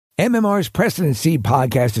MMR's Preston and Steve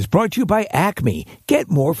podcast is brought to you by Acme.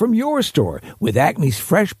 Get more from your store with Acme's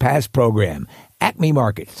Fresh Pass program. Acme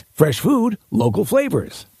Markets. Fresh food, local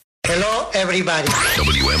flavors. Hello, everybody.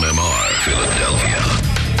 WMMR, Philadelphia.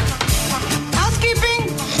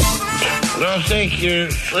 Housekeeping? I think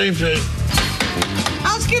you're sleeping.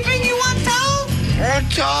 Housekeeping, you want towels? Her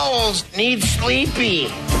towels need sleepy.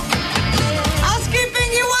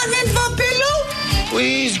 Housekeeping, you want mint for pillow?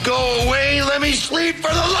 Please go away. Let me sleep for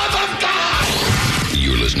the love of God.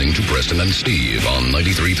 You're listening to Preston and Steve on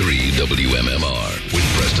 93.3 WMMR with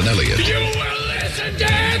Preston Elliott. You will listen to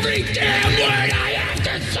every damn word I have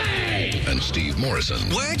to say. And Steve Morrison.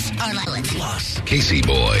 Words are like floss. Casey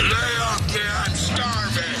Boy. Lay off there. I'm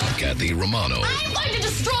starving. Kathy Romano. I'm going to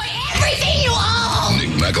destroy everything you own.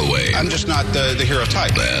 Nick McElway. I'm just not the hero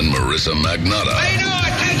type. And Marissa Magnotta. Pay no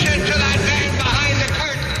attention to that man behind the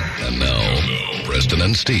curtain. And now, Preston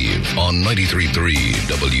and Steve on 93.3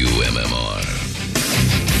 WMMR.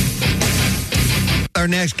 Our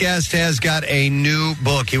next guest has got a new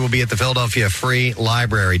book. He will be at the Philadelphia Free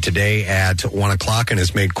Library today at 1 o'clock and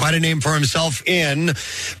has made quite a name for himself in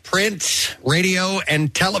print, radio,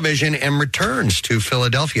 and television and returns to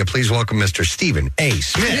Philadelphia. Please welcome Mr. Stephen A.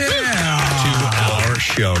 Smith to our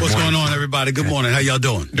show. What's going on, everybody? Good morning. How y'all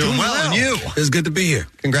doing? Doing well. And you? It's good to be here.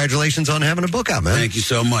 Congratulations on having a book out, man. Thank you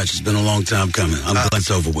so much. It's been a long time coming. I'm glad it's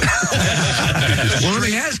over with. Well, let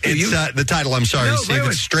me ask you. It's the title, I'm sorry, No, Steve. wait.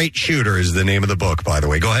 It's Straight Shooter is the name of the book, by the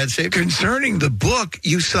way. Go ahead, Steve. Concerning the book,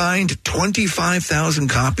 you signed 25,000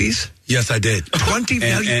 copies? Yes, I did. 20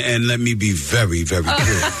 and let me be very, very clear.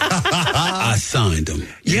 I signed them.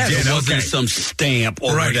 Yes, It wasn't okay. some stamp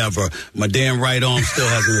or Right. whatever. My damn right arm still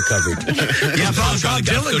hasn't recovered. Yeah, Bob I'm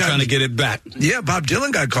Dylan still got- trying to get it back. Yeah, Bob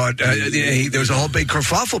Dylan got caught. There was a whole big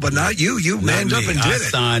kerfuffle, but not you. You Not manned up me. and I did it.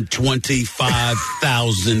 signed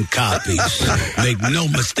 25,000 copies. Make no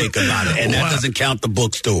mistake about it. And that doesn't count the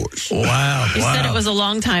bookstores. Wow. You said it was a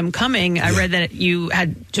long time coming. I read that you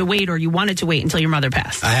had to wait, or you wanted to wait until your mother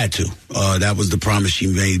passed. I had to. That was the promise she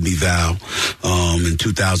made me vow in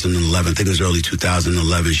 2011. I think it was early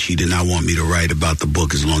 2011. She did not want me to write about the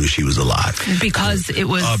book as long as she was alive. Because it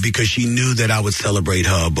was... Because she knew that I would celebrate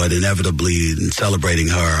her, but inevitably in celebrating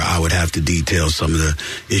her, I would have to detail some of the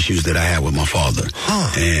issues that I had with my father.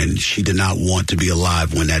 And she did not want to be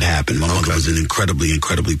alive when that happened. My mother was an incredibly,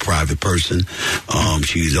 incredibly private person.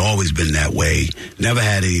 She's always been that way. Never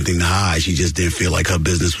had anything to hide. She just didn't feel like her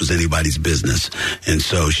business was anybody's business. And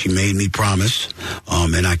so she made me promise,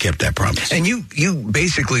 and I kept that promise. And you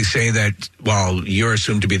basically say that while you're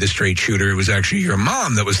assumed to be the straight shooter, it was actually your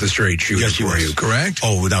mom that was the straight shooter Yes, she for was. you, correct?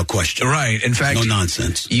 Oh, without question. Right. In fact, No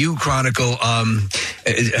nonsense. You chronicle, I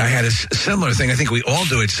had a similar thing. I think we all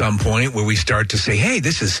do at some point where we start to say, hey,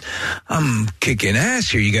 I'm kicking ass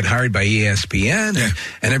here. You get hired by ESPN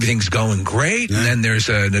and everything's going great. Yeah. And then there's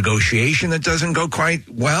a negotiation that doesn't go quite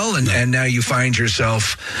well. And now you find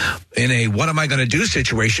yourself in a what am I going to do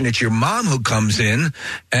situation. It's your mom who comes in,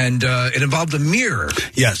 and it involved a mirror.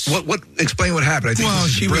 Yes. Explain what happened. I think Well,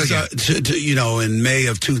 this is she was, brilliant. in May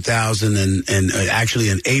of 2000 and actually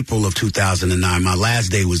in April of 2009, my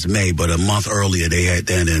last day was May, but a month earlier they had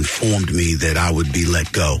then informed me that I would be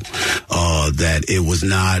let go, that it was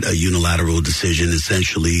not a unilateral decision.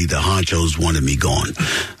 Essentially, the honchos wanted me gone.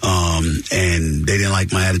 And they didn't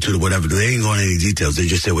like my attitude or whatever. They didn't go into any details. They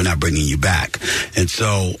just said, we're not bringing you back. And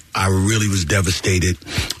so I really was devastated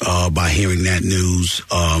by hearing that news.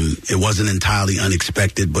 It wasn't entirely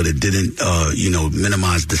unexpected, but it didn't,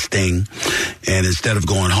 minimize the sting. And instead of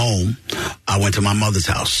going home, I went to my mother's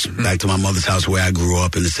house, back to my mother's house where I grew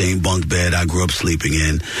up in the same bunk bed I grew up sleeping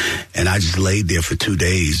in. And I just laid there for 2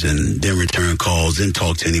 days and didn't return calls, didn't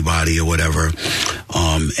talk to anybody or whatever.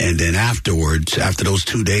 And then afterwards, after those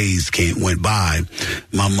 2 days went by,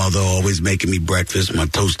 my mother always making me breakfast, my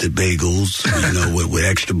toasted bagels, with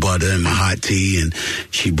extra butter and my hot tea. And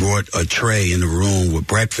she brought a tray in the room with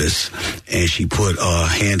breakfast and she put a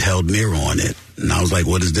handheld mirror on it. And I was like,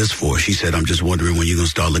 what is this for? She said, I'm just wondering when you're going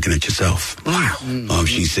to start looking at yourself. Wow.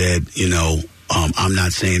 She said, I'm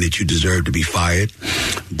not saying that you deserve to be fired,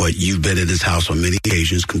 but you've been in this house on many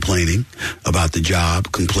occasions complaining about the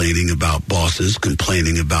job, complaining about bosses,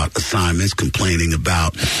 complaining about assignments, complaining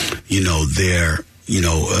about, their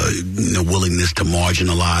willingness to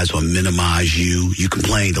marginalize or minimize you. You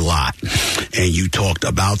complained a lot, and you talked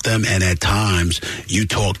about them, and at times you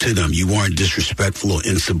talked to them. You weren't disrespectful or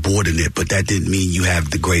insubordinate, but that didn't mean you have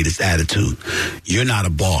the greatest attitude. You're not a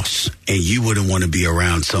boss, and you wouldn't want to be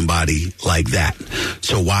around somebody like that.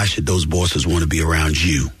 So why should those bosses want to be around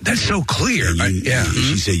you? That's so clear.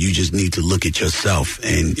 She said you just need to look at yourself,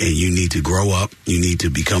 and you need to grow up. You need to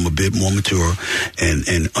become a bit more mature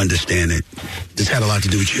and understand that this had a lot to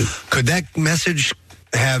do with you. Could that message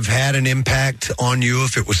have had an impact on you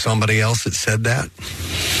if it was somebody else that said that?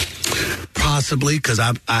 Possibly, because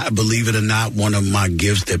I believe it or not, one of my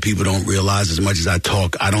gifts that people don't realize, as much as I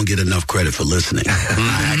talk, I don't get enough credit for listening.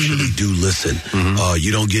 I actually do listen.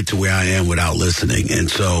 You don't get to where I am without listening. And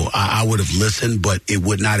so I would have listened, but it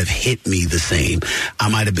would not have hit me the same. I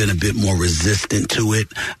might have been a bit more resistant to it.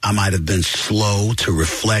 I might have been slow to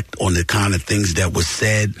reflect on the kind of things that was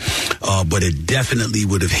said, but it definitely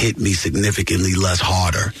would have hit me significantly less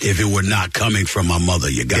harder if it were not coming from my mother.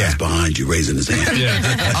 Your guy's behind you raising his hand.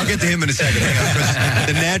 I'll get to him in a second.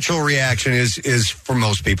 The natural reaction is for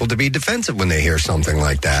most people to be defensive when they hear something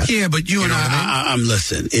like that. Yeah, but you and I'm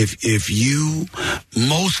listen. If you,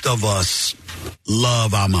 most of us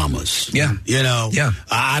love our mamas. Yeah.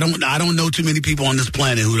 I don't know too many people on this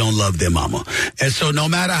planet who don't love their mama. And so no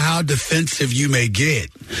matter how defensive you may get,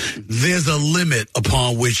 there's a limit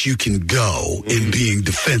upon which you can go in being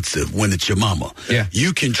defensive when it's your mama. Yeah.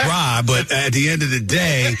 You can try, but at the end of the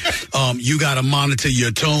day, you got to monitor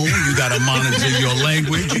your tone. You got to monitor your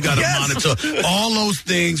language. You got to monitor all those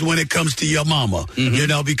things when it comes to your mama,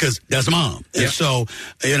 because that's mom. And so,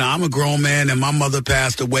 I'm a grown man, and my mother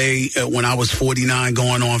passed away when I was 49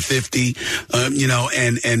 going on 50,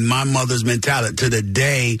 and my mother's mentality to the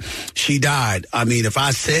day she died. I mean, if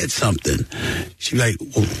I said something, she'd be like,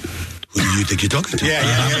 well, who do you think you're talking to? Yeah.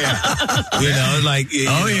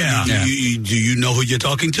 Do you know who you're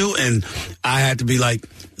talking to? And I had to be like,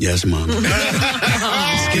 yes, Mom. Scares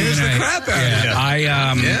the crap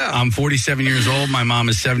out of you. I'm 47 years old. My mom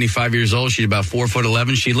is 75 years old. She's about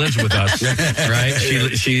 4'11". She lives with us, right?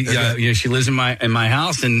 She lives in my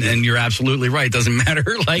house, and you're absolutely right. It doesn't matter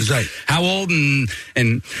how old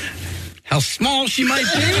and how small she might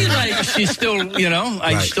be, she's still,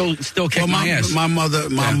 I still kick my ass. My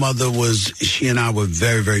mother was, she and I were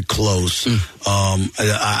very, very close.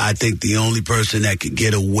 I think the only person that could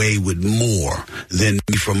get away with more than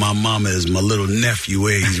me from my mama is my little nephew.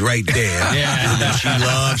 He's right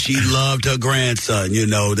there. She loved her grandson.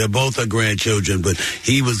 They're both her grandchildren, but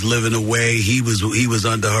he was living away. He was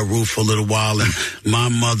under her roof for a little while, and my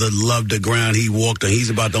mother loved the ground he walked on. He's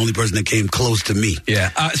about the only person that came close to me.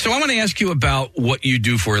 Yeah. So I want to ask you about what you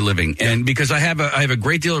do for a living, and because I have a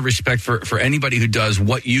great deal of respect for anybody who does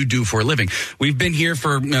what you do for a living. We've been here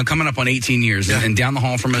for coming up on 18 years, and down the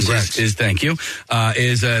hall from us is thank you,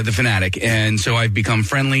 is the Fanatic, and so I've become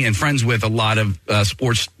friendly and friends with a lot of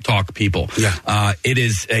sports talk people. It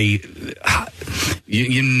is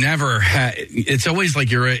you never it's always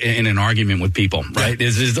like you're in an argument with people, right?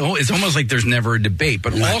 It's almost like there's never a debate,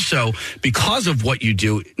 but also because of what you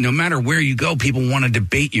do, no matter where you go, people want to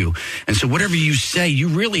debate you. And so whatever you say, you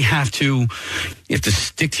really have to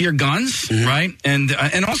stick to your guns, right? And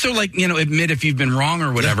also admit if you've been wrong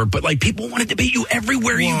or whatever, but people want to debate you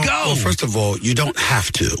everywhere you go. Well, first of all, you don't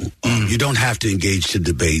have to. You don't have to engage in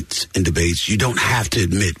debates. You don't have to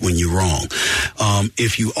admit when you're wrong.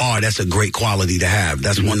 If you are, that's a great quality to have.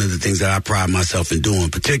 That's one of the things that I pride myself in doing,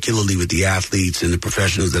 particularly with the athletes and the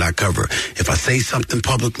professionals that I cover. If I say something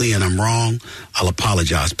publicly and I'm wrong, I'll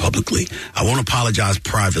apologize publicly. I won't apologize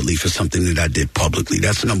privately for something that I did publicly.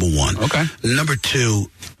 That's number one. Okay. Number two,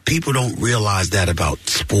 people don't realize that about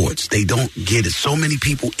sports. They don't get it. So many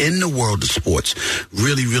people in the world of sports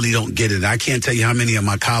really, really don't get it. I can't tell you how many of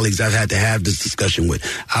my colleagues I've had to have this discussion with.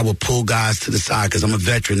 I will pull guys to the side because I'm a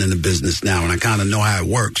veteran in the business now, and I kind of know how it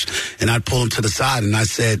works. And I'd pull them to the side, and I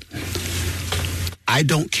said, I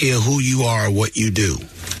don't care who you are or what you do.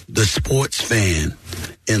 The sports fan,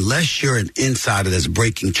 unless you're an insider that's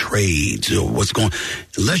breaking trades or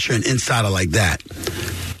unless you're an insider like that,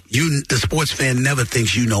 the sports fan never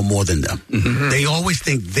thinks you know more than them. Mm-hmm. They always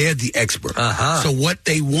think they're the expert. So what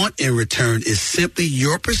they want in return is simply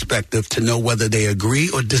your perspective to know whether they agree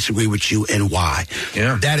or disagree with you and why.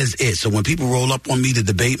 Yeah. That is it. So when people roll up on me to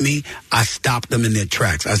debate me, I stop them in their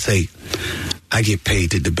tracks. I say, I get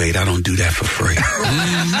paid to debate. I don't do that for free. You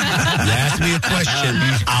ask me a question,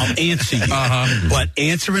 I'll answer you. But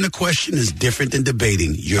answering a question is different than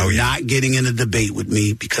debating. You're not getting in a debate with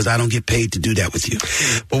me because I don't get paid to do that with you.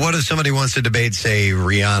 But what if somebody wants to debate, say,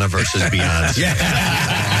 Rihanna versus Beyonce?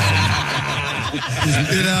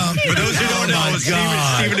 For those who don't know,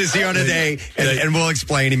 Stephen is here today, and we'll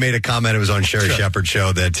explain. He made a comment. It was on Sherry Shepherd's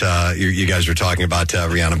show that you guys were talking about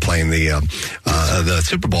Rihanna playing the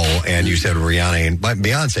Super Bowl, and you said Rihanna and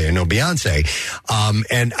Beyonce. No, Beyonce.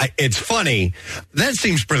 It's funny. That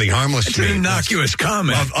seems pretty harmless to me. It's an innocuous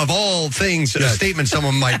comment. Of all things, a statement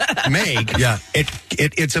someone might make.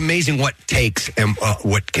 It's amazing what takes and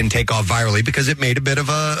what can take off virally, because it made a bit of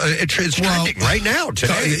it's trending right now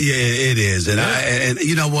today. Yeah, it is. And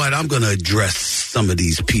you know what? I'm going to address some of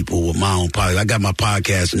these people with my own podcast. I got my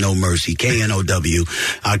podcast, No Mercy, KNOW.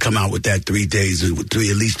 I come out with that at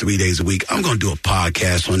least 3 days a week. I'm going to do a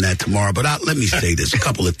podcast on that tomorrow. But let me say this, a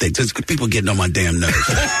couple of things. There's people getting on my damn nerves.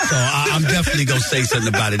 So I'm definitely going to say something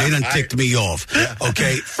about it. They done ticked me off.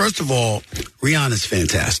 Okay? First of all, Rihanna's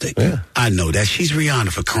fantastic. Yeah. I know that. She's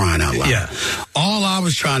Rihanna, for crying out loud. Yeah. All I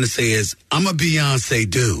was trying to say is, I'm a Beyonce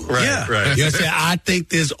dude. Right. You know, I think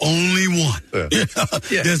there's only one.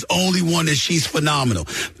 There's only one, that she's phenomenal.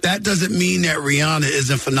 That doesn't mean that Rihanna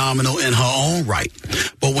isn't phenomenal in her own right.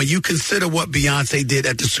 But when you consider what Beyonce did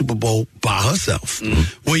at the Super Bowl by herself,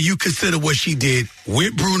 when you consider what she did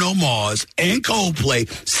with Bruno Mars and Coldplay,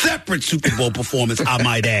 separate Super Bowl performance, I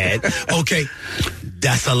might add, okay,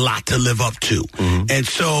 that's a lot to live up to. And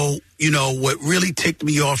so, you know, what really ticked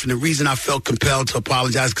me off, and the reason I felt compelled to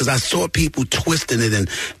apologize, because I saw people twisting it and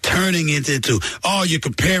turning it into, oh, you're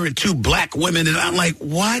comparing two black women, and I'm like,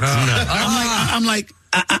 what? I'm like,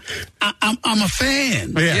 I'm a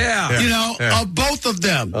fan. You know, of both of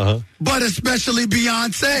them, but especially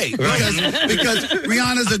Beyonce, because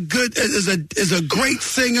Rihanna's is a great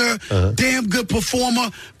singer, damn good performer.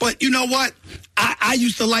 But you know what? I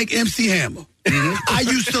used to like MC Hammer. I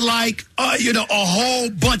used to like, a whole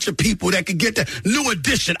bunch of people that could get the New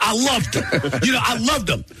Edition. I loved them. I loved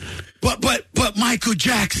them. But Michael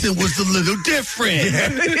Jackson was a little different.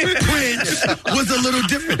 Prince was a little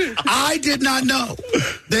different. I did not know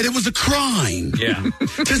that it was a crime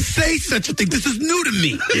to say such a thing. This is new to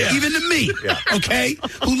me, even to me, okay,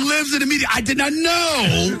 who lives in the media. I did not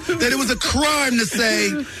know that it was a crime to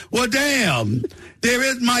say, well, damn, there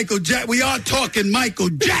is Michael Jackson. We are talking Michael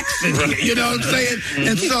Jackson here, you know what I'm saying?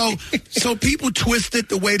 And so people twist it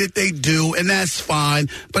the way that they do, and that's fine.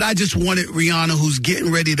 But I just wanted Rihanna, who's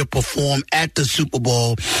getting ready to perform at the Super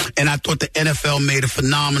Bowl, and I thought the NFL made a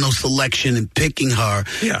phenomenal selection in picking her.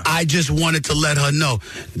 I just wanted to let her know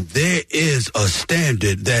there is a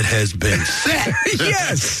standard that has been set.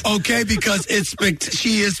 Yes. Okay, because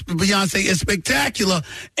Beyonce is spectacular,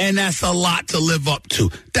 and that's a lot to live up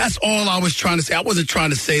to. That's all I was trying to say. I wasn't trying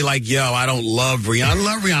to say like, yo, I don't love Rihanna. I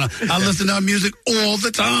love Rihanna. I listen to her music all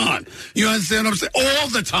the time. You understand what I'm saying? All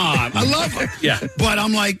the time. I love her. But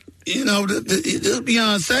I'm like, the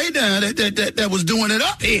Beyonce that was doing it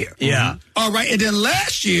up here. All right. And then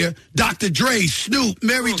last year, Dr. Dre, Snoop,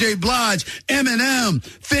 Mary J. Blige, Eminem,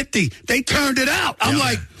 50, they turned it out. I'm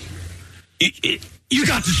like, you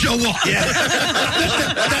got to show up.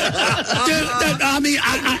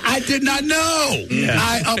 I did not know.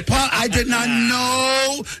 I did not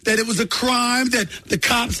know that it was a crime, that the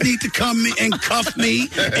cops need to come and cuff me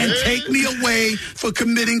and take me away for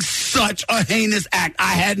committing such a heinous act.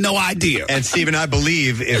 I had no idea. And Stephen, I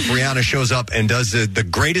believe if Rihanna shows up and does the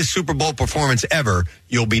greatest Super Bowl performance ever,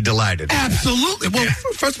 you'll be delighted. Absolutely. Well,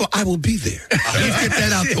 first of all, I will be there. Let's get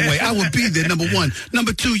that out the way. I will be there, number one.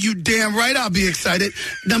 Number two, you damn right I'll be excited.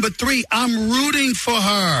 Number three, I'm rooting for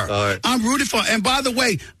her. Right. I'm rooting for her. And by the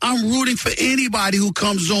way, I'm rooting for anybody who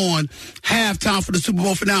comes on halftime for the Super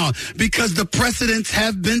Bowl finale, because the precedents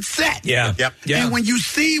have been set. And when you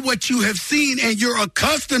see what you have seen and you're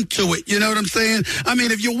accustomed to it, you know what I'm saying? I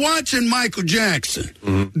mean, if you're watching Michael Jackson,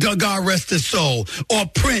 God rest his soul, or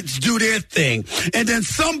Prince do their thing, and then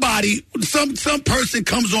somebody, some person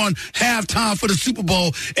comes on halftime for the Super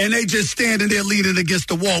Bowl and they just standing there leaning against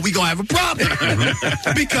the wall, we gonna have a problem.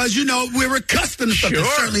 Because, we're accustomed to something.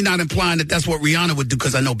 Certainly not implying that that's what Rihanna would do,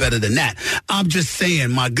 because I know better than that. I'm just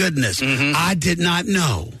saying, my goodness, I did not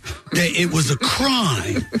know that it was a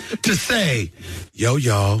crime to say, yo,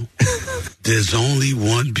 y'all, there's only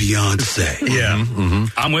one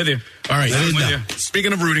Beyonce. I'm with you. All right,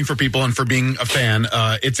 speaking of rooting for people and for being a fan,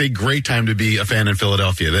 it's a great time to be a fan in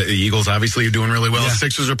Philadelphia. The Eagles obviously are doing really well. The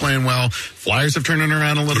Sixers are playing well. Flyers have turned it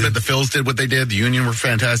around a little bit. The Phils did what they did. The Union were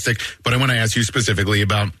fantastic. But I want to ask you specifically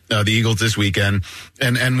about the Eagles this weekend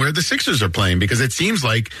and where the Sixers are playing, because it seems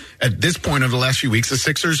like at this point over the last few weeks, the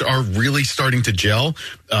Sixers are really starting to gel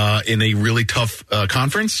in a really tough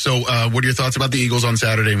conference. So what are your thoughts about the Eagles on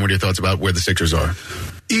Saturday, and what are your thoughts about where the Sixers are?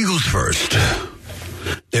 Eagles first.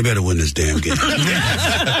 They better win this damn game. They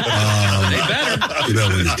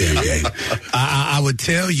better win this damn game. I would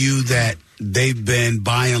tell you that they've been,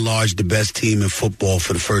 by and large, the best team in football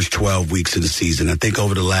for the first 12 weeks of the season. I think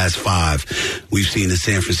over the last 5, we've seen the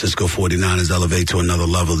San Francisco 49ers elevate to another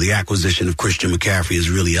level. The acquisition of Christian McCaffrey has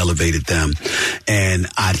really elevated them. And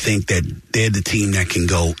I think that they're the team that can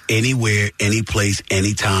go anywhere, any place,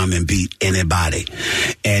 anytime, and beat anybody.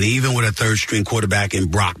 And even with a third-string quarterback in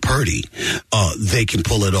Brock Purdy, they can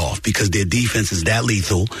pull it off because their defense is that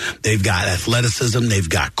lethal. They've got athleticism. They've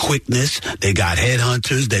got quickness. They got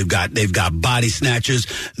headhunters. They've got body snatchers.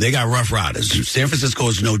 They got rough riders. San Francisco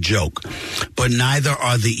is no joke. But neither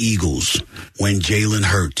are the Eagles when Jalen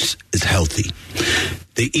Hurts is healthy.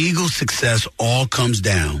 The Eagles' success all comes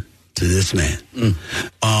down to this man.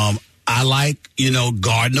 I like,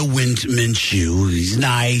 Gardner Minshew. He's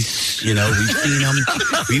nice.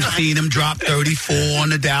 We've seen him drop 34 on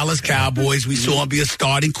the Dallas Cowboys. We saw him be a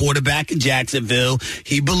starting quarterback in Jacksonville.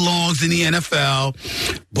 He belongs in the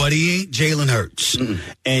NFL, but he ain't Jalen Hurts.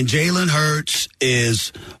 And Jalen Hurts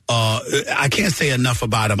is, I can't say enough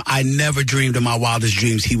about him. I never dreamed in my wildest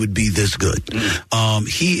dreams he would be this good.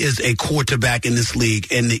 He is a quarterback in this league,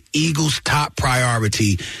 and the Eagles' top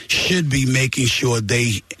priority should be making sure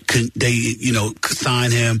they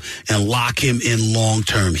sign him and lock him in long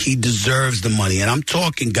term. He deserves the money. And I'm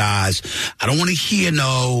talking, guys, I don't want to hear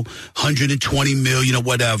no $120 million or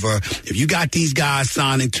whatever. If you got these guys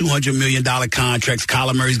signing $200 million contracts,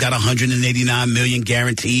 Kyler Murray's got $189 million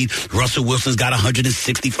guaranteed. Russell Wilson's got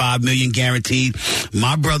 $165 million guaranteed.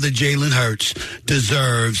 My brother Jalen Hurts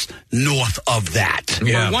deserves north of that.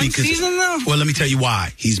 Yeah. For one season, though? Well, let me tell you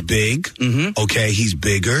why. He's big. Okay, he's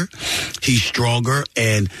bigger. He's stronger.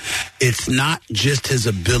 And it's not just his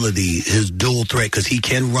ability, his dual threat, because he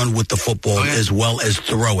can run with the football as well as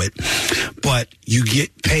throw it. But you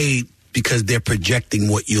get paid because they're projecting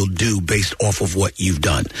what you'll do based off of what you've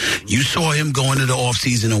done. You saw him go into the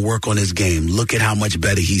offseason and work on his game. Look at how much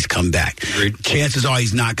better he's come back. Chances are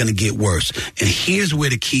he's not going to get worse. And here's where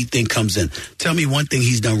the key thing comes in. Tell me one thing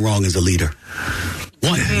he's done wrong as a leader.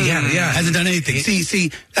 One. Yeah. Hasn't done anything.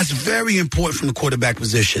 See, that's very important from the quarterback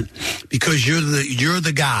position because you're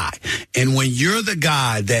the guy. And when you're the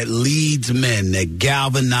guy that leads men, that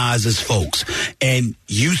galvanizes folks, and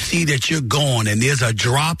you see that you're gone and there's a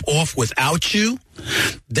drop off without you,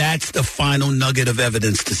 that's the final nugget of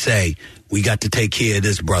evidence to say, we got to take care of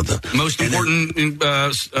this, brother. Most important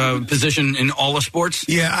position in all of sports?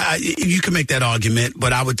 Yeah, you can make that argument,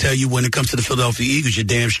 but I would tell you when it comes to the Philadelphia Eagles, you're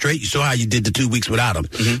damn straight. You saw how you did the 2 weeks without him.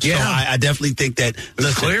 Yeah. So I definitely think that,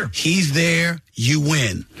 listen, clear. He's there, you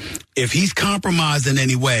win. If he's compromised in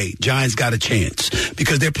any way, Giants got a chance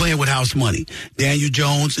because they're playing with house money. Daniel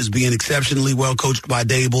Jones is being exceptionally well coached by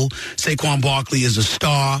Dable. Saquon Barkley is a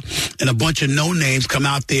star, and a bunch of no-names come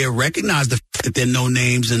out there, recognize the fact that they're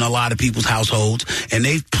no-names in a lot of people's households, and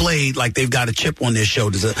they've played like they've got a chip on their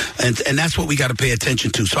shoulders, and that's what we got to pay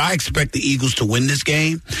attention to. So I expect the Eagles to win this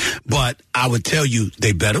game, but I would tell you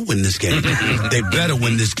they better win this game. They better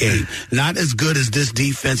win this game. Not as good as this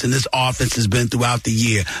defense and this offense has been throughout the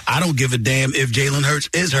year. I don't give a damn if Jalen Hurts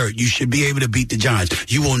is hurt. You should be able to beat the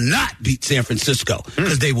Giants. You will not beat San Francisco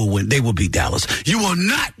because they will win. They will beat Dallas. You will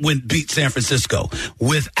not beat San Francisco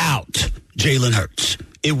without Jalen Hurts.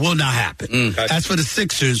 It will not happen. As for the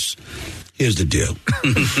Sixers, here's the deal.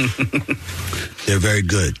 They're very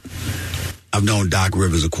good. I've known Doc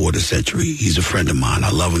Rivers a quarter century. He's a friend of mine.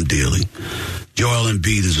 I love him dearly. Joel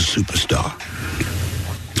Embiid is a superstar.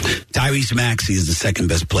 Tyrese Maxey is the second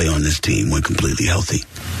best player on this team when completely healthy.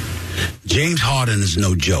 James Harden is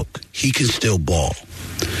no joke. He can still ball.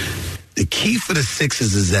 The key for the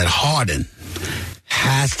Sixers is that Harden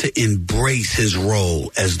has to embrace his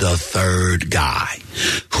role as the third guy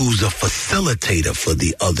who's a facilitator for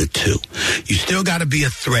the other two. You still got to be a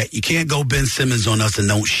threat. You can't go Ben Simmons on us and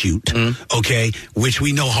don't shoot, okay, which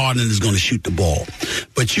we know Harden is going to shoot the ball.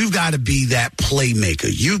 But you've got to be that playmaker.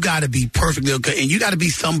 You've got to be perfectly okay, and you got to be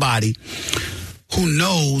somebody who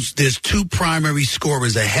knows there's two primary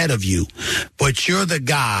scorers ahead of you, but you're the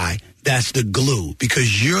guy that's the glue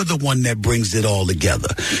because you're the one that brings it all together.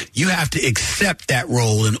 You have to accept that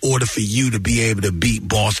role in order for you to be able to beat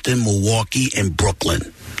Boston, Milwaukee, and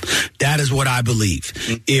Brooklyn. That is what I believe.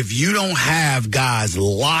 If you don't have guys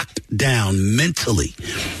locked down mentally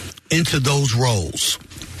into those roles,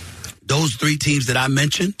 those three teams that I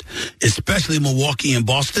mentioned, especially Milwaukee and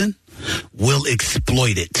Boston, will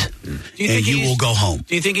exploit it, and you will go home.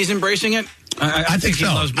 Do you think he's embracing it? I think so.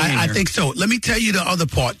 I think so. Let me tell you the other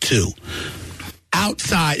part, too.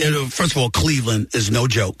 Outside, first of all, Cleveland is no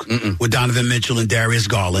joke with Donovan Mitchell and Darius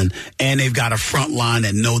Garland, and they've got a front line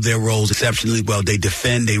that know their roles exceptionally well. They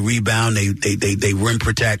defend, they rebound, they rim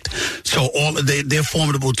protect. So they're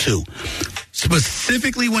formidable, too.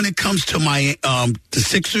 Specifically when it comes to the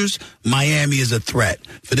Sixers, Miami is a threat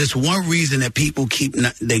for this one reason that people keep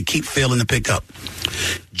failing to pick up.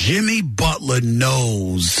 Jimmy Butler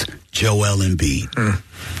knows Joel Embiid.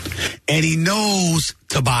 And he knows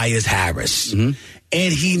Tobias Harris. And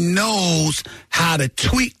he knows how to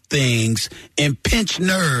tweak things and pinch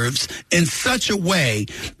nerves in such a way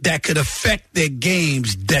that could affect their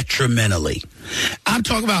games detrimentally. I'm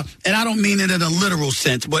talking about, and I don't mean it in a literal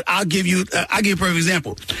sense, but I'll give you a perfect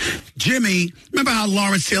example. Jimmy, remember how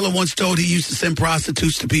Lawrence Taylor once told he used to send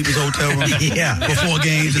prostitutes to people's hotel rooms before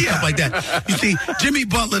games and stuff like that? You see, Jimmy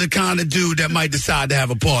Butler, the kind of dude that might decide to have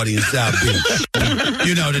a party in South Beach,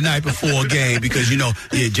 the night before a game because,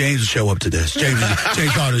 James will show up to this. James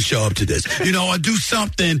Harden will show up to this. Or do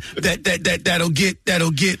something that'll get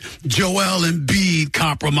Joel Embiid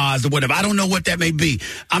compromised or whatever. I don't know what that may be.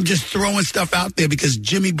 I'm just throwing stuff out there because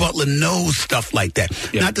Jimmy Butler knows stuff like that.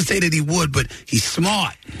 Yeah. Not to say that he would, but he's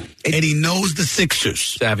smart and he knows the Sixers.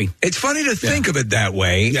 Savvy. It's funny to think of it that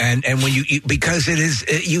way, and when because it is,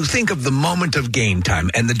 you think of the moment of game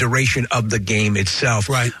time and the duration of the game itself.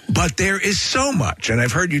 Right. But there is so much, and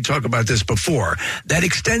I've heard you talk about this before, that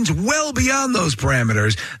extends well beyond those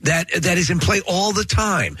parameters that is in play all the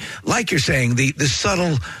time. Like you're saying, the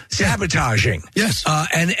subtle sabotaging. Yes.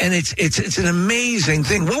 And it's an amazing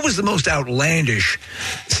thing. What was the most outlandish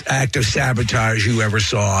act of sabotage you ever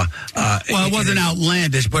saw? It wasn't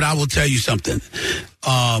outlandish, but I will tell you something.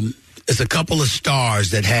 It's a couple of stars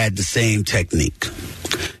that had the same technique.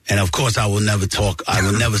 And of course, I will never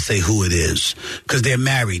say who it is because they're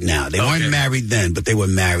married now. They weren't married then, but they were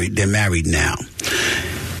married. They're married now.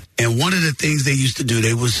 And one of the things they used to do,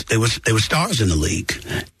 they were stars in the league,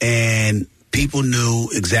 and people knew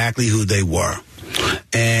exactly who they were,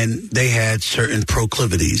 and they had certain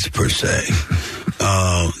proclivities per se.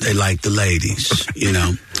 They liked the ladies,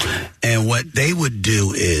 and what they would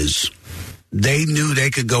do is they knew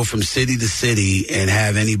they could go from city to city and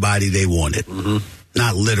have anybody they wanted.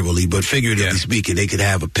 Not literally, but figuratively speaking, they could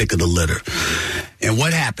have a pick of the litter. And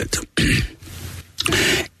what happened?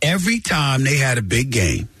 Every time they had a big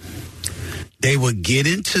game, they would get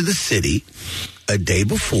into the city a day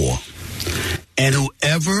before, and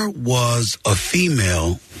whoever was a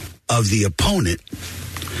female of the opponent,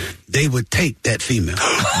 they would take that female.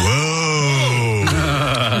 Whoa!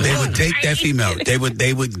 They would take that female. They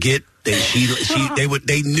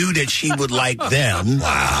knew that she would like them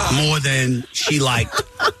more than she liked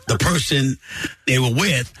the person they were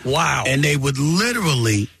with. Wow! And they would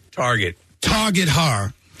literally target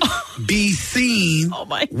her, be seen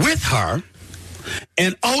with her,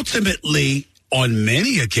 and ultimately, on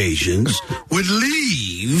many occasions, would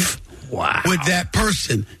leave with that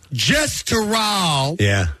person just to rile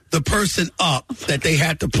the person up that they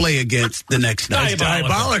had to play against the next night.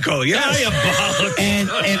 Diabolical, yes. Diabolical. And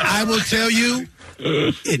I will tell you,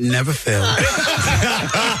 it never failed.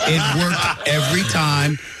 It worked every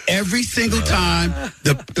time. Every single time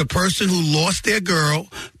the person who lost their girl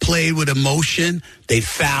played with emotion, they'd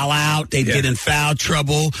foul out, they'd get in foul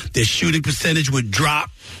trouble, their shooting percentage would drop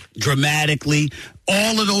dramatically.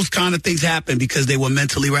 All of those kind of things happen because they were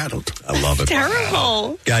mentally rattled. I love it.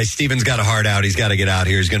 Terrible. Guys, Steven's got a heart out. He's got to get out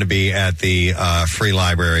here. He's going to be at the Free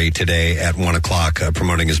Library today at 1 o'clock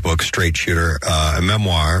promoting his book, Straight Shooter, a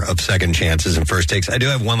memoir of second chances and first takes. I do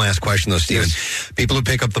have one last question, though, Steven. Yes. People who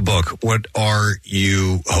pick up the book, what are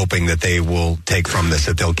you hoping that they will take from this,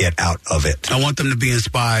 that they'll get out of it? I want them to be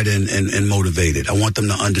inspired and motivated. I want them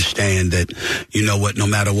to understand that, no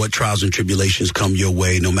matter what trials and tribulations come your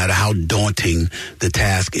way, no matter how daunting the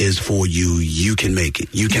task is for you, you can make it.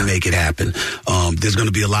 You can make it happen. There's going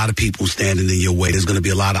to be a lot of people standing in your way. There's going to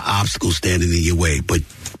be a lot of obstacles standing in your way, but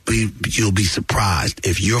you'll be surprised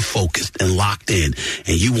if you're focused and locked in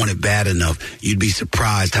and you want it bad enough. You'd be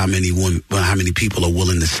surprised how many people are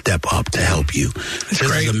willing to step up to help you. This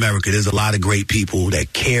is America. There's a lot of great people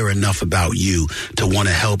that care enough about you to want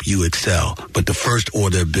to help you excel. But the first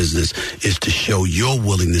order of business is to show your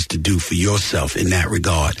willingness to do for yourself in that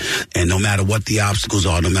regard. And no matter what the obstacles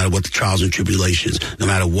are, no matter what the trials and tribulations, no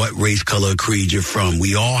matter what race, color, or creed you're from,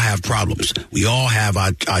 we all have problems. We all have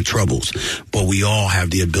our troubles, but we all have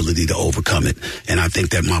the ability to overcome it. And I think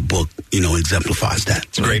that my book, exemplifies that.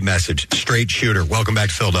 It's a great message. Straight Shooter. Welcome back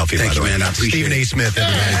to Philadelphia. Thank you, man. I appreciate Stephen A. Smith,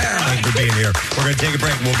 everybody. Thanks for being here. We're going to take a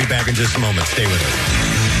break and we'll be back in just a moment. Stay with us.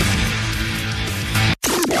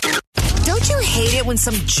 Don't you hate it when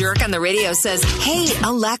some jerk on the radio says, "Hey,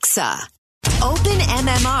 Alexa, open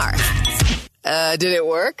MMR"? Did it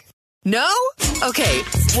work? No? Okay,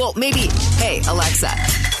 well, maybe, "Hey, Alexa,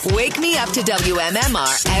 wake me up to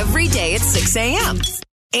WMMR every day at 6 a.m.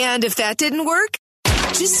 And if that didn't work,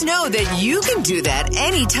 Just know that you can do that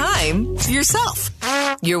anytime yourself.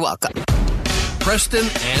 You're welcome. Preston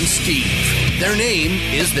and Steve. Their name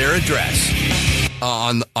is their address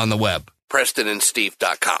on the web.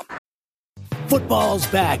 PrestonandSteve.com. Football's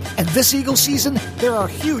back, and this Eagle season, there are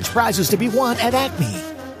huge prizes to be won at Acme.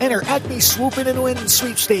 Enter Acme Swoop In and Win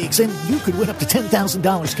sweepstakes, and you could win up to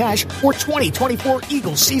 $10,000 cash or 2024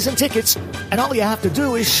 Eagles season tickets. And all you have to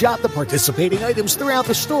do is shop the participating items throughout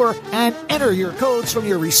the store and enter your codes from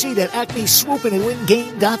your receipt at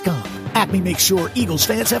acmeswoopinandwingame.com. Acme makes sure Eagles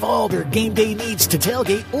fans have all their game day needs to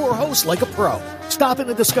tailgate or host like a pro. Stop in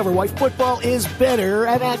and discover why football is better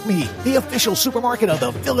at Acme, the official supermarket of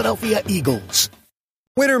the Philadelphia Eagles.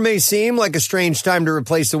 Winter may seem like a strange time to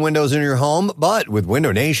replace the windows in your home, but with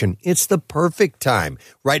Window Nation, it's the perfect time.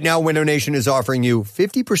 Right now, Window Nation is offering you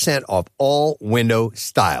 50% off all window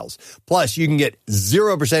styles. Plus, you can get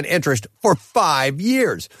 0% interest for 5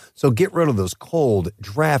 years. So get rid of those cold,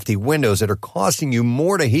 drafty windows that are costing you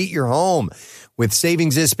more to heat your home. With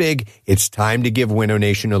savings this big, it's time to give Window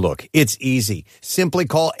Nation a look. It's easy. Simply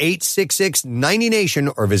call 866-90-NATION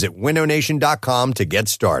or visit windownation.com to get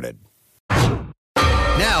started.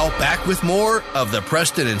 Now, back with more of the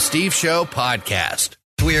Preston and Steve Show podcast.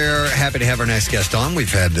 We're happy to have our next guest on.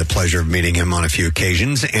 We've had the pleasure of meeting him on a few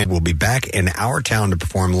occasions, and we'll be back in our town to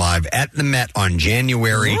perform live at the Met on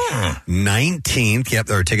January 19th. Yep,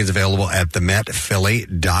 there are tickets available at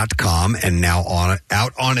themetphilly.com, and now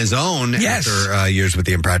out on his own after years with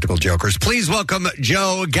the Impractical Jokers. Please welcome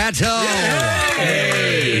Joe Gatto.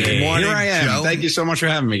 Hey. Good morning, Here I am. Joe. Thank you so much for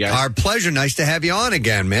having me, guys. Our pleasure. Nice to have you on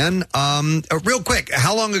again, man. Real quick,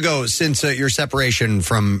 how long ago since your separation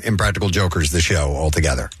from Impractical Jokers, the show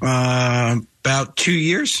altogether? About 2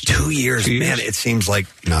 years. 2 years. Man, it seems like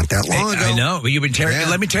not that long ago. I know. But you've been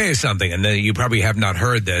let me tell you something, and you probably have not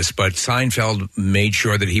heard this, but Seinfeld made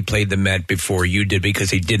sure that he played the Met before you did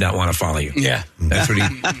because he did not want to follow you. Yeah. That's what he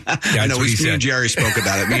I know. Me and Jerry spoke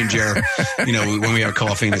about it. Me and Jerry, when we had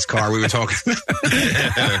coffee in his car, we were talking.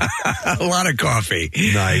 A lot of coffee.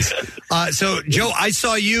 Nice. So, Joe, I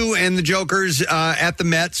saw you and the Jokers at the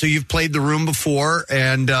Met, so you've played the room before,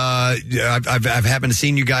 and I've happened to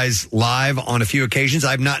seen you guys live on a few occasions.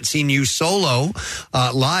 I've not seen you solo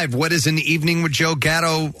live. What is an evening with Joe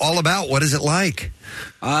Gatto all about? What is it like?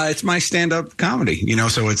 It's my stand-up comedy,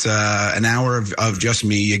 so it's an hour of just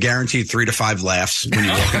me. You guaranteed 3 to 5 laughs when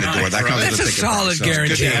you walk in the door. That comes That's with a the ticket price. solid So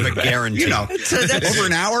guarantee. it's good to have a guarantee. Over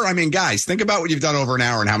an hour. I mean, guys, think about what you've done over an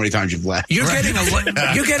hour and how many times you've laughed. You're getting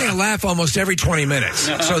a laugh almost every 20 minutes.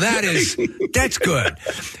 So that's good.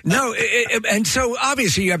 No, and so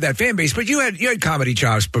obviously you have that fan base, but you had comedy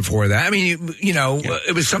chops before that. I mean,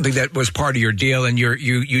 it was something that was part of your deal, and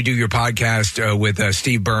you do your podcast with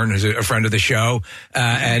Steve Byrne, who's a friend of the show,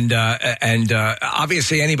 and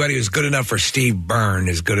obviously anybody who's good enough for Steve Byrne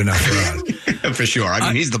is good enough for us. For sure. I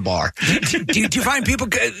mean, he's the bar. Do you find people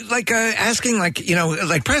asking,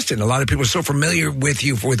 like Preston? A lot of people are so familiar with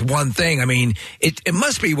you with one thing. I mean, it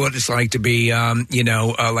must be what it's like to be,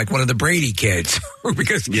 like one of the Brady kids,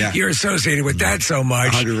 because you're associated with that so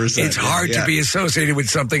much. 100%, it's hard to be associated with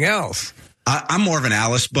something else. I'm more of an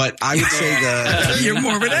Alice, but I would say you're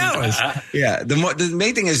more of an Alice. Yeah. The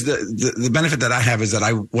main thing is the benefit that I have is that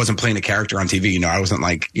I wasn't playing a character on TV. I wasn't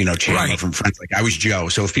like, Chandler from Friends. Like, I was Joe.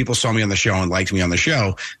 So if people saw me on the show and liked me on the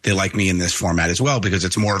show, they like me in this format as well because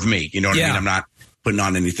it's more of me. You know what I mean? I'm not putting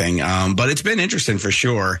on anything. But it's been interesting for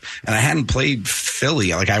sure. And I hadn't played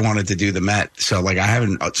Philly. Like, I wanted to do the Met. So like I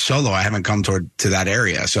haven't come to that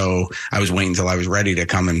area. So I was waiting until I was ready to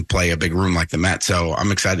come and play a big room like the Met. So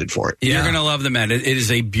I'm excited for it. Yeah. You're going to love the Met. It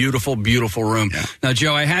is a beautiful, beautiful room. Yeah. Now,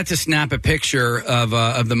 Joe, I had to snap a picture of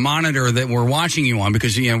the monitor that we're watching you on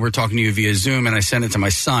because, we're talking to you via Zoom, and I sent it to my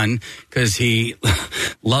son because he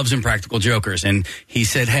loves Impractical Jokers. And he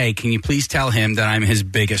said, hey, can you please tell him that I'm his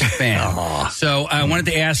biggest fan? So I wanted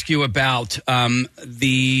to ask you about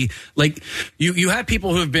you have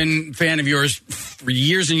people who have been fan of yours for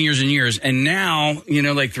years and years and years, and now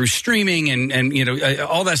through streaming and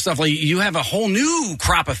all that stuff. Like, you have a whole new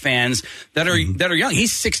crop of fans that are young.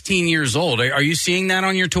 He's 16 years old. Are you seeing that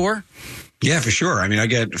on your tour? Yeah, for sure. I mean, I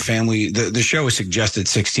get family. The show is suggested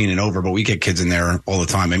 16 and over, but we get kids in there all the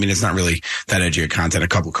time. I mean, it's not really that edgy content, a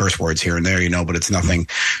couple curse words here and there, but it's nothing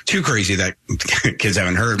too crazy that kids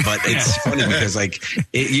haven't heard. But it's funny because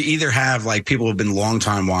you either have people who have been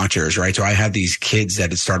longtime watchers, right? So I had these kids that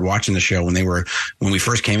had started watching the show when we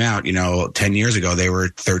first came out, 10 years ago, they were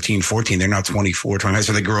 13, 14. They're now 24, 25.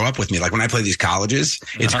 So they grew up with me. Like, when I play these colleges,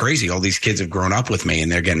 it's crazy. All these kids have grown up with me,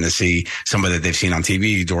 and they're getting to see somebody that they've seen on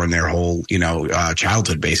TV during their whole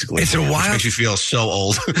childhood, basically. It's a wild. Which makes you feel so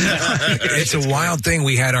old. It's a wild thing.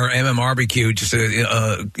 We had our MMRBQ just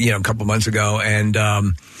a couple months ago, and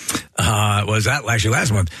was that actually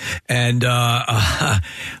last month? And a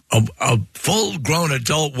full-grown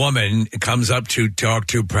adult woman comes up to talk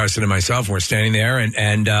to Preston and myself. We're standing there,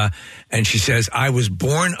 and she says, "I was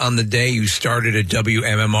born on the day you started at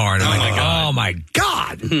WMMR." And I'm like, "Oh my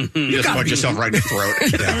God!" You just punch yourself right in the throat.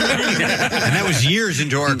 And that was years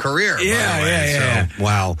into our career. Yeah. So,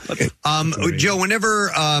 wow. Joe,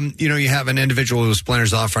 whenever you have an individual who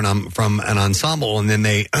splinters off from an ensemble, and then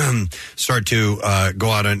they start to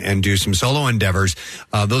go out and do some solo endeavors,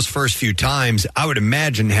 those first few times, I would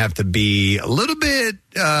imagine, have to be a little bit.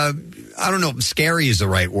 I don't know if scary is the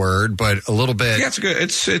right word, but a little bit. Yeah, it's good.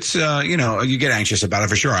 It's you get anxious about it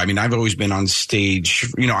for sure. I mean, I've always been on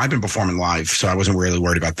stage. I've been performing live, so I wasn't really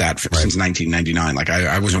worried about that since 1999. Like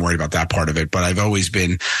I wasn't worried about that part of it, but I've always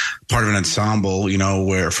been part of an ensemble,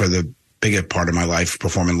 where for the bigger part of my life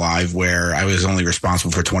performing live, where I was only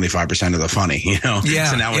responsible for 25% of the funny,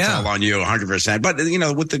 Yeah, so now it's all on you 100%. But,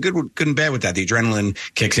 with the good and bad with that, the adrenaline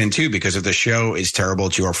kicks in too, because if the show is terrible,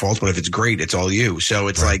 it's your fault. But if it's great, it's all you. So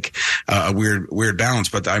it's like a weird balance.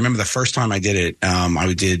 But I remember the first time I did it,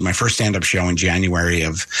 I did my first stand-up show in January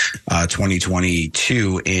of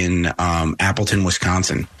 2022 in Appleton,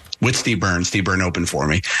 Wisconsin. With Steve Byrne. Steve Byrne opened for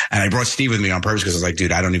me. And I brought Steve with me on purpose because I was like,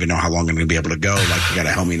 dude, I don't even know how long I'm going to be able to go. Like, you got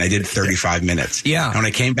to help me. And I did 35 minutes. Yeah. And when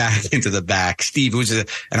I came back into the back, Steve,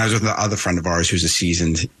 and I was with the other friend of ours who's a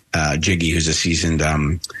seasoned, Jiggy, who's a seasoned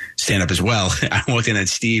stand-up as well. I walked in at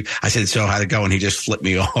Steve. I said, so how'd it go? And he just flipped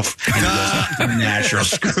me off. And he goes, natural,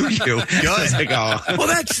 screw you. I was like, oh. Well,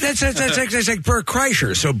 that's like Bert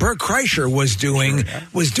Kreischer. So Bert Kreischer was doing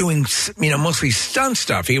mostly stunt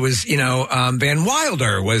stuff. He was Van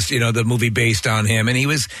Wilder was the movie based on him, and he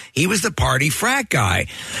was the party frat guy.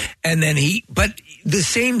 And then but the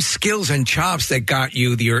same skills and chops that got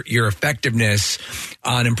you your effectiveness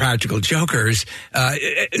on Impractical Jokers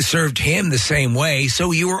served him the same way.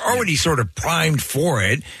 So you were already sort of primed for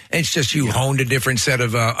it. It's just you honed a different set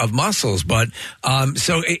of muscles. But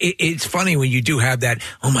so it's funny when you do have that.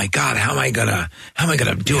 Oh my God, how am I gonna have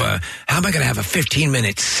a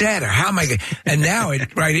 15-minute set, or how am I gonna? And now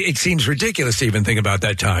it seems ridiculous to even think about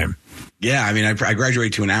that time. Yeah, I mean, I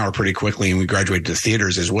graduated to an hour pretty quickly, and we graduated to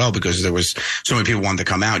theaters as well because there was so many people wanted to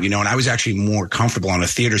come out, and I was actually more comfortable on a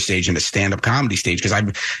theater stage than a stand-up comedy stage because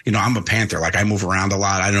I'm a panther. Like, I move around a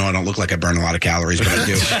lot. I know I don't look like I burn a lot of calories, but I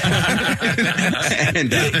do.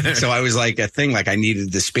 And so I was like a thing, like I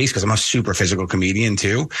needed the space because I'm a super physical comedian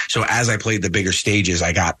too. So as I played the bigger stages,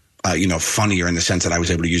 I got funnier in the sense that I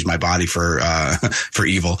was able to use my body for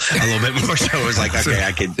evil a little bit more. So it was like, okay,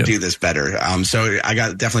 I could do this better. So I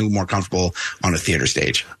got definitely more comfortable on a theater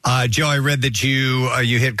stage. Joe, I read that you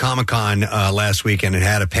hit Comic-Con last week and it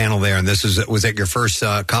had a panel there. And was that your first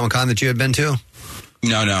Comic-Con that you had been to?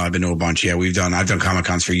 No, I've been to a bunch. Yeah, I've done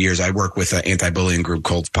Comic-Cons for years. I work with an anti-bullying group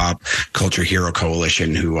called Pop Culture Hero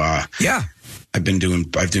Coalition who, I've been doing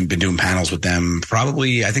panels with them.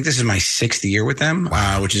 Probably, I think this is my 6th year with them,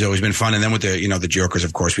 which has always been fun. And then with the Jokers,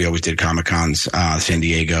 of course, we always did Comic-Cons, San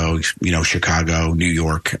Diego, Chicago, New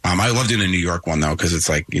York. I love doing the New York one though, because it's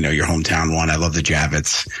like, your hometown one. I love the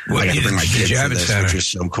Javits. I got to bring my kids to this, which was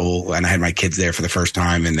so cool. And I had my kids there for the first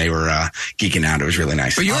time, and they were geeking out. It was really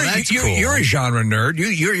nice. But you're a genre nerd.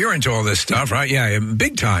 You're into all this stuff, right? Yeah,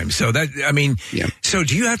 big time. So so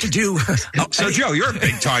do you have to do? So Joe, you're a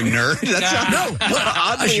big time nerd. That's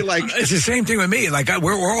oddly, it's the same thing with me. Like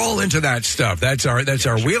we're all into that stuff. That's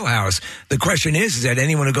our wheelhouse. The question is that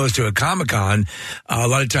anyone who goes to a Comic-Con, a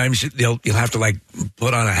lot of times you'll have to like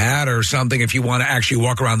put on a hat or something if you want to actually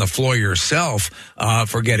walk around the floor yourself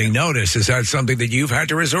for getting noticed. Is that something that you've had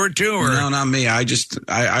to resort to? Or? No, not me. I just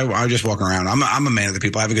walk around. I'm a man of the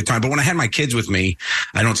people. I have a good time. But when I had my kids with me,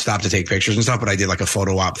 I don't stop to take pictures and stuff. But I did like a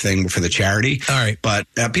photo op thing for the charity. All right. But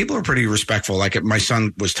people are pretty respectful. Like my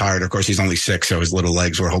son was tired. Of course, he's only 6, so his little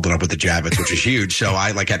legs were holding up with the Javits, which is huge. So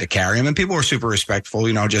I had to carry him, and people were super respectful.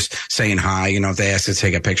 just saying hi. If they asked to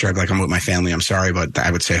take a picture, I'd be like, I'm with my family. I'm sorry, but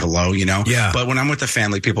I would say hello. Yeah. But when I'm with the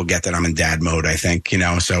family, people get that I'm in dad mode. I think.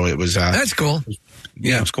 So it was. That's cool.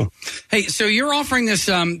 Yeah, it's cool. Hey, so you're offering this,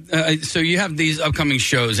 so you have these upcoming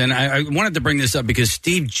shows, and I wanted to bring this up because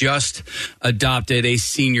Steve just adopted a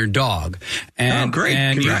senior dog. And, great.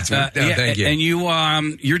 And congrats, man. Thank you.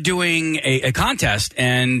 And you're doing a contest,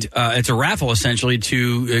 and it's a raffle, essentially,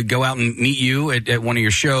 to go out and meet you at one of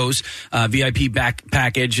your shows, VIP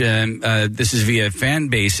package. This is via fan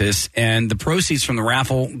basis, and the proceeds from the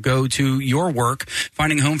raffle go to your work,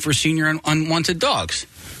 finding a home for senior and unwanted dogs.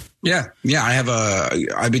 Yeah.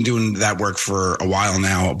 I've been doing that work for a while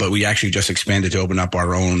now, but we actually just expanded to open up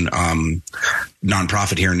our own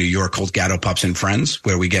nonprofit here in New York called Gatto Pups and Friends,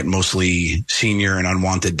 where we get mostly senior and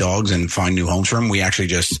unwanted dogs and find new homes for them. We actually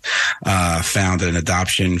just found an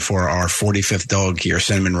adoption for our 45th dog here,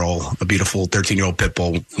 Cinnamon Roll, a beautiful 13-year-old pit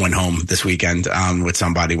bull, went home this weekend with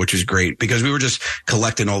somebody, which was great because we were just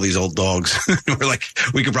collecting all these old dogs. We're like,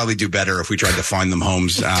 we could probably do better if we tried to find them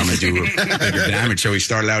homes and do bigger damage. So we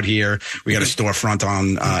started out here. We got a storefront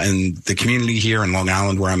in the community here in Long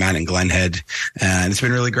Island where I'm at in Glen Head. And it's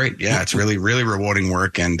been really great. Yeah, it's really, really rewarding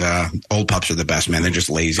work. And old pups are the best, man. They're just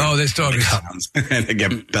lazy. Oh, this dog is... and they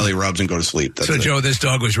get belly rubs and go to sleep. That's so, it. Joe, this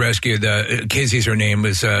dog was rescued. Kizzy's her name.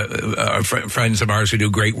 Was friends of ours who do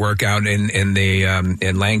great work out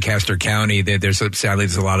in Lancaster County. Sadly,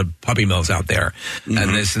 there's a lot of puppy mills out there. Mm-hmm.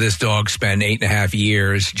 And this dog spent 8.5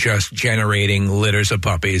 years just generating litters of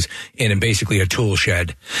puppies in basically a tool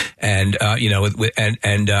shed. And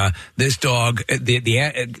this dog,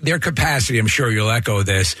 their capacity, I'm sure you'll echo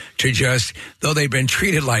this, to just, though they've been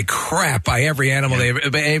treated like crap by every animal,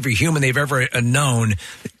 every human they've ever known,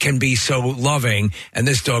 can be so loving. And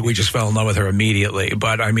this dog, we just fell in love with her immediately.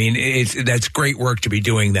 But I mean, that's great work to be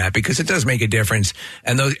doing that because it does make a difference.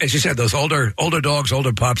 And those, as you said, those older dogs,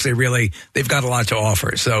 older pups, they've got a lot to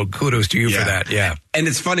offer. So kudos to you for that. Yeah. And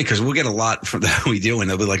it's funny because we'll get a lot from that we do, and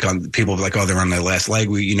they'll be like people will be like, oh, they're on their last leg.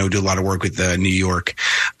 We do a lot of work with the New York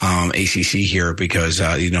ACC here because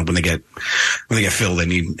when they get filled, they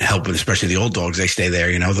need help, especially the old dogs. They stay there.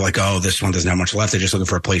 They're like, oh, this one doesn't have much left. They're just looking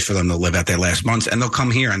for a place for them to live out their last months, and they'll come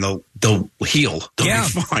here and they'll heal. They'll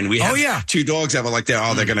be fine. We have 2 dogs that were like,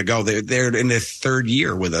 they're going to go. They're in their 3rd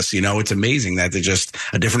year with us. It's amazing that they're just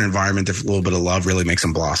a different environment. A little bit of love really makes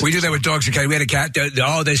them blossom. We do that with dogs and cats. We had a cat.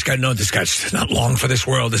 This guy's not long for this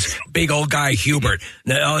world. This big old guy, Hubert.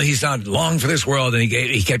 No, he's not long for this world. And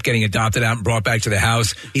he kept getting adopted out and brought back to the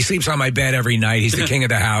house. He sleeps on my bed every night. He's the king of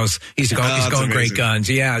the house. He's going great guns.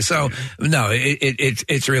 Yeah. So no,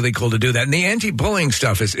 it's really cool to do that. And the anti-bullying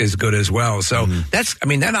stuff is good as well. So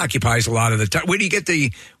that occupies a lot of the time. Where do you get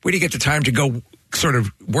the time to go sort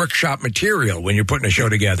of workshop material when you're putting a show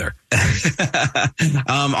together?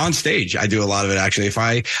 On stage, I do a lot of it actually. If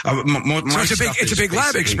I, it's a big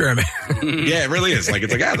lab experiment. Yeah, it really is. It's like,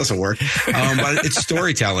 this will work. But it's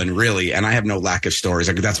storytelling really. And I have no lack of stories.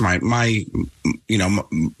 Like that's my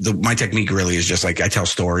technique really is just like I tell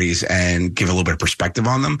stories and give a little bit of perspective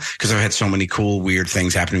on them because I've had so many cool, weird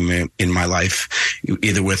things happening in my life,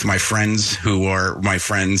 either with my friends who are my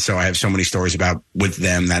friends. So I have so many stories with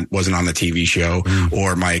them that wasn't on the TV show,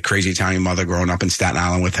 or my crazy Italian mother growing up in Staten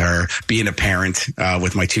Island with her, being a parent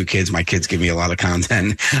with my 2 kids. My kids give me a lot of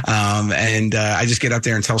content. And I just get up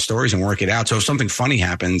there and tell stories and work it out. So if something funny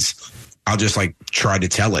happens, I'll just try to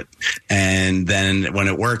tell it. And then when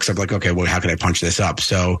it works, I'm like, okay, well, how can I punch this up?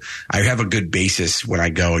 So I have a good basis when I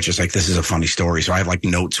go. It's just like, this is a funny story. So I have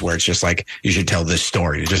notes where it's just like, you should tell this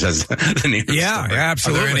story. It just has the name of the story.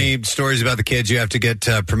 Absolutely. Are there any stories about the kids you have to get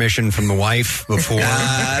permission from the wife before?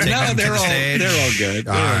 No, they're all good. They're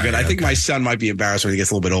all good. I think my son might be embarrassed when he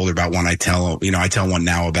gets a little bit older about one. I tell one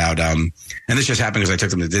now about, and this just happened because I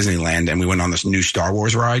took them to Disneyland and we went on this new Star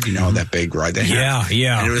Wars ride, that big ride they have.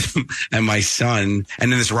 Yeah. And it was, and my son,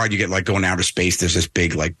 and in this ride, you get going outer space. There's this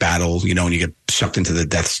big battle, and you get sucked into the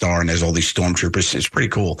Death Star and there's all these stormtroopers. It's pretty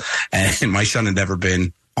cool. And my son had never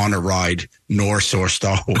been on a ride nor saw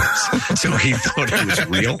Star Wars. So he thought it was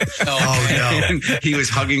real. Oh, no. And he was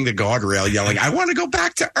hugging the guardrail yelling, I want to go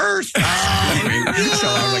back to Earth. So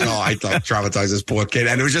I was like, I thought traumatized this poor kid.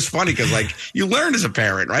 And it was just funny because you learn as a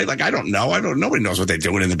parent, right? I don't know. Nobody knows what they're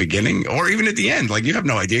doing in the beginning or even at the end. You have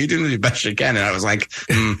no idea. You're doing the best you can. And I was like,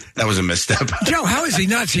 that was a misstep. Joe, how has he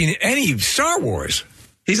not seen any Star Wars?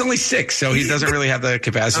 He's only 6, so he doesn't really have the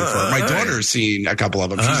capacity for it. My daughter's seen a couple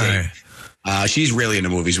of them. She's 8. She's really into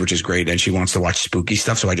movies, which is great, and she wants to watch spooky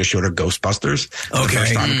stuff, so I just showed her Ghostbusters the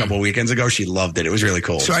first time a couple of weekends ago. She loved it. It was really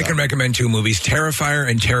cool. So I can recommend 2 movies, Terrifier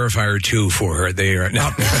and Terrifier 2 for her. They are... No.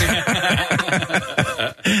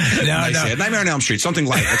 Nightmare on Elm Street, something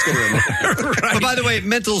light. Let's go to it. Right. But by the way,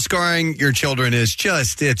 mental scarring your children is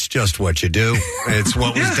it's just what you do. It's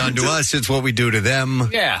what was done to us. It's what we do to them.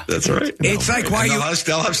 Yeah. That's right. It's why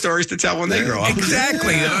they'll have stories to tell when they grow up.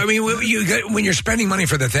 Exactly. I mean, when you're spending money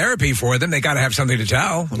for the therapy for them, they got to have something to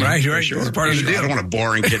tell, right? Right. Sure. It's part of the deal. I don't want a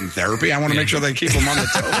boring kid in therapy. I want to make sure they keep them on the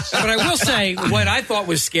toes. But I will say, what I thought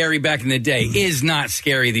was scary back in the day is not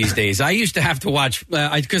scary these days. I used to have to watch,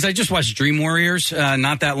 because I just watched Dream Warriors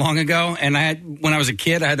not that long ago, and when I was a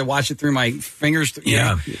kid, I had to watch it through my fingers.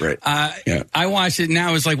 Right. I watched it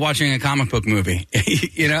now. It's like watching a comic book movie.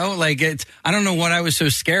 I don't know what I was so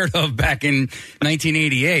scared of back in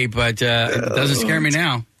 1988, but it doesn't scare me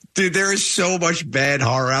now. Dude, there is so much bad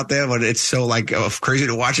horror out there, but it's so crazy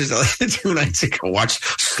to watch. 2 nights ago, I watched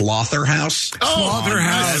Slaughterhouse.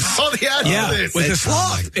 Slaughterhouse. With the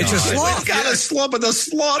sloth. It's a sloth. It's got a sloth, but the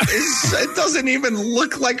sloth it doesn't even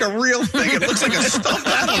look like a real thing. It looks like a stuffed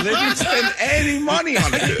animal. They didn't spend any money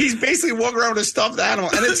on it. He's basically walking around with a stuffed animal,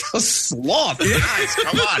 and it's a sloth. Guys,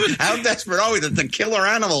 come on. How desperate are we that the killer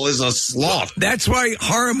animal is a sloth? That's why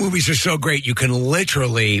horror movies are so great. You can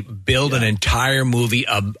literally build an entire movie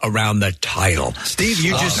around the title. Steve,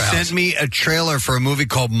 you just sent me a trailer for a movie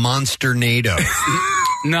called Monsternado.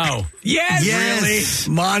 No. Yes.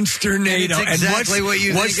 Really? Monsternado. It's exactly what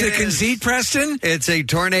you what's think the conceit, Preston? It's a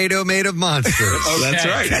tornado made of monsters. Okay. That's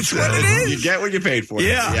right. That's what it is. You get what you paid for.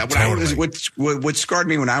 Yeah. What scarred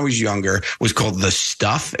me when I was younger was called The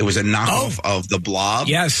Stuff. It was a knockoff of The Blob.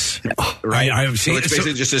 Yes. Right. I've seen it's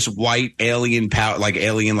basically just this white alien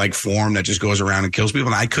form that just goes around and kills people.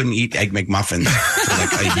 And I couldn't eat Egg McMuffins for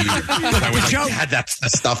like a year. I was like, Dad, that's the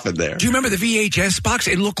stuff in there. Do you remember the VHS box?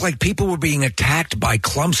 It looked like people were being attacked by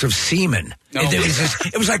clumps of semen. No.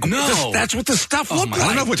 It was like, that's what the stuff looked like. I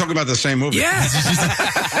don't know if we're talking about the same movie.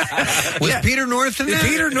 Yes. Was Peter North in that?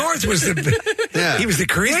 Peter North was he was the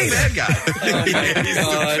creator. He's the bad guy. He's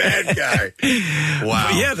the bad guy. Wow.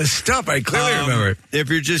 Yeah, the stuff. I clearly remember. If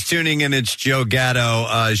you're just tuning in, it's Joe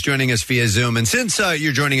Gatto. He's joining us via Zoom. And since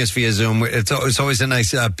you're joining us via Zoom, it's always a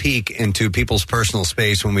nice peek into people's personal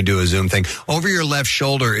space when we do a Zoom thing. Over your left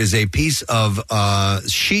shoulder is a piece of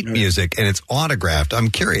sheet music, and it's autographed. I'm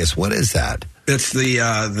curious, what is that? That's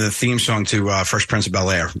the theme song to Fresh Prince of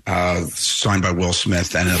Bel-Air, signed by Will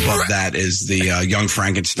Smith. And above that is the Young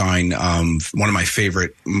Frankenstein, one of my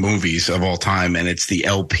favorite movies of all time. And it's the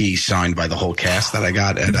LP signed by the whole cast that I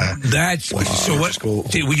got at school.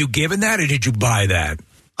 Were you given that or did you buy that?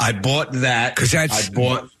 I bought that. Because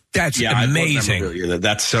that's amazing.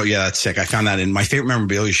 That's sick. I found that in my favorite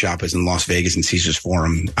memorabilia shop is in Las Vegas in Caesars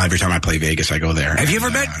Forum. Every time I play Vegas, I go there. Have you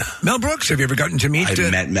ever met Mel Brooks? Have you ever gotten to meet?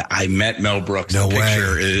 I met Mel Brooks. No the way.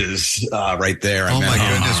 picture is right there. Oh my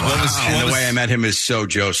goodness! And the way I met him is so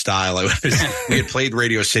Joe style. We had played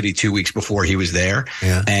Radio City 2 weeks before he was there,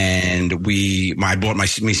 and I bought my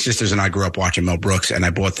sisters and I grew up watching Mel Brooks, and I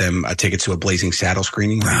bought them tickets to a Blazing Saddle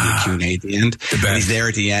screening where he did Q&A at the end. And he's there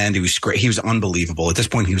at the end. He was great. He was unbelievable. At this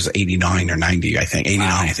point, he was 89 or 90, I think. 89,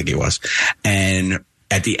 I think he was. And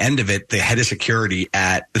at the end of it, the head of security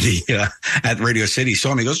at at Radio City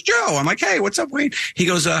saw me. He goes, Joe. I'm like, hey, what's up, Wayne? He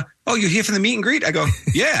goes, oh, you here for the meet and greet? I go,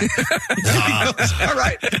 yeah. He goes, all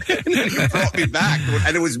right. And then he brought me back.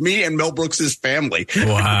 And it was me and Mel Brooks' family.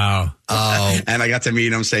 Wow. And I got to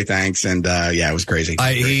meet him, say thanks. And it was crazy.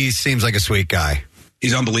 He seems like a sweet guy.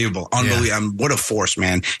 He's unbelievable. Yeah. What a force,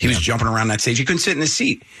 man. He was jumping around that stage. He couldn't sit in his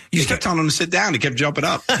seat. You kept telling him to sit down. He kept jumping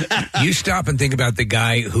up. You stop and think about the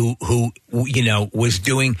guy who was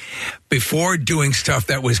doing, before doing stuff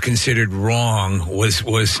that was considered wrong,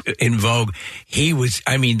 was in vogue. He was,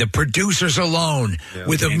 the producers alone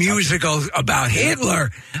with a musical about Hitler.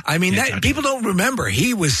 People don't remember.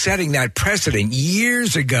 He was setting that precedent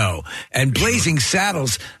years ago. And Blazing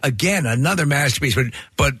Saddles, again, another masterpiece.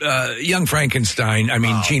 But Young Frankenstein,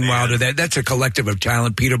 Gene Wilder, that's a collective of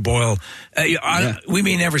talent. Peter Boyle. We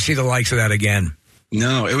may never see the likes of that again.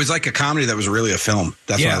 No, it was like a comedy that was really a film.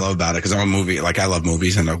 That's what I love about it, because I'm a movie. I love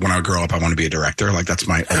movies, and when I grow up, I want to be a director. That's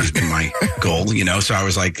always been my goal, So I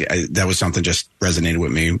was that was something just resonated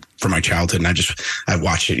with me from my childhood, and I've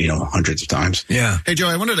watched it, hundreds of times. Yeah. Hey, Joe,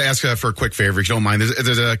 I wanted to ask for a quick favor, if you don't mind.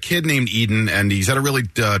 There's a kid named Eden, and he's had a really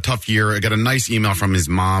tough year. I got a nice email from his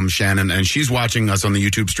mom, Shannon, and she's watching us on the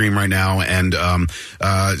YouTube stream right now, and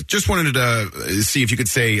just wanted to see if you could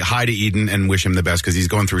say hi to Eden and wish him the best, because he's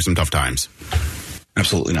going through some tough times.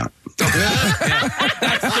 Absolutely not. There you go.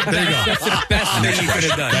 That's the best thing you could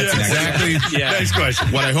have done. That's exactly next question.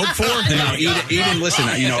 What I hope for? No, Eden, listen,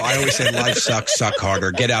 I always say life sucks, suck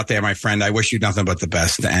harder. Get out there, my friend. I wish you nothing but the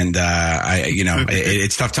best. And,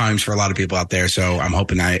 it's tough times for a lot of people out there. So I'm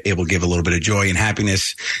hoping I'm able to give a little bit of joy and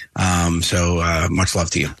happiness. Much love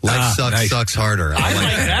to you. Life sucks harder. I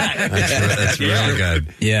like that. That's really good.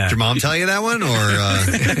 Yeah. Did your mom tell you that one?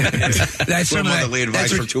 Or that's some motherly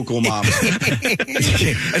advice from two cool moms.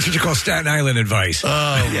 That's what you call Staten Island advice. Oh,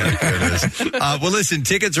 my goodness. Well, listen,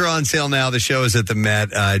 tickets are on sale now. The show is at the Met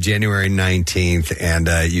January 19th,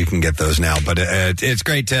 and you can get those now. But it's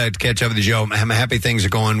great to catch up with you, Joe. I'm happy things are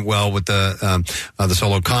going well with the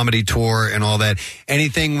solo comedy tour and all that.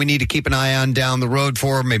 Anything we need to keep an eye on down the road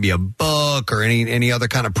for? Maybe a book or any other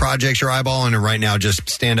kind of projects you're eyeballing? Or right now, just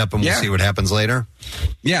stand up and we'll see what happens later?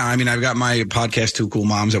 Yeah, I mean, I've got my podcast, Two Cool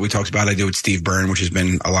Moms, that we talked about. I do with Steve Byrne, which has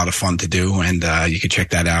been a lot of fun to do, and you can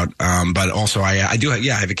check that out. But also, I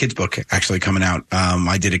have a kids book actually coming out.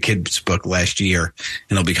 I did a kids book last year,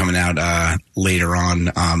 and it'll be coming out later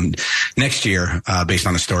on next year, based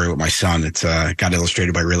on a story with my son. It's got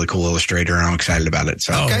illustrated by a really cool illustrator, and I'm excited about it.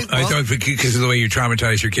 So, I thought because of the way you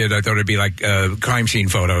traumatized your kid, I thought it'd be like crime scene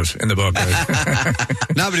photos in the book.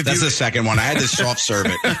 No, but that's the second one. I had to soft serve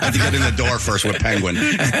it. I had to get in the door first with Penguin.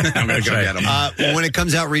 I'm going to go get him. Well, when it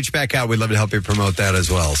comes out, reach back out. We'd love to help you promote that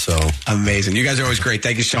as well. So amazing. You guys are always great.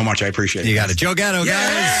 Thank you so much. I appreciate it. You got it. Joe Gatto,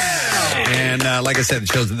 guys. And like I said, the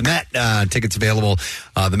show's at the Met. Tickets available.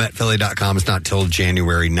 TheMetPhilly.com. It's not till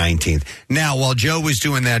January 19th. Now, while Joe was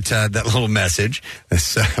doing that little message,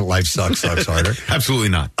 life sucks harder. Absolutely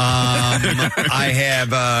not. I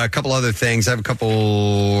have a couple other things. I have a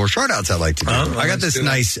couple shout-outs I'd like to do. I got this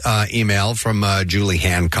nice email from Julie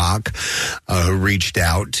Hancock, who reached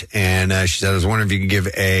out, and she said, I was wondering if you could give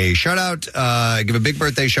a shout-out, give a big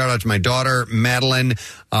birthday shout-out to my daughter, Madeline,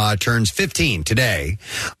 turns 15 today.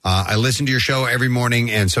 I listen to your show every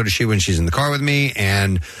morning, and so does she when she's in the car with me,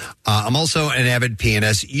 and I'm also an avid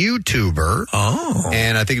PNS YouTuber. Oh.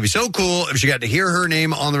 And I think it'd be so cool if she got to hear her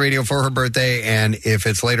name on the radio for her birthday, and if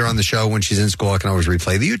it's later on the show when she's in school, I can always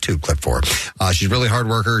replay the YouTube clip for her. She's a really hard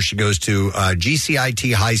worker. She goes to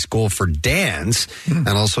GCIT High School for dance and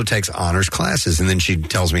also takes honors classes. And then she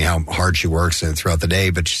tells me how hard she works throughout the day,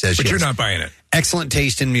 but she says But you're not buying it. Excellent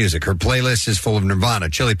taste in music. Her playlist is full of Nirvana,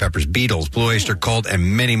 Chili Peppers, Beatles, Blue Oyster Cult,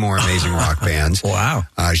 and many more amazing rock bands. Wow.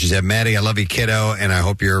 She said, Maddie, I love you, kiddo, and I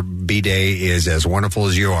hope your B-Day is as wonderful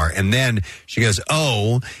as you are. And then she goes,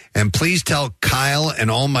 and please tell Kyle and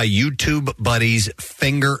all my YouTube buddies,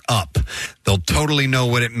 finger up. They'll totally know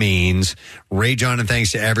what it means. Rage on, and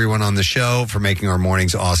thanks to everyone on the show for making our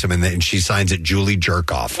mornings awesome. And then she signs it Julie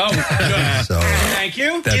Jerkoff. Oh, good. So, thank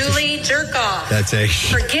you. Julie Jerkoff. That's a...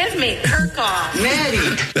 Forgive me, Kirkoff.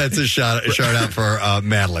 Maddie. That's a shout out for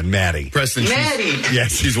Madeline. Maddie. Preston. Maddie.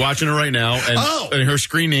 Yes. She's watching it right now, and her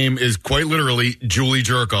screen name is quite literally Julie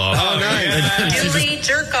Jerkoff. Oh, nice. Julie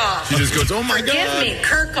Jerkoff. She just goes, oh, my God. Forgive me,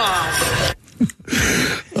 Kirkoff.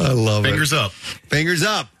 I love Fingers it. up. Fingers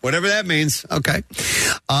up. Whatever that means. Okay.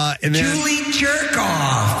 And then, Julie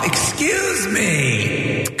Jerkoff. Excuse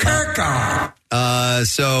me. Kirkoff.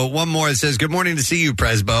 So one more. It says, good morning to see you,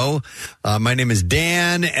 Presbo. My name is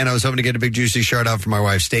Dan, and I was hoping to get a big juicy shout out for my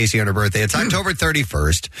wife, Stacy, on her birthday. It's October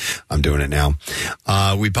 31st. I'm doing it now.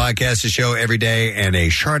 We podcast the show every day, and a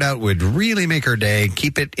shout out would really make her day.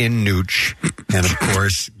 Keep it in Nooch. And of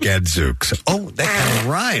course, Gadzooks. Oh, that kind of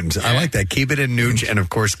rhymes. I like that. Keep it in Nooch, and of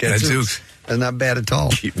course, Gadzooks. That's not bad at all.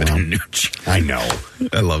 Keep it in Nooch. I know.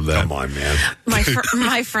 I love that. Come on, man.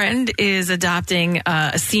 My friend is adopting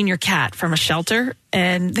a senior cat from a shelter,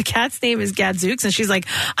 and the cat's name is Gadzooks, and she's like,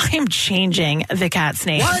 I am changing the cat's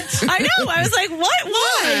name. What? I know. I was like, what?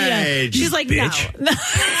 Why? She's like, bitch. no.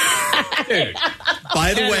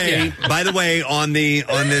 By the way, on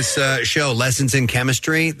this show, Lessons in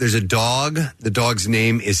Chemistry, there's a dog. The dog's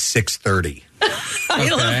name is 6:30. I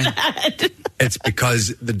love that. It's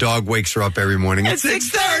because the dog wakes her up every morning at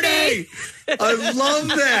 6:30. I love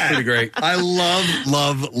that. Pretty great. I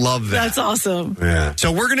love that. That's awesome. Yeah.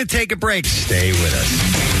 So we're going to take a break. Stay with us.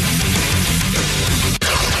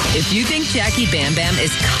 If you think Jackie Bam Bam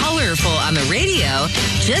is colorful on the radio,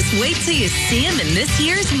 just wait till you see him in this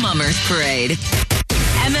year's Mummers Parade.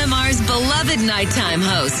 MMR's beloved nighttime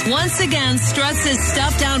host once again struts his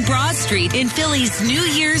stuff down Broad Street in Philly's New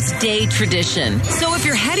Year's Day tradition. So if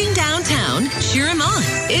you're heading downtown, cheer him on.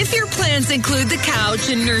 If your plans include the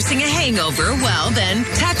couch and nursing a hangover, well, then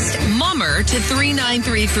text MUMMER to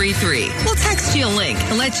 39333. We'll text you a link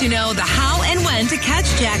and let you know the how and when to catch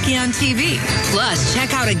Jackie on TV. Plus,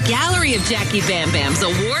 check out a gallery of Jackie Bam Bam's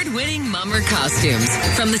award-winning Mummer costumes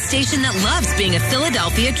from the station that loves being a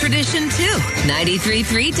Philadelphia tradition, too. 93.3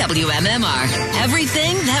 93.3 WMMR.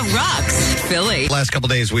 Everything that rocks Philly. Last couple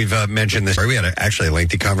of days, we've mentioned this. We had actually a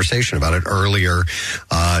lengthy conversation about it earlier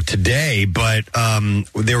today, but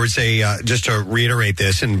there was just to reiterate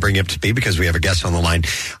this and bring you up to speed because we have a guest on the line.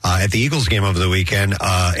 At the Eagles game over the weekend,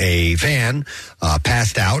 a fan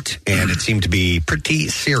passed out, and it seemed to be pretty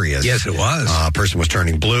serious. Yes, it was. A person was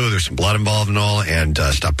turning blue. There's some blood involved and all, and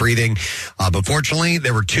stopped breathing. But fortunately,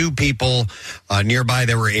 there were two people nearby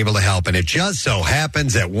that were able to help, and it just so happens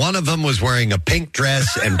that one of them was wearing a pink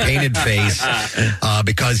dress and painted face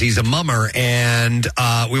because he's a mummer, and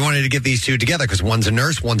we wanted to get these two together because one's a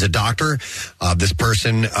nurse, one's a doctor. This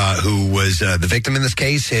person who was the victim in this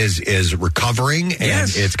case is recovering, and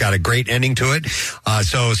it's got a great ending to it.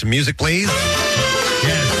 So some music, please.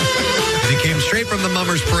 Yes. As he came straight from the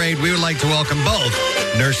Mummers Parade, we would like to welcome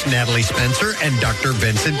both Nurse Natalie Spencer and Dr.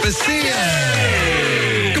 Vincent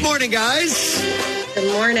Basile. Good morning, guys.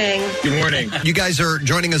 Good morning. Good morning. You guys are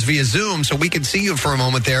joining us via Zoom, so we can see you for a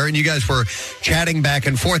moment there, and you guys were chatting back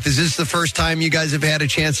and forth. Is this the first time you guys have had a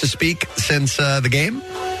chance to speak since the game?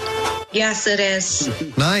 Yes, it is.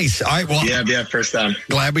 Nice. All right. Well, yeah, first time.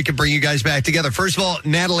 Glad we could bring you guys back together. First of all,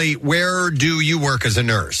 Natalie, where do you work as a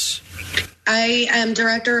nurse? I am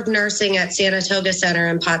director of nursing at Saratoga Center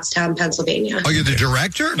in Pottstown, Pennsylvania. Oh, you're the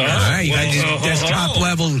director? All right. You got this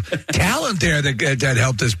top-level talent there that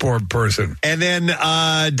helped this poor person. And then,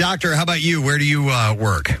 Doctor, how about you? Where do you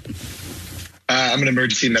work? I'm an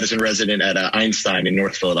emergency medicine resident at Einstein in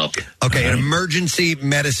North Philadelphia. Okay, an emergency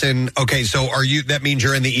medicine. Okay, so that means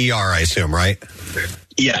you're in the ER, I assume, right?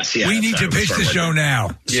 Yes, yeah. We need to pitch the show now.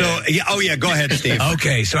 So, go ahead, Steve.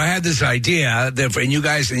 Okay, so I had this idea that, and you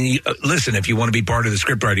guys, listen, if you want to be part of the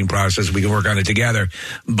script writing process, we can work on it together.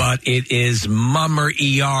 But it is Mummer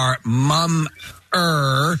ER,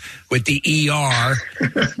 with the ER,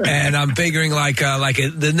 and I'm figuring like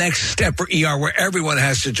the next step for ER where everyone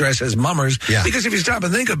has to dress as mummers. Yeah. Because if you stop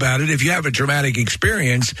and think about it, if you have a traumatic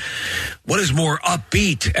experience, what is more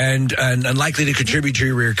upbeat and likely to contribute to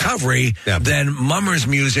your recovery than mummers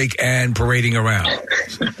music and parading around?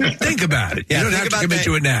 Think about it. You don't have to commit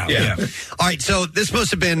to it now. Yeah. All right, so this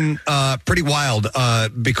must have been pretty wild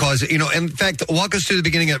because, in fact, walk us through the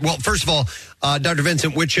beginning. Well, first of all, Dr.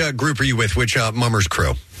 Vincent, which group are you with? Which mummers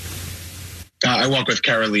crew? I walk with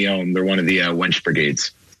Cara Leone. They're one of the Wench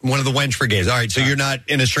Brigades. One of the Wench Brigades. All right, so you're not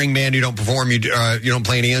in a string band. You don't perform. You don't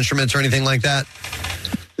play any instruments or anything like that?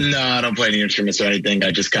 No, I don't play any instruments or anything.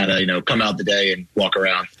 I just kind of, come out the day and walk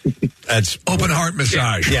around. That's open heart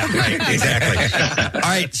massage. Yeah, right, exactly. All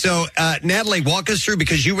right, so Natalie, walk us through,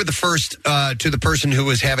 because you were the first to the person who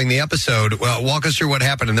was having the episode. Well, walk us through what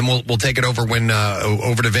happened, and then we'll take it over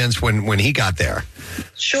over to Vince when he got there.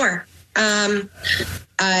 Sure.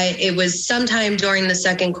 It was sometime during the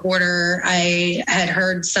second quarter. I had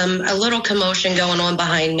heard a little commotion going on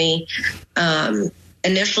behind me.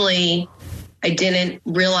 Initially, I didn't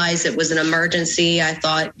realize it was an emergency. I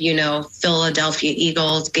thought, Philadelphia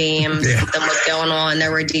Eagles game, something was going on.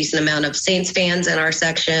 There were a decent amount of Saints fans in our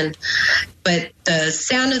section. But the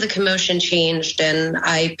sound of the commotion changed, and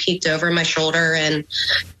I peeked over my shoulder and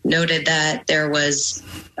noted that there was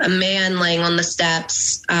a man laying on the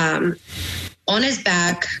steps on his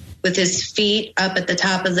back with his feet up at the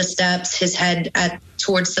top of the steps, his head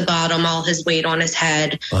towards the bottom, all his weight on his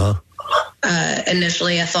head.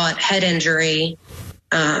 Initially, I thought head injury.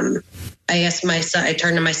 I asked my son, I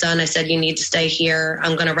turned to my son, I said, you need to stay here.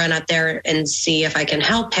 I'm going to run up there and see if I can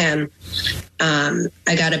help him.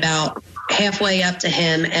 I got about halfway up to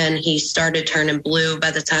him, and he started turning blue.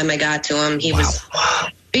 By the time I got to him, he was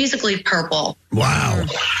basically purple. Wow.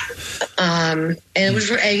 And it was,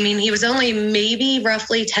 he was only maybe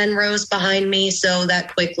roughly 10 rows behind me, so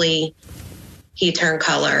that quickly he turned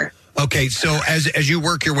color. Okay, so as you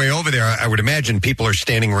work your way over there, I would imagine people are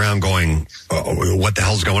standing around going, what the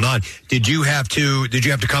hell's going on? Did you have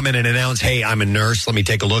to come in and announce, hey, I'm a nurse, let me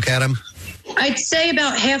take a look at him? I'd say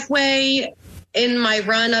about halfway in my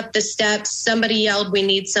run up the steps, somebody yelled, we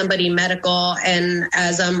need somebody medical. And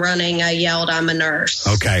as I'm running, I yelled, I'm a nurse.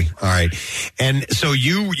 Okay. All right. And so did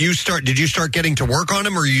you start getting to work on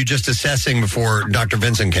him, or were you just assessing before Dr.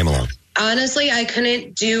 Vincent came along? Honestly, I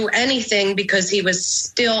couldn't do anything because he was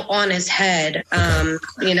still on his head.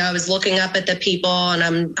 Okay. I was looking up at the people,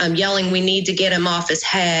 and I'm yelling, we need to get him off his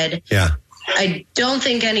head. Yeah. I don't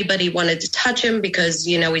think anybody wanted to touch him because,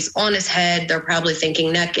 he's on his head. They're probably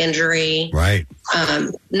thinking neck injury. Right.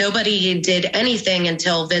 Nobody did anything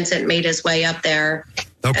until Vincent made his way up there.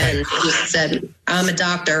 Okay. And he said, I'm a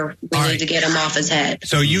doctor. We need to get him off his head.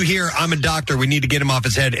 So you hear, I'm a doctor, we need to get him off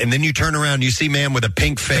his head, and then you turn around, you see man with a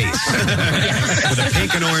pink face. With a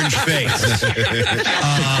pink and orange face.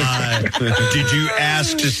 Did you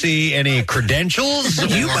ask to see any credentials?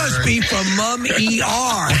 You must be from Mum ER. No,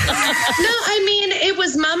 I mean, it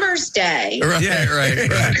was Mummer's Day. Right.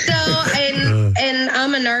 So, and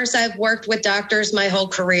I'm a nurse. I've worked with doctors my whole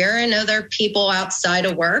career. I know there are people outside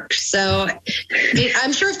of work. So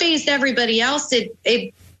I'm sure it phased everybody else.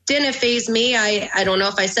 It didn't faze me. I don't know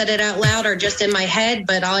if I said it out loud or just in my head,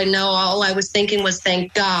 but I know all I was thinking was,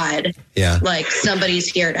 thank God. Yeah. Like somebody's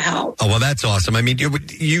here to help. Oh, well, that's awesome. I mean,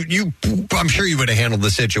 you I'm sure you would have handled the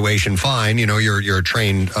situation fine. You know, you're a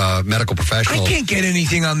trained medical professional. I can't get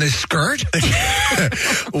anything on this skirt.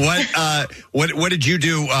 What did you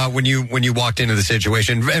do when you walked into the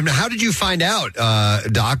situation? And how did you find out,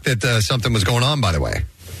 Doc, that something was going on, by the way?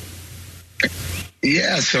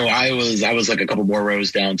 Yeah, so I was like a couple more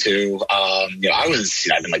rows down too. I've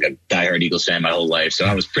been like a diehard Eagles fan my whole life, so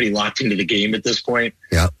I was pretty locked into the game at this point.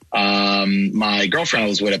 Yeah. My girlfriend I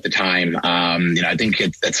was with at the time, I think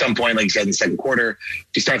at some point, like you said, in the second quarter,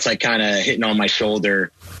 she starts like kind of hitting on my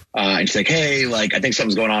shoulder. And she's like, hey, like, I think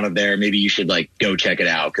something's going on up there. Maybe you should like go check it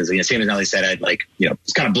out. Cause same as Nelly said, I'd like,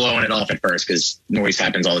 was kind of blowing it off at first because noise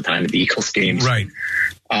happens all the time at the Eagles games. Right.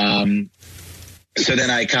 So then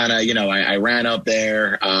I kind of, I ran up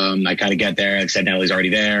there. I kind of get there. Like I said, Nelly's already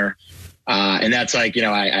there. And that's like,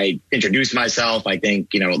 I introduced myself. I think,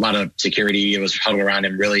 a lot of security was huddled around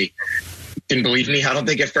him, really didn't believe me. I don't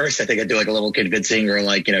think at first. I think I'd do like a little convincing or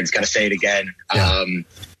like, just got to say it again. Yeah.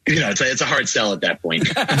 It's a hard sell at that point.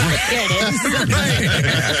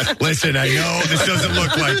 Listen, I know this doesn't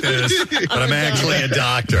look like this, but I'm actually a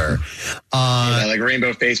doctor. Like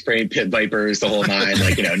rainbow face paint, pit vipers, the whole nine.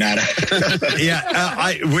 Like, not.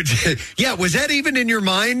 Was that even in your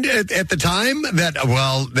mind at the time? That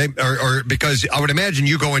or because I would imagine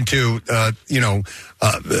you go into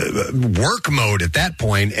work mode at that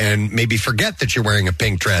point and maybe forget that you're wearing a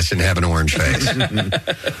pink dress and have an orange face.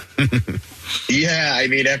 Yeah, I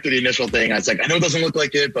mean, after the initial thing, I was like, I know it doesn't look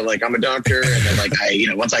like it, but like I'm a doctor. And then like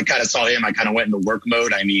once I kind of saw him, I kind of went into work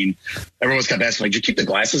mode. I mean, everyone was kind of asking, like, did you keep the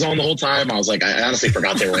glasses on the whole time? I was like, I honestly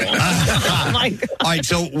forgot they were on. Oh my God. All right,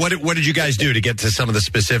 so what did you guys do to get to some of the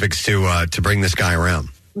specifics to bring this guy around?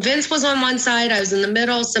 Vince was on one side. I was in the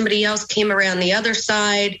middle. Somebody else came around the other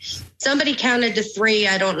side. Somebody counted to 3.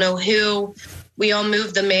 I don't know who. We all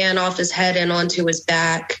moved the man off his head and onto his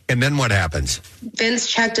back. And then what happens? Vince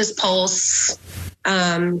checked his pulse,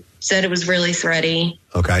 said it was really thready.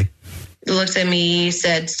 Okay. He looked at me,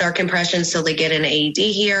 said, start compressions till they get an AED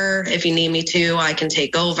here. If you need me to, I can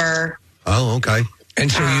take over. Oh, okay. And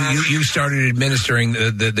so you started administering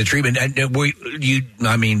the treatment. And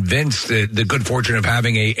Vince, the good fortune of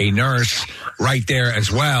having a nurse right there as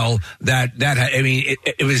well,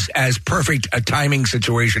 it was as perfect a timing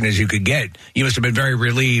situation as you could get. You must have been very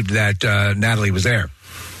relieved that Natalie was there.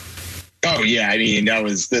 Oh, yeah. I mean, that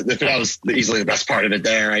was easily the best part of it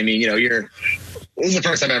there. I mean, this is the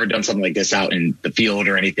first time I've ever done something like this out in the field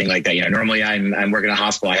or anything like that. Normally I'm working in a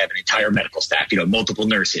hospital. I have an entire medical staff, multiple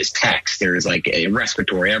nurses, techs. There's like a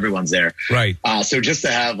respiratory. Everyone's there. Right. So just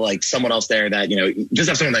to have like someone else there that, just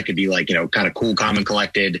have someone that could be like, kind of cool, calm and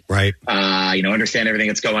collected. Right. Understand everything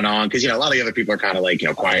that's going on. Cause, a lot of the other people are kind of like,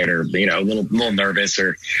 quiet or, a little nervous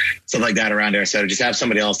or something like that around there. So just have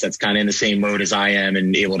somebody else that's kind of in the same mode as I am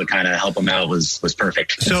and able to kind of help them out was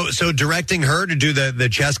perfect. So directing her to do the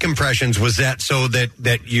chest compressions, was that so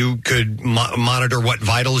that you could monitor what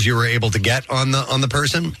vitals you were able to get on the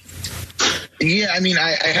person? Yeah, I mean,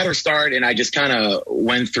 I had her start, and I just kind of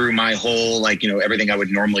went through my whole, everything I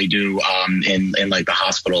would normally do in like the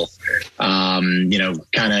hospital. Kind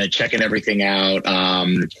of checking everything out,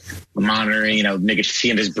 monitoring,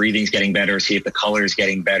 seeing if his breathing's getting better, see if the color is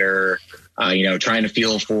getting better. Trying to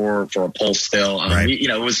feel for a pulse still. Right. We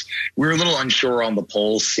were a little unsure on the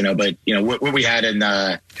pulse, but what we had in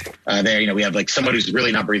there, we have like someone who's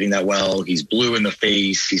really not breathing that well. He's blue in the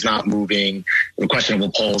face. He's not moving. A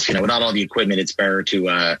questionable pulse. Without all the equipment, it's better to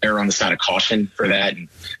err on the side of caution for that and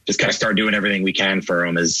just kind of start doing everything we can for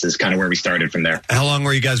him is kind of where we started from there. How long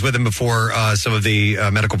were you guys with him before some of the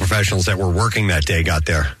medical professionals that were working that day got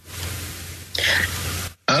there?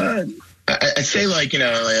 I'd say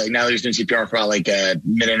now he's doing CPR for about like a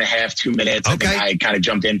minute and a half, 2 minutes. Okay. I think I kind of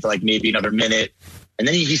jumped in for like maybe another minute. And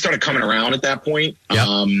then he started coming around at that point. Yep.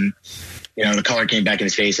 The color came back in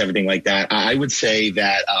his face, everything like that. I would say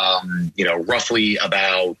that, roughly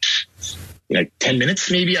about, 10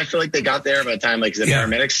 minutes, maybe. I feel like they got there by the time, like, the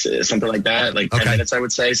paramedics, something like that. Like 10 minutes, I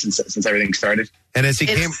would say, since everything started. And as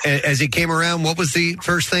he came around, what was the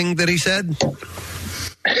first thing that he said?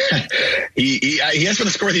 He asked for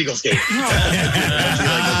the score of the Eagles game.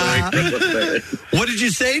 What did you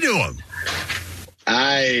say to him?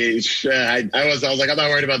 I was like, I'm not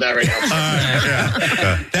worried about that right now.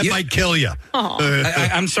 That might kill you.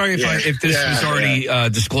 I'm sorry if this was already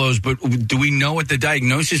disclosed, but do we know what the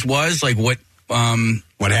diagnosis was? Like what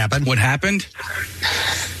happened? What happened?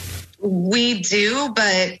 We do,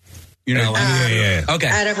 but Okay.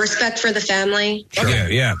 out of respect for the family. Sure.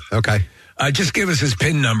 Yeah. Okay. Just give us his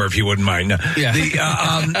PIN number if you wouldn't mind. Yeah.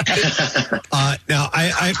 Now,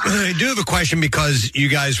 I do have a question because you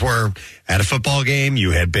guys were at a football game.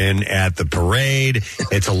 You had been at the parade.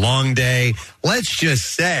 It's a long day. Let's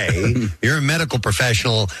just say you're a medical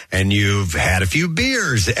professional and you've had a few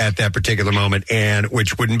beers at that particular moment, and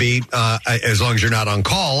which wouldn't be, as long as you're not on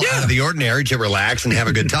call, out of the ordinary to relax and have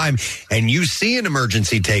a good time, and you see an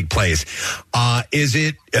emergency take place. Are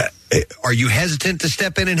you hesitant to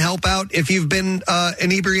step in and help out if you've been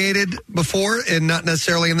inebriated before and not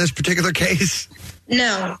necessarily in this particular case?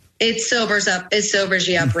 No, it sobers you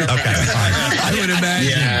up real fast. I would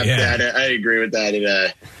imagine. Yeah, I agree with that.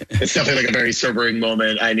 It's definitely like a very sobering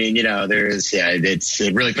moment. I mean, it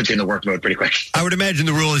really puts you in the work mode pretty quick. I would imagine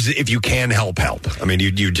the rule is if you can help. I mean,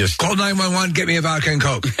 you just call 911, get me a vodka and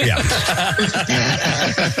Coke. Yeah.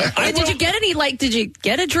 Did you get any? Did you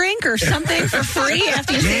get a drink or something for free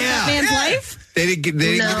after you saved that man's life? They didn't give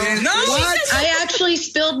No. What? I actually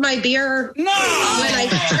spilled my beer when I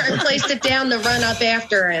placed it down to run up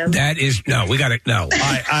after him. That is we got it. No,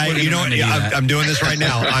 I'm doing this right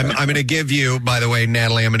now. I'm going to give you, by the way,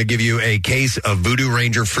 Natalie, I'm going to give you a case of Voodoo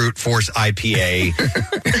Ranger Fruit Force IPA.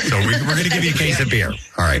 So we're going to give you a case of beer.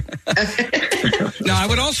 All right. Now, I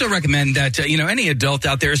would also recommend that any adult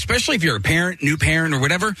out there, especially if you're a parent, new parent, or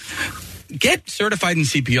whatever, get certified in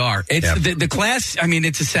CPR. It's the class. I mean,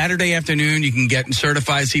 it's a Saturday afternoon. You can get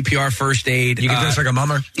certified CPR first aid. You can do this like a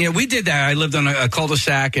mummer. Yeah, we did that. I lived on a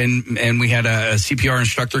cul-de-sac, and we had a CPR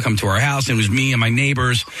instructor come to our house, and it was me and my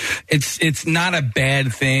neighbors. It's not a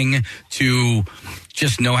bad thing to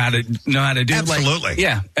just know how to do. Absolutely.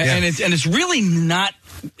 And it's really not.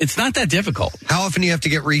 It's not that difficult. How often do you have to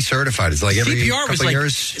get recertified? It's like every couple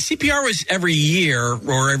years? CPR was every year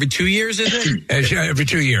or every 2 years, is it? Every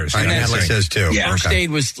 2 years. Right, Natalie says 2. Yeah, first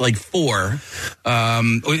aid was like 4. At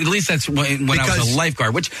least that's when I was a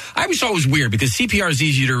lifeguard, which I always thought was weird because CPR is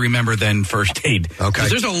easier to remember than first aid. Okay.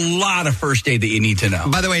 Because there's a lot of first aid that you need to know.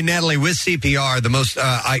 By the way, Natalie, with CPR, the most,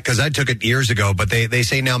 because I took it years ago, but they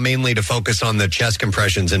say now mainly to focus on the chest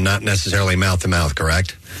compressions and not necessarily mouth to mouth,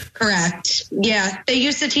 correct? Correct. Yeah. They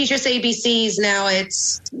used to teach us ABCs. Now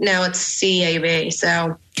it's CAB.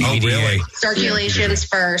 So really? Circulations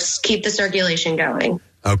first. Keep the circulation going.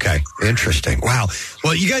 Okay. Interesting. Wow.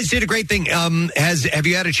 Well, you guys did a great thing. Have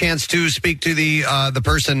you had a chance to speak to the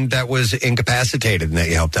person that was incapacitated and that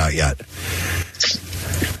you helped out yet?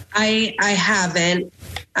 I haven't.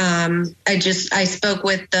 I spoke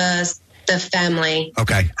with the family.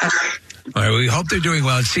 Okay. All right, we hope they're doing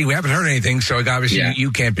well. See, we haven't heard anything, so obviously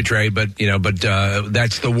you can't betray, but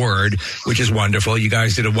that's the word, which is wonderful. You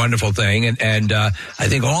guys did a wonderful thing, and I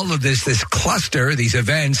think all of this cluster, these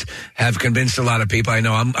events, have convinced a lot of people. I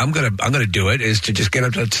know I'm gonna do it. Is to just get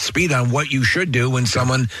up to speed on what you should do when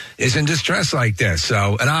someone is in distress like this.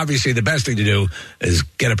 So, and obviously the best thing to do is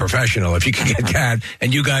get a professional if you can get that.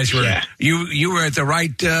 And you guys were you were at the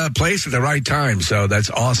right place at the right time, so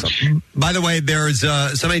that's awesome. By the way, there's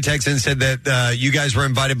somebody texted and said that you guys were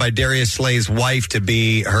invited by Darius Slay's wife to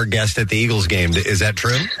be her guest at the Eagles game. Is that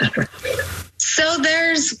true? So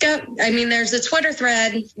there's a Twitter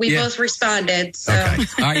thread. We both responded. So.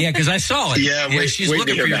 Okay. Because I saw it. She's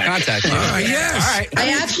looking for your contact. Yes. All right.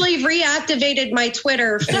 I actually reactivated my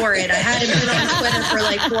Twitter for it. I hadn't been on Twitter for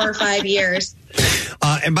like 4 or 5 years.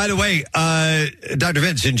 And by the way, Dr.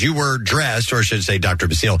 Vince, since you were dressed, or I should say Dr.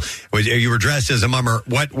 Basile, you were dressed as a mummer,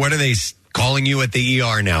 what are they calling you at the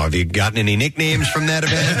ER now? Have you gotten any nicknames from that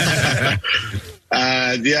event?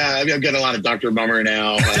 I'm getting a lot of Dr. Mummer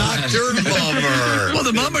now. Dr. Mummer. Well,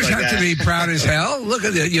 the mummers have to be proud as hell. Look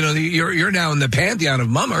at you're now in the pantheon of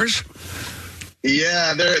mummers.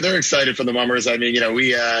 Yeah, they're excited for the mummers. I mean, we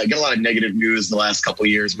get a lot of negative news the last couple of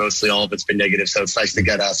years. Mostly all of it's been negative, so it's nice to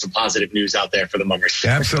get some positive news out there for the mummers.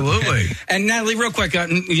 Absolutely. And Natalie, real quick,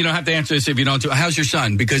 you don't have to answer this if you don't. How's your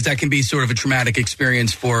son? Because that can be sort of a traumatic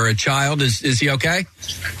experience for a child. Is he okay?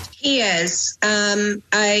 He is.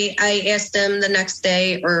 I asked him the next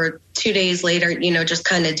day or 2 days later, just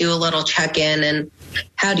kind of do a little check-in and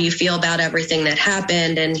how do you feel about everything that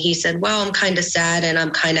happened? And he said, well, I'm kind of sad and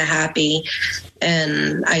I'm kind of happy.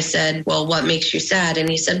 And I said, well, what makes you sad? And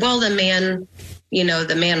he said, well, the man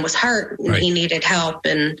was hurt and he needed help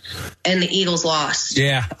and the Eagles lost.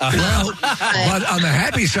 Yeah. Well, but on the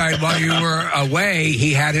happy side, while you were away,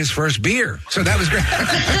 he had his first beer. So that was great.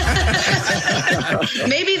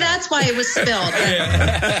 Maybe that's why it was spilled.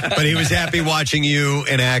 But he was happy watching you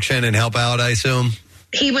in action and help out, I assume?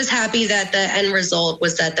 He was happy that the end result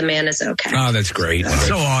was that the man is okay. Oh, that's great. That's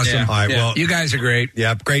so awesome. Yeah. All right, well, you guys are great.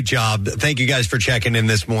 Yep, great job. Thank you guys for checking in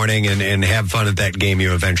this morning and have fun at that game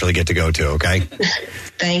you eventually get to go to, okay?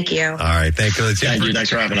 Thank you. All right, thank you. Thank you. Thanks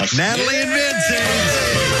for having us. Natalie and Vincent.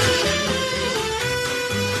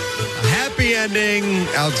 A happy ending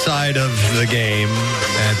outside of the game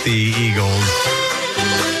at the Eagles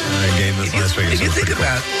game this last week. If you think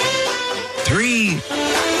about three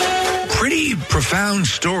pretty profound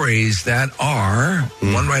stories that are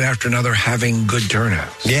one right after another having good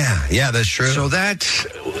turnouts. Yeah, that's true.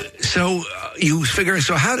 So you figure,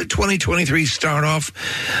 so how did 2023 start off?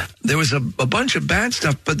 There was a bunch of bad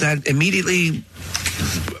stuff, but that immediately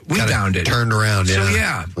rebounded. Turned around, yeah. So,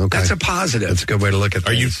 yeah, that's a positive. That's a good way to look at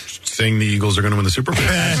things. Are you saying the Eagles are going to win the Super Bowl?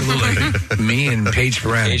 Absolutely. Me and Paige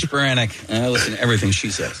Baranek. Paige Baranek. I listen to everything she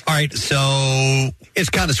says. All right, so it's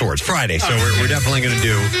kind of swords Friday, so we're definitely going to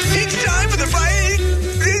do. It's time for the fight.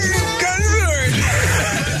 Concert.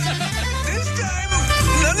 This time,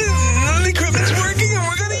 none of the equipment's working, and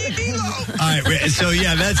we're going to eat meatloaf. All right, so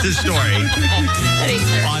yeah, that's the story.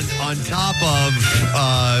 On top of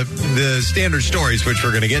the standard stories, which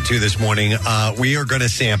we're going to get to this morning, we are going to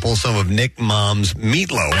sample some of Nick Mom's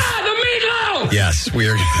meatloaf. The meatloaf! Yes, we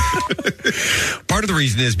are. Part of the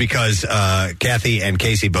reason is because Kathy and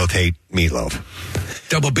Casey both hate meatloaf.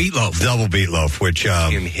 Double beetloaf, which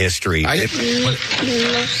in history. Meatloaf,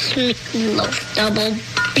 double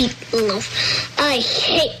beetloaf. I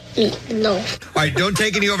hate meatloaf. All right, don't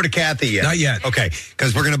take any over to Kathy yet. Not yet. Okay,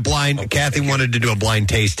 because we're going to Kathy wanted to do a blind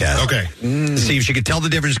taste test. Okay. To see if she could tell the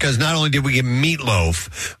difference, because not only did we get meatloaf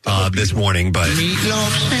this morning, but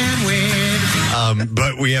Meatloaf sandwich.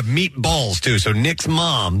 but we have meatballs too. So Nick's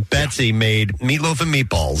mom, Betsy, made meatloaf and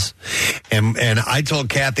meatballs, and I told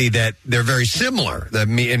Kathy that they're very similar.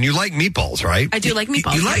 And you like meatballs, right? I do like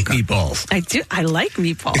meatballs. You like meatballs. I do. I like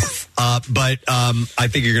meatballs. But I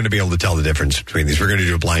think you're going to be able to tell the difference between these. We're going to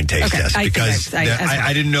do a blind taste test because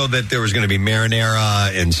I didn't know that there was going to be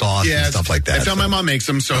marinara and sauce and stuff like that. That's how my mom makes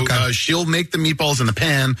them. So she'll make the meatballs in the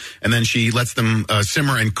pan, and then she lets them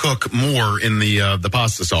simmer and cook more in the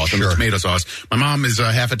pasta sauce and the tomato sauce. My mom is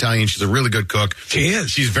half Italian. She's a really good cook. She is.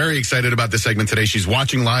 She's very excited about this segment today. She's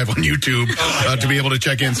watching live on YouTube to be able to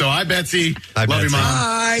check in. So hi, Betsy. Love you, Mom.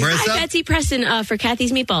 Hi, Betsy Preston. For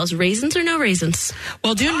Kathy's meatballs, raisins or no raisins?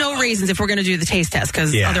 Well, do no raisins if we're going to do the taste test,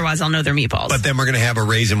 because otherwise I'll know they're meatballs. But then we're going to have a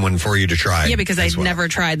raisin one for you to try. Yeah, because I've never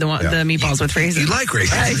tried the meatballs with raisins. You like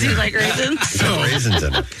raisins? I do like raisins. Raisins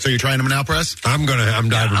in it. So you're trying them now, Press? I'm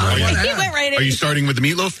diving right in. He went right in. Are you starting with the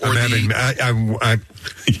meatloaf or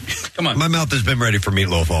Come on. My mouth has been ready for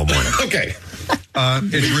meatloaf all morning. Okay.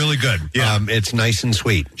 It's really good. Yeah. It's nice and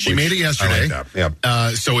sweet. She made it yesterday. I like that.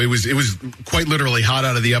 Yep. So it was quite literally hot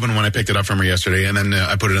out of the oven when I picked it up from her yesterday, and then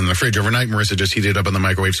I put it in the fridge overnight. Marissa just heated it up in the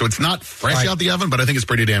microwave, so it's not fresh out the oven, but I think it's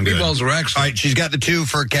pretty damn good. Meatballs are excellent. All right, she's got the two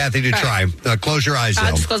for Kathy to try. Close your eyes, though.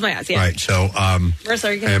 I'll just close my eyes. Yeah. All right. So, Marissa,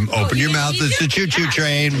 are you gonna... open your mouth. It's the choo-choo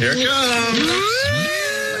train. Here it comes.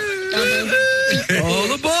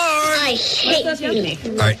 All aboard! I hate meatloaf.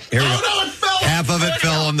 All right, here we go. Half of it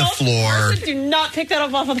fell on the floor. Do not pick that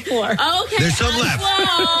up off of the floor. Okay. There's some left.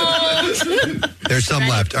 There's some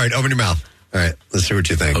left. All right, open your mouth. All right, let's see what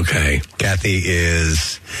you think. Okay. Kathy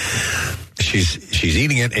she's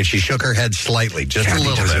eating it, and she shook her head slightly, just Kathy a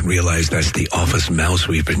little doesn't bit. realize that's the office mouse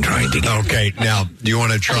we've been trying to get. Okay, now, do you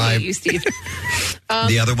want to try you, Steve.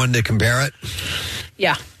 the other one to compare it?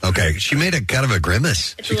 Yeah. Okay, she made a kind of a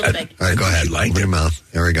grimace. It's a little big. All right, go ahead. Open your mouth.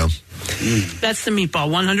 There we go. That's the meatball,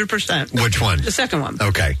 100%. Which one? The second one.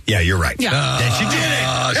 Okay. Yeah, you're right. Yeah. Then she did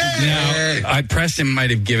it. Now, Preston might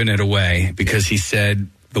have given it away because he said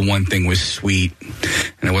the one thing was sweet,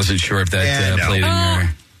 and I wasn't sure if that played in your...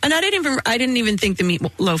 And I didn't even think the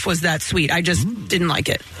meatloaf was that sweet. I just didn't like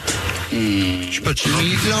it. She put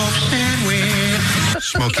meatloaf sandwich.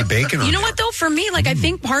 Smoky bacon on You know what, though? For me, I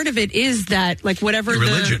think part of it is that, whatever Your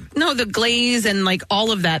religion. the glaze and,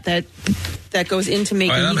 all of that goes into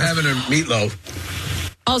making I'm meatloaf. having a meatloaf.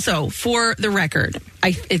 Also, for the record,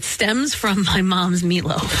 it stems from my mom's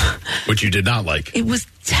meatloaf. Which you did not like. It was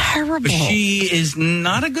terrible. But she is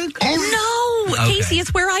not a good cook? Oh, no, Okay. Casey,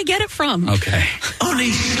 it's where I get it from. Okay.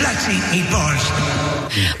 Only sluts eat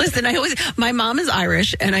meatballs. Listen, my mom is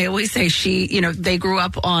Irish, and I always say they grew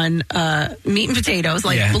up on meat and potatoes,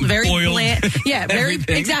 like very boiled bland. Yeah,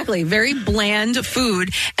 everything. exactly, very bland food.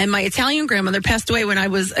 And my Italian grandmother passed away when I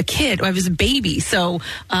was a kid. I was a baby, so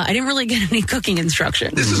I didn't really get any cooking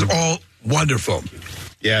instruction. This is all wonderful.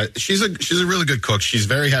 Yeah, she's a really good cook. She's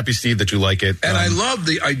very happy, Steve, that you like it. And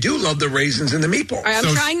I do love the raisins in the meatball. I'm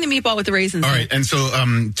trying the meatball with the raisins. All right, and so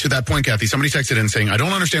to that point, Kathy, somebody texted in saying, I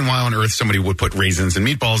don't understand why on earth somebody would put raisins in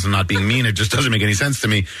meatballs and not being mean. It just doesn't make any sense to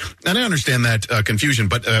me. And I understand that confusion,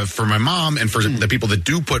 but for my mom and for the people that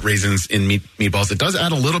do put raisins in meatballs, it does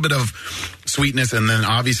add a little bit of sweetness, and then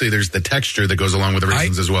obviously there's the texture that goes along with the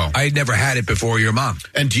raisins as well. I never had it before your mom.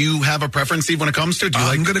 And do you have a preference, Steve, when it comes to it?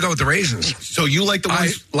 I'm going to go with the raisins. So you like the ones...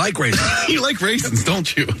 I like raisins. You like raisins,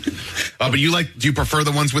 don't you? But do you prefer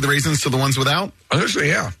the ones with raisins to the ones without? Honestly,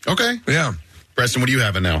 yeah. Okay. Yeah. Preston, what are you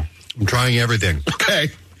having now? I'm trying everything. Okay.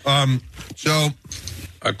 Man, the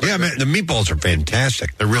meatballs are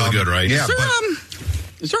fantastic. They're really good, right? Yeah.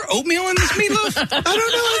 Is there oatmeal in this meatloaf? I don't know.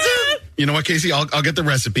 Is there? You know what, Casey? I'll get the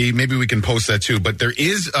recipe. Maybe we can post that too. But there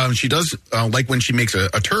is, she does, like when she makes a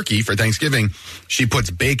turkey for Thanksgiving, she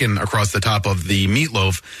puts bacon across the top of the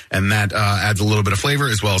meatloaf, and that adds a little bit of flavor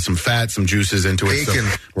as well as some fat, some juices into it. Bacon.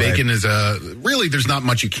 So bacon is really, there's not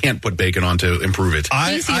much you can't put bacon on to improve it.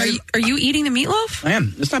 Casey, are you eating the meatloaf? I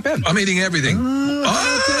am. It's not bad. I'm eating everything.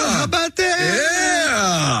 How about that?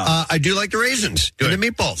 Yeah. I do like the raisins in the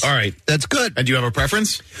meatballs. All right. That's good. And do you have a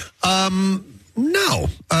preference? No.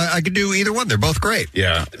 I could do either one. They're both great.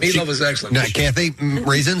 Yeah. The meatloaf is excellent. Now, Kathy,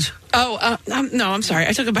 raisins? Oh, no, I'm sorry.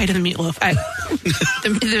 I took a bite of the meatloaf.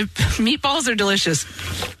 The meatballs are delicious.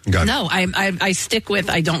 Got it. No, I stick with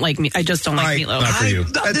I don't like meat. I just don't like meatloaf. Not for you.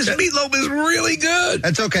 This meatloaf is really good.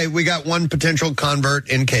 That's okay. We got one potential convert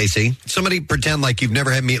in Casey. Somebody pretend like you've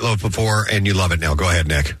never had meatloaf before and you love it now. Go ahead,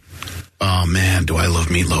 Nick. Oh, man, do I love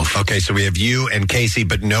meatloaf. Okay, so we have you and Casey,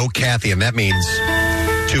 but no Kathy, and that means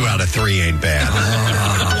 2 out of 3 ain't bad.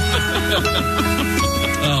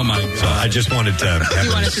 Oh, my God. So I just wanted to have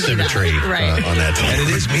a symmetry Right. on that. And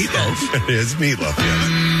it is meatloaf. It is meatloaf, yes.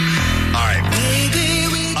 All right.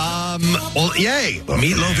 Well, yay.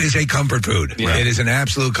 Meatloaf is a comfort food. Yeah. It is an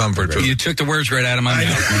absolute comfort food. You took the words right out of my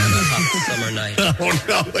mouth. Summer night. Oh,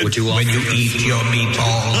 no. Would you when you eat your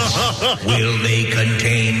meatballs, will they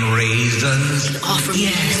contain raisins? Offer me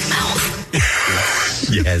his mouth.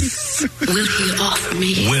 Yes. Will he offer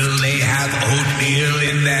me? Will they have oatmeal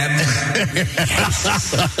in them?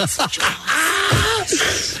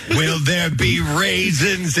 Will there be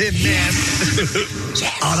raisins in them?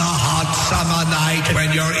 On a hot summer night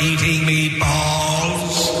when you're eating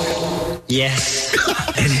meatballs? Yes.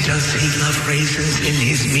 And does he love raisins in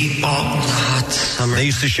his meatballs? Hot summer. They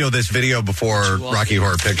used to show this video before Rocky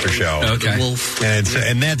Horror Picture Show. Okay. Wolf. And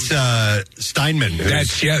that's Steinman.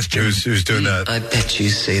 Who's doing that. I bet you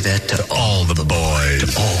say that to All the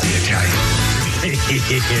boys. All the Italians.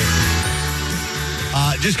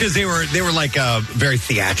 Just because they were like very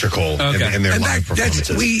theatrical in their live performances.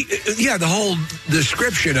 The whole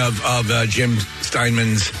description of Jim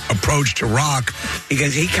Steinman's approach to rock,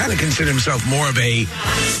 because he kind of considered himself more of a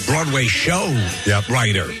Broadway show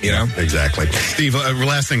writer, you know? Exactly. Steve,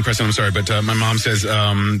 last thing, Preston, I'm sorry, but my mom says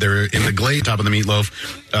they're in the glaze top of the meatloaf.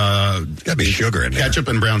 Gotta be sugar in there. Ketchup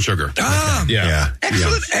and brown sugar. Ah, yeah.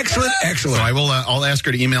 Excellent. So I'll ask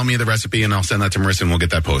her to email me the recipe, and I'll send that to Marissa, and we'll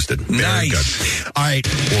get that posted. Very Nice. good. All right,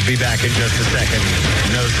 we'll be back in just a second.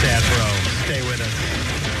 No sad bro. Stay with us.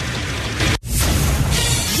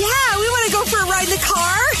 Yeah, we want to go for a ride in the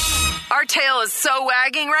car. Our tail is so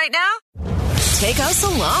wagging right now. Take us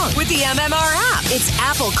along with the MMR app. It's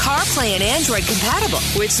Apple CarPlay and Android compatible,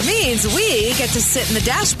 which means we get to sit in the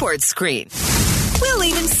dashboard screen. We'll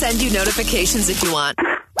even send you notifications if you want.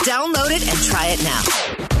 Download it and try it now.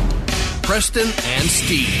 Preston and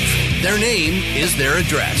Steve. Their name is their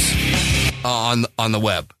address. On the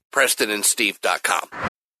web. PrestonandSteve.com.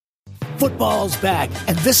 Football's back,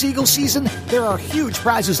 and this Eagle season, there are huge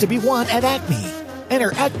prizes to be won at Acme.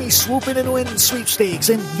 Enter Acme Swoop In and Win sweepstakes,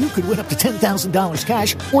 and you could win up to $10,000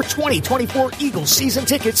 cash or 2024 Eagles season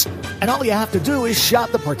tickets. And all you have to do is shop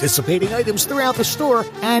the participating items throughout the store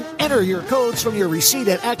and enter your codes from your receipt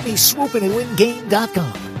at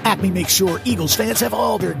acmeswoopinandwingame.com. Acme makes sure Eagles fans have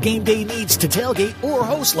all their game day needs to tailgate or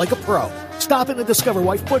host like a pro. Stop in and discover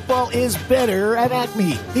why football is better at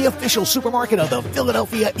Acme, the official supermarket of the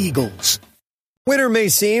Philadelphia Eagles. Winter may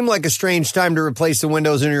seem like a strange time to replace the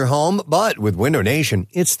windows in your home, but with Window Nation,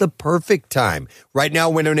 it's the perfect time. Right now,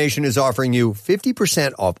 Window Nation is offering you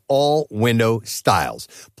 50% off all window styles.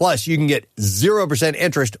 Plus, you can get 0%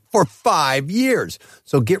 interest for 5 years.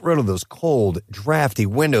 So get rid of those cold, drafty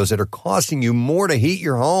windows that are costing you more to heat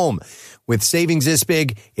your home. With savings this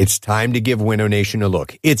big, it's time to give Window Nation a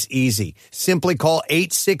look. It's easy. Simply call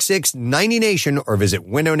 866-90-NATION or visit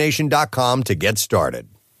windownation.com to get started.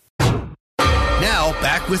 Now,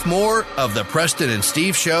 back with more of the Preston and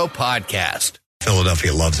Steve Show podcast.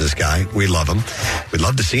 Philadelphia loves this guy. We love him. We'd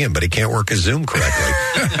love to see him, but he can't work his Zoom correctly.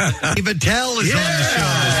 Dave Attell is on the show this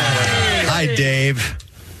morning. Hi, Dave.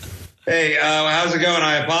 Hey, how's it going?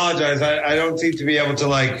 I apologize. I don't seem to be able to,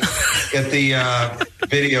 get the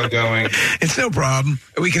video going. It's no problem.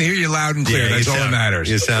 We can hear you loud and clear. That's all that matters.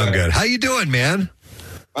 You sound good. How you doing, man?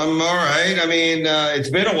 I'm all right. I mean, it's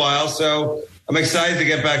been a while, so I'm excited to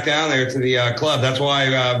get back down there to the club. That's why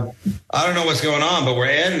I don't know what's going on, but we're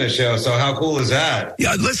adding the show. So how cool is that?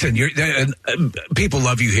 Yeah, listen, people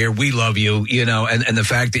love you here. We love you, and the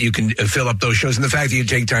fact that you can fill up those shows and the fact that you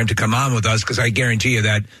take time to come on with us, because I guarantee you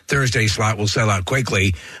that Thursday slot will sell out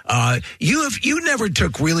quickly. You never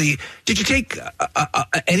took really, did you take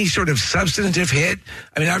any sort of substantive hit?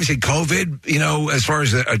 I mean, obviously COVID, as far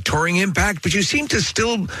as a touring impact, but you seem to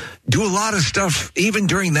still do a lot of stuff even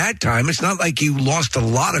during that time. It's not like you lost a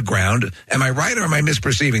lot of ground. Am I right or am I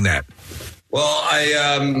misperceiving that? Well,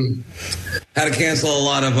 I had to cancel a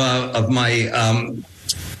lot of my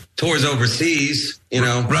tours overseas,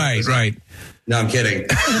 Right. No, I'm kidding.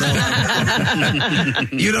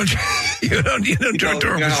 You don't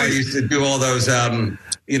tour overseas. I used to do all those,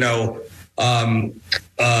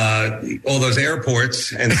 all those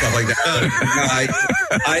airports and stuff like that.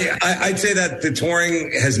 I'd say that the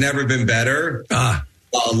touring has never been better.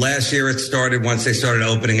 Last year it started once they started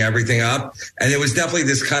opening everything up, and it was definitely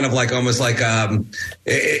this kind of almost like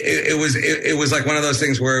it was like one of those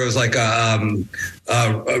things where it was like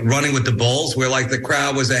running with the bulls, where the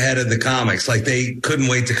crowd was ahead of the comics, they couldn't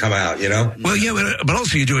wait to come out. Well, yeah, but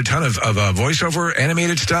also you do a ton of voiceover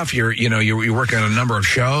animated stuff. You're working on a number of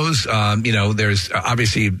shows. There's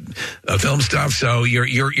obviously film stuff, so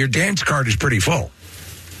your dance card is pretty full.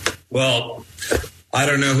 Well, I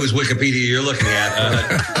don't know whose Wikipedia you're looking at, but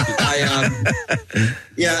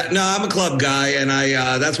I'm a club guy, and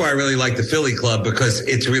that's why I really like the Philly Club, because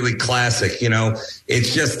it's really classic.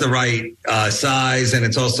 It's just the right size, and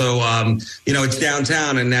it's also it's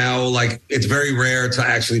downtown, and now it's very rare to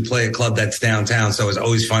actually play a club that's downtown. So it's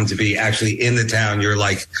always fun to be actually in the town you're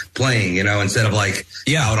playing, instead of out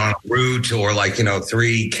on a route or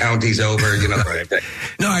 3 counties over.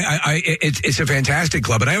 No, it's a fantastic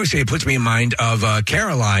club, and I always say it puts me in mind of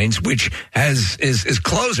Caroline's, which is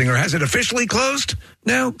closing, or has it officially closed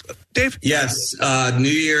now, Dave? Yes, New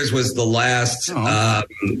Year's was the last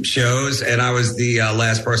shows, and I was the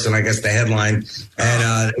last person, I guess, to headline,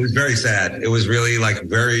 and it was very sad. It was really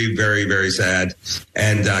very, very, very sad.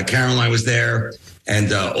 And Caroline was there,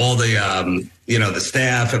 and all the the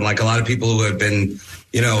staff and a lot of people who had been.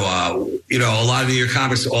 A lot of New York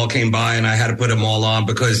comics all came by, and I had to put them all on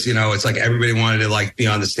because, it's everybody wanted to be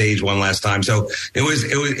on the stage one last time. So it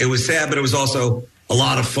was sad, but it was also a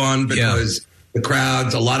lot of fun because the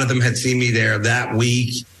crowds, a lot of them had seen me there that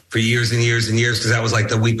week for years and years and years, because that was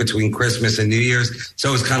the week between Christmas and New Year's. So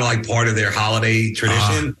it was kind of part of their holiday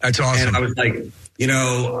tradition. That's awesome. And I was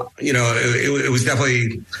it was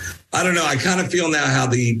definitely, I don't know. I kind of feel now how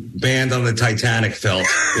the band on the Titanic felt.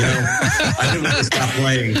 I didn't want to stop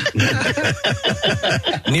playing.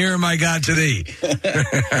 Nearer my God to thee.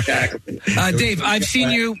 Exactly. Dave, I've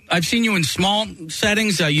seen you in small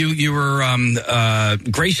settings. You were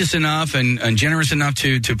gracious enough and generous enough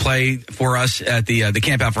to play for us at the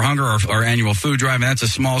Camp Out for Hunger, our annual food drive, and that's a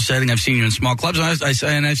small setting. I've seen you in small clubs,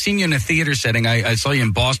 and I've seen you in a theater setting. I saw you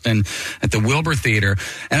in Boston at the Wilbur Theater,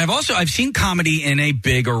 and I've seen comedy in a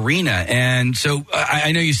big arena. And so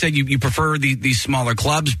I know you said you prefer these smaller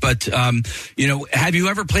clubs, but have you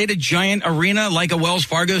ever played a giant arena like a Wells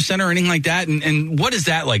Fargo Center or anything like that? And what is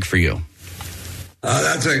that like for you?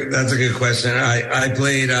 That's a good question. I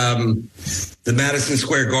played the Madison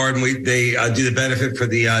Square Garden. They do the benefit for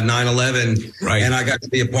the 9/11, right? And I got to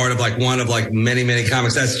be a part of one of many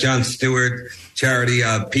comics. That's Jon Stewart charity.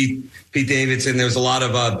 Pete Davidson. There was a lot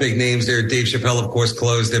of big names there. Dave Chappelle, of course,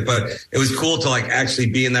 closed it, but it was cool to actually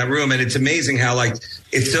be in that room. And it's amazing how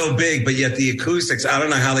it's so big, but yet the acoustics, I don't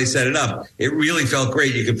know how they set it up. It really felt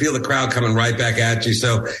great. You could feel the crowd coming right back at you.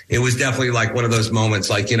 So it was definitely one of those moments,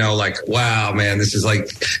 wow, man, this is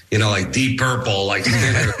Deep Purple,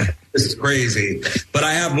 This is crazy. But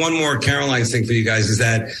I have one more Caroline's thing for you guys is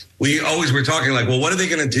that we always were talking like, well, what are they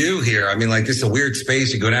going to do here? I mean, like, this is a weird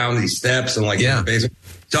space. You go down these steps and, like, in the basement.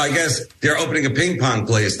 So I guess they're opening a ping pong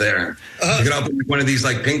place there. You can open one of these,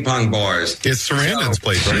 like, ping pong bars. It's Sarandon's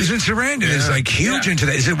place, right? Isn't Sarandon is, like, huge into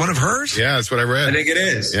that? Is it one of hers? Yeah, that's what I read. I think it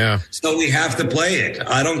is. Yeah. So we have to play it.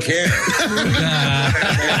 I don't care.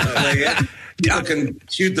 People can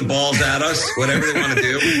shoot the balls at us, whatever they want to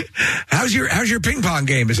do. How's your ping pong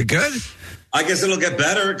game? Is it good? I guess it'll get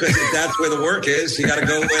better because that's where the work is. You got to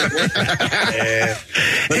go where the work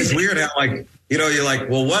is. But it's weird how, like, you know, you're like,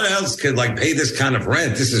 well, what else could, like, pay this kind of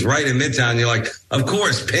rent? This is right in Midtown. You're like, of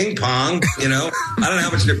course, ping pong, you know. I don't know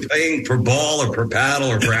how much they're paying per ball or per paddle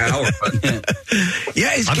or per hour. But.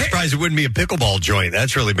 I'm surprised it wouldn't be a pickleball joint.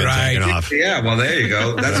 That's really been taken off. Yeah, well, there you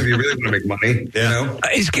go. That's if you really want to make money, you know.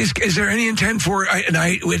 Is there any intent for,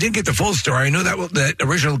 we didn't get the full story. I know that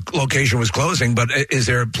original location was closing, but is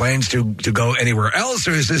there plans to go anywhere else,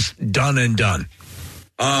 or is this done and done?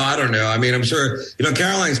 I don't know. I mean, I'm sure, you know,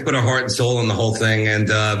 Caroline's put her heart and soul in the whole thing. And,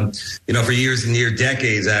 you know, for years and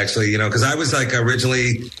decades, actually, you know, because I was like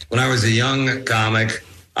originally, when I was a young comic,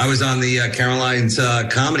 I was on the Caroline's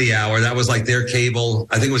Comedy Hour. That was like their cable.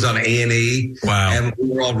 I think it was on A&E. Wow. And we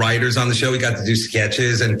were all writers on the show. We got to do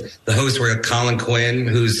sketches. And the hosts were Colin Quinn,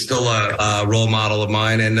 who's still a role model of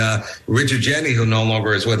mine, and Richard Jenny, who no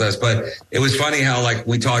longer is with us. But it was funny how, like,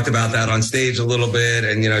 we talked about that on stage a little bit.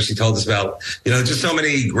 And, you know, she told us about, you know, just so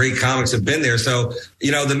many great comics have been there. So,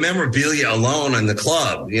 you know, the memorabilia alone in the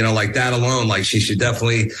club, you know, like that alone, like she should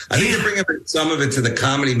definitely, I think to bring some of it to the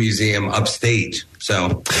Comedy Museum upstage.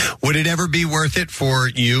 So, would it ever be worth it for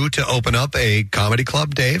you to open up a comedy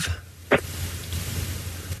club, Dave?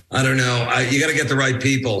 I don't know. You got to get the right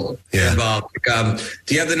people involved.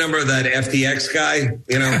 Do you have the number of that FTX guy?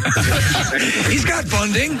 You know, he's got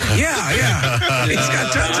funding. Yeah. He's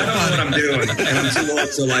got tons of funding. I don't know what I'm doing, and I'm too old,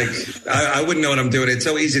 so like I wouldn't know what I'm doing. It's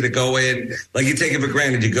so easy to go in, like you take it for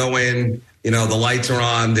granted. You go in. You know, the lights are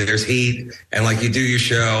on, there's heat, and like you do your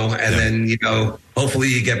show, and then, you know, hopefully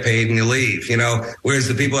you get paid and you leave, you know, whereas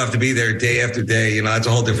the people have to be there day after day, you know, that's a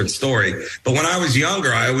whole different story. But when I was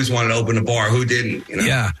younger, I always wanted to open a bar. Who didn't, you know?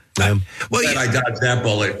 Yeah. Well, I dodged that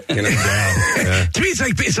bullet, you know. To me,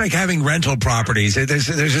 it's like having rental properties.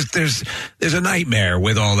 There's a nightmare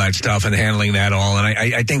with all that stuff and handling that all. And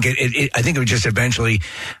I think it would just eventually.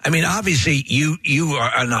 I mean, obviously, you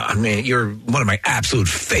are. I mean, you're one of my absolute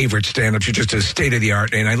favorite stand-ups. You're just a state of the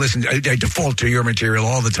art, and I default to your material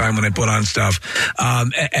all the time when I put on stuff.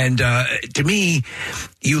 To me,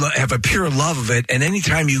 you have a pure love of it, and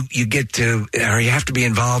anytime you get to, or you have to be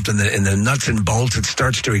involved in the nuts and bolts, it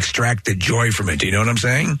starts to extract the joy from it. Do you know what I'm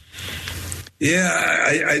saying? Yeah,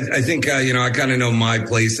 I think, you know, I kind of know my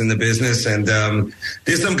place in the business. And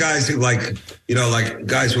there's some guys who like, you know, like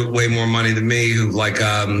guys with way more money than me who like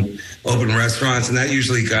open restaurants. And that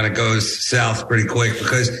usually kind of goes south pretty quick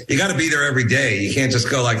because you got to be there every day. You can't just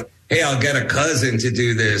go like, hey, I'll get a cousin to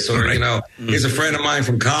do this. Or, you know, here's a friend of mine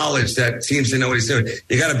from college that seems to know what he's doing.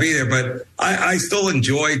 You got to be there. But I still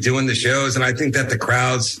enjoy doing the shows. And I think that the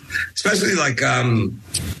crowds, especially like,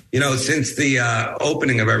 you know, since the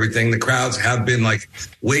opening of everything, the crowds have been like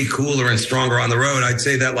way cooler and stronger on the road. I'd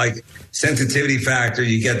say that like sensitivity factor,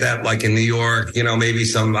 you get that like in New York, you know, maybe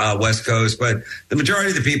some West Coast, but the majority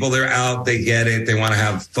of the people, they're out, they get it, they want to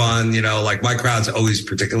have fun, you know, like my crowd's always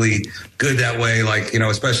particularly good that way, like, you know,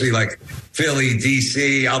 especially like Philly,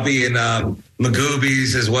 DC, I'll be in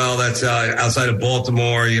Magoobies as well, that's outside of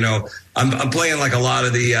Baltimore, you know, I'm playing like a lot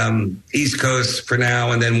of the East Coast for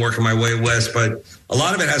now and then working my way west, but a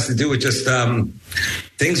lot of it has to do with just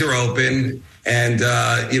things are open. And,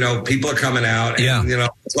 you know, people are coming out and, you know,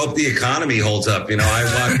 let's hope the economy holds up. You know, I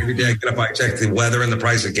walk every day, I get up, I check the weather and the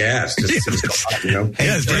price of gas. Just go up, you know? Hey,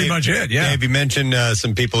 that's pretty much it. Yeah. Dave, you mentioned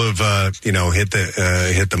some people who've, you know, hit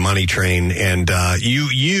the money train, and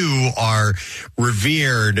you are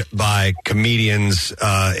revered by comedians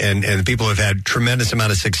and people who have had tremendous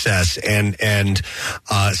amount of success.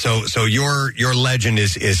 So your legend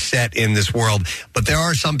is set in this world. But there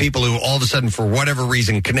are some people who all of a sudden, for whatever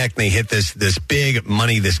reason, connect and they hit this big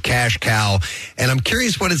money, this cash cow. And I'm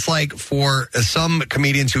curious what it's like for some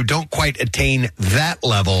comedians who don't quite attain that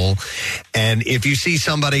level. And if you see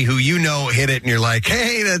somebody who you know hit it and you're like,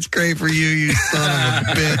 hey, that's great for you, you son of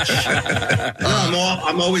a bitch. No,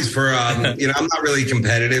 I'm always for, you know, I'm not really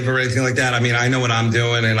competitive or anything like that. I mean, I know what I'm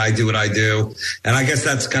doing and I do what I do. And I guess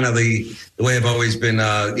that's kind of the way I've always been,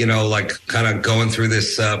 you know, like kind of going through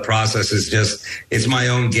this process is just, it's my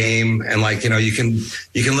own game. And like, you know, you can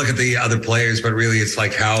look at the other players, but really it's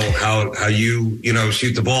like how you know,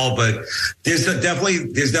 shoot the ball. But there's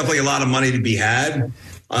definitely a lot of money to be had.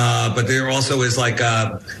 But there also is like,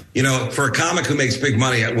 for a comic who makes big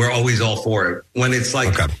money, we're always all for it. When it's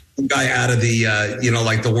like a guy out of the,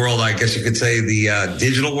 like the world, I guess you could say the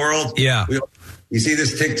digital world. Yeah. You see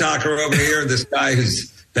this TikToker over here, this guy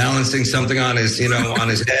who's balancing something on his, on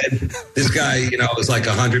his head. This guy, is like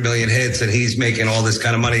 100 million hits and he's making all this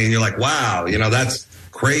kind of money. And you're like, wow, that's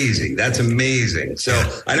crazy. That's amazing. So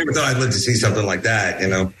I never thought I'd live to see something like that,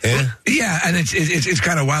 Yeah, and it's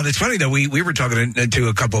kind of wild. It's funny though. We were talking to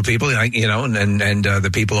a couple of people, and the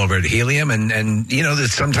people over at Helium, and that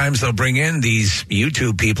sometimes they'll bring in these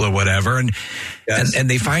YouTube people or whatever, and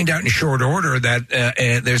they find out in short order that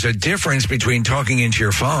there's a difference between talking into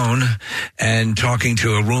your phone and talking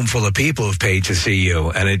to a room full of people who've paid to see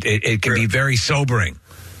you, and it can be very sobering.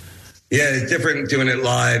 Yeah, it's different doing it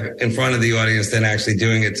live in front of the audience than actually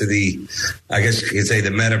doing it to the, I guess you could say, the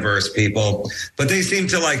metaverse people. But they seem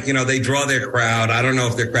to they draw their crowd. I don't know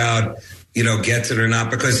if their crowd, gets it or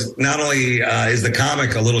not, because not only is the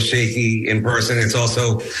comic a little shaky in person, it's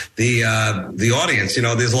also the audience.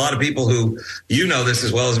 There's a lot of people who, this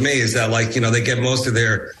as well as me, is that they get most of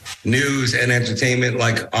their news and entertainment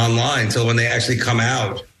online. So when they actually come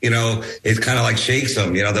out, it kind of shakes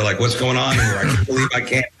them. They're like, what's going on here? I can't believe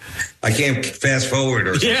I can't fast forward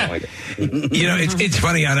or something like that. It's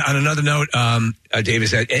funny. On another note, David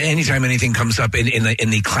said, anytime anything comes up in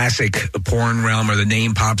the classic porn realm, or the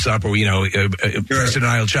name pops up, or Preston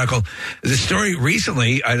and I will chuckle. The story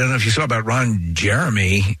recently, I don't know if you saw about Ron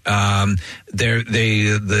Jeremy. In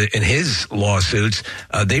his lawsuits,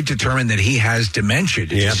 they've determined that he has dementia.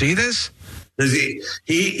 Did you see this? Does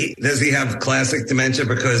he have classic dementia?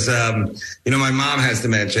 Because my mom has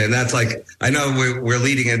dementia, and that's I know we're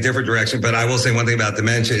leading in a different direction, but I will say one thing about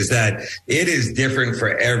dementia is that it is different for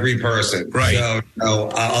every person. Right. So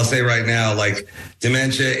I'll say right now,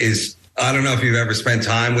 dementia is. I don't know if you've ever spent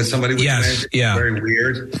time with somebody with dementia. Yeah. It's very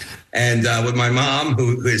weird. And with my mom,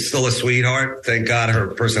 who is still a sweetheart, thank God her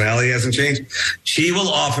personality hasn't changed. She will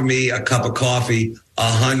offer me a cup of coffee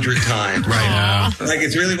 100 times. Right now.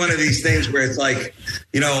 It's really one of these things where it's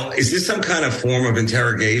is this some kind of form of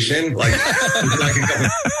interrogation? But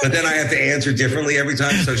then I have to answer differently every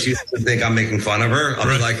time, so she doesn't think I'm making fun of her. I'll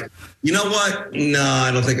be like, you know what? No,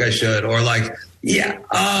 I don't think I should. Or yeah,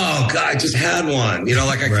 oh God, I just had one. I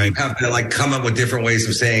have to come up with different ways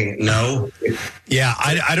of saying no. Yeah,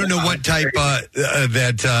 I don't know what type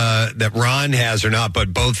that Ron has or not,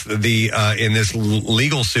 but both in this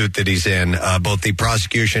legal suit that he's in, both the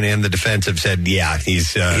prosecution and the defense have said, yeah,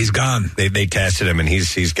 he's gone. They tested him and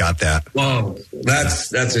he's got that. Whoa,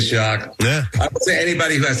 that's a shock. Yeah, I would say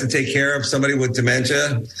anybody who has to take care of somebody with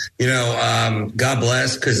dementia, God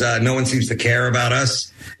bless, because no one seems to care about us.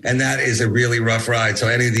 And that is a really rough ride. So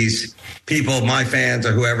any of these people, my fans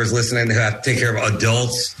or whoever's listening, who have to take care of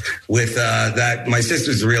adults with that, my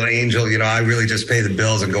sister's a real angel. I really just pay the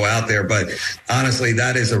bills and go out there. But honestly,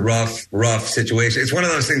 that is a rough situation. It's one of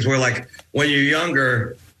those things where when you're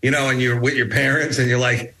younger, and you're with your parents and you're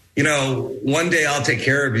like, one day I'll take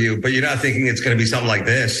care of you, but you're not thinking it's going to be something like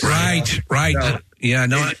this. Right. So, yeah,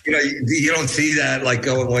 no. You don't see that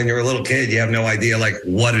going when you're a little kid. You have no idea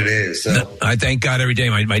what it is. So. No, I thank God every day.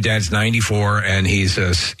 My dad's 94 and he's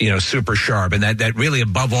super sharp, and that really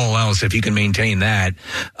above all else, if you can maintain that,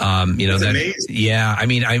 that's amazing. Yeah, I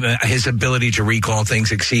mean, his ability to recall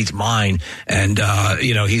things exceeds mine, and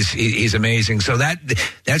he's amazing. So that's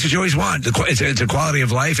what you always want. It's a quality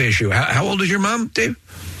of life issue. How old is your mom, Dave?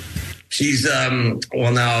 She's, now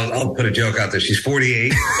I'll put a joke out there. She's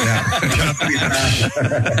 48.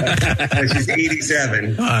 She's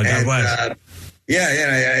 87. Oh, God bless.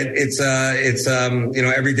 It's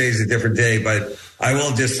every day is a different day, but I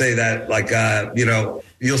will just say that,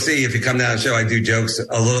 you'll see if you come down the show, I do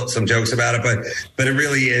some jokes about it, but it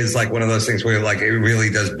really is one of those things where it really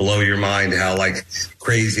does blow your mind how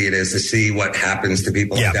crazy it is to see what happens to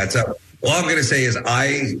people like that. So, all I'm going to say is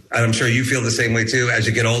and I'm sure you feel the same way too. As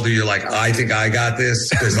you get older, you're like, I think I got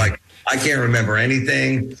this because I can't remember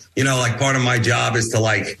anything. Part of my job is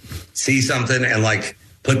to see something and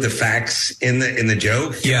put the facts in the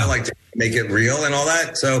joke. To make it real and all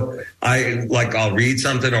that. So I'll read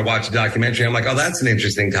something or watch a documentary. I'm like, oh, that's an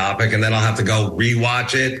interesting topic. And then I'll have to go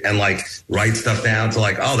rewatch it and write stuff down to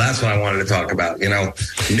oh, that's what I wanted to talk about.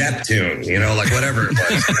 Neptune, whatever it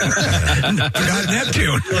was. Forgot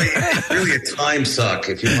Neptune. really a time suck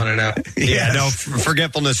if you want to know. Yeah, no,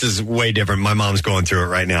 forgetfulness is way different. My mom's going through it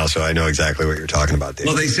right now, so I know exactly what you're talking about, Dave.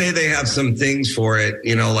 Well, they say they have some things for it,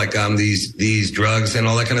 these drugs and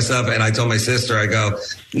all that kind of stuff. And I told my sister, I go,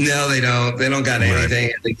 no, they don't got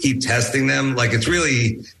anything. They keep testing them. Like, it's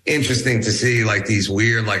really interesting to see like these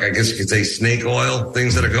weird, like, I guess you could say snake oil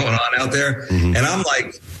things that are going on out there. And I'm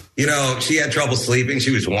like, she had trouble sleeping.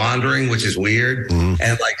 She was wandering, which is weird. And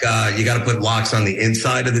like, you got to put locks on the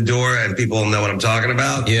inside of the door, and people know what I'm talking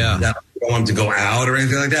about. Yeah. That don't want them to go out or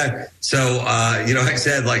anything like that. So, I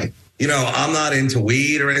said, like, I'm not into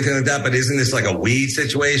weed or anything like that, but isn't this like a weed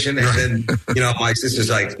situation? And then, my sister's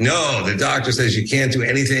like, no, the doctor says you can't do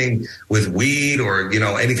anything with weed or,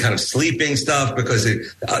 any kind of sleeping stuff because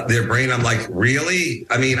their brain. I'm like, really?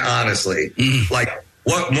 I mean, honestly, like,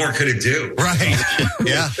 what more could it do? Right.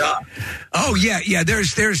 Yeah. Oh, yeah.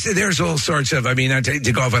 There's all sorts of, I mean, not to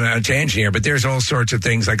go off on a tangent here, but there's all sorts of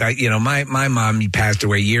things. Like, my mom passed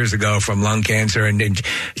away years ago from lung cancer, and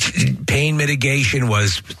pain mitigation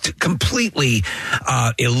was completely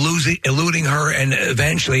eluding her. And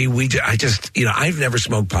eventually I've never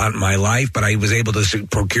smoked pot in my life, but I was able to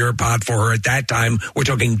procure pot for her at that time. We're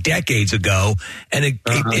talking decades ago, and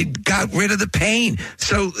it got rid of the pain.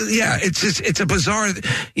 So, yeah, it's a bizarre,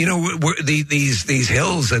 these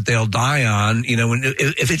hills that they'll die on,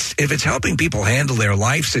 if it's helping people handle their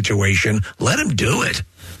life situation, let them do it.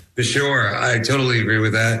 For sure. I totally agree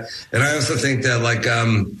with that. And I also think that, like, I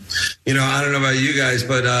don't know about you guys,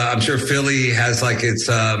 but I'm sure Philly has like its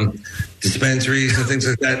dispensaries and things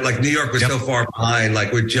like that. Like, New York was so far behind.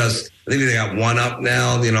 Like, I think they got one up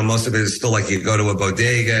now. Most of it is still like you go to a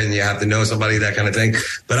bodega and you have to know somebody, that kind of thing.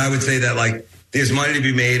 But I would say that, like, there's money to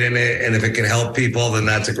be made in it, and if it can help people, then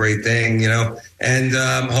that's a great thing, And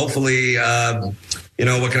hopefully,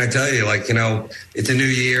 what can I tell you? Like, it's a new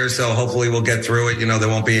year, so hopefully we'll get through it. There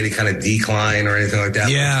won't be any kind of decline or anything like that.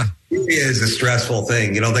 Yeah. But it is a stressful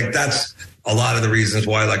thing. Like, that's a lot of the reasons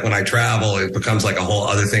why, like, when I travel, it becomes like a whole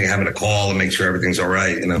other thing, having to call and make sure everything's all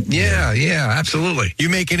right, Yeah, absolutely. You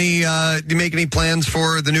make any plans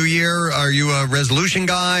for the new year? Are you a resolution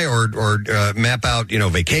guy or map out,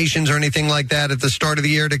 vacations or anything like that at the start of the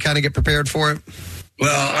year to kind of get prepared for it?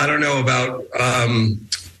 Well, I don't know about,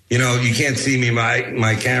 you can't see me,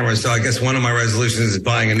 my camera, so I guess one of my resolutions is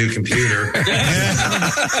buying a new computer.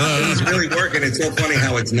 It's really working. It's so funny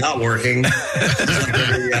how it's not working.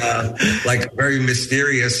 It's like very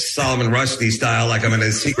mysterious Solomon Rushdie style, like I'm in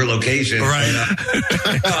a secret location. Right.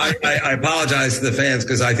 I apologize to the fans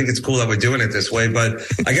because I think it's cool that we're doing it this way, but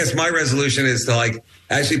I guess my resolution is to, like,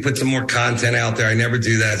 actually put some more content out there. I never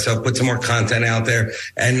do that, so put some more content out there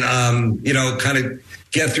and, kind of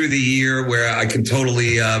get through the year where I can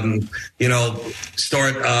totally,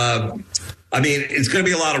 start. It's going to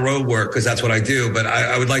be a lot of road work because that's what I do. But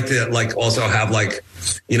I would like to, like, also have, like,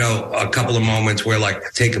 a couple of moments where,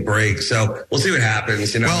 like, take a break. So we'll see what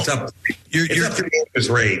happens. It's up to the interest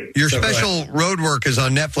rate. Your special road work is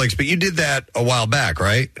on Netflix, but you did that a while back,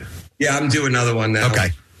 right? Yeah, I'm doing another one now. Okay.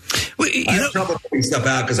 Well, I have trouble putting stuff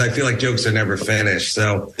out because I feel like jokes are never finished.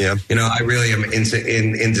 So, I really am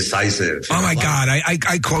indecisive. Oh, my God.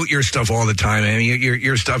 I quote your stuff all the time. I mean,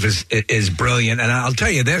 your stuff is brilliant. And I'll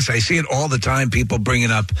tell you this. I see it all the time. People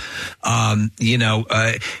bringing up, do you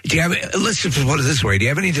have, let's just put it this way. Do you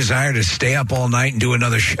have any desire to stay up all night and do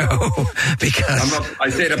another show? Because I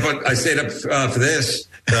stayed up for this.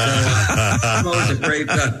 I'm always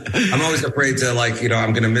afraid to like,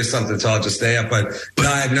 I'm going to miss something, so I'll just stay up. But no,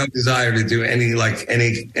 I have no desire to do any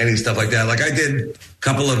stuff like that. Like I did a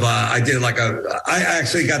couple of, I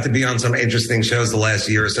actually got to be on some interesting shows the last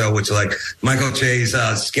year or so, which like Michael Che's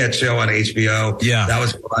sketch show on HBO. Yeah. That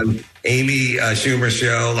was fun. Amy Schumer's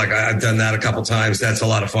show, like I've done that a couple times. That's a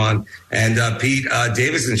lot of fun. And Pete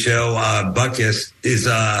Davidson's show, Butkus, is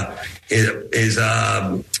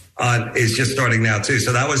just starting now too.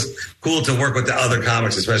 So that was cool to work with the other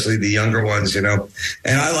comics, especially the younger ones, And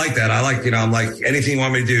I like that. I like, I'm like, anything you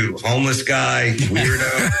want me to do, homeless guy,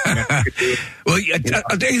 weirdo. Well,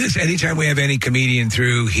 I'll tell you this, anytime we have any comedian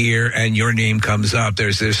through here and your name comes up,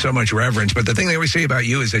 there's so much reverence. But the thing they always say about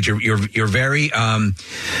you is that you're very,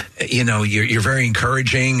 you're very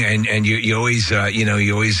encouraging and you always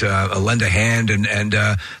lend a hand and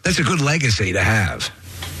that's a good legacy to have.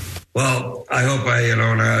 Well, I hope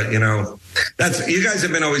that's, you guys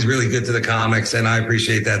have been always really good to the comics, and I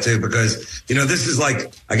appreciate that too, because, this is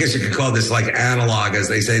like, I guess you could call this like analog, as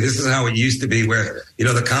they say. This is how it used to be, where,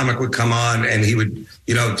 the comic would come on and he would,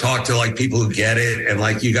 talk to like people who get it, and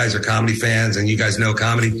like, you guys are comedy fans and you guys know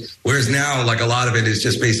comedy. Whereas now, like, a lot of it is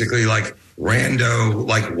just basically like rando,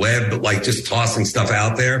 like web, like just tossing stuff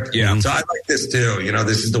out there. Yeah. So I like this too.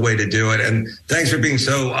 This is the way to do it. And thanks for being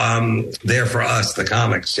so there for us, the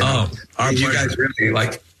comics. You guys really,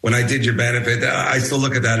 like, when I did your benefit, I still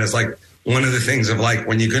look at that as like one of the things of like,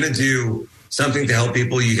 when you're going to do something to help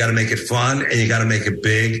people, you got to make it fun and you got to make it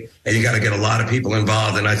big and you got to get a lot of people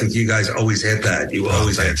involved. And I think you guys always hit that. You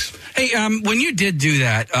always hit. Hey, when you did do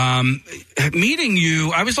that, meeting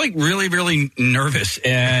you, I was like really, really nervous,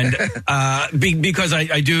 and because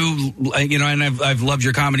I do, and I've loved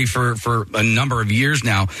your comedy for a number of years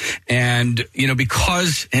now, and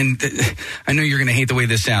because I know you're going to hate the way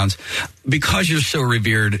this sounds, because you're so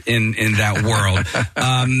revered in that world.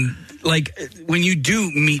 Like when you do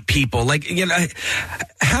meet people,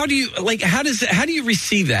 how do you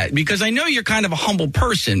receive that? Because I know you're kind of a humble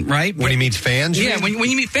person, right? When he meets fans? Yeah, when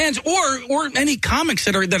you meet fans or any comics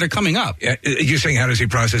that are coming up. Yeah, you're saying, how does he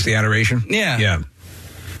process the adoration? Yeah. Yeah.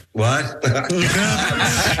 What?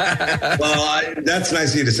 Well, that's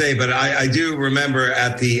nice of you to say, but I do remember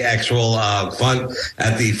at the actual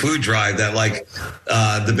at the food drive that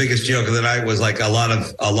the biggest joke of the night was like a lot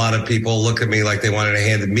of people look at me like they wanted to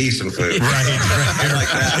hand me some food. Right. I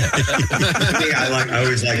like that. I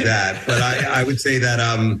always like that, but I would say that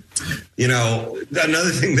another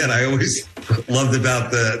thing that I always loved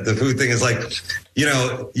about the food thing is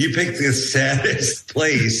you picked the saddest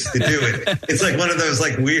place to do it. It's like one of those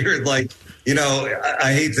weird,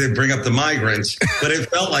 I hate to bring up the migrants, but it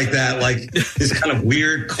felt like that, this kind of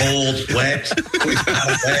weird, cold, wet.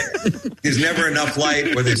 There's never enough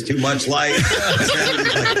light or there's too much light. It's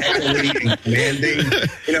echoey and commanding.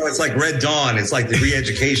 It's like Red Dawn. It's like the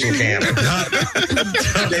re-education camp.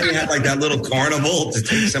 Then you have that little carnival to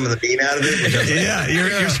take some of the bean out of it.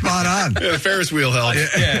 You're spot on. Yeah, the Ferris wheel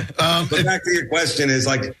helps. Yeah. But back to your question is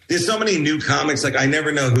there's so many new comics. I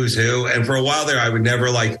never know who's who. And for a while there, I would never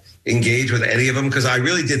engage with any of them because I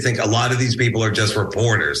really did think a lot of these people are just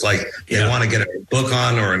reporters. They want to get a book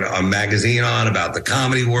on or a magazine on about the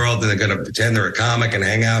comedy world, and they're going to pretend they're a comic and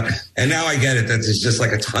hang out. And now I get it that there's just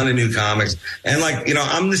a ton of new comics. And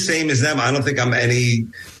I'm the same as them. I don't think I'm any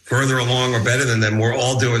further along or better than them. We're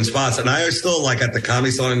all doing spots. And I still at the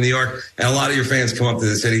Comedy Salon in New York, and a lot of your fans come up to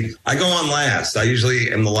the city. I go on last. I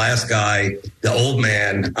usually am the last guy, the old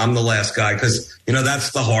man. I'm the last guy because,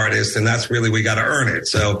 that's the hardest, and that's really, we got to earn it.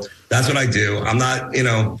 So that's what I do. I'm not,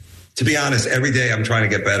 to be honest, every day I'm trying to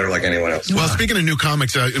get better like anyone else. Well, speaking of new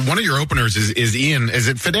comics, one of your openers is Ian. Is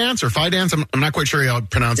it Fidance or Fidance? I'm not quite sure how to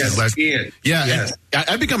pronounce his last name. Ian. Yeah. Yes.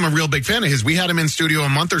 I've become a real big fan of his. We had him in studio a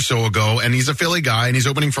month or so ago, and he's a Philly guy, and he's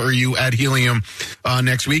opening for you at Helium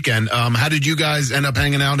next weekend. How did you guys end up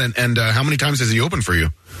hanging out, and how many times has he opened for you?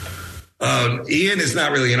 Ian is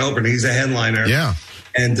not really an opener. He's a headliner. Yeah.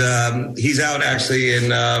 And he's out actually in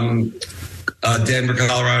Denver,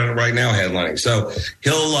 Colorado right now headlining. So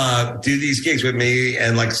he'll do these gigs with me,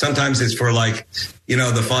 and sometimes it's for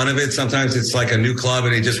the fun of it. Sometimes it's a new club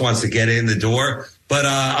and he just wants to get in the door. But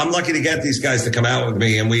I'm lucky to get these guys to come out with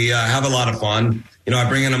me, and we have a lot of fun. I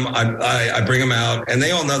bring them, I bring them out, and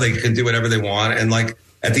they all know they can do whatever they want. And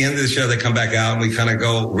at the end of the show, they come back out and we kind of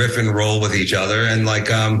go riff and roll with each other. And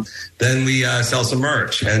then we sell some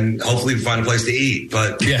merch and hopefully find a place to eat.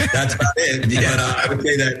 But that's about it. Yeah. But I would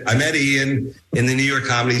say that I met Ian in the New York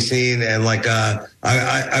comedy scene. And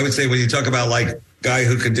I would say when you talk about guy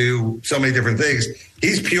who could do so many different things,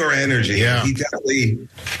 he's pure energy. Yeah. He definitely,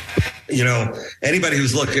 anybody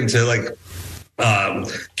who's looking to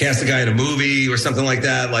cast a guy in a movie or something like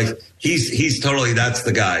that, he's totally, that's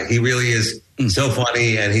the guy. He really is so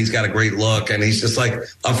funny, and he's got a great look, and he's just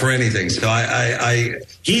up for anything. So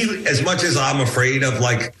he, as much as I'm afraid of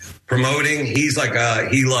promoting, he's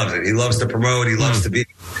he loves it. He loves to promote. He loves to be,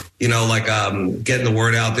 getting the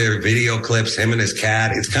word out there, video clips, him and his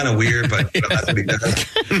cat. It's kind of weird, but that's what he does.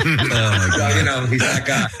 Oh my God. He's that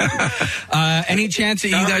guy. Any chance that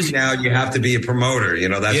you guys now you have to be a promoter?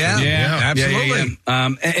 That's absolutely.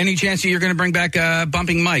 Any chance that you're going to bring back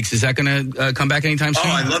bumping mics? Is that going to come back anytime soon?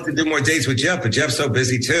 Oh, I'd love to do more dates with Jeff, but Jeff's so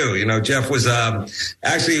busy too. Jeff was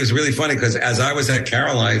actually, it was really funny because as I was at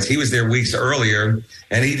Caroline's, he was there weeks earlier,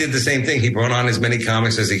 and he did the same thing. He brought on as many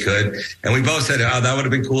comics as he could, and we both said, "Oh, that would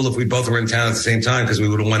have been cool if we both were in town at the same time because we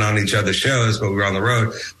would have went on each other's shows, but we were on the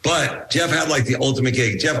road." But Jeff had the ultimate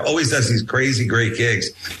gig. Jeff always does these crazy great gigs.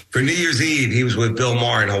 For New Year's Eve, he was with Bill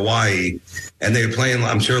Maher in Hawaii, and they were playing,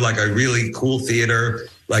 I'm sure, a really cool theater,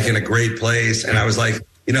 in a great place. And I was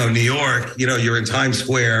New York, you're in Times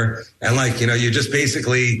Square, and you're just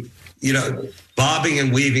basically, bobbing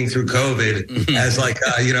and weaving through COVID as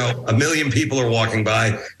a million people are walking by.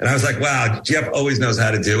 And I was wow, Jeff always knows how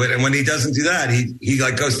to do it. And when he doesn't do that, he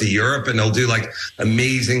goes to Europe and he'll do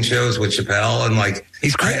amazing shows with Chappelle. And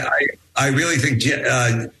he's great. I really think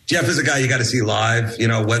Jeff is a guy you got to see live,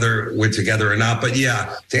 whether we're together or not. But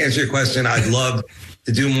yeah, to answer your question, I'd love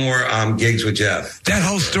to do more gigs with Jeff. That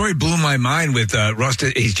whole story blew my mind with Ross.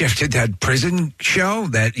 Jeff did that prison show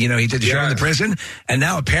that, he did the show in the prison. And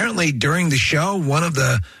now apparently during the show, one of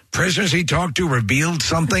the prisoners he talked to revealed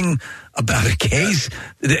something about a case.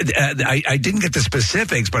 I didn't get the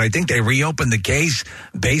specifics, but I think they reopened the case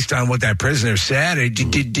based on what that prisoner said.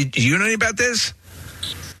 Did you know anything about this?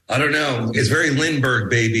 I don't know. It's very Lindbergh,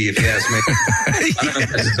 baby, if you ask me. I don't know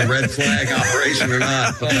if this is a red flag operation or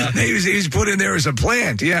not. But, he was put in there as a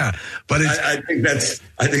plant, yeah. But I think that's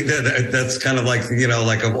kind of like,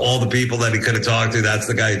 like of all the people that he could have talked to, that's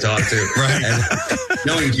the guy he talked to. Right. And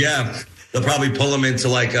knowing Jeff, they'll probably pull him into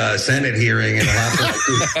like a Senate hearing and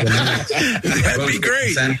that'd be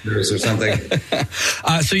great. Senators or something.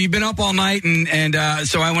 So you've been up all night, and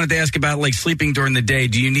so I wanted to ask about like sleeping during the day.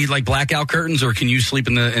 Do you need like blackout curtains, or can you sleep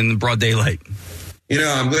in the broad daylight?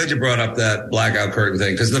 I'm glad you brought up that blackout curtain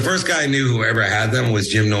thing, because the first guy I knew who ever had them was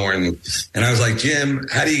Jim Norton, and I was like, Jim,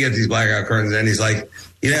 how do you get these blackout curtains? And he's like,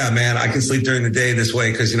 yeah, man, I can sleep during the day this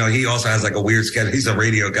way, because he also has like a weird schedule. He's a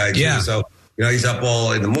radio guy too, so. He's up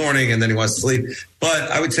all in the morning and then he wants to sleep.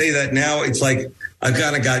 But I would say that now it's like I've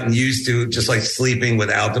kind of gotten used to just like sleeping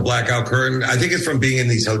without the blackout curtain. I think it's from being in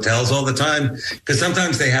these hotels all the time, because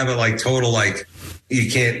sometimes they have it like total like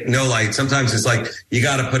you can't, no light. Sometimes it's like you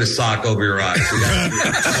got to put a sock over your eyes. You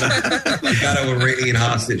got to Iranian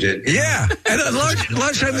hostage it. Yeah. And a lot of time,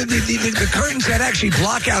 the curtains that actually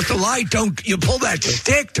block out the light, you pull that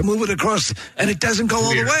stick to move it across and it doesn't go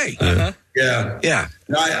all the way. Uh-huh. Yeah. Yeah.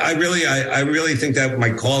 No, I really think that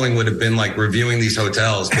my calling would have been like reviewing these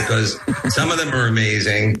hotels, because some of them are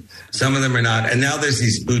amazing. Some of them are not. And now there's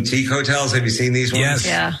these boutique hotels. Have you seen these ones? Yes.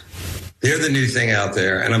 Yeah. They're the new thing out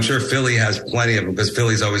there. And I'm sure Philly has plenty of them, because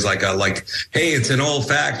Philly's always like, hey, it's an old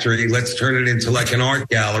factory. Let's turn it into like an art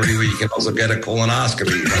gallery where you can also get a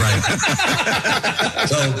colonoscopy. Right.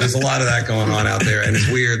 So there's a lot of that going on out there. And it's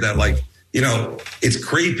weird that like, it's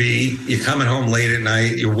creepy. You're coming home late at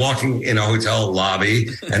night. You're walking in a hotel lobby,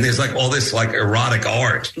 and there's like all this like erotic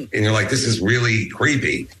art, and you're like, "This is really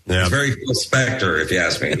creepy." Yeah. It's very Phil Spector, if you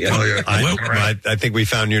ask me. I think we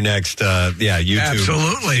found your next, YouTube.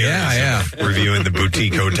 Absolutely, yeah. Reviewing the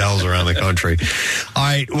boutique hotels around the country. All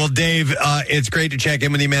right, well, Dave, it's great to check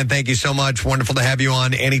in with you, man. Thank you so much. Wonderful to have you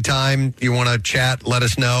on. Anytime you want to chat, let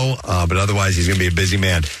us know. But otherwise, he's going to be a busy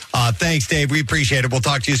man. Thanks, Dave. We appreciate it. We'll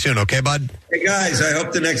talk to you soon. Okay, bud? Hey guys, I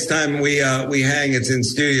hope the next time we hang, it's in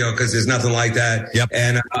studio, because there's nothing like that. Yep.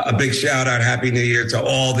 And a big shout out, Happy New Year to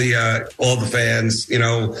all the fans.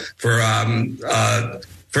 For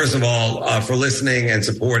first of all, for listening and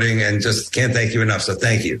supporting, and just can't thank you enough. So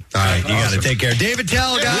thank you. All right, you got to take care. David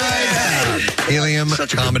Tell, guys.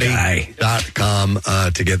 HeliumComedy.com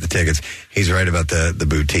to get the tickets. He's right about the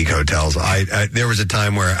boutique hotels. There was a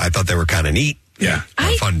time where I thought they were kind of neat. Yeah,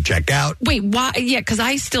 fun to check out. Wait, why? Yeah, because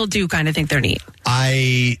I still do kind of think they're neat.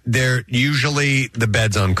 They're usually, the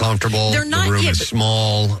bed's uncomfortable. They're not, the room is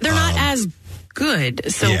small. They're not as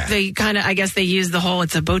good. So they kind of, I guess they use the whole,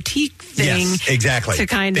 it's a boutique thing. Yes, exactly. To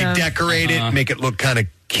kind of decorate it, make it look kind of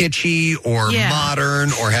kitschy or modern,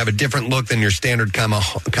 or have a different look than your standard kind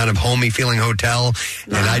of homey feeling hotel.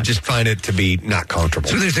 And I just find it to be not comfortable.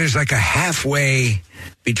 So there's like a halfway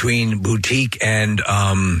between boutique and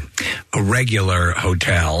a regular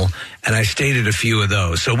hotel, and I stayed at a few of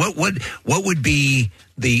those. So what would be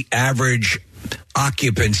the average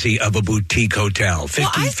occupancy of a boutique hotel?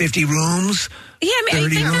 50 rooms? Yeah, I mean, I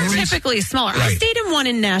think rooms? they're typically smaller. Right. I stayed in one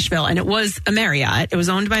in Nashville, and it was a Marriott. It was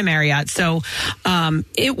owned by Marriott, so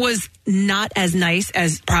it was not as nice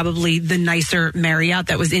as probably the nicer Marriott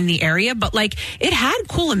that was in the area, but like it had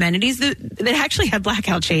cool amenities. That actually had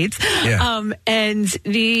blackout shades, and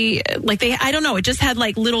I don't know, it just had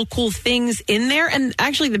like little cool things in there. And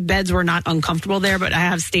actually, the beds were not uncomfortable there, but I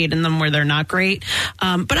have stayed in them where they're not great.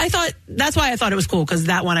 But I thought that's why I thought it was cool, because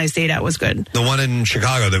that one I stayed at was good. The one in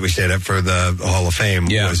Chicago that we stayed at for the Hall of Fame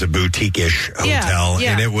was a boutique-ish hotel,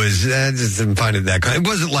 and it was just didn't find it that. It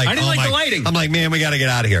wasn't like I didn't like the lighting. I'm like, man, we got to get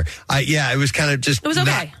out of here. It was kind of just okay.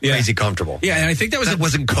 not crazy comfortable. Yeah, and I think that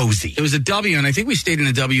wasn't cozy. It was a W, and I think we stayed in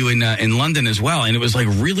a W in London as well, and it was like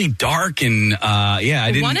really dark and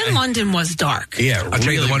I didn't. One in London was dark. Yeah, I'll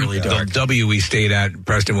tell you the one, really dark. The W we stayed at,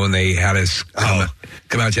 Preston, when they had us come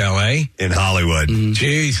out to L.A. in Hollywood.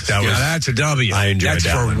 Jeez, that's a W. W. I enjoyed That's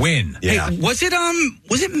that for one. win. Yeah. Hey, was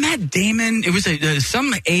it Matt Damon? It was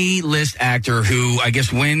some A-list actor who, I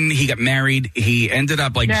guess, when he got married, he ended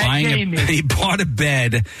up he bought a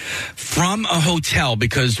bed from a hotel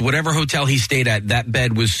because whatever hotel he stayed at, that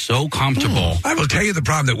bed was so comfortable. I will tell you the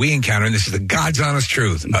problem that we encounter, and this is the God's honest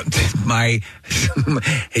truth. Make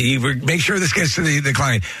sure this gets to the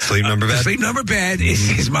client. Sleep number bed. The sleep number bed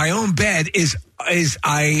is my own bed.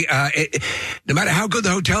 No matter how good the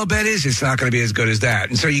hotel bed is, it's not going to be as good as that.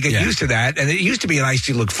 And so you get used to that. And it used to be nice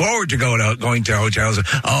to look forward to going to hotels.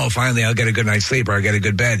 Oh, finally, I'll get a good night's sleep or I'll get a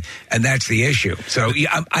good bed. And that's the issue. So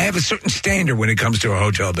I have a certain standard when it comes to a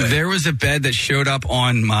hotel bed. There was a bed that showed up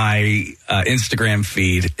on my Instagram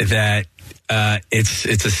feed that it's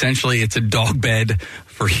essentially a dog bed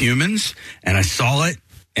for humans. And I saw it.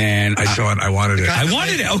 And I saw it. I wanted it. I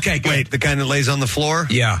wanted it. Okay, good. Wait, the kind that lays on the floor?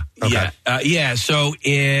 Yeah. Okay. Yeah. So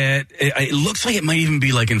it looks like it might even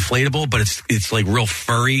be like inflatable, but it's like real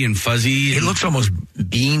furry and fuzzy. It looks almost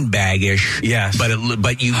beanbag-ish. Yes.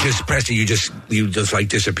 But you just Preston, you just like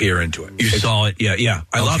disappear into it. You saw it. Yeah.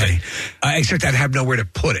 I love it. Except I'd have nowhere to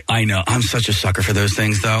put it. I know. I'm such a sucker for those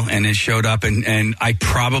things though, and it showed up, and I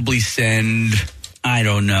probably send, I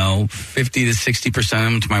don't know, 50 to 60% of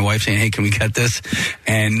them to my wife saying, hey, can we get this?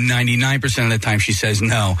 And 99% of the time she says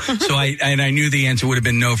no. So I knew the answer would have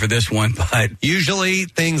been no for this one, but usually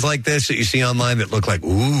things like this that you see online that look like,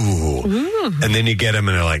 ooh. And then you get them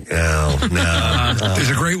and they're like, oh, no.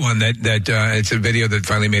 There's a great one that it's a video that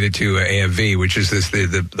finally made it to AFV, which is this,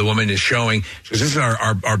 the woman is showing, because this is our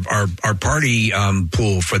party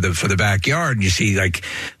pool for the backyard. And you see there's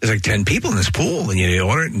like 10 people in this pool and you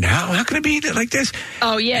order it. Now, how can it be like this?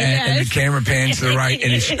 Oh, yeah, and the camera pans to the right,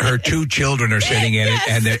 and her 2 children are sitting in it,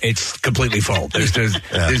 and it's completely full.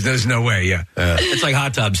 There's no way, It's like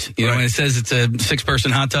hot tubs. You know, when it says it's a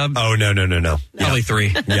 6-person hot tub? Oh, no. Probably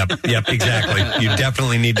 3. Yep, exactly. You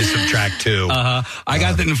definitely need to subtract 2. I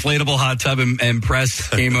got the inflatable hot tub, and Press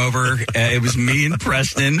came over. It was me and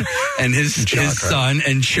Preston and his son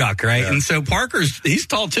and Chuck, right? Yeah. And so he's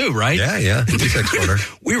tall too, right? Yeah. He's 6-footer.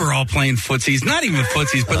 We were all playing footsies. Not even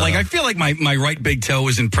footsies, but I feel like my right big toe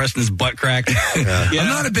was in Preston's butt crack. I'm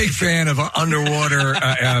not a big fan of underwater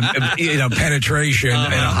penetration in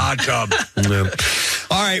a hot tub.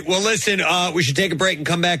 All right, well, listen, we should take a break and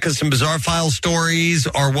come back because some bizarre file stories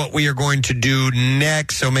are what we are going to do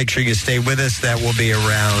next. So make sure you stay with us. That will be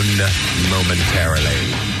around momentarily.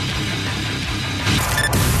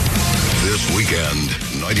 This weekend,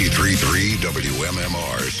 93.3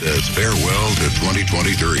 WMMR says farewell to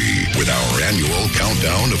 2023 with our annual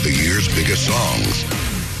countdown of the year's biggest songs.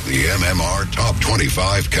 The MMR Top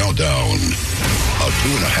 25 Countdown. A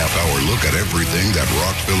 2.5-hour look at everything that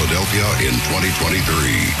rocked Philadelphia in 2023.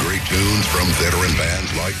 Great tunes from veteran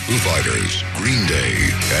bands like Foo Fighters, Green Day,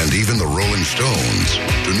 and even the Rolling Stones,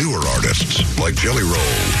 to newer artists like Jelly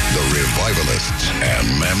Roll, The Revivalists, and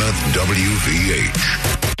Mammoth WVH.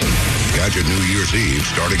 Catch it New Year's Eve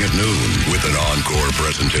starting at noon with an encore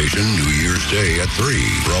presentation New Year's Day at 3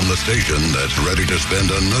 from the station that's ready to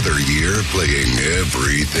spend another year playing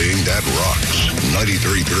everything that rocks.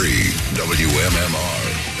 93.3 WMMR.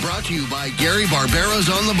 Brought to you by Gary Barbera's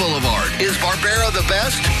on the Boulevard. Is Barbera the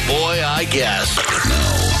best? Boy, I guess.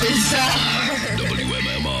 Now,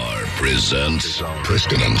 WMMR presents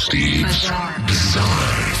Preston and Steve's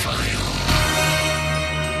Bizarre File.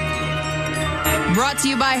 Brought to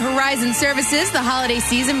you by Horizon Services. The holiday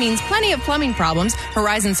season means plenty of plumbing problems.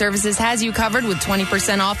 Horizon Services has you covered with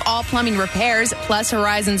 20% off all plumbing repairs. Plus,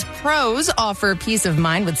 Horizon's pros offer peace of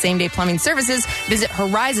mind with same-day plumbing services. Visit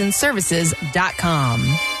horizonservices.com.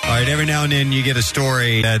 All right, every now and then you get a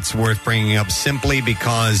story that's worth bringing up simply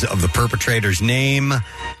because of the perpetrator's name.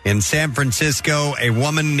 In San Francisco, a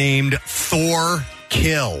woman named Thor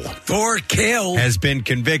Kill has been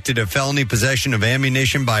convicted of felony possession of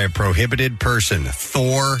ammunition by a prohibited person.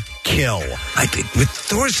 Thor Kill. I think with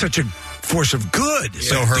Thor's such a force of good.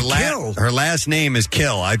 So her last name is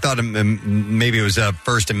Kill. I thought maybe it was a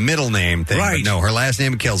first and middle name thing. Right. But no, her last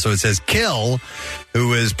name is Kill. So it says Kill,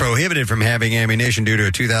 who is prohibited from having ammunition due to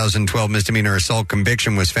a 2012 misdemeanor assault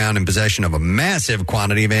conviction, was found in possession of a massive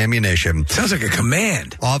quantity of ammunition. Sounds like a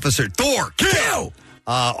command. Officer Thor Kill.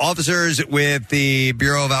 Officers with the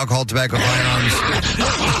Bureau of Alcohol, Tobacco, Firearms,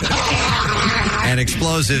 and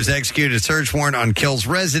Explosives executed a search warrant on Kill's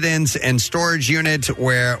residence and storage unit,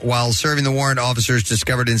 where, while serving the warrant, officers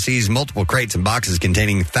discovered and seized multiple crates and boxes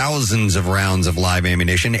containing thousands of rounds of live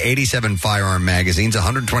ammunition, 87 firearm magazines,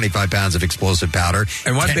 125 pounds of explosive powder.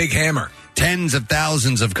 And one big hammer. tens of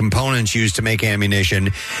thousands of components used to make ammunition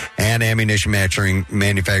and ammunition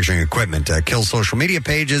manufacturing equipment. Kill social media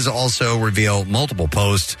pages also reveal multiple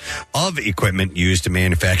posts of equipment used to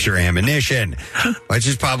manufacture ammunition, which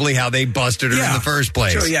is probably how they busted her in the first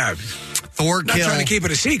place. Sure, yeah. Thor Not Kill. trying to keep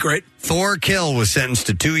it a secret. Thor Kill was sentenced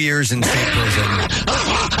to 2 years in state prison.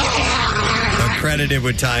 Credited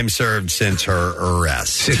with time served since her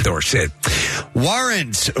arrest. Sit, Thor, sit.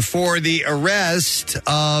 Warrants for the arrest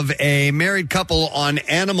of a married couple on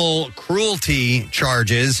animal cruelty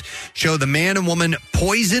charges show the man and woman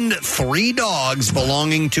poisoned 3 dogs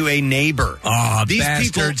belonging to a neighbor. Oh,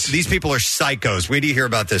 bastards. These people are psychos. Wait till you hear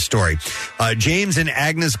about this story. James and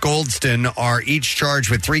Agnes Goldston are each charged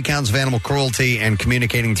with 3 counts of animal cruelty and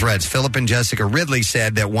communicating threats. Philip and Jessica Ridley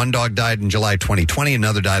said that one dog died in July 2020,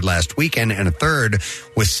 another died last weekend, and a third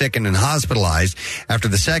was sickened and hospitalized. After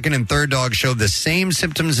the second and third dog showed the same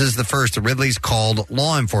symptoms as the first, the Ridleys called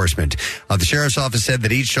law enforcement. The sheriff's office said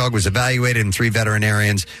that each dog was evaluated by 3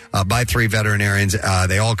 veterinarians.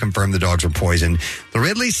 They all confirmed the dogs were poisoned. The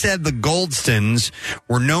Ridleys said the Goldstons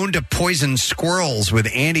were known to poison squirrels with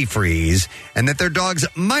antifreeze and that their dogs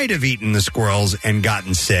might have eaten the squirrels and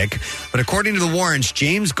gotten sick. But according to the warrants,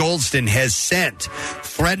 James Goldston has sent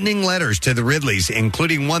threatening letters to the Ridleys,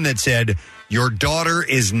 including one that said, "Your daughter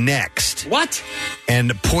is next." What?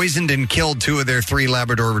 And poisoned and killed 2 of their 3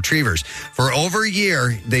 Labrador retrievers. For over a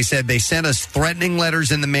year, they said they sent us threatening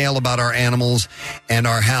letters in the mail about our animals and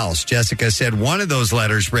our house. Jessica said one of those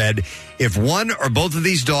letters read, "If one or both of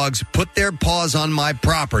these dogs put their paws on my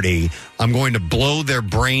property, I'm going to blow their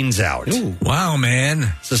brains out." Ooh, wow,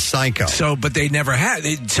 man. It's a psycho. So, but they never had.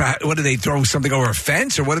 What did they throw something over a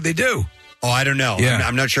fence, or what did they do? Oh, I don't know. Yeah.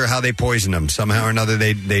 I'm not sure how they poisoned them. Somehow or another,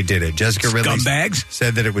 they did it. Jessica Ridley Scumbags?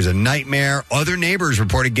 said that it was a nightmare. Other neighbors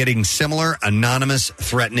reported getting similar anonymous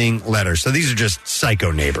threatening letters. So these are just psycho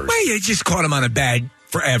neighbors. Well, you just caught them on a bad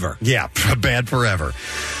forever. Yeah, bad forever.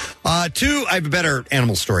 I have a better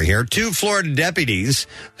animal story here. 2 Florida deputies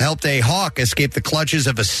helped a hawk escape the clutches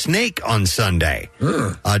of a snake on Sunday.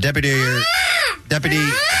 Deputy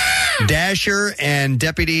Dasher and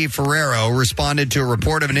Deputy Ferrero responded to a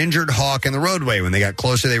report of an injured hawk in the roadway. When they got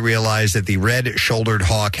closer, they realized that the red-shouldered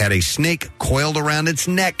hawk had a snake coiled around its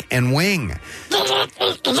neck and wing.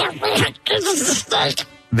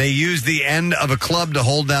 They used the end of a club to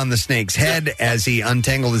hold down the snake's head as he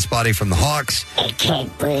untangled his body from the hawks. I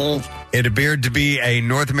can't breathe. It appeared to be a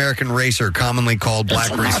North American racer, commonly called black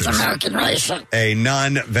racers. North American racer. A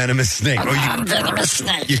non-venomous snake. A non-venomous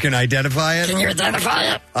snake. You can identify it? Can you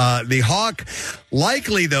identify it? The hawk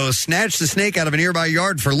likely, though, snatched the snake out of a nearby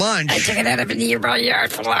yard for lunch. I took it out of a nearby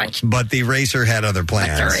yard for lunch. But the racer had other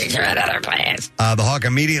plans. The hawk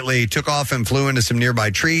immediately took off and flew into some nearby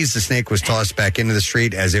trees. The snake was tossed back into the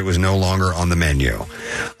street as it was no longer on the menu.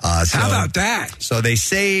 How about that? So they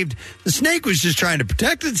saved. The snake was just trying to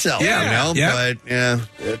protect itself, But,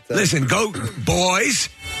 Listen, go, boys.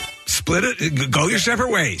 Split it. Go your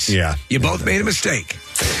separate ways. Yeah. You both made a mistake.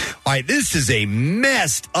 All right, this is a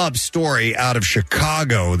messed up story out of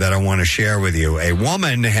Chicago that I want to share with you. A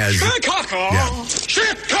woman has... Chicago!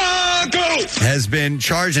 Has been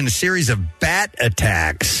charged in a series of bat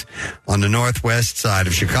attacks on the northwest side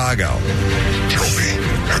of Chicago. Tell me,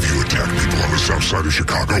 have you attacked people on the south side of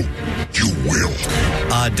Chicago? You will.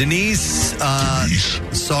 Denise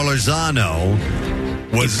Solorzano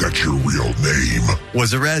Is that your real name?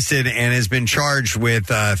 Was arrested and has been charged with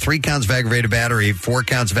 3 counts of aggravated battery, 4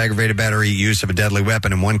 counts of aggravated battery, use of a deadly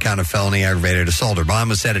weapon, and 1 count of felony aggravated assault. Her bond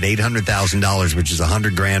was set at $800,000, which is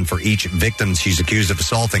 $100,000 for each victim she's accused of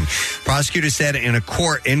assaulting. Prosecutors said in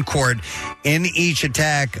court, in each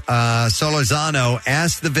attack, Solorzano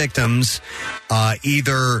asked the victims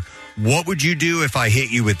either, "What would you do if I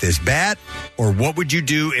hit you with this bat?" or "What would you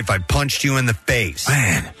do if I punched you in the face?"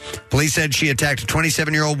 Man. Police said she attacked a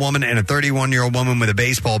 27-year-old woman and a 31-year-old woman with a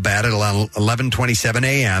baseball bat at around 11:27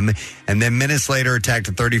 a.m., and then minutes later attacked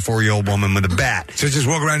a 34-year-old woman with a bat. So just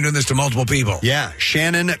walk around doing this to multiple people. Yeah.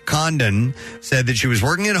 Shannon Condon said that she was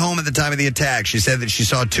working at home at the time of the attack. She said that she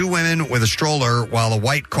saw 2 women with a stroller while a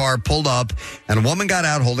white car pulled up and a woman got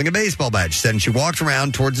out holding a baseball bat. She said, and she walked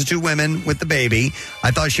around towards the 2 women with the baby.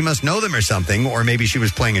 I thought she must know them or something, or maybe she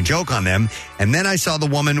was playing a joke on them. And then I saw the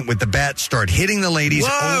woman with the bat start hitting the ladies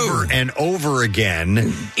over and over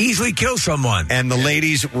again. Easily kill someone. And the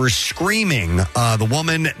ladies were screaming. The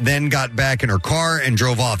woman then got back in her car and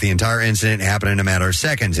drove off. The entire incident happened in a matter of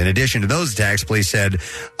seconds. In addition to those attacks, police said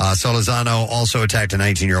Solorzano also attacked a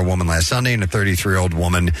 19-year-old woman last Sunday and a 33-year-old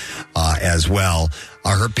woman as well.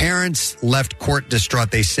 Her parents left court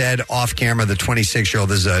distraught. They said off camera, the 26-year-old,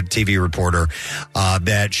 this is a TV reporter,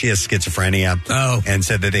 that she has schizophrenia. Oh. And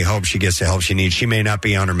said that they hope she gets the help she needs. She may not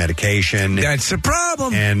be on her medication. That's the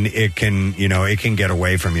problem. And it can get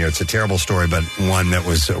away from you. It's a terrible story, but one that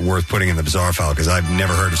was worth putting in the bizarre file because I've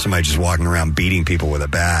never heard of somebody just walking around beating people with a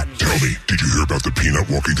bat. Tell me, did you hear about the peanut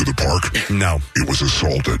walking to the park? No. It was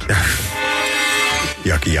assaulted.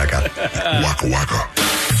 Yucca, yucca. Waka,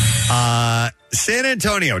 waka. San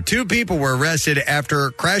Antonio, 2 people were arrested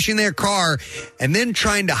after crashing their car and then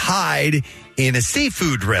trying to hide in a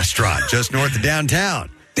seafood restaurant just north of downtown.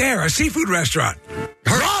 There, a seafood restaurant.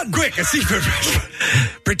 Run! Quick, a seafood restaurant.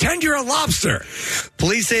 Pretend you're a lobster.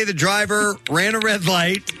 Police say the driver ran a red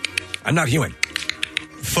light. I'm not human.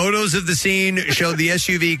 Photos of the scene show the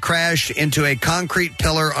SUV crash into a concrete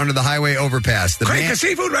pillar under the highway overpass. A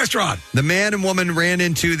seafood restaurant. The man and woman ran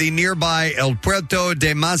into the nearby El Puerto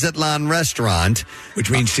de Mazatlan restaurant.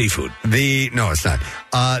 Which means seafood. No, it's not.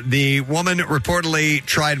 The woman reportedly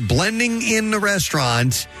tried blending in the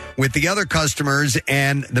restaurant with the other customers,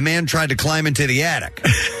 and the man tried to climb into the attic.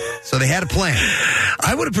 So they had a plan.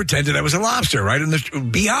 I would have pretended I was a lobster, right?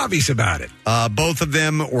 And be obvious about it. Both of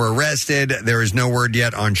them were arrested. There is no word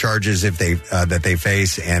yet on charges that they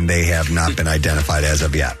face, and they have not been identified as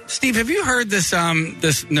of yet. Steve, have you heard this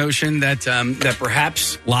this notion that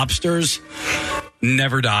perhaps lobsters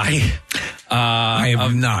never die? I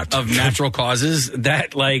have not. Of natural causes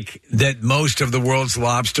that most of the world's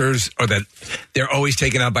lobsters, or that they're always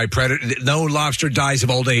taken out by predators. No lobster dies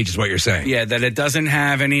of old age is what you're saying. Yeah, that it doesn't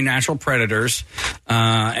have any natural predators,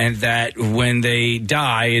 and that when they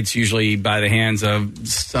die, it's usually by the hands of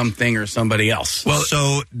something or somebody else. Well,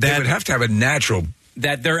 so they would have to have a natural.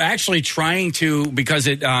 That they're actually trying to, because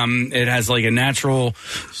it has like a natural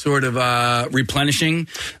sort of replenishing,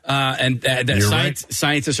 and that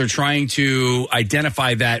scientists are trying to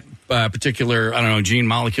identify that particular, gene,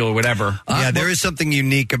 molecule, or whatever. There is something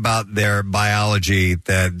unique about their biology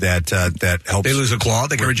that helps. They lose a claw,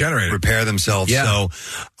 they can regenerate it. Repair themselves. Yeah. So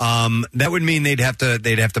that would mean they'd have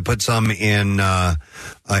to put some in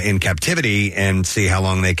captivity and see how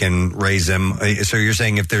long they can raise them. So you're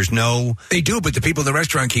saying if there's no, they do, but the people in the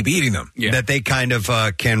restaurant keep eating them. Yeah. That they kind of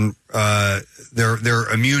can. Their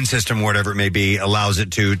immune system, whatever it may be, allows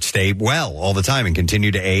it to stay well all the time and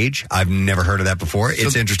continue to age. I've never heard of that before.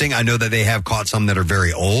 It's interesting. I know that they have caught some that are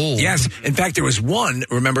very old. Yes. In fact, there was one,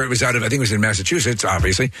 remember, it was I think it was in Massachusetts,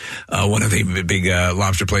 obviously, one of the big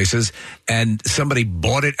lobster places, and somebody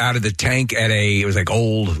bought it out of the tank at it was like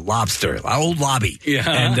Old Lobby. Yeah.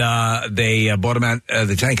 And they bought him out of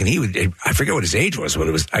the tank, and I forget what his age was, but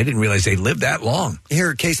I didn't realize they lived that long.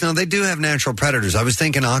 Here, Case, now they do have natural predators. I was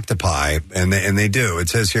thinking octopi, and they do. It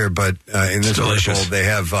says here, but in this article, they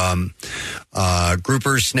have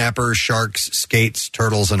groupers, snappers, sharks, skates,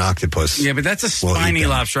 turtles, and octopus. Yeah, but that's a spiny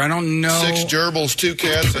lobster. I don't know. 6 gerbils, 2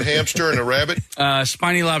 cats, a hamster, and a rabbit.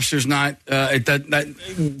 Spiny lobster's not.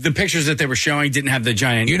 The pictures that they were showing didn't have the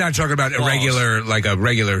giant. You're not talking about a regular,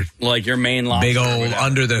 like your main lobster, big old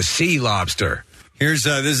under the sea lobster. Here's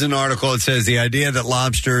this is an article. It says the idea that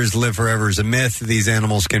lobsters live forever is a myth. These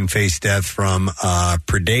animals can face death from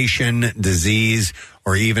predation, disease,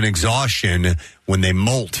 or even exhaustion when they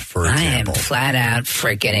molt, for example. I am flat out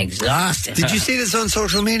freaking exhausted. Did you see this on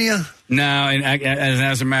social media? No, and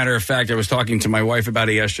as a matter of fact, I was talking to my wife about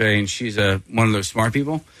it yesterday, and she's one of those smart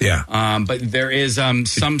people. Yeah. But there is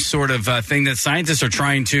some sort of thing that scientists are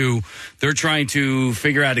trying to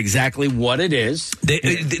figure out exactly what it is. They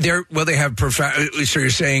have so you're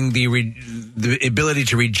saying the ability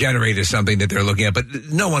to regenerate is something that they're looking at, but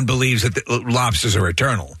no one believes that the lobsters are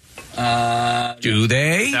eternal. Do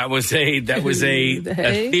they? That was a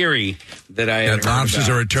theory that I had. Lobsters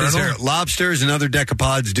are eternal. Lobsters and other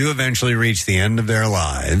decapods do eventually reach the end of their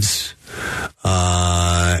lives.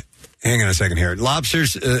 Hang on a second here.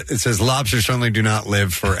 Lobsters, it says lobsters certainly do not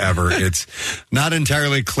live forever. It's not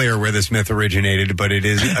entirely clear where this myth originated, but it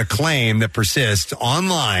is a claim that persists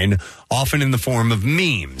online, often in the form of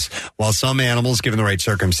memes. While some animals, given the right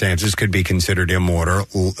circumstances, could be considered immortal,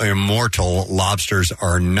 lobsters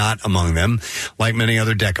are not among them. Like many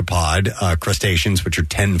other decapod crustaceans, which are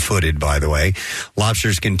 10-footed, by the way,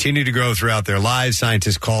 lobsters continue to grow throughout their lives.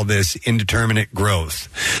 Scientists call this indeterminate growth.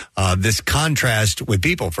 This contrast with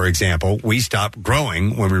people, for example, we stop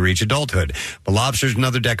growing when we reach adulthood. But lobsters and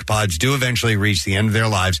other decapods do eventually reach the end of their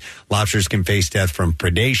lives. Lobsters can face death from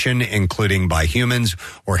predation, including by humans,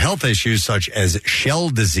 or health issues such as shell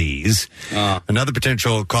disease. Another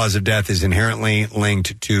potential cause of death is inherently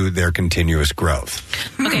linked to their continuous growth.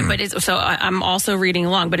 Okay, but I'm also reading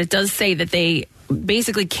along, but it does say that they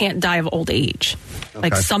basically can't die of old age.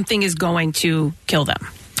 Like something is going to kill them.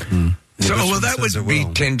 So, that would be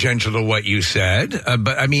tangential to what you said.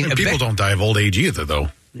 But I mean, people don't die of old age either, though.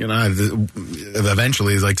 You know,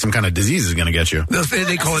 eventually, like some kind of disease is going to get you.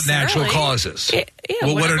 They call it natural causes.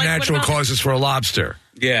 Well, what are natural causes for a lobster?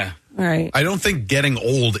 Yeah. Right. I don't think getting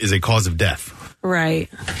old is a cause of death. Right.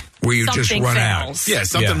 Where you just run fails. out. Yeah,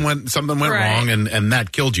 something went wrong and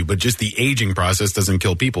that killed you, but just the aging process doesn't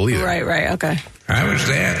kill people either. Right, okay. I was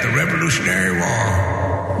there at the Revolutionary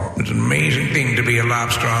War. It was an amazing thing to be a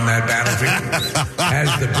lobster on that battlefield. As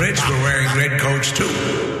the Brits were wearing red coats too.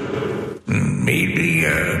 Made me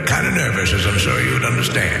kind of nervous, as I'm sure you would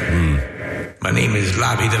understand. My name is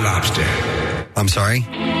Lobby the Lobster. I'm sorry?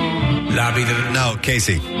 Lobby the... No,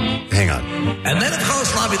 Casey, hang on. And then, of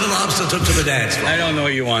course, Lobby the Lobster took to the dance floor. I don't know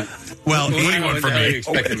what you want. Well, what do you want from me?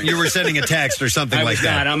 You were sending a text or something I like was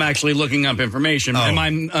that. not. I'm actually looking up information. Am I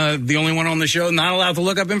the only one on the show not allowed to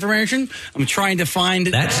look up information? I'm trying to find...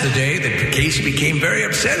 That's the day that Casey became very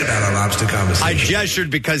upset about our lobster conversation. I gestured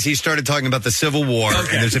because he started talking about the Civil War, and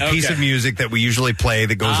there's a piece of music that we usually play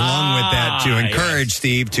that goes along with that to encourage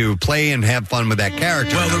Steve to play and have fun with that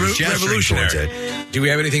character. Well, the Revolutionary. Do we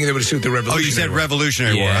have anything that would suit the Revolutionary Oh, you said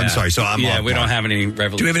Revolutionary War. I'm sorry. So I'm we don't have any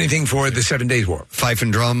Revolutionary. Do we have anything for the 7 Days War? Fife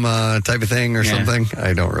and drum type of thing or something?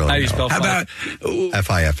 I don't really know. How about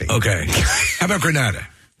F-I-F-E? Okay. How about Grenada?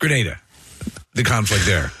 The conflict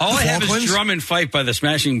there. All I have is Drum and Fight by the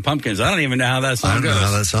Smashing Pumpkins. I don't even know how that song goes. I don't know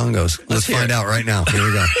how that song goes. Let's find out right now. Here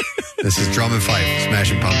we go. This is Drum and Fight,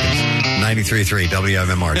 Smashing Pumpkins. 93.3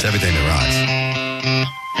 WMMR. It's everything that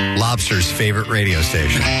rocks. Lobster's favorite radio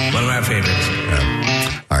station. One of my favorites.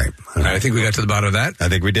 Yeah. All right. I think we got to the bottom of that. I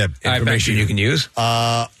think we did. Information you can use.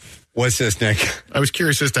 What's this, Nick? I was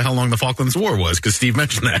curious as to how long the Falklands War was because Steve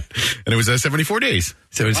mentioned that, and it was 74 days.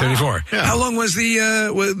 74. Wow. Yeah. How long was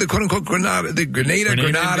the quote unquote Grenada?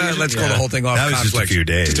 Let's call the whole thing off. That was conflict. just a few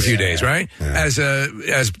days. Just a few days, right? Yeah.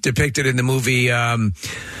 As depicted in the movie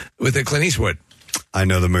with the Clint Eastwood. I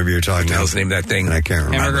know the movie you're talking about. What's the name of that thing? And I can't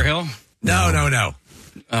remember. Hamburger Hill? No.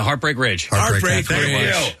 Heartbreak Ridge. Heartbreak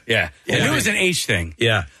Ridge. Yeah. I knew it was an H thing.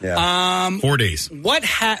 Yeah. 4 days. What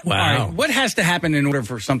has to happen in order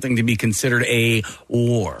for something to be considered a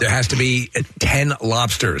war? There has to be 10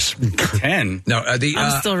 lobsters. 10? No,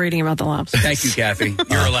 I'm still reading about the lobster. Thank you, Kathy.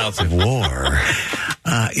 You're allowed to. War.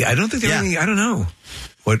 I don't think there are any. I don't know.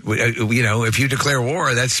 If you declare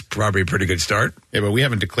war, that's probably a pretty good start. Yeah, but we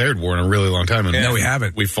haven't declared war in a really long time. No, we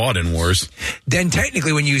haven't. We fought in wars. Then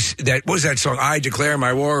technically, when what was that song? I declare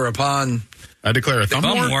my war upon... I declare a thumb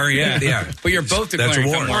war? Yeah. But you're both declaring That's a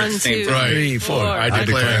war. thumb war at the same time. 3, 4. I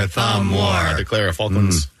declare a thumb war. I declare a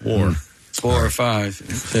Falklands War. 4 or 5.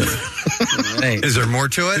 6, 8. Is there more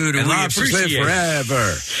to it? And lobsters live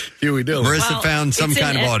forever. Here we do. Marissa found some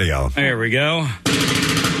kind of audio. There we go.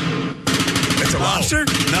 That's a lobster?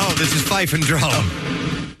 No, this is Fife and Drum.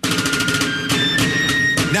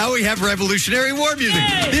 Now we have Revolutionary War music.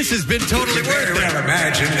 Hey! This has been totally worth it. Well,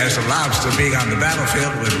 imagine as a lobster being on the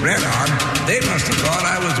battlefield with red on, they must have thought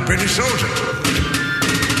I was a British soldier.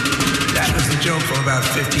 That was the joke from about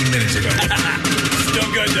 15 minutes ago. Still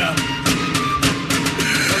good, though.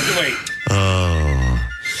 Let's wait.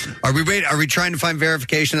 Are we trying to find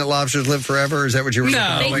verification that lobsters live forever? Is that what you were looking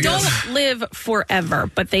at? They don't live forever,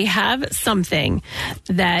 but they have something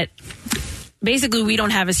that basically we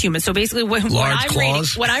don't have as humans. So basically what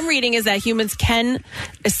I'm reading is that humans can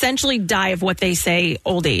essentially die of what they say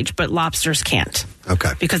old age, but lobsters can't.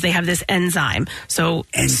 Okay. Because they have this enzyme. So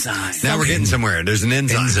enzyme. Now we're getting somewhere. There's an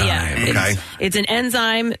enzyme. Yeah, okay. It's an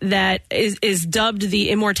enzyme that is dubbed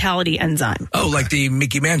the immortality enzyme. Oh, like the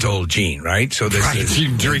Mickey Mantle gene, right? So this you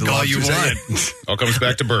can drink all you want. All comes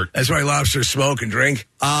back to Bert. That's why lobsters smoke and drink.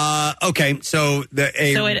 Okay. So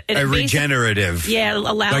a regenerative. Yeah,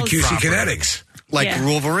 allows like QC Kinetics. Like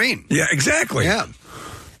Wolverine. Yeah, exactly. Yeah.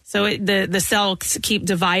 So the cells keep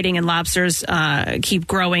dividing and lobsters keep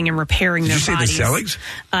growing and repairing their bodies. Did you say the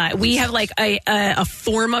cells? We have like a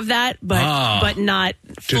form of that, but not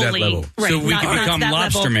to fully. That level. Right, so we can become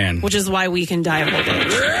Lobster level, Man. Which is why we can die of old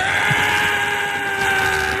age.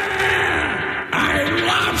 I'm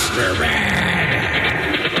Lobster Man.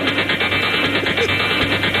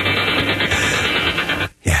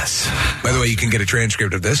 Yes. By the way, you can get a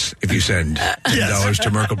transcript of this if you send $10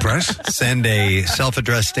 to Merkle Press. Send a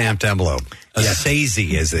self-addressed stamped envelope. A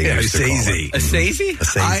SAZY, as they used to call it. A SAZY? A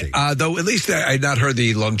SAZY. Though at least I had not heard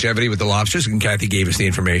the longevity with the lobsters, and Kathy gave us the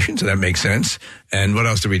information, so that makes sense. And what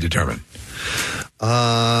else did we determine?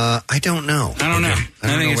 I don't know. I don't know.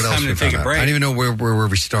 I think it's time to take a break. I don't even know where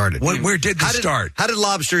we started. Where did this start? How did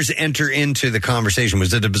lobsters enter into the conversation?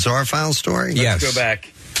 Was it a Bizarre File story? Yes. Let's go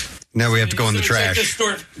back. Now we have to go in the trash.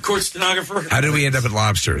 Court stenographer. How did we end up at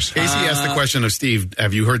lobsters? Casey asked the question of Steve,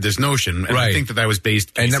 have you heard this notion? And I think that was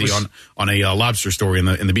based, Casey, on a lobster story in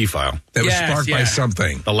the B-file. That was sparked by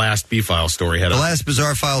something. The last B-file story had the last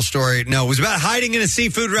bizarre file story. No, it was about hiding in a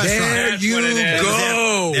seafood restaurant. There you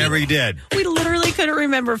go. There we did. We literally couldn't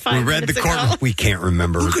remember 5 We read the minutes court. ago. We can't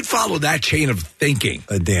remember. Who could follow that chain of thinking?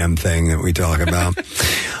 A damn thing that we talk about.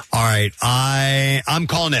 All right, I'm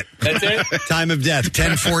calling it. That's it? Time of death,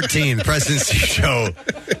 10:14. Preston Steve Show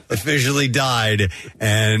officially died,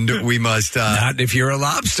 and we must... Not if you're a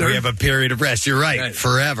lobster. We have a period of rest. You're right,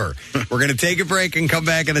 forever. We're going to take a break and come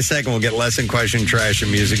back in a second. We'll get lesson, question, trash,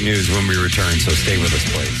 and music news when we return, so stay with us,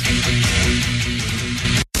 please.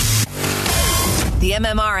 The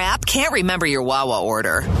MMR app can't remember your Wawa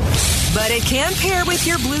order, but it can pair with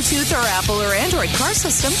your Bluetooth or Apple or Android car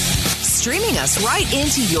system, streaming us right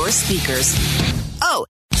into your speakers. Oh,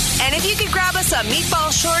 and if you could grab us a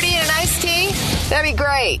meatball shorty and an iced tea, that'd be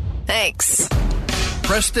great. Thanks.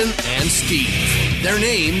 Preston and Steve. Their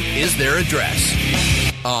name is their address.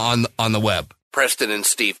 On the web.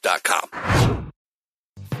 PrestonandSteve.com.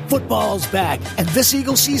 Football's back, and this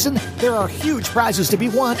Eagle season, there are huge prizes to be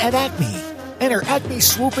won at Acme. Enter Acme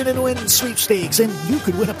Swoop In and Win sweepstakes, and you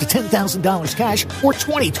could win up to $10,000 cash or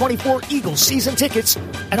 2024 Eagles season tickets.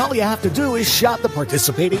 And all you have to do is shop the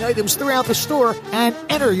participating items throughout the store and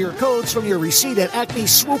enter your codes from your receipt at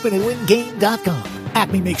acmeswoopinandwingame.com.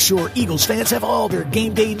 Acme makes sure Eagles fans have all their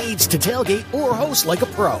game day needs to tailgate or host like a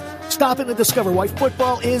pro. Stop in and discover why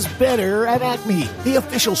football is better at Acme, the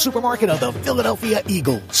official supermarket of the Philadelphia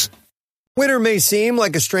Eagles. Winter may seem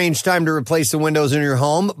like a strange time to replace the windows in your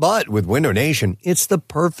home, but with Window Nation, it's the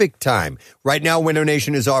perfect time. Right now, Window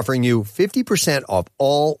Nation is offering you 50% off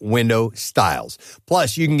all window styles.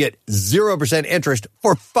 Plus, you can get 0% interest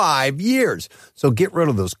for 5 years. So get rid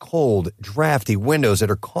of those cold, drafty windows that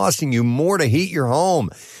are costing you more to heat your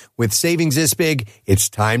home. With savings this big, it's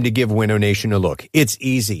time to give Window Nation a look. It's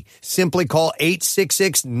easy. Simply call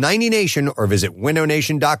 866-90-NATION or visit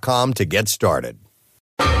windownation.com to get started.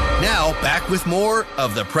 Now, back with more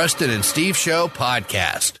of the Preston and Steve Show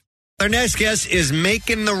podcast. Our next guest is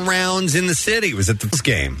making the rounds in the city. It was at the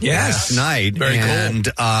game last night. Very cool. And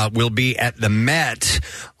we'll be at the Met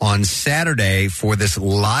on Saturday for this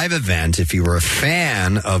live event. If you were a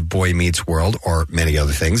fan of Boy Meets World or many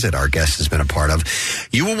other things that our guest has been a part of,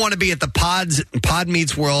 you will want to be at the Pod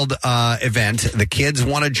Meets World event. The Kids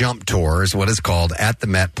Want to Jump Tour is what it's called at the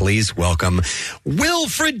Met. Please welcome Will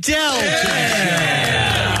Friedle.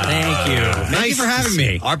 Thank you. Thank you for having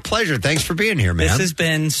me. Our pleasure. Thanks for being here, man. This has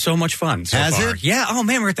been so much fun so Has far. it? Yeah. Oh,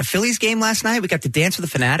 man, we were at the Phillies game last night. We got to dance with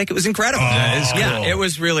the Fanatic. It was incredible. That is cool. Yeah, it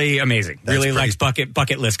was really amazing. That's really pretty- like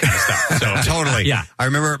bucket list kind of stuff. So Totally. Yeah. I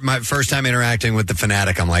remember my first time interacting with the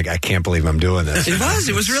Fanatic. I'm like, I can't believe I'm doing this.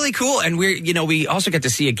 It was really cool. And we also got to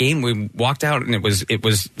see a game. We walked out and it was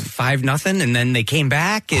 5-0 and then they came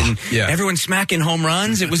back and everyone smacking home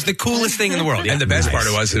runs. It was the coolest thing in the world. Yeah. And the best part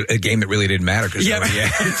was a game that really didn't matter. Cause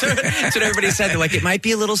That's what everybody said. They're like, it might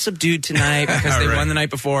be a little subdued tonight because they won the night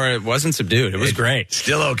before. It wasn't subdued. It was great.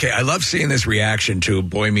 Still okay. I love seeing this reaction to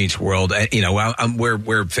Boy Meets World.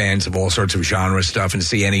 We're fans of all sorts of genre stuff, and to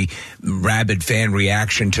see any rabid fan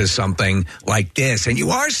reaction to something like this, and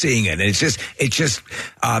you are seeing it. And it's just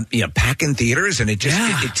packing theaters, and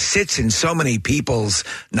it sits in so many people's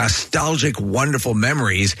nostalgic, wonderful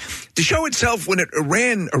memories. The show itself, when it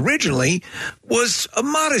ran originally, was a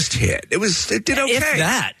modest hit. It did okay. If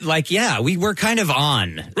that, we were kind of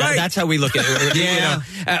on. Right. That's how we look at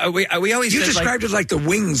it. We always said, described it like the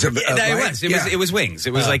Wings of. It was Wings.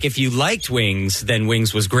 It was like if you liked Wings, then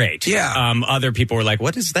Wings was great. Yeah. Other people were like,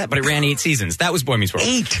 "What is that?" But it ran 8 seasons. That was Boy Meets World.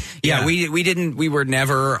 8. Yeah. We were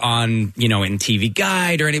never on in TV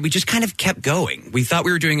Guide or anything. We just kind of kept going. We thought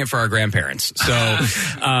we were doing it for our grandparents. So,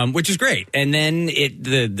 which is great. And then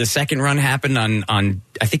the second run happened on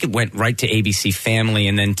I think it went right to ABC Family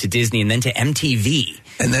and then to Disney and then to MTV.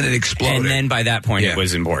 And then it exploded. And then by that point, it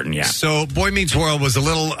was important, yeah. So Boy Meets World was a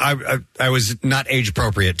little, I was not age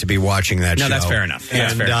appropriate to be watching that show. No, that's fair enough.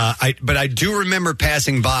 And but I do remember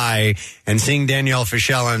passing by and seeing Danielle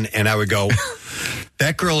Fishellen, and I would go,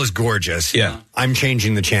 that girl is gorgeous. Yeah. I'm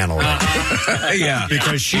changing the channel right Yeah.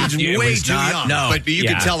 because she's way too young. No. But you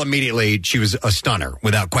could tell immediately she was a stunner,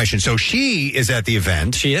 without question. So she is at the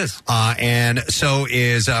event. She is. And so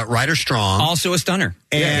is Ryder Strong. Also a stunner.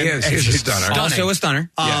 And he is a stunner. Also a stunner.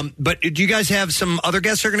 But do you guys have some other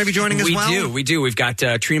guests that are going to be joining as well? We do. We've got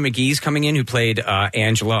Trina McGee's coming in, who played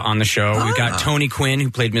Angela on the show. We've got Tony Quinn, who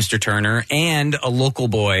played Mr. Turner, and a local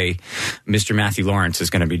boy, Mr. Matthew Lawrence, is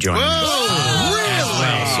going to be joining us. Really?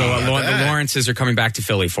 well. So the Lawrences are coming back to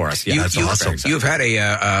Philly for us. Yeah, that's awesome. You've had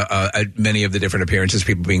many of the different appearances,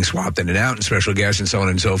 people being swapped in and out, and special guests, and so on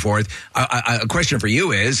and so forth. A question for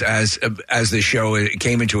you is, as the show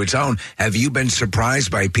came into its own, have you been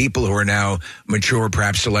surprised by people who are now mature,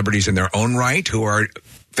 perhaps celebrities in their own right, who are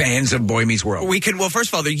fans of Boy Meets World? Well, first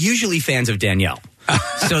of all, they're usually fans of Danielle.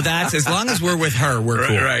 So that's, as long as we're with her, we're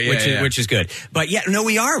cool, right, which is good. But yeah, no,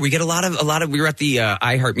 we are. We get a lot of. We were at the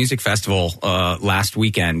iHeart Music Festival last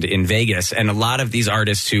weekend in Vegas, and a lot of these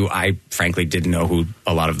artists who I frankly didn't know who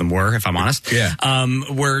a lot of them were, if I'm honest,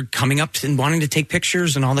 were coming up and wanting to take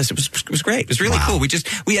pictures and all this. It was great. It was really cool.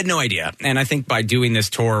 We had no idea, and I think by doing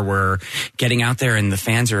this tour, we're getting out there, and the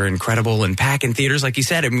fans are incredible and packing theaters, like you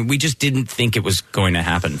said. I mean, we just didn't think it was going to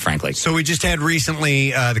happen, frankly. So we just had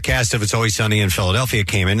recently the cast of It's Always Sunny in Philadelphia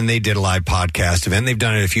came in and they did a live podcast event. They've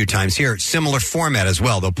done it a few times here. Similar format as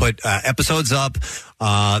well. They'll put episodes up.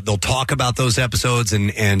 They'll talk about those episodes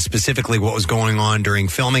and specifically what was going on during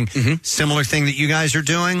filming. Similar thing that you guys are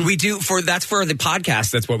doing? We do that's for the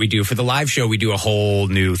podcast. That's what we do. For the live show, we do a whole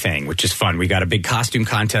new thing, which is fun. We got a big costume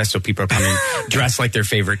contest, so people are coming dressed like their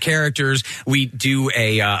favorite characters. We do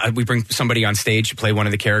we bring somebody on stage to play one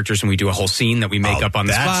of the characters, and we do a whole scene that we make up on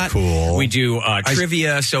the spot. That's cool. We do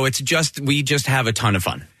trivia, so we just have a ton of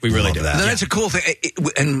fun. We really do. No, that's a cool thing.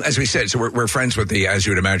 And as we said, so we're friends with as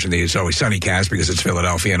you would imagine, the It's Always Sunny cast because it's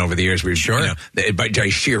Philadelphia, and over the years we've by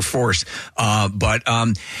sheer force. But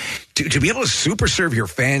to be able to super serve your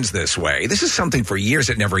fans this way, this is something for years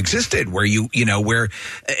that never existed. Where where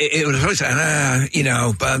it was always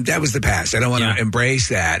that was the past. I don't want to embrace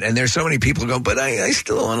that. And there's so many people who go, but I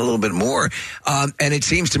still want a little bit more. And it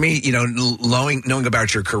seems to me, knowing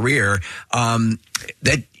about your career,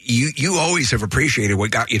 that you always have appreciated what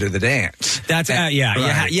got you to the dance. That's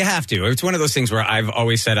you have to. It's one of those things where I've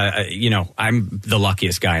always said, I'm the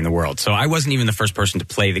luckiest guy in the world. So I wasn't even the first person to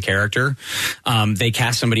play the character. They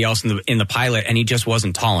cast somebody else in the pilot, and he just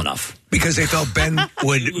wasn't tall enough. Because they felt Ben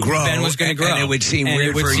would grow. Ben was going to grow. And it would seem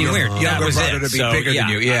weird for your younger brother to be bigger than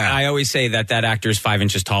you. Yeah. I always say that actor is 5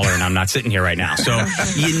 inches taller, and I'm not sitting here right now. So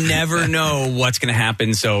you never know what's going to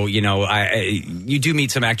happen. So, you do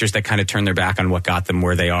meet some actors that kind of turn their back on what got them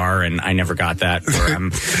where they are, and I never got that. Where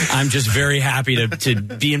I'm just very happy to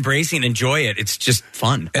be embracing and enjoy it. It's just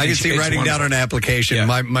fun. I can see writing down an application.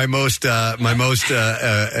 Yeah. My most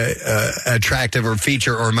attractive or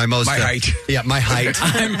feature or my height. Yeah, my height.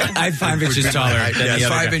 I'm 5 inches taller than the other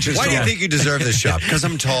 5 guy. inches Why tall. do you think you deserve this job? Because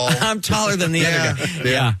I'm tall. I'm taller than the other guy.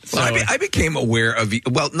 Yeah. So, I became aware of you.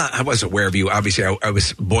 Well, I was aware of you. Obviously, I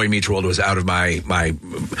was Boy Meets World was out of my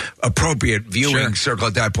appropriate viewing circle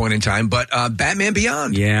at that point in time. But Batman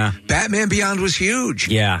Beyond. Yeah. Batman Beyond was huge.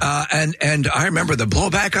 Yeah. And I remember the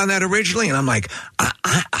blowback on that originally, and I'm like,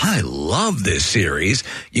 I love this series.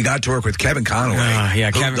 You got to work with Kevin Conroy.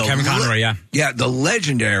 Kevin Conroy, Yeah, the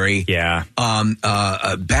legendary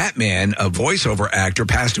Batman, a voiceover actor,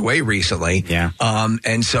 passed away recently. Yeah.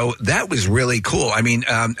 And so that was really cool. I mean,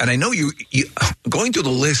 and I know you going through the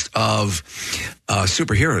list of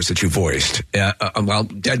superheroes that you voiced.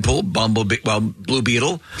 Deadpool, Bumblebee, Blue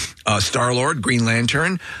Beetle, Star-Lord, Green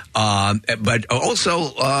Lantern, but also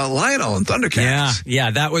Lionel and Thundercats.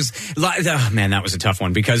 Yeah, that was that was a tough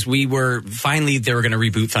one because they were going to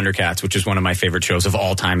reboot Thundercats, which is one of my favorite shows of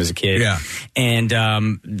all time as a kid. Yeah. And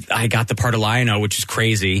I got the part of Lionel, which is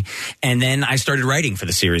crazy. And then I started writing for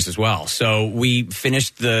the series as well. So we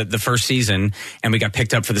finished the first season, and we got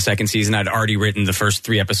picked up for the second season. I'd already written the first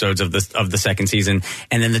 3 episodes of the second season,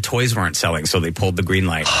 and then the toys weren't selling, so they pulled the green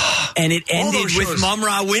light. And it ended with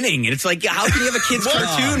Mum-Ra winning. And it's like, how can you have a kid's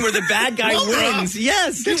cartoon where the bad guy wins?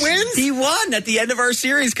 Yes. He wins? He won at the end of our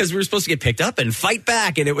series because we were supposed to get picked up and fight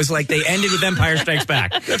back. And it was like they ended with Empire Strikes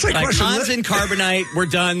Back. That's like Hans and Carbonite, we're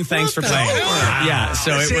done. Thanks for playing. Wow. Yeah,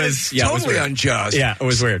 so it was totally unjust. Yeah, it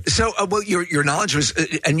was weird. So, your knowledge was,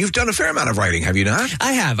 and you've done a fair amount of writing, have you not?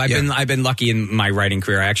 I have. I've been lucky in my writing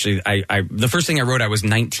career. I the first thing I wrote, I was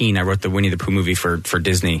 19. I wrote the Winnie the Pooh movie for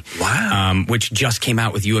Disney. Wow. Which just came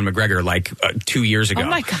out with Ewan McGregor 2 years ago. Oh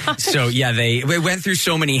my God. So they went through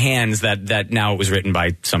so many hands that now it was written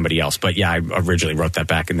by somebody else. But I originally wrote that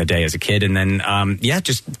back in the day as a kid, and then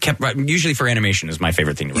just kept writing. Usually for animation is my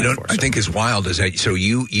favorite thing to write for. I think is wild is that so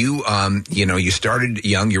you started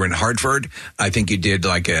young. You're in Hartford. I think you did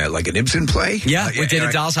like an Ibsen play. Yeah, we did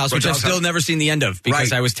a Doll's House, which I've still never seen the end of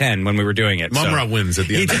because I was 10 when we were doing it. Mum-Ra wins at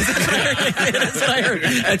the end. That's what I heard.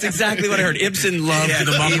 That's exactly what I heard. Gibson loved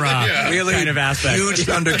the mum rock really kind of aspect. Huge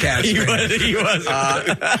Thundercats. He was.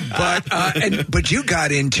 But you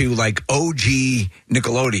got into like OG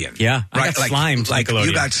Nickelodeon. Yeah, I got slimed. Like Nickelodeon.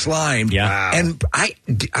 you got slimed. Yeah. Wow. And I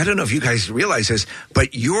don't know if you guys realize this,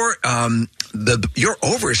 but your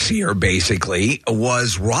overseer basically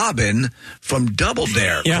was Robin from Double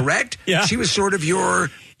Dare, correct? Yeah. She was sort of your.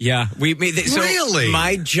 Yeah, Really?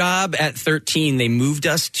 My job at 13, they moved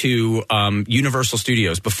us to Universal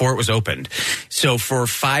Studios before it was opened. So for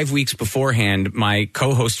 5 weeks beforehand, my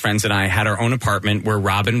co-host friends and I had our own apartment where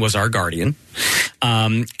Robin was our guardian.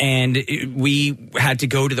 And we had to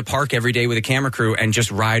go to the park every day with a camera crew and just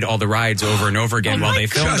ride all the rides over and over again while they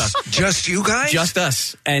filmed us. Just you guys? Just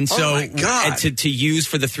us. And so and to use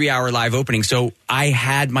for the 3-hour live opening. So I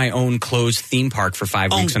had my own closed theme park for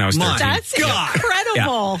 5 weeks when I was 13. That's incredible. Yeah.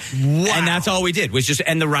 Wow. And that's all we did was just,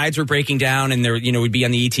 and the rides were breaking down, and there, we'd be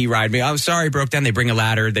on the ET ride. I'm sorry, broke down. They bring a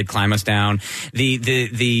ladder, they'd climb us down.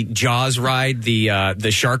 The Jaws ride,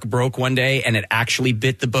 the shark broke one day, and it actually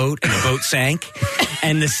bit the boat, and the boat sank.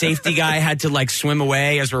 And the safety guy had to like swim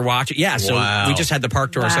away as we're watching. Yeah, so we just had the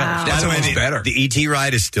park to ourselves. That's almost better. The ET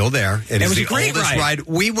ride is still there. It was a the great oldest ride.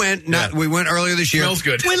 We went earlier this year. Smells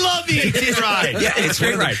good. We love the ET ride. Yeah, it's a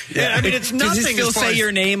great ride. Yeah, I mean, it's nothing. Did you still say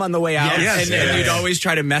your name on the way out? Yes. And you'd always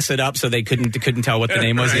try to mess it up so they couldn't tell what the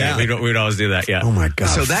name was. Yeah, we'd always do that. Yeah. Oh my god.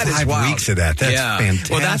 So that is 5 wild. weeks of that. That's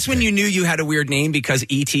fantastic. Well, that's when you knew you had a weird name, because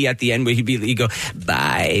ET at the end he'd go,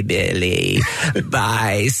 bye Billy,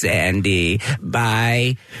 bye Sandy, bye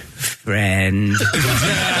friend.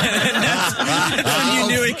 That's when you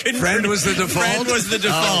knew he couldn't. Friend was the default. Friend was the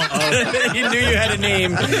default. You knew you had a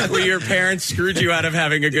name where your parents screwed you out of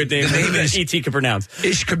having a good name. The name is ET could pronounce.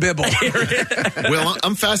 Ishkabibble. Well,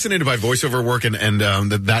 I'm fascinated by voiceover work and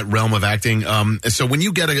that realm of acting. So when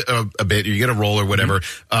you get a bit, you get a role or whatever,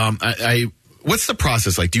 what's the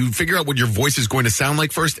process like? Do you figure out what your voice is going to sound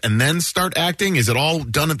like first and then start acting? Is it all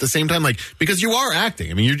done at the same time? Like, because you are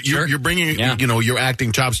acting. I mean, you're bringing, your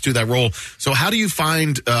acting chops to that role. So how do you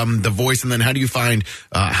find the voice, and then how do you find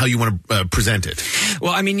how you want to present it?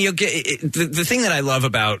 Well, I mean, you'll get the thing that I love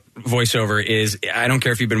about voiceover is I don't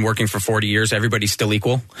care if you've been working for 40 years, everybody's still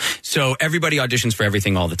equal. So everybody auditions for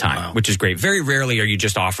everything all the time, which is great. Very rarely are you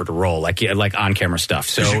just offered a role, like on camera stuff.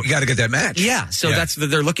 So you got to get that match. Yeah. So that's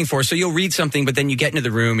what they're looking for. So you'll read something, but then you get into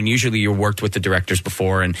the room, and usually you've worked with the directors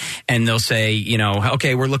before, and they'll say,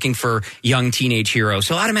 okay, we're looking for young teenage heroes.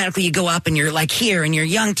 So automatically you go up and you're like here, and you're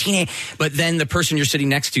young teenage. But then the person you're sitting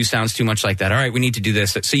next to sounds too much like that. All right, we need to do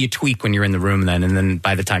this. So you tweak when you're in the room then, and then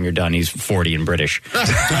by the time you're done, he's 40 and British.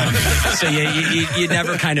 So you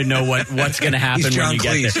never kind of know what's going to happen when you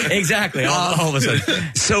get there. Exactly. All of a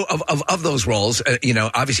sudden. So of those roles,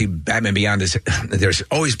 obviously Batman Beyond there's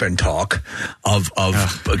always been talk of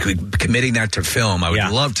committing that to film. I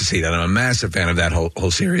would love to see that. I'm a massive fan of that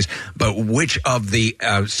whole series. But which of the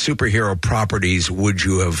superhero properties would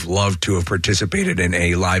you have loved to have participated in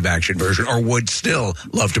a live action version, or would still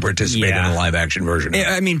love to participate in a live action version?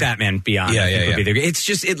 I mean, Batman Beyond. Would be it's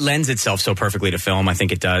just, it lends itself so perfectly to film. I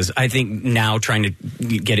think it does. I think now trying to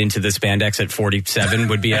get into the spandex at 47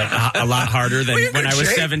 would be a lot harder than when I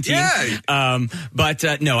was 17. Yeah.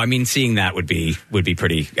 But no, I mean, seeing that would be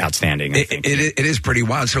pretty outstanding. I think. It is pretty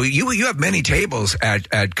wild. So you have many tables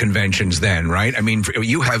at conventions then, right? I mean,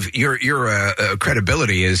 you have your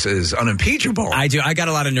credibility is unimpeachable. I do. I got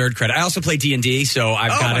a lot of nerd cred. I also play D&D, so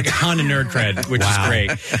I've got a ton of nerd cred, which is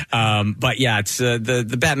great. But yeah, it's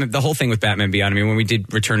the Batman. The whole thing with Batman Beyond. I mean, when we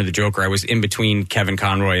did Return of the Joker, I was in between Kevin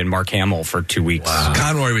Conroy and Mark Hamill for 2 weeks. Wow.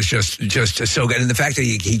 Conroy was just so good, and the fact that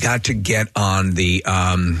he got to get on the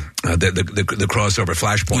crossover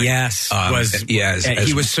Flashpoint.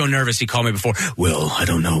 He was so nervous. He called me before. Well, I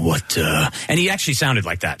don't know what, and he actually sounded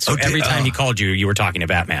like that. So every time he called you, you were talking to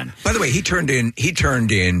Batman. By the way, he turned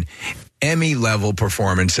in Emmy level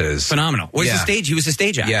performances. Phenomenal. Well, he was a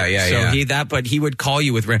stage actor. But he would call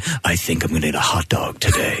you with, I think I'm going to eat a hot dog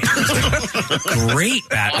today. Great,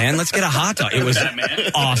 Batman. Let's get a hot dog. It was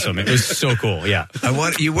awesome. It was so cool. Yeah.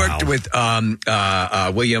 You worked with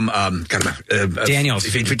William Daniels.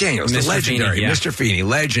 For Daniels, the legendary Feeney, Mr. Feeney,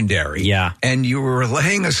 legendary. Yeah. And you were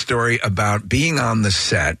relaying a story about being on the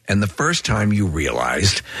set, and the first time you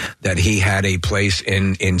realized that he had a place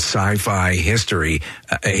in sci-fi history.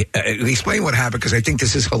 Explain what happened, because I think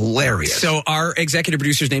this is hilarious. So our executive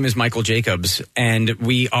producer's name is Michael Jacobs, and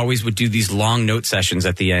we always would do these long note sessions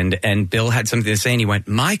at the end, and Bill had something to say, and he went,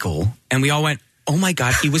 Michael, and we all went, oh my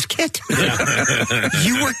God, he was Kit.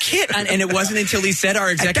 You were Kit. And it wasn't until he said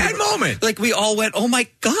our executive. At that moment. Like, we all went, oh my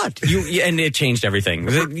God. And it changed everything.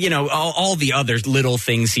 You know, all the other little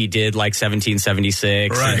things he did, like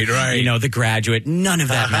 1776. Right, right. You know, The Graduate. None of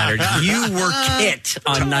that mattered. You were Kit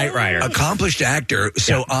on Knight Rider. Accomplished actor.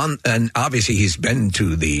 So and obviously he's been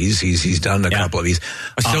to these. He's done a couple of these.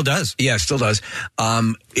 Still does. Yeah, still does.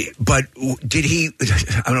 But did he,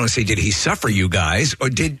 I don't want to say, did he suffer you guys? Or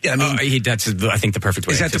that's, I think, the perfect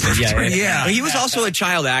way. Is that the perfect way? Yeah. But he was also a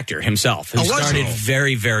child actor himself. He started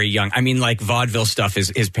very, very young. I mean, like, vaudeville stuff,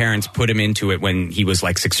 his parents put him into it when he was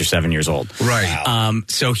like 6 or 7 years old. Right.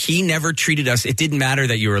 So he never treated us, it didn't matter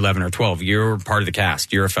that you were 11 or 12. You're part of the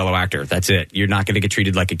cast. You're a fellow actor. That's it. You're not going to get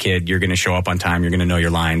treated like a kid. You're going to show up on time. You're going to know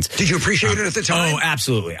your lines. Did you appreciate it at the time? Oh,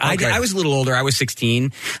 absolutely. Okay. I was a little older. I was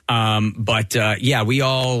 16. But we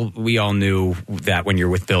all knew that when you're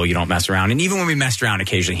with Bill, you don't mess around. And even when we messed around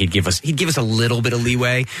occasionally, he'd give us a little bit of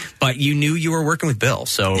leeway, but you knew you were working with Bill.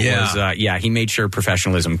 So it was, he made sure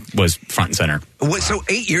professionalism was front and center. So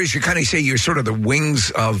 8 years, you kind of say you're sort of the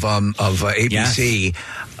wings of ABC. Yes.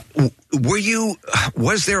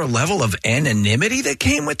 Was there a level of anonymity that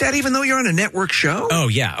came with that, even though you're on a network show? Oh,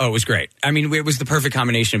 yeah. Oh, it was great. I mean, it was the perfect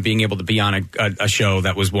combination of being able to be on a show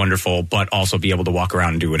that was wonderful, but also be able to walk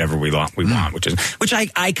around and do whatever we want, which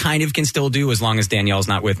I kind of can still do as long as Danielle's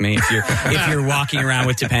not with me. If you're walking around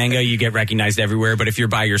with Topanga, you get recognized everywhere, but if you're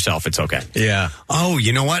by yourself, it's okay. Yeah. Oh,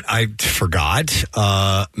 you know what? I forgot.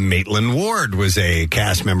 Maitland Ward was a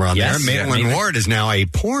cast member on there. Maitland Ward is now a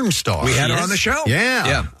porn star. We had her on the show.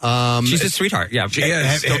 Yeah. She's a sweetheart. Yeah,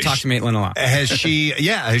 still talk to Maitland a lot. Has she?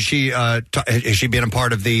 Yeah, has she been a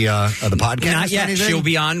part of the podcast? Not yet. She'll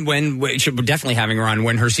be on we're definitely having her on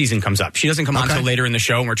when her season comes up. She doesn't come on until later in the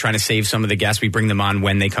show, and we're trying to save some of the guests. We bring them on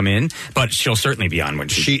when they come in, but she'll certainly be on when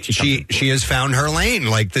she has found her lane.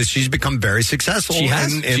 Like this, she's become very successful. She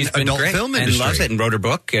has. in adult film industry and loves it and wrote her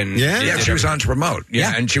book. And she was on to promote.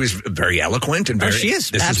 Yeah, and she was very eloquent and very. She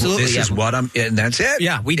is absolutely. This is what I'm, and that's it.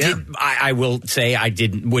 Yeah, we did. I will say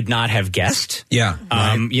would not have guessed. Yeah.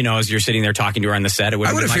 You know, as you're sitting there talking to her on the set, it would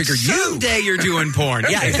have figured someday you're doing porn.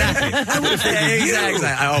 Yeah, exactly. I would have figured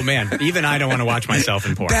exactly. Oh man, even I don't want to watch myself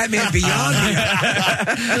in porn. Batman Beyond.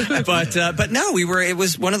 But no, it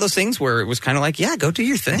was one of those things where it was kind of like, go do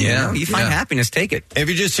your thing. Yeah. You find happiness, take it. If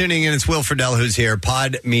you're just tuning in, it's Will Friedle who's here.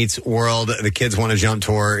 Pod Meets World. The Kids Want to Jump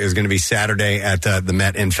tour is going to be Saturday at the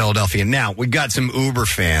Met in Philadelphia. Now, we've got some Uber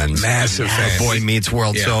fans. Massive fans. Boy Meets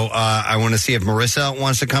World. Yeah. So I want to see if Marissa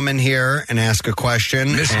wants to come in here and ask a question.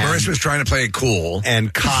 Marissa was trying to play it cool.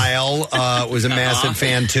 And Kyle was a massive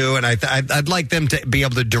fan, too. And I'd like them to be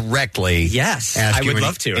able to directly ask I would you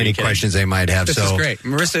love to. any questions they might have. This is great.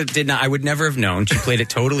 Marissa did not. I would never have known. She played it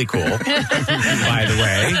totally cool, by the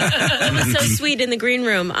way. It was so sweet in the green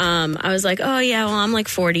room. I was like, oh, yeah, well, I'm like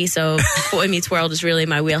 40, so Boy Meets World is really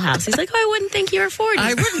my wheelhouse. He's like, oh, I wouldn't think you were 40.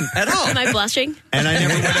 I wouldn't at all. Am I blushing? And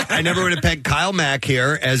I never would have pegged Kyle Mack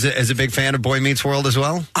here as a big fan of Boy Meets World as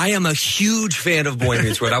well. I am a huge fan of Boy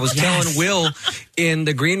Meets World. I was telling Will in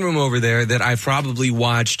the green room over there that I probably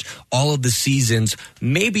watched all of the seasons,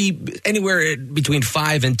 maybe anywhere between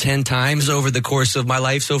 5 and 10 times over the course of my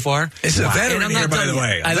life so far. It's a veteran here, by the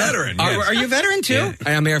way. A veteran. Yes. Are you a veteran too? Yeah,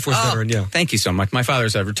 I am Air Force veteran. Yeah. Thank you so much. My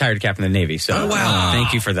father's a retired captain of the Navy. So wow.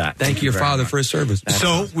 Thank you for that. Thank you, your father, for his service.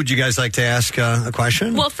 So, would you guys like to ask a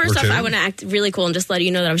question? Well, first off, I want to act really cool and just let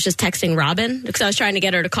you know that I was just texting Robin because I was trying to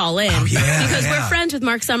get her to call in. Oh, yeah. Because we're friends with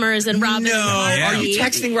Mark Summers and Robin. No, are you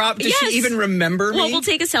texting Rob? Does she even remember me? Well, we'll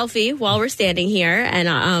take a selfie while we're standing here, and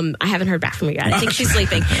I haven't heard back from her yet. I think she's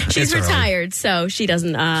sleeping. She's retired, so she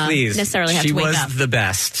doesn't necessarily have to wake up. She was the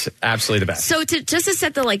best, absolutely the best. So just to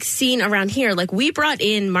set the scene around here, we brought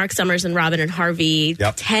in Mark Summers and Robin and Harvey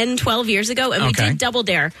 10, 12 years ago, and we did Double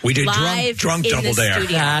Dare. We did live drunk in Double the Dare.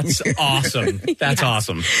 Studio. That's awesome. That's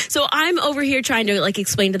awesome. So I'm over here trying to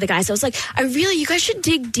explain to the guys. I was like, you guys should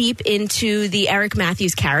dig deep into the Eric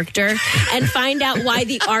Matthews character and find out why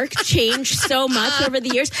the arc changed so much over the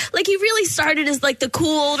years. He really started as the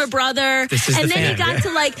cool older brother, and then he got to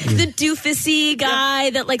the doofusy guy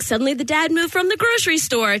that suddenly the dad moved from the grocery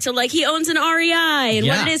store to he owns an REI and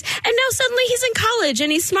what it is, and now suddenly he's in college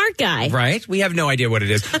and he's a smart guy. Right? We have no idea what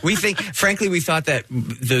it is. We think, frankly, we thought that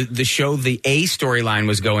the show, the A storyline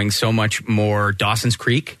was going so much more Dawson's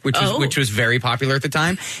Creek, which was very popular at the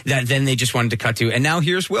time, that then they just wanted to cut to, and now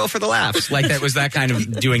here's Will for the laughs. That was that kind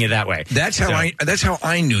of doing it that way. That's how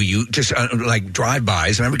I knew you, just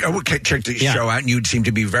drive-bys, and I would check the show out, and you'd seem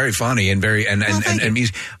to be very funny and very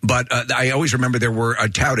but I always remember there were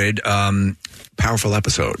touted powerful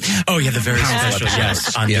episode. Oh, yeah, the very special,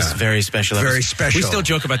 yes. On this very special episode. Very special. We still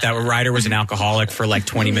joke about that, where Ryder was an alcoholic for like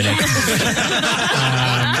 20 minutes. It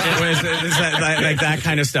was like that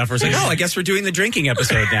kind of stuff. Where it's like, oh, I guess we're doing the drinking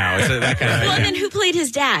episode now. It's that kind of Well, and then who played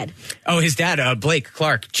his dad? Oh, his dad, Blake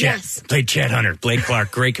Clark. Chet. Yes. Played Chet Hunter. Blake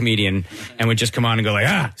Clark, great comedian. And would just come on and go like,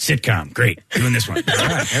 sitcom, great. Doing this one. All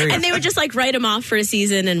right, there you go. And they would just like write him off for a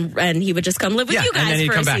season, and he would just come live with you and then guys he'd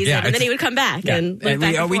for come a back. season, Yeah, and then he would come back and live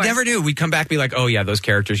back and we forth. never knew. We'd come back, be like, oh yeah, those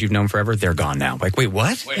characters you've known forever, they're gone now. Like, wait,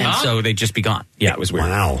 what? And huh? so they'd just be gone. Yeah, it was weird.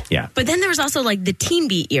 Wow. Yeah. But then there was also like the Teen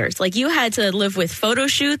Beat years. Like you had to live with photo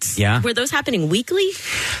shoots. Yeah. Were those happening weekly?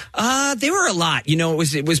 They were a lot. You know,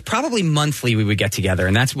 it was probably monthly we would get together,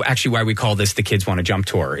 and that's actually why we call this the Kids Want to Jump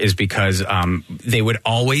Tour, is because they would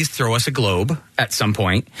always throw us a globe at some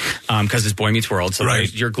point, because it's Boy Meets World. So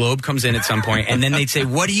your globe comes in at some point, and then they'd say,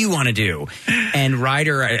 "What do you want to do?" And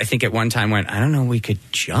Ryder, I think at one time went, "I don't know, we could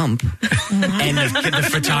jump." And the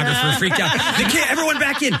photographer freaked out. Everyone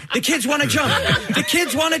back in. The kids want to jump. The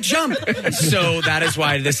kids want to jump. So that is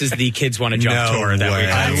why this is the Kids Want to Jump Tour that we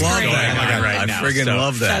I love that. right I now. friggin'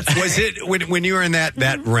 love that. Was it when you were in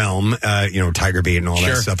that realm, Tiger Beat and all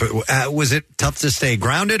that stuff? Was it tough to stay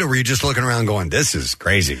grounded, or were you just looking around going, "This is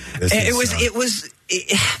crazy"?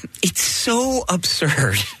 It's so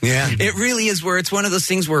absurd. Yeah, it really is. Where it's one of those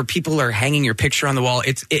things where people are hanging your picture on the wall.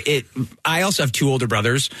 I also have two older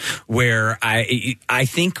brothers. Where I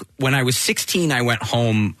think when I was 16, I went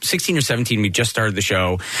home. 16 or 17, we just started the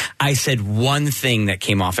show. I said one thing that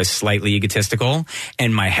came off as slightly egotistical,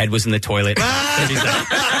 and my head was in the toilet.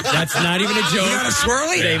 That's not even a joke. You got a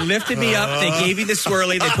swirly? They lifted me up. They gave me the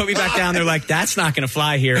swirly. They put me back down. They're like, "That's not going to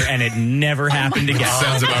fly here," and it never happened again.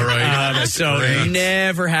 Sounds about right.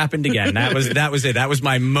 Never happened again. That was it. That was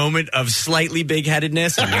my moment of slightly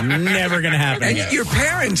big-headedness, and never going to happen And again. your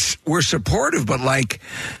parents were supportive, but like,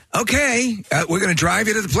 okay, we're going to drive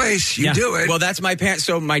you to the place. You do it. Well, that's my parents.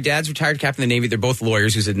 So my dad's retired captain of the Navy. They're both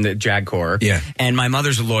lawyers who's in the JAG Corps. Yeah. And my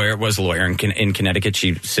mother's was a lawyer in Connecticut.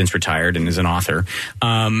 She's since retired and is an author.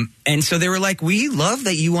 And so they were like, "We love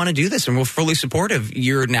that you want to do this, and we're fully supportive.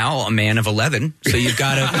 You're now a man of 11, so you've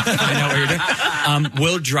got to find out what you're doing.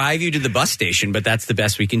 We'll drive you to the bus station, but that's the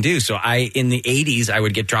best we can do." So in the 80s, I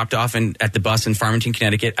would get dropped off at the bus in Farmington,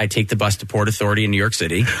 Connecticut. I'd take the bus to Port Authority in New York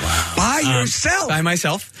City. Wow. By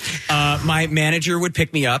myself. My manager would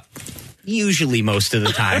pick me up, usually most of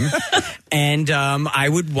the time, and I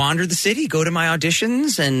would wander the city, go to my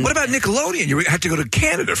auditions. And what about Nickelodeon? You had to go to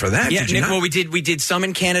Canada for that. Yeah, did you not? well, we did some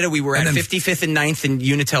in Canada. We were at 55th and 9th in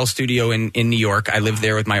Unitel Studio in New York. I lived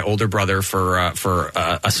there with my older brother for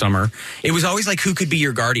a summer. It was always like, who could be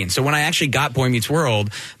your guardian? So when I actually got Boy Meets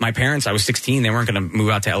World, my parents, I was 16, they weren't going to move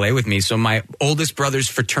out to LA with me. So my oldest brother's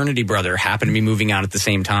fraternity brother happened to be moving out at the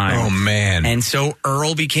same time. Oh, man. And so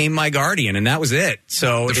Earl became my guardian, and that was it.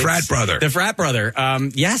 So The frat brother.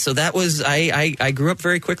 So that was, I grew up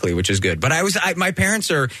very quickly, which is good. But my parents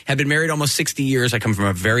have been married almost 60 years. I come from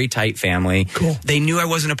a very tight family. Cool. They knew I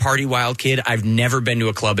wasn't a party wild kid. I've never been to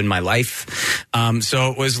a club in my life.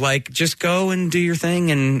 So it was like, just go and do your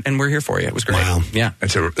thing, and we're here for you. It was great. Wow. Yeah.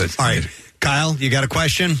 All right. Kyle, you got a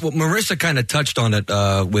question? Well, Marissa kind of touched on it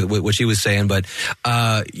with what she was saying, but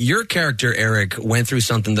your character, Eric, went through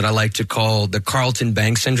something that I like to call the Carlton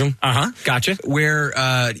Banks syndrome. Gotcha. Where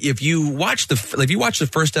if you watch the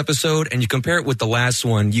first episode and you compare it with the last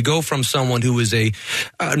one, you go from someone who is a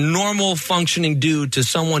normal functioning dude to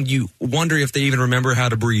someone you wonder if they even remember how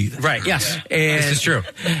to breathe. Right. Yes. And this is true.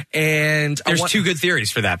 And there's two good theories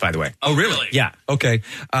for that, by the way. Oh, really? Yeah. Okay.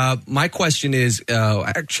 My question is,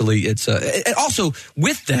 actually, it's and also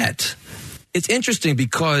with that, it's interesting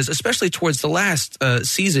because, especially towards the last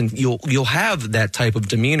season, you'll have that type of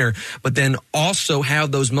demeanor, but then also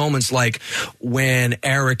have those moments like when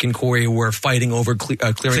Eric and Corey were fighting over clearing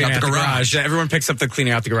out the garage. Yeah, everyone picks up the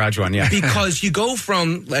cleaning out the garage one. Yeah, because you go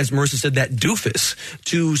from, as Marissa said, that doofus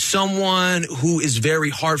to someone who is very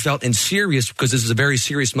heartfelt and serious, because this is a very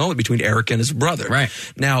serious moment between Eric and his brother. Right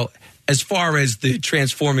now, as far as the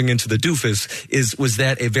transforming into the doofus, was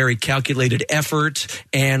that a very calculated effort?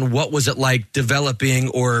 And what was it like developing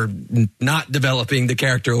or not developing the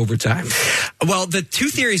character over time? Well, the two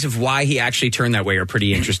theories of why he actually turned that way are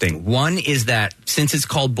pretty interesting. One is that since it's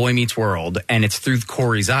called Boy Meets World and it's through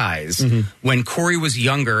Corey's eyes, when Corey was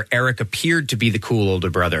younger, Eric appeared to be the cool older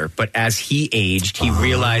brother. But as he aged, he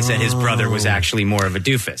realized that his brother was actually more of a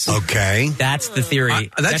doofus. Okay. That's the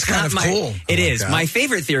theory. That's kind of cool. It is. My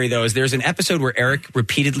favorite theory, though, is there's an episode where Eric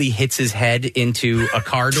repeatedly hits his head into a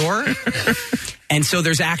car door, and so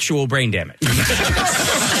there's actual brain damage.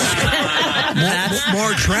 That's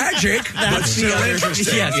More tragic. That's the other.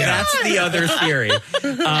 Yes, that's the other theory.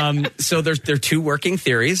 So there are two working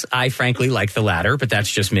theories. I frankly like the latter, but that's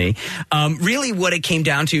just me. Really, what it came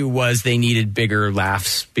down to was they needed bigger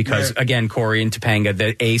laughs because, again, Corey and Topanga,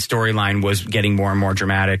 the A storyline was getting more and more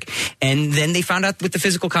dramatic, and then they found out with the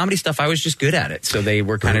physical comedy stuff, I was just good at it. So they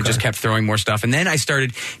were kind of just kept throwing more stuff, and then I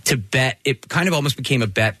started to bet. It kind of almost became a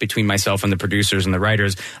bet between myself and the producers and the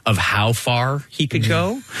writers of how far he could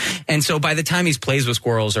go. And so by the time he plays with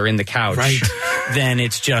squirrels or in the couch, then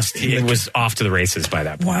it was off to the races by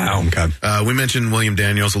that point. Wow. Okay. We mentioned William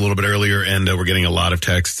Daniels a little bit earlier, and we're getting a lot of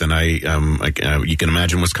texts, and you can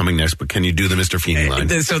imagine what's coming next, but can you do the Mr. Feeney line?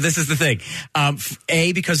 So this is the thing.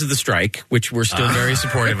 A, because of the strike, which we're still very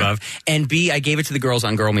supportive of, and B, I gave it to the girls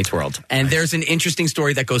on Girl Meets World. And there's an interesting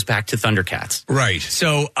story that goes back to Thundercats. Right.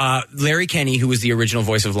 So Larry Kenney, who was the original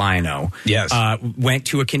voice of Lion-O, went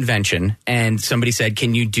to a convention, and somebody said,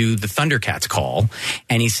 can you do the Thundercats call?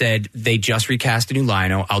 And he said, they just recast a new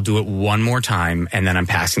Lion-O. I'll do it one more time, and then I'm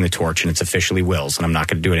passing the torch, and it's officially Will's, and I'm not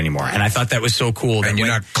going to do it anymore. And I thought that was so cool. And you're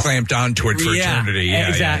not clamped onto it for eternity. Yeah,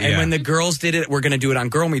 exactly. And when the girls did it, we're going to do it on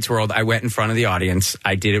Girl Meets World. I went in front of the audience.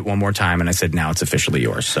 I did it one more time, and I said, now it's officially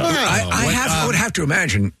yours. So I would have to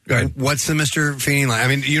imagine. What's the Mr. Feeney line? I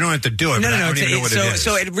mean, you don't have to do it. No. I don't even know what it is.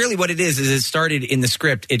 So really what it is it started in the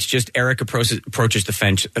script. It's just Eric approaches the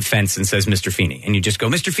fence and says, Mr. Feeney. And you just go,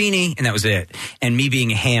 Mr. Feeney, and that was it. And me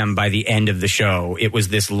being a ham by the end of the show, it was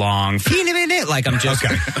this long, like I'm just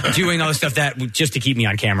doing all this stuff that just to keep me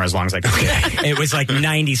on camera as long as I could. It was like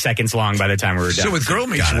 90 seconds long by the time we were done. So with Girl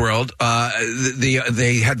Meets World,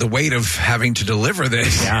 they had the weight of having to deliver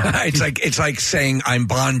this. Yeah. It's like saying I'm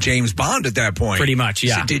James Bond at that point. Pretty much,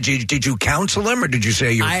 yeah. So did you counsel him, or did you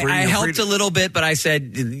say you're free? I helped a little bit, but I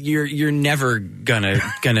said you're never gonna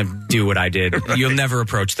do what I did. You'll never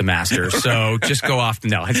approach the master. So just go off.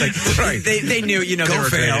 No, it's like they knew. They were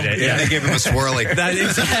great at it. Yeah, they gave him a swirly.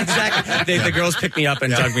 Exactly. The girls picked me up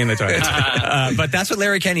and dug me in the toilet. But that's what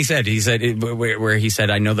Larry Kenney said. He said where he said,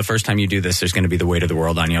 I know the first time you do this, there's going to be the weight of the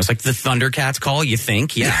world on you. I was like, the Thundercats call, you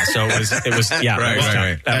think? Yeah. So it was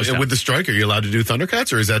right. With the strike, are you allowed to do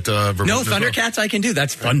Thundercats, or is that no Thundercats? I can do.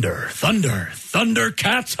 That's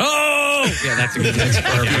Thundercats. Oh, yeah, that's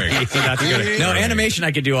perfect. That's good. No, animation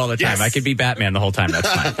I could do all the time. Yes. I could be Batman the whole time. That's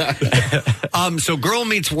fine. So Girl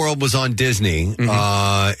Meets World was on Disney.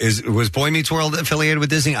 Was Boy Meets World affiliated with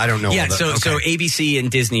Disney? I don't know. Yeah. So ABC and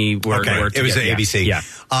Disney were it was ABC. Yeah.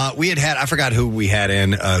 We had I forgot who we had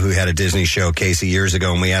in who had a Disney show, Casey, years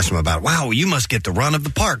ago, and we asked him about, wow, you must get the run of the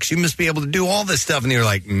parks. You must be able to do all this stuff. And they were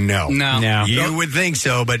like, no. You would think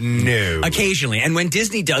so, but no. Occasionally. And when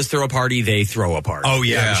Disney does throw a party, they throw a party. Oh,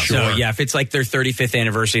 yeah, sure. So, if it's like their 35th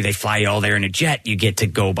anniversary, they fly you all there in a jet. You get to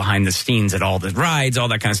go behind the scenes at all the rides, all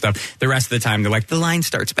that kind of stuff. The rest of the time, they're like, the line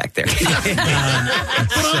starts back there. I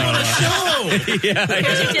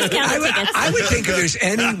would think if there's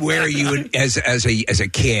anywhere you would, as a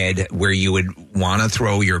kid, where you would want to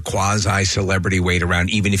throw your quasi-celebrity weight around,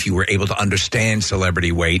 even if you were able to understand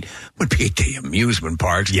celebrity weight, would be at the amusement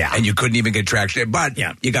parks. Yeah. And you couldn't even get traction. But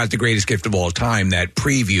you got the greatest gift of all time, that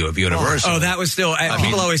preview of Universal. Oh, that was still...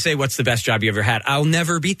 people always say, what's the best job you ever had? I'll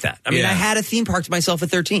never beat that. I mean, I had a theme park to myself at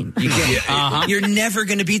 13. You're never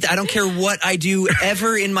going to beat that. I don't care what I do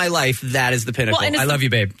ever in my life. That is the pinnacle. Well, I love you,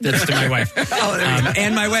 babe. That's to my wife.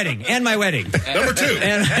 And my wedding. Number 2.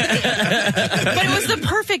 But it was the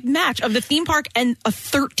perfect match of the theme park and a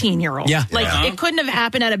 13-year-old. Yeah. It couldn't have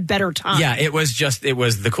happened at a better time. Yeah, it was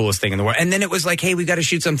the coolest thing in the world. And then it was like, hey, we got to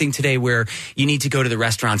shoot something today where you need to go to the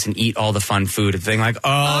restaurants and eat all the fun food. And thing like,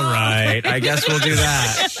 all right, I guess we'll do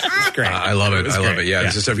that. It's great. I love it. I love it. Yeah,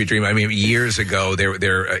 it's the stuff you dream. I mean, years ago,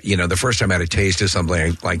 the first time I had a taste of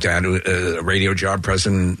something like that, a radio job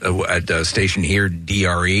present at a station here,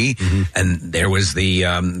 DRE, and there was the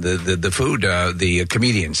food, the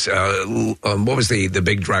comedians. What was the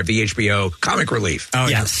big drive? The HBO Comic Relief. Oh,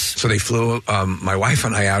 yes. So they flew my wife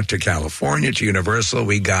and I out to California, to Universal.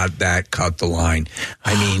 We got that Cut the Line.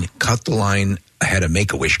 I mean, Cut the Line ahead of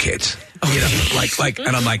Make-A-Wish kids.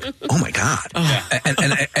 And I'm like, oh my God.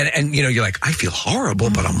 And you're like, I feel horrible,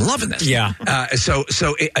 but I'm loving this. Yeah. So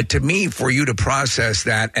to me, for you to process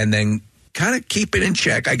that and then kind of keep it in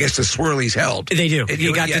check, I guess the swirlies helped. They do.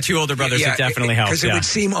 You got the two older brothers. It definitely helps. Because it would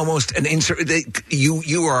seem almost an insert.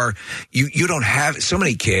 You don't have so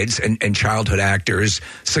many kids and childhood actors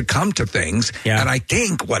succumb to things. Yeah. And I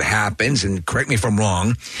think what happens, and correct me if I'm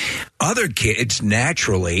wrong, other kids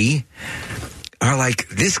naturally are like,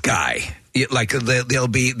 this guy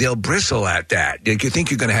they'll bristle at that. Like, you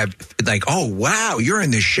think you're going to have like, oh wow, you're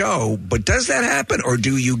in the show, but does that happen, or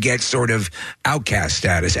do you get sort of outcast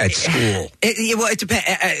status at school? It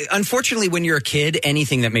depends. Unfortunately, when you're a kid,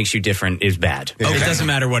 anything that makes you different is bad. Okay. It doesn't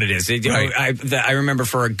matter what it is. I remember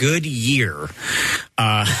for a good year.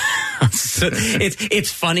 So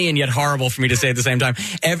it's funny and yet horrible for me to say at the same time.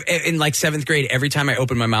 In like 7th grade, every time I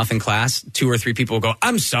opened my mouth in class, 2 or 3 people would go,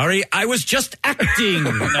 "I'm sorry, I was just acting."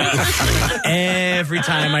 Every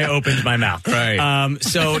time I opened my mouth. Right.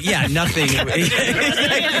 So yeah, nothing.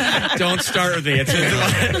 Don't start with me.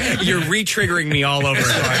 You're re-triggering me all over.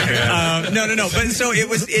 No. But so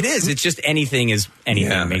it is. It's just anything is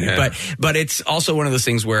anything. Yeah. But it's also one of those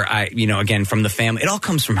things where again, from the family, it all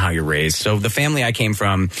comes from how you're raised. So the family I came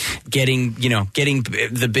from, getting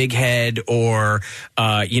the big head or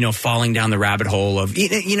falling down the rabbit hole of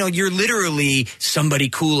you're literally somebody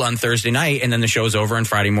cool on Thursday night, and then the show's over, and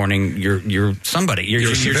Friday morning you're somebody. You're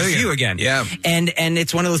just you again. Yeah. And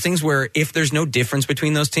it's one of those things where if there's no difference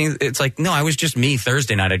between those things, it's like, no, I was just me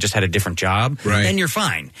Thursday night. I just had a different job. Right. Then you're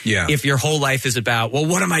fine. Yeah. If your whole life is about, well,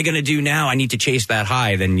 what am I going to do now? I need to chase that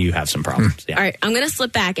high. Then you have some problems. Yeah. All right, I'm going to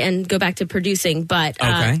slip back and go back to producing, but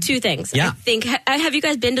Okay. 2 things. Yeah. I think, have you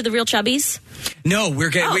guys been to the Real Chubbies? No, we're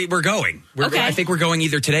going. Okay. I think we're going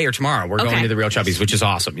either today or tomorrow. We're going to the Real Chubbies, which is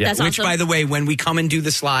awesome. Yeah. That's Which, awesome. by the way, when we come and do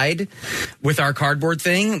the slide with our cardboard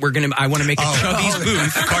thing, I want to make a Chubbies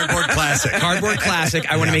booth. Cardboard classic. Cardboard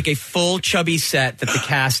classic. I want to make a full Chubby set that the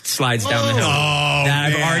cast slides down the hill.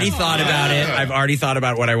 I've already thought about it. I've already thought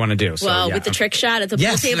about what I want to do. So, Well, with the trick shot at the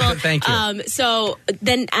pool table. Thank you. So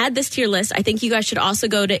then add this to your list. I think you guys should also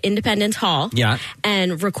go to Independence Hall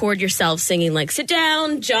and record yourself singing like, "Sit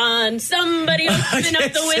down, John, somebody open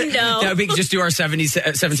up the window." That would be just do our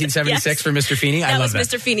 1776 for Mr. Feeney. I That love was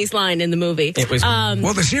that. Mr. Feeney's line in the movie. It was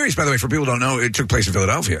well, the series, by the way, for people who don't know, it took place in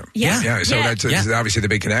Philadelphia. Yeah. So that's obviously the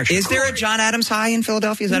big connection. Is there a John Adams High in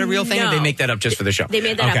Philadelphia? Is that a real thing? Or No. they make that up just for the show? They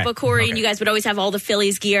made that up. But Corey and you guys would always have all the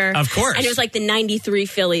Phillies gear. Of course. And it was like the 93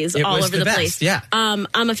 Phillies It all was over the the best, place. yeah.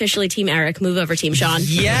 I'm officially Team Eric. Move over, Team Sean.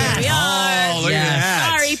 Yes. We are. Oh, look at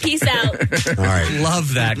that. Sorry, peace out. All right.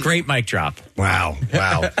 Love that. Great mic drop. Wow.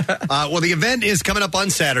 Well, the event is coming up on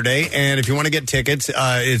Saturday, and if you want to get tickets,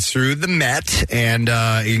 it's through the Met, and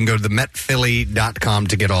you can go to themetphilly.com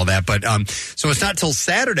to get all that. But so it's not till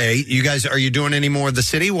Saturday. You guys, are you doing any more of the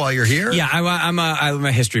city while you're here? Yeah, I'm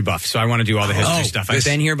a history buff, so I want to do all the history stuff. I've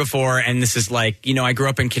been here before, and this is like, I grew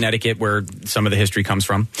up in Connecticut, where some of the history comes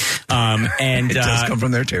from. And it does come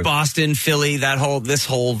from there too. Boston, Philly, this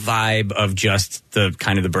whole vibe of just the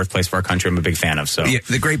kind of the birthplace for our country. I'm a big fan of. So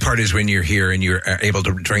the great part is when you're here and you're able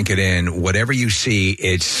to drink it in, whatever you see,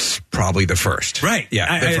 it's probably the first. Right.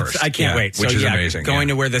 Yeah, the first. I can't wait. Which so, is amazing. Going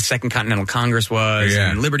to where the Second Continental Congress was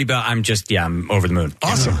and Liberty Bell. I'm over the moon.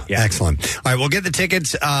 Awesome. Yeah. Excellent. All right, we'll get the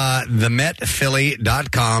tickets,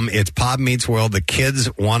 themetphilly.com. It's Pop Meets World, the Kids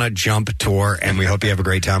Wanna Jump Tour, and we hope you have a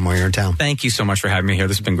great time while you're in town. Thank you so much for having me here.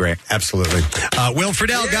 This has been great. Absolutely. Will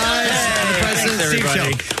Friedle, guys, on the Preston and Steve Show.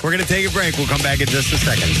 We're going to take a break. We'll come back in just a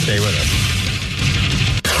second. Stay with us.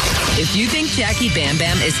 If you think Jackie Bam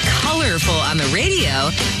Bam is colorful on the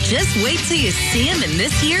radio, just wait till you see him in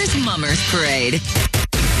this year's Mummers Parade.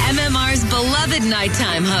 MMR's beloved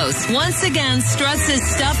nighttime host once again struts his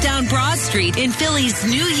stuff down Broad Street in Philly's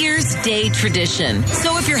New Year's Day tradition.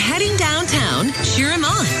 So if you're heading downtown, cheer him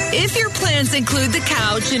on. If your plans include the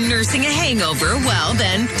couch and nursing a hangover, well,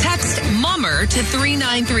 then text MUMMER to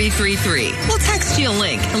 39333. We'll text you a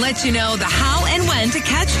link and let you know the how and when to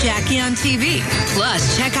catch Jackie on TV.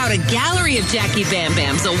 Plus, check out a gallery of Jackie Bam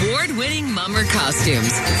Bam's award-winning Mummer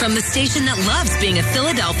costumes from the station that loves being a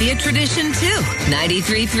Philadelphia tradition, too.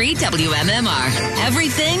 93.3 WMMR.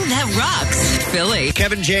 Everything that rocks Philly.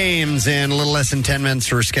 Kevin James, in a little less than 10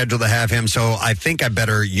 minutes, we're scheduled to have him, so I think I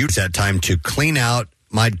better use that time to clean out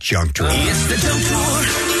my junk drawer. It's the junk drawer.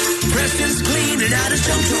 Preston's cleaning out his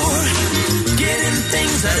junk drawer. Getting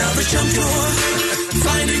things out of his junk drawer.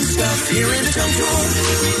 Finding stuff here in the junk drawer.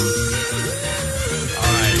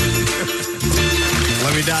 All right.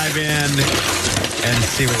 Let me dive in and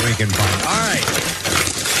see what we can find. All right.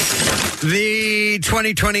 The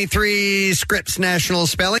 2023 Scripps National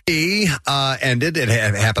Spelling Bee ended. It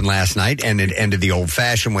happened last night, and it ended the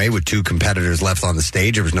old-fashioned way with 2 competitors left on the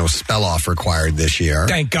stage. There was no spell-off required this year.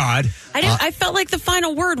 Thank God. I felt like the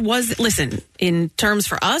final word was, listen, in terms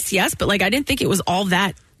for us, yes, but I didn't think it was all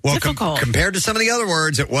that Well, difficult. Compared to some of the other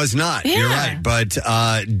words, it was not. Yeah. You're right. But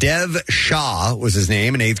Dev Shah was his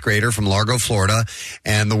name, an 8th grader from Largo, Florida.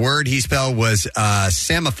 And the word he spelled was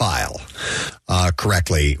samophile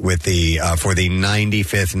correctly with the for the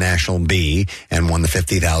 95th National B and won the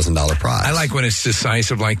 $50,000 prize. I like when it's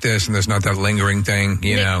decisive like this and there's not that lingering thing,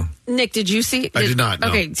 you know. Nick, did you see? I did not, no.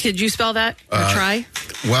 Okay, did you spell that or try?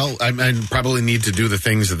 Well, I probably need to do the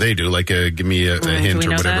things that they do, like give me a hint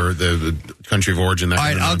or whatever, the country of origin. That All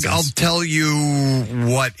right, I'll tell you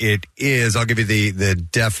what it is. I'll give you the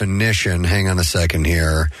definition. Hang on a second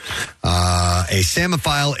here. A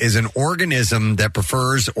samophile is an organism that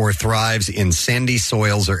prefers or thrives in sandy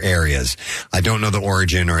soils or areas. I don't know the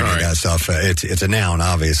origin or any of that stuff. It's a noun,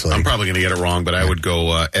 obviously. I'm probably going to get it wrong, but I would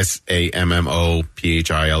go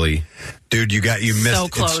SAMMOPHILE. Dude, you missed. So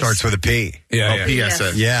close. It starts with a P. Yeah.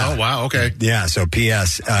 PS. Yeah. Oh, wow. Okay. Yeah. So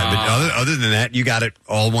PS. But other than that, you got it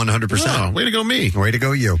all 100%. Oh, way to go, me. Way to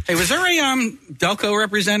go, you. Hey, was there a Delco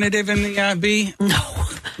representative in the B? No.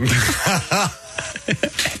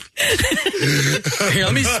 Here,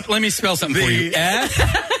 let me spell something for you. F.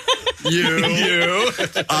 You.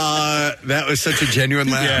 That was such a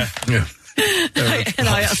genuine laugh. Yeah. And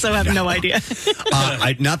I also have no idea.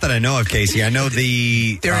 Not that I know of, Casey. I know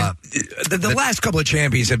the last couple of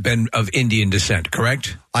champions have been of Indian descent,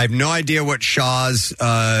 correct? I have no idea what Shah's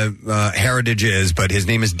heritage is, but his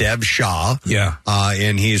name is Dev Shah. Yeah.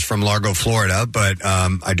 And he's from Largo, Florida, but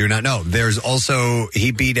I do not know. There's also,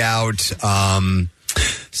 he beat out,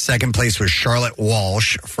 second place was Charlotte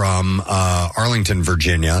Walsh from Arlington,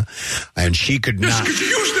 Virginia, and she could not. Could you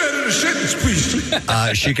use that in a sentence,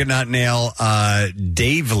 please? She could not nail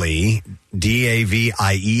Davely, Daviely.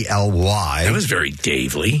 That was very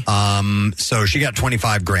Davely. So she got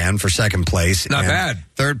 $25,000 for second place. Not And bad.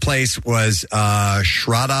 Third place was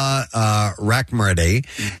Shraddha Rakmarade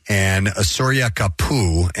and Asurya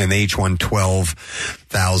Kapu, and they each won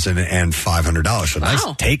 $12,500. So nice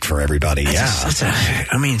take for everybody.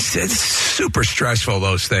 It's super stressful,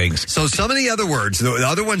 those things. So some of the other words, the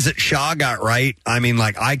other ones that Shah got right, I mean,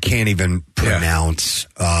 like I can't even pronounce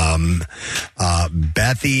Bethy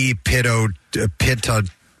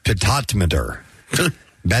Pitatometer.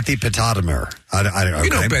 Bethy Pitatomer. I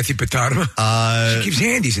You know Bethy Pitatomer. She keeps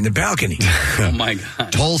handies in the balcony. Oh, my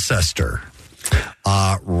God. Tolcester.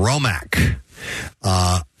 Romac.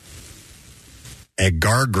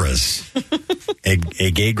 Agagris. By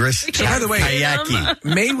the way, Kayaki.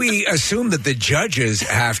 May we assume that the judges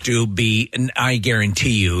have to be, and I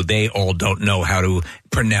guarantee you, they all don't know how to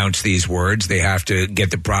pronounce these words. They have to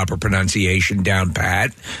get the proper pronunciation down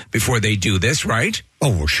pat before they do this, right?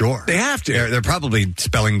 Oh, well, sure. They have to. They're probably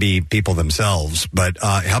spelling bee people themselves. But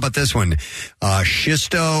how about this one?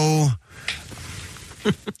 Schistoraceous.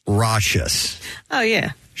 Oh,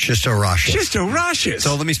 yeah. Schistoraceous. Schistoraceous.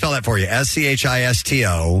 So let me spell that for you.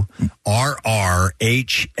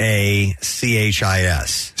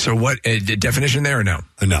 SCHISTORRHACHIS. So what, definition there or no?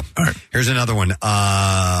 No. All right. Here's another one.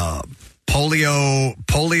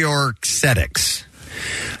 Poliorcetics.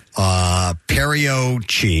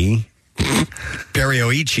 Perioichi.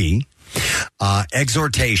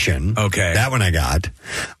 Exhortation. Okay. That one I got.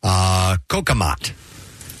 Kokomat.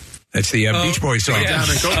 That's the Beach Boys song. Down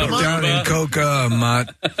in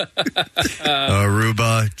Kokomat.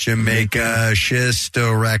 Aruba, Jamaica,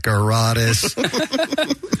 Schistorecaratus.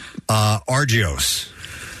 Argios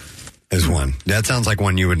is one. That sounds like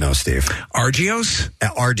one you would know, Steve. Argios?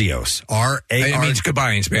 Ardios. R-A-R. It means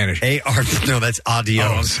goodbye in Spanish. A-R. No, that's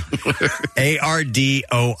adios.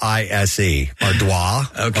 A-R-D-O-I-S-E.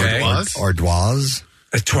 Ardois. Okay. Ardoise.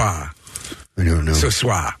 Toi. I don't know. So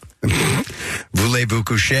soir. Voulez-vous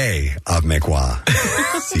coucher avec moi?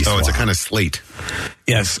 Oh, it's a kind of slate.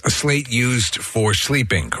 Yes, a slate used for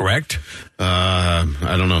sleeping, correct? I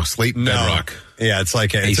don't know. Slate bedrock. Yeah, it's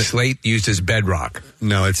like a slate used as bedrock.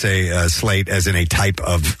 No, it's a slate as in a type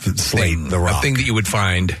of slate, the rock. A thing that you would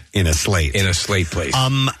find in a slate. In a slate place.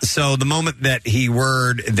 So the moment that he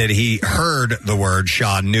heard the word,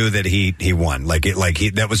 Shaw knew that he won.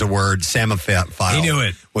 That was a word, samophile. He knew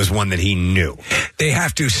it. Was one that he knew. They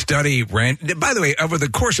have to study. By the way, over the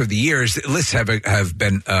course of the years, lists have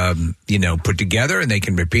been put together, and they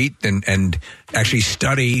can repeat and actually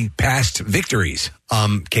study past victories.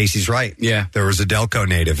 Casey's right. Yeah, there was a Delco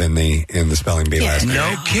native in the spelling bee last night.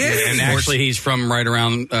 No kidding. And actually, he's from right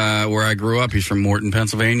around where I grew up. He's from Morton,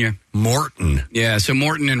 Pennsylvania. Morton. Yeah, so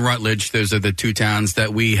Morton and Rutledge, those are the two towns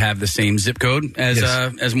that we have the same zip code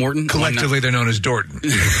as Morton. Collectively, they're known as Dorton.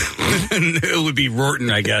 It would be Rorton,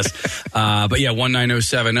 I guess. But yeah,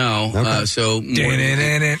 19070. Okay. So wow,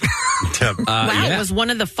 yeah. was one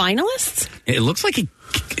of the finalists? It looks like he.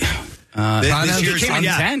 This year's came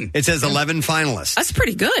in 10. It says 11 finalists. That's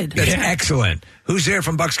pretty good. That's excellent. Who's there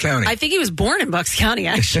from Bucks County? I think he was born in Bucks County,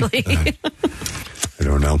 actually. I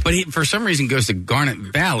don't know. But he, for some reason, goes to Garnet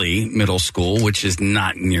Valley Middle School, which is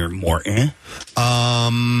not near Morton.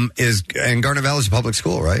 And Garnet Valley is a public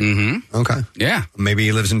school, right? Mm-hmm. Okay. Yeah. Maybe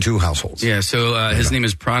he lives in 2 households. Yeah, so his name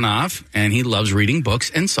is Pranav, and he loves reading books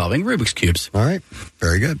and solving Rubik's Cubes. All right.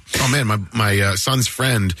 Very good. Oh, man, my son's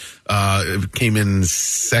friend came in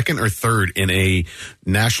 2nd or 3rd in a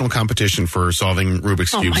national competition for solving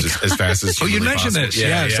Rubik's Cubes as fast as you humanly mentioned possible. this.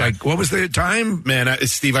 Yeah, it's like, what was the time? Man,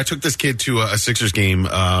 Steve, I took this kid to a Sixers game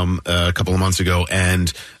a couple of months ago,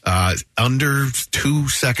 and under 2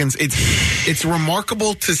 seconds. It's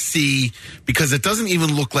remarkable to see because it doesn't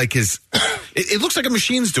even look like his. It looks like a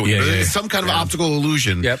machine's doing it. It's some kind of optical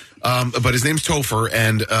illusion. Yep. But his name's Topher,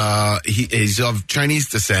 and he's of Chinese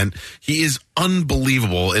descent. He is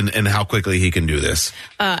unbelievable in how quickly he can do this.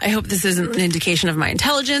 I hope this isn't an indication of my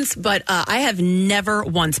intelligence, but I have never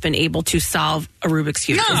once been able to solve a Rubik's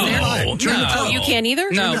Cube. No. Oh, you can't either?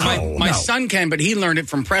 No, my son can, but he learned it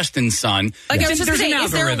from Preston's son. Like, I was just There's saying, an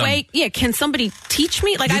is there a algorithm. way? Yeah, can somebody teach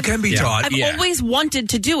me? Like, You can be taught. I've always wanted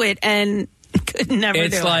to do it and could never do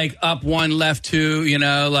it. It's like up 1, left 2,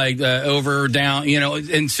 like over, down,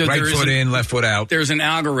 and so Right there's foot in, left foot out. There's an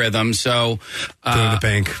algorithm, so 2 in the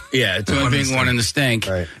pink. Yeah, 2 in the pink, 1 in the stink.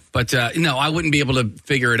 Right. But no, I wouldn't be able to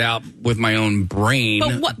figure it out with my own brain.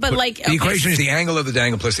 The equation is the angle of the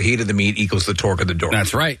dangle plus the heat of the meat equals the torque of the door.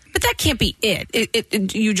 That's right. But that can't be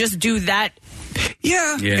it. You just do that.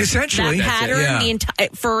 Yeah, essentially. That pattern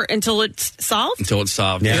until it's solved? Until it's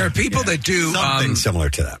solved. There are people that do something similar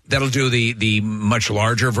to that. That'll do the much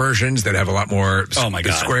larger versions that have a lot more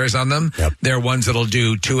squares on them. Yep. There are ones that'll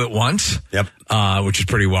do 2 at once. Yep. Which is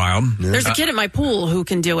pretty wild. There's a kid at my pool who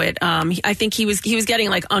can do it. I think he was getting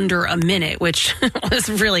like under a minute, which was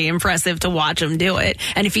really impressive to watch him do it.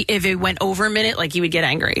 And if it went over a minute, like he would get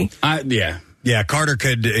angry. Yeah, Carter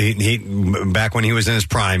could. He back when he was in his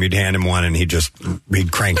prime, you'd hand him one and he'd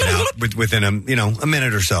crank it out within a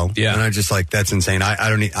minute or so. Yeah, and I just like that's insane.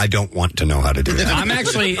 I don't want to know how to do that. I'm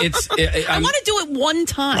actually I want to do it one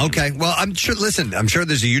time. Okay, well I'm sure. Listen, I'm sure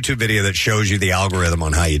there's a YouTube video that shows you the algorithm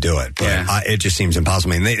on how you do it. But it just seems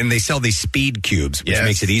impossible. And they sell these speed cubes, which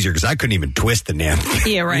makes it easier because I couldn't even twist the damn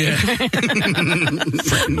thing. Yeah, right.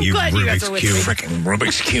 Freaking you Rubik's Cube. Freaking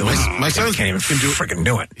Rubik's Cube. My son can't even freaking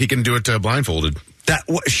do it. He can do it blindfolded.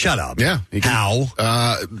 Shut up. Yeah. How?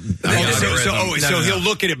 So he'll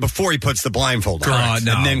look at it before he puts the blindfold on,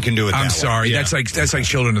 no. and then can do it. I'm that sorry. way. That's like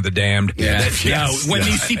Children of the Damned. When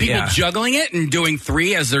you see people juggling it and doing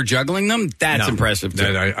 3 as they're juggling them, that's impressive too.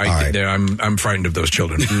 I'm frightened of those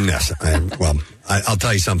children. Yes. I'll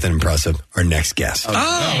tell you something impressive. Our next guest.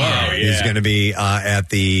 He's going to be at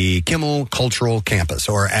the Kimmel Cultural Campus,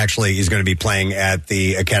 or actually, he's going to be playing at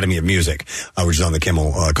the Academy of Music, which is on the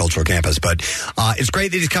Kimmel Cultural Campus. But it's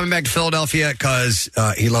great that he's coming back to Philadelphia because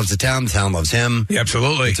he loves the town loves him. Yeah,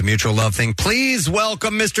 absolutely. It's a mutual love thing. Please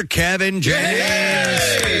welcome Mr. Kevin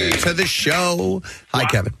James to the show. Hi,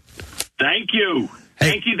 Kevin. Thank you.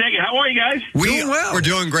 Thank you. How are you guys? We're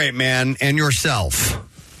doing great, man. And yourself?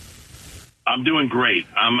 I'm doing great.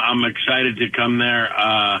 I'm excited to come there.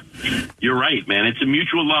 You're right, man. It's a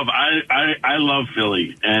mutual love. I love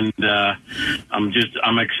Philly, and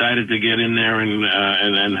I'm excited to get in there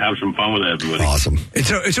and have some fun with everybody. Awesome.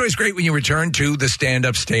 It's always great when you return to the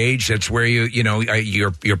stand-up stage. That's where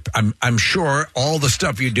I'm sure all the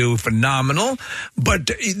stuff you do phenomenal, but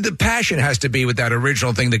the passion has to be with that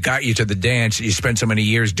original thing that got you to the dance. You spent so many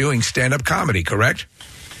years doing stand-up comedy, correct?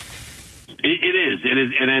 It is,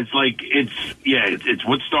 and it's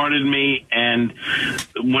what started me. And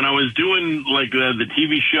when I was doing like the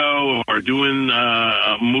TV show or doing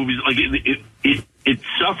movies, like it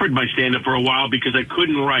suffered my stand-up for a while because I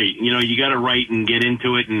couldn't write. You got to write and get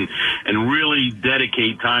into it and really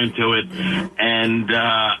dedicate time to it. And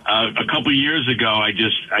a couple of years ago, I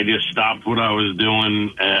just stopped what I was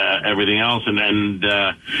doing, everything else, and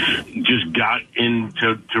just got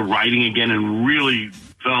into writing again and really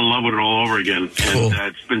fell in love with it all over again. And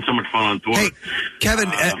it's been so much fun on tour. Hey, Kevin,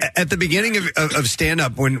 at the beginning of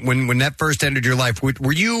stand-up, when that first entered your life,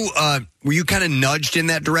 were you kind of nudged in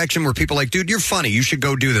that direction? Were people like, dude, you're funny, you should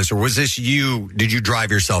go do this? Or was this did you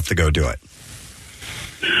drive yourself to go do it?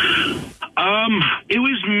 It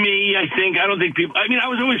was me, I think. I don't think people... I mean, I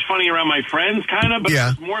was always funny around my friends, kind of, but I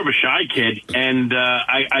was more of a shy kid. And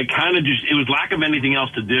I kind of just... It was lack of anything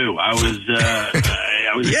else to do. I was...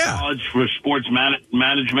 I was in college for sports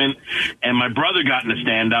management, and my brother got into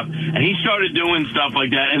stand-up, and he started doing stuff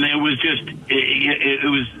like that, and it was just, it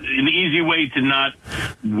was an easy way to not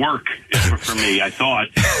work for me, I thought,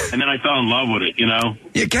 and then I fell in love with it, you know?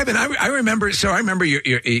 Yeah, Kevin, I remember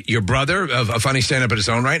your brother, a funny stand-up in his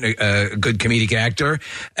own right, a good comedic actor,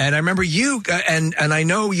 and I remember you, and I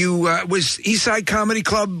know you was East Side Comedy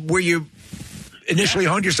Club where you initially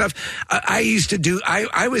honed your stuff. I used to do,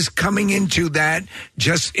 I was coming into that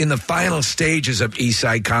just in the final stages of East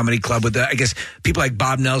Side Comedy Club with, I guess, people like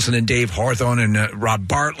Bob Nelson and Dave Hawthorne and Rob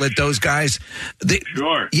Bartlett, those guys.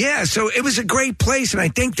 Sure. Yeah, so it was a great place, and I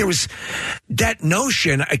think there was that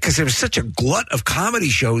notion, because there was such a glut of comedy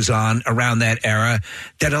shows on around that era,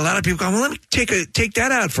 that a lot of people go, well, let me take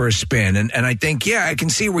that out for a spin. And I think, yeah, I can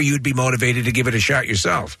see where you'd be motivated to give it a shot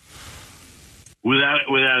yourself. Without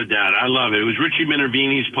a doubt. I love it. It was Richie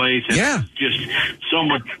Minervini's place. And it was just so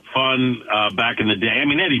much fun back in the day. I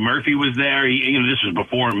mean, Eddie Murphy was there. This was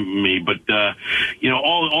before me, but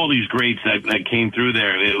all these greats that came through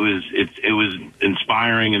there. It was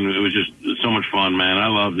inspiring, and it was just so much fun, man. I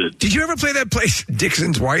loved it. Did you ever play that place,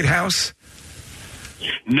 Dixon's White House?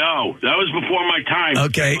 No, that was before my time.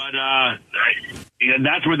 Okay. But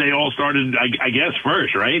that's where they all started, I guess,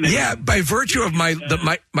 first, right? Yeah, by virtue of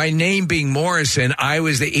my name being Morrison,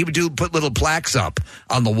 he would put little plaques up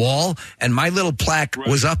on the wall, and my little plaque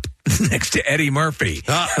was up next to Eddie Murphy.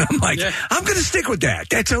 I'm like, I'm going to stick with that.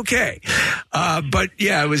 That's okay. But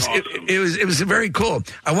yeah, it was very cool.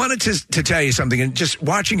 I wanted to tell you something, and just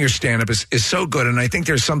watching your stand-up is so good, and I think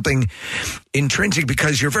there's something intrinsic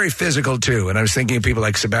because you're very physical too. And I was thinking of people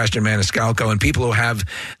like Sebastian Maniscalco and people who have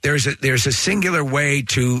there's a singular way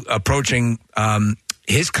to approaching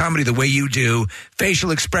his comedy the way you do.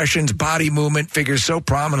 Facial expressions, body movement figures so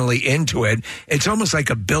prominently into it. It's almost like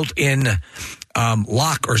a built-in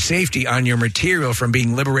lock or safety on your material from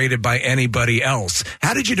being liberated by anybody else.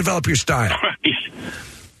 How did you develop your style?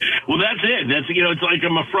 Well, that's it. It's like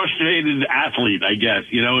I'm a frustrated athlete, I guess,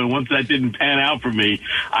 and once that didn't pan out for me,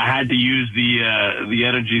 I had to use the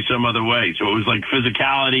energy some other way. So it was like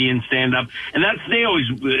physicality and stand-up. And they always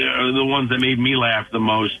are the ones that made me laugh the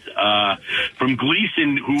most. From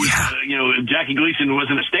Gleason, who was, Jackie Gleason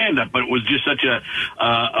wasn't a stand-up, but was just such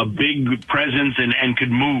a big presence and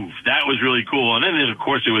could move. That was really cool. And then, of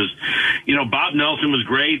course, it was, Bob Nelson was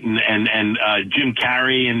great, and Jim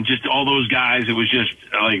Carrey and just all those guys. It was just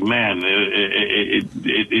like, man,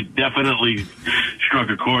 it definitely struck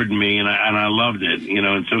a chord in me, and I loved it,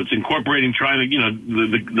 and so it's incorporating trying to,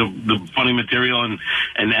 the funny material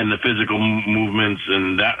and the physical movements,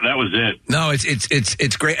 and that was it. No,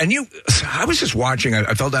 it's great. And I was just watching,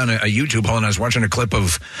 I fell down a YouTube hole and I was watching a clip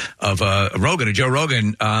of Joe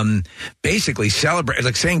Rogan, basically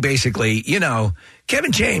saying basically,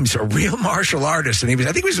 Kevin James, a real martial artist, and I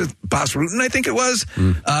think he was with Bas Rutten, I think it was,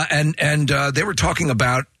 and they were talking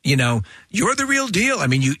about, you're the real deal. I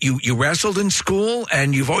mean, you wrestled in school,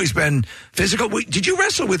 and you've always been physical. Did you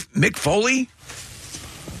wrestle with Mick Foley?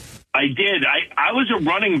 I did. I was a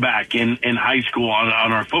running back in high school on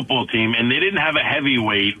our football team, and they didn't have a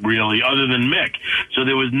heavyweight really other than Mick. So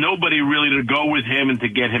there was nobody really to go with him and to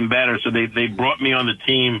get him better. So they brought me on the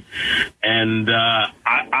team, and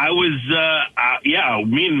I was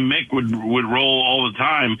me and Mick would roll all the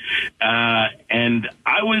time. And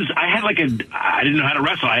I didn't know how to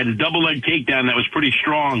wrestle. I had a double leg takedown that was pretty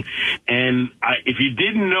strong. And if you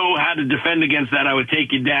didn't know how to defend against that, I would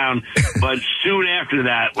take you down. But soon after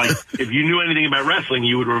that, if you knew anything about wrestling,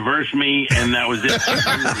 you would reverse me, and that was it.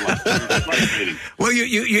 Well,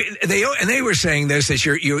 they were saying this, that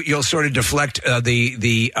you'll sort of deflect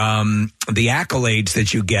the accolades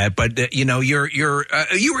that you get, but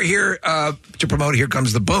you were here to promote Here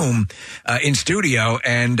Comes the Boom in studio,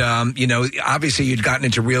 and obviously you'd gotten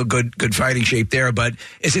into real good fighting shape there. But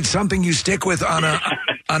is it something you stick with on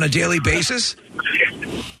a daily basis?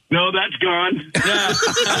 No, that's gone.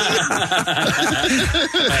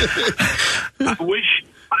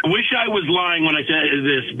 I wish I was lying when I said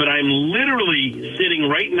this, but I'm literally sitting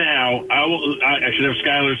right now. I should have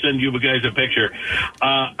Skylar send you guys a picture.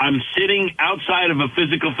 I'm sitting outside of a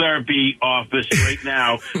physical therapy office right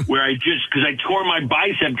now where because I tore my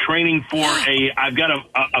bicep training for I've got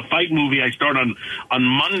a fight movie I start on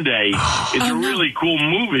Monday. It's a really cool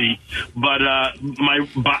movie, but my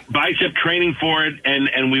bicep training for it,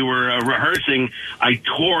 and we were rehearsing. I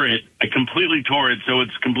tore it. I completely tore it, so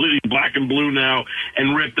it's completely black and blue now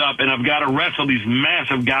and ripped up, and I've got to wrestle these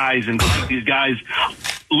massive guys and fight these guys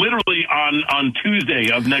literally on Tuesday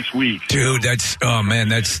of next week. Dude, that's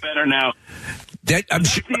better now. I'm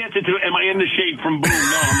That's the answer to, am I in the shade from Boom?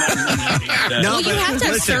 No, I'm not in the shade. Will you have to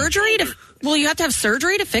have surgery to? Will you have to have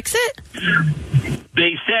surgery to fix it?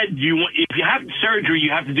 They said if you have surgery,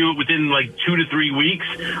 you have to do it within like 2 to 3 weeks.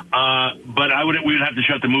 But we would have to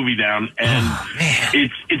shut the movie down, and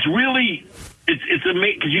it's really. It's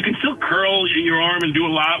amazing because you can still curl your arm and do a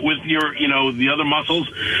lot with your, the other muscles,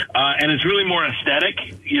 and it's really more aesthetic,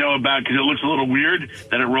 because it looks a little weird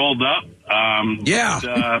that it rolled up. But,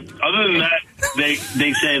 other than that,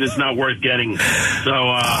 they said it's not worth getting.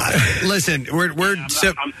 So listen,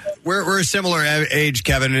 we're a similar age,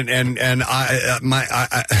 Kevin, and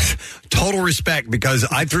I total respect because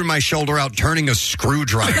I threw my shoulder out turning a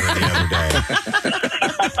screwdriver the other day.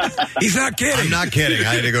 He's not kidding. I'm not kidding.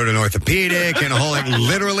 I had to go to an orthopedic and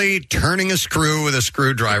literally turning a screw with a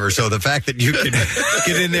screwdriver. So the fact that you can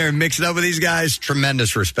get in there and mix it up with these guys,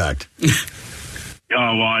 tremendous respect. Oh,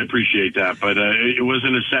 well, I appreciate that, but it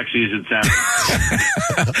wasn't as sexy as it sounded.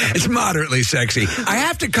 It's moderately sexy. I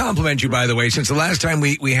have to compliment you, by the way, since the last time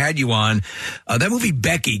we had you on, that movie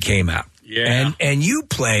Becky came out. Yeah. And you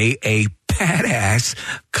play a badass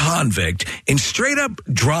convict in straight up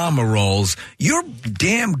drama roles. You're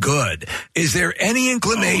damn good. Is there any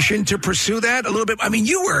inclination to pursue that a little bit? I mean,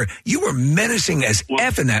 you were menacing as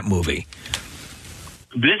F in that movie.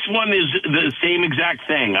 This one is the same exact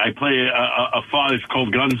thing. I play a father. It's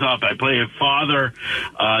called Guns Up. I play a father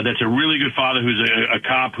that's a really good father who's a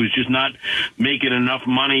cop who's just not making enough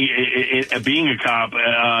money at being a cop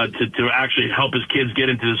to actually help his kids get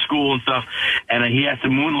into the school and stuff. And he has to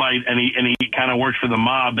moonlight, and he kind of works for the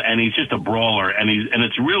mob, and he's just a brawler. And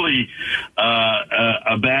it's really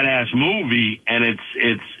a badass movie, and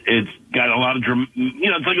it's got a lot of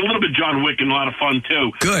it's like a little bit John Wick and a lot of fun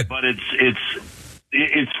too. Good, but it's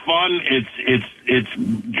fun. It's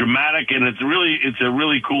dramatic, and it's a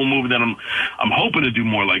really cool movie that I'm hoping to do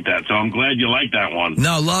more like that. So I'm glad you like that one.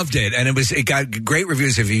 No, loved it, and it got great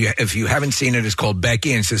reviews. If you haven't seen it, it's called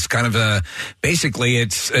Becky, and it's just kind of basically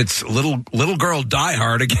it's little girl Die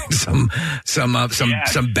Hard against some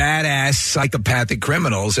badass psychopathic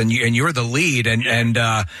criminals, and you're the lead, and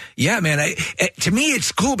man, to me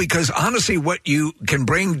it's cool because honestly, what you can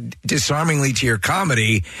bring disarmingly to your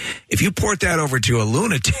comedy, if you port that over to a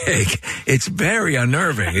lunatic, it's very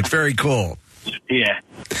unnerving. It's very cool. Yeah.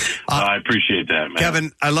 I appreciate that, man.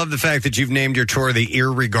 Kevin, I love the fact that you've named your tour the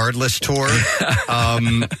Irregardless Tour.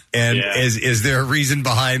 Is there a reason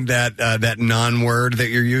behind that non-word that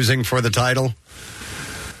you're using for the title?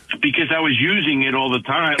 Because I was using it all the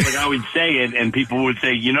time. Like I would say it, and people would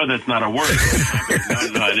say, that's not a word.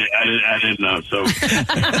 No, I didn't know. So,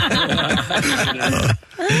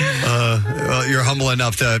 well, you're humble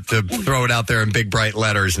enough to throw it out there in big bright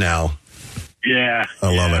letters now. Yeah,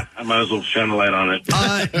 I love it. I might as well shine a light on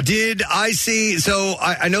it. Did I see? So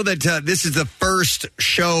I know that this is the first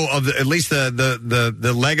show of at least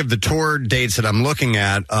the leg of the tour dates that I'm looking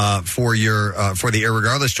at for the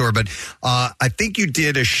Irregardless tour. But I think you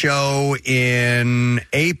did a show in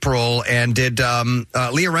April, and did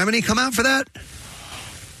Leah Remini come out for that?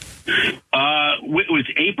 It was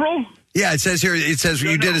April. Yeah, it says here. It says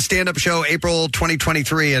you did a stand-up show April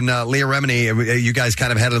 2023, and Leah Remini. You guys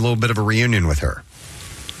kind of had a little bit of a reunion with her.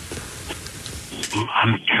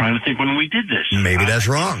 I'm trying to think when we did this. Maybe that's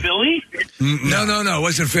wrong. Philly? No, it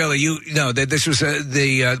wasn't Philly. This was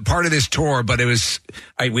the part of this tour, but it was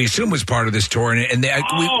we assume was part of this tour. No,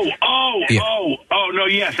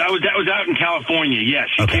 yes, that was out in California. Yes,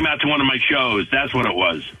 she came out to one of my shows. That's what it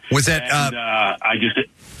was. Was that? And, I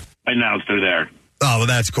announced her there. Oh, well,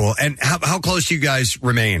 that's cool. And how close do you guys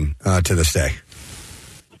remain to this day?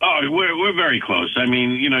 Oh, we're very close. I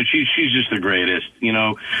mean, she's just the greatest. We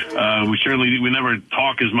never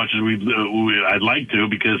talk as much as I'd like to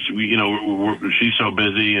because she's so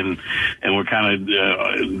busy and we're kind of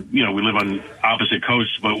we live on opposite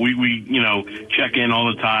coasts, but we check in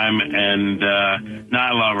all the time. And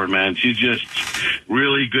I love her, man. She's just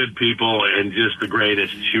really good people and just the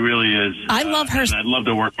greatest. She really is. I love her. I'd love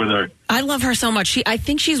to work with her. I love her so much. I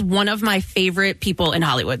think she's one of my favorite people in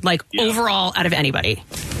Hollywood, overall out of anybody.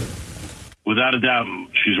 Without a doubt,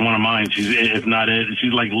 she's one of mine. She's, if not it,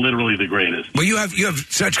 she's like literally the greatest. Well, you have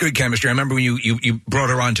such good chemistry. I remember when you brought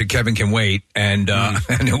her on to Kevin Can Wait, and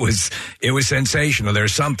it was sensational.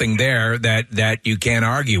 There's something there that you can't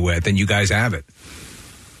argue with, and you guys have it.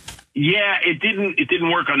 Yeah, it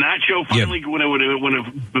didn't work on that show finally when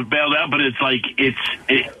it bailed out, but it's like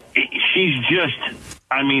she's just.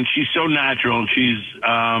 I mean, she's so natural. She's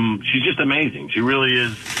just amazing. She really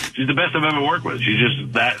is. she's the best I've ever worked with. She's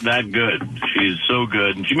just that good. She's so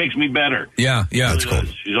good, and she makes me better. Yeah, that's cool.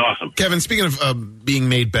 She's awesome. Kevin, speaking of being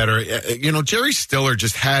made better, Jerry Stiller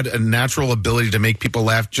just had a natural ability to make people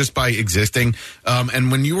laugh just by existing.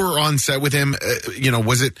 And when you were on set with him, what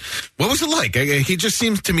was it like? He just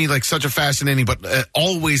seems to me like such a fascinating but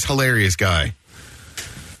always hilarious guy.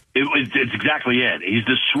 It's exactly it. He's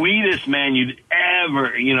the sweetest man you'd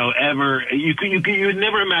ever. You'd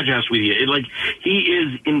never imagine how sweet he is. He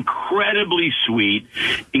is incredibly sweet,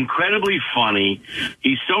 incredibly funny.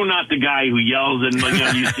 He's so not the guy who yells and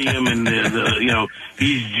you see him and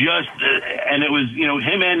he's just. And it was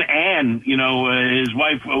him and Anne. His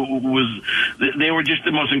wife they were just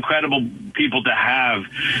the most incredible people to have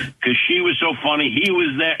because she was so funny. He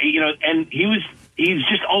was there. And he was. He's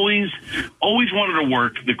just always wanted to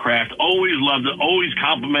work the craft, always loved it, always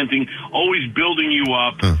complimenting, always building you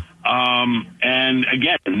up. And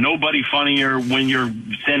again, nobody funnier when you're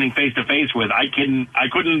standing face to face with. I couldn't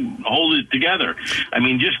hold it together. I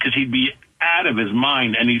mean, just because he'd be out of his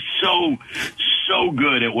mind, and he's so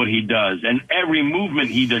good at what he does, and every movement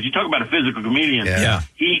he does. You talk about a physical comedian. Yeah.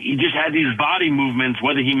 He just had these body movements,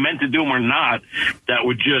 whether he meant to do them or not, that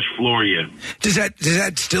would just floor you. Does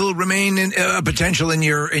that still remain a potential in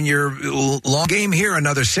your long game here?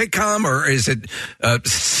 Another sitcom, or is it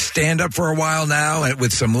stand up for a while now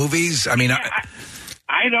with some movies? I mean.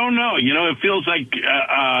 I don't know. It feels like,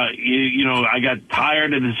 I got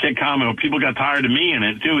tired of the sitcom, and people got tired of me in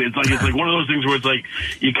it too. It's like one of those things where it's like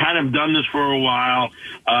you kind of done this for a while,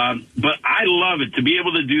 but I love it to be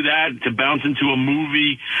able to do that, to bounce into a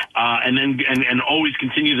movie, and then and always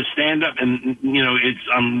continue to stand up. And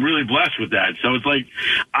I'm really blessed with that. So it's like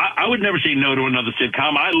I would never say no to another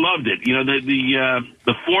sitcom. I loved it.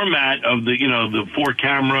 The format of the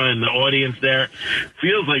 4-camera and the audience there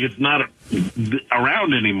feels like it's not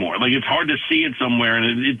around anymore. Like it's hard to see it somewhere,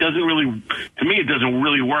 and it doesn't really, to me, it doesn't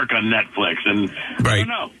really work on Netflix. And I don't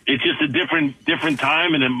know, it's just a different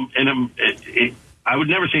time, and I would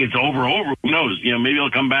never say it's over. Who knows? Maybe it'll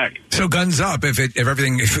come back. So guns up, if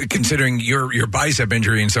everything, considering your bicep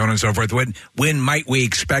injury and so on and so forth, when might we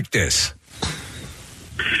expect this?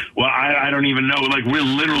 Well, I don't even know. Like we're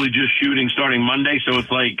literally just shooting starting Monday, so it's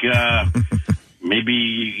like.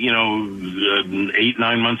 Maybe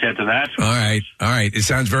 8-9 months after that. All right. It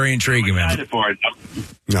sounds very intriguing, man. I'm excited for it.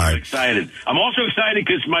 I'm excited. I'm also excited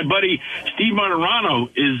because my buddy Steve Martirano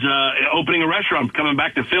is opening a restaurant coming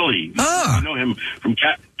back to Philly. I know him from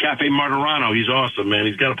Cafe Martirano. He's awesome, man.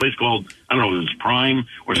 He's got a place called, I don't know if it's Prime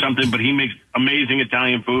or something, but he makes amazing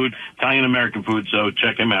Italian food, Italian-American food, so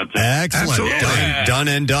check him out. Excellent. Done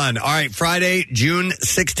and done. All right, Friday, June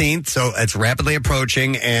 16th, so it's rapidly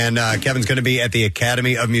approaching, and Kevin's going to be at the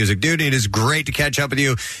Academy of Music. Dude, it is great to catch up with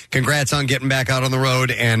you. Congrats on getting back out on the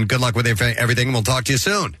road, and good luck with everything. We'll talk to you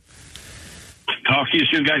soon. Talk to you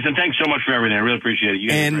soon, guys, and thanks so much for everything. I really appreciate it. You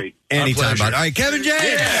guys are great. Anytime, bud. All right, Kevin James.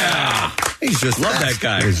 Yeah. He's just love that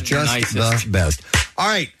guy. He's just the best. All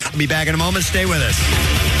right, I'll be back in a moment. Stay with us.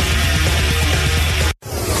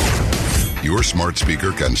 Your smart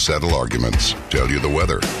speaker can settle arguments, tell you the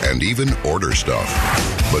weather, and even order stuff.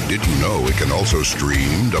 But did you know it can also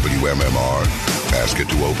stream WMMR? Ask it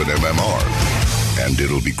to open MMR, and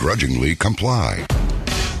it'll begrudgingly comply.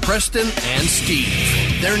 Preston and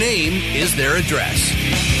Steve. Their name is their address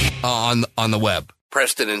on the web.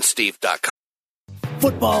 PrestonandSteve.com.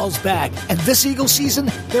 Football's back, and this Eagles season,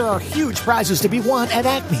 there are huge prizes to be won at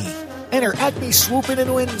Acme. Enter Acme Swoop In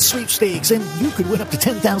and Win sweepstakes, and you could win up to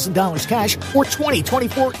 $10,000 cash or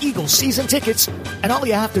 2024 Eagles season tickets. And all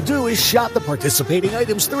you have to do is shop the participating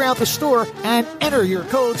items throughout the store and enter your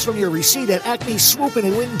codes from your receipt at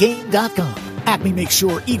acmeswoopinandwingame.com. Acme makes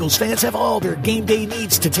sure Eagles fans have all their game day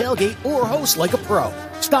needs to tailgate or host like a pro.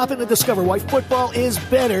 Stop in to discover why football is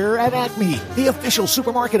better at Acme, the official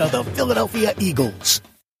supermarket of the Philadelphia Eagles.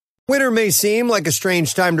 Winter may seem like a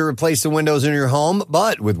strange time to replace the windows in your home,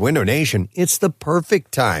 but with Window Nation, it's the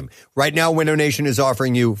perfect time. Right now, Window Nation is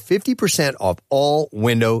offering you 50% off all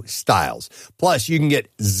window styles. Plus, you can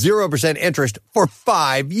get 0% interest for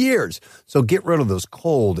 5 years. So get rid of those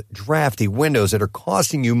cold, drafty windows that are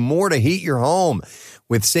costing you more to heat your home.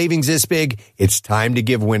 With savings this big, it's time to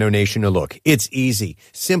give Window Nation a look. It's easy.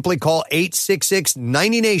 Simply call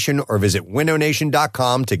 866-90NATION or visit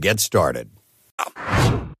windownation.com to get started.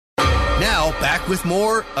 Now, back with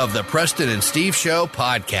more of the Preston and Steve Show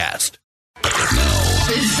podcast.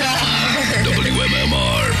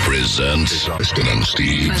 WMMR presents Preston and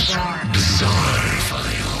Steve's Bizarre File.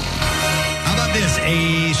 How about this?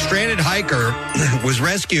 A stranded hiker was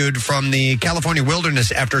rescued from the California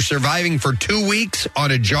wilderness after surviving for 2 weeks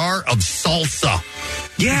on a jar of salsa.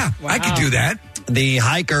 Yeah, I could do that. The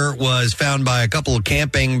hiker was found by a couple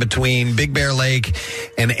camping between Big Bear Lake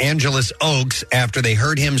and Angeles Oaks after they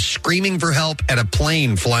heard him screaming for help at a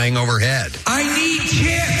plane flying overhead. I need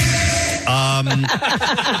chips.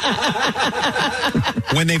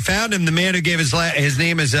 When they found him, the man who gave his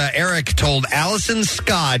name is Eric told Allison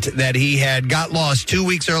Scott that he had got lost 2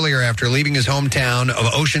 weeks earlier after leaving his hometown of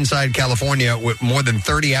Oceanside, California, with more than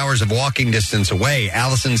 30 hours of walking distance away.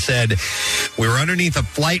 Allison said, "We were underneath a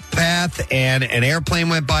flight path and an airplane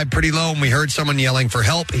went by pretty low and we heard someone yelling for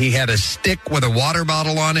help. He had a stick with a water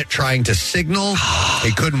bottle on it trying to signal.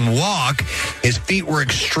 He couldn't walk. His feet were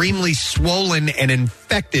extremely swollen and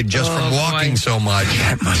infected just from walking so much."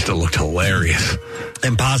 That must have looked hilarious.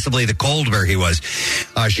 And possibly the cold where he was.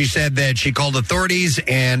 She said that she called authorities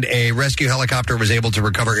and a rescue helicopter was able to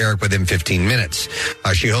recover Eric within 15 minutes.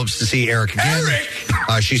 She hopes to see Eric again.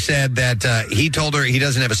 She said that he told her he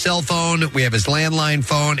doesn't have a cell phone. We have his landline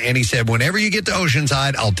phone. And he said, whenever you get to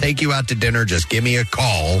Oceanside, I'll take you out to dinner. Just give me a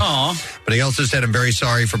call. Aww. But he also said, I'm very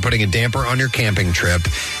sorry for putting a damper on your camping trip.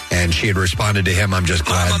 And she had responded to him, I'm just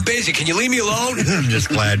glad. I'm busy. Can you leave me alone? I'm just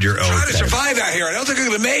glad you're okay. I'm trying to survive out here. I don't think I'm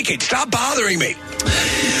going to make it. Stop bothering me.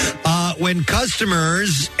 When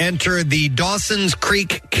customers enter the Dawson's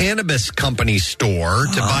Creek Cannabis Company store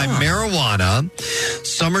to buy marijuana,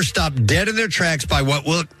 some are stopped dead in their tracks by what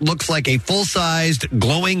looks like a full-sized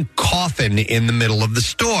glowing coffin in the middle of the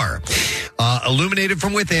store. Illuminated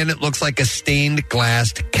from within, it looks like a stained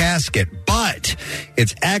glass casket, but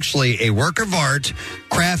it's actually a work of art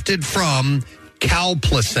crafted from cow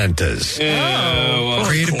placentas.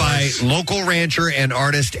 Created by local rancher and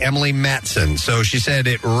artist Emily Matson. So she said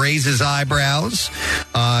it raises eyebrows.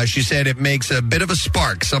 She said it makes a bit of a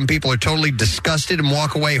spark. Some people are totally disgusted and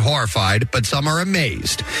walk away horrified, but some are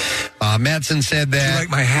amazed. Matson said that... You like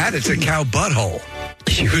my hat? It's a cow butthole.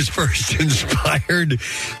 She was first inspired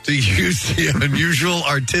to use the unusual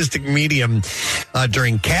artistic medium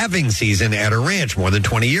during calving season at her ranch more than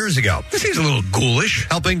 20 years ago. This seems a little ghoulish.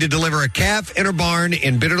 Helping to deliver a calf in her barn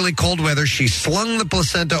in bitterly cold weather, she slung the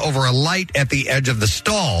placenta over a light at the edge of the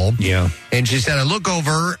stall. Yeah. And she said, I look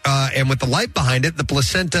over, and with the light behind it, the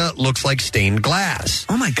placenta looks like stained glass.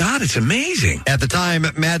 Oh, my God, it's amazing. At the time,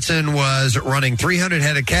 Matson was running 300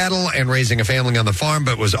 head of cattle and raising a family on the farm,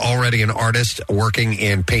 but was already an artist working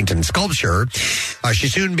in paint and sculpture. She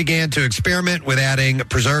soon began to experiment with adding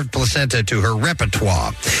preserved placenta to her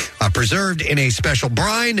repertoire. Preserved in a special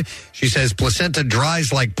brine, she says placenta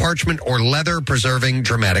dries like parchment or leather, preserving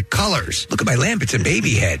dramatic colors. Look at my lamp. It's a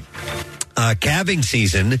baby head. Calving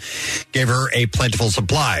season gave her a plentiful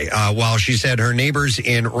supply. While she said her neighbors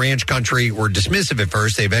in ranch country were dismissive at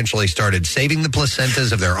first, they eventually started saving the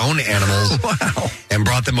placentas of their own animals and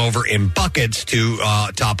brought them over in buckets to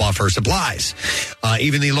top off her supplies.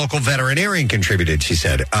 Even the local veterinarian contributed, she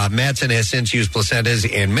said. Matson has since used placentas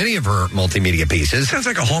in many of her multimedia pieces. Sounds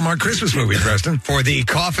like a Hallmark Christmas movie, Preston. For the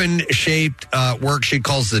coffin-shaped work she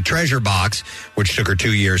calls the treasure box, which took her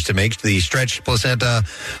 2 years to make, the stretched placenta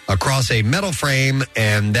across a metal frame,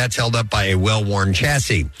 and that's held up by a well-worn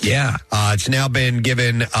chassis. Yeah. It's now been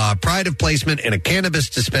given pride of placement in a cannabis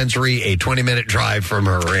dispensary, a 20-minute drive from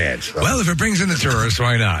her ranch. Well, if it brings in the tourists,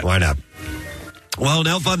 why not? Why not? Well, an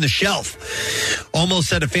elf on the shelf almost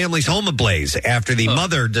set a family's home ablaze after the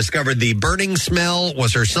mother discovered the burning smell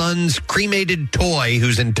was her son's cremated toy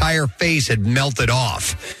whose entire face had melted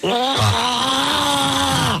off.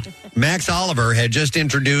 Max Oliver had just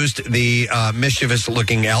introduced the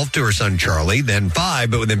mischievous-looking elf to her son Charlie, then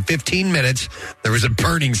 5, but within 15 minutes, there was a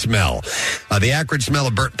burning smell. The acrid smell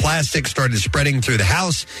of burnt plastic started spreading through the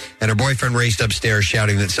house, and her boyfriend raced upstairs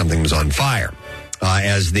shouting that something was on fire.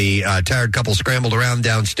 As the tired couple scrambled around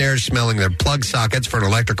downstairs, smelling their plug sockets for an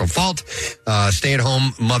electrical fault,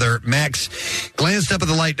 stay-at-home mother Max glanced up at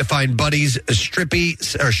the light to find Buddy's stripy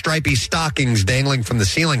stockings dangling from the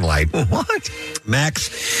ceiling light. What?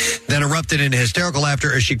 Max then erupted into hysterical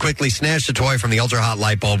laughter as she quickly snatched the toy from the ultra-hot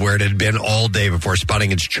light bulb where it had been all day before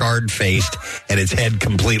spotting its charred face and its head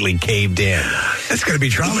completely caved in. That's going to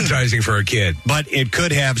be traumatizing for a kid. But it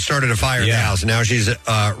could have started a fire in the house. Now she's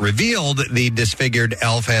revealed the disfigured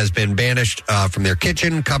elf has been banished from their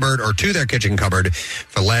kitchen cupboard or to their kitchen cupboard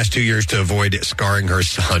for the last 2 years to avoid scarring her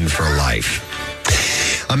son for life.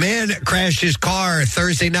 A man crashed his car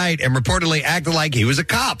Thursday night and reportedly acted like he was a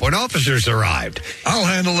cop when officers arrived. I'll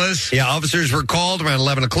handle this. Yeah, officers were called around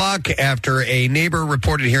 11 o'clock after a neighbor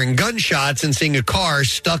reported hearing gunshots and seeing a car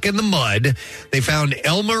stuck in the mud. They found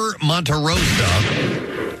Elmer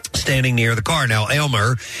Monterosa standing near the car. Now,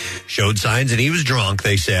 Aylmer showed signs that he was drunk,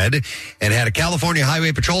 they said, and had a California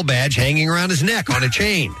Highway Patrol badge hanging around his neck on a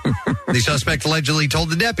chain. The suspect allegedly told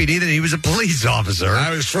the deputy that he was a police officer.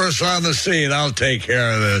 I was first on the scene. I'll take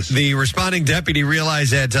care of this. The responding deputy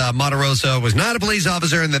realized that Matarosa was not a police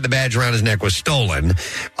officer and that the badge around his neck was stolen.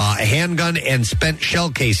 A handgun and spent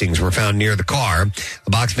shell casings were found near the car. A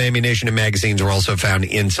box of ammunition and magazines were also found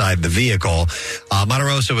inside the vehicle.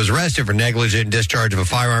 Matarosa was arrested for negligent discharge of a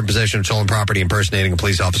firearm, possession of stolen property, impersonating a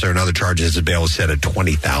police officer, and other charges. His bail was set at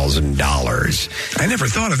 $20,000. I never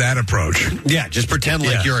thought of that approach. Yeah, just pretend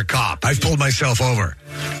like you're a cop. I've pulled myself over.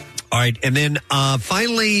 All right, and then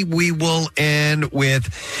finally we will end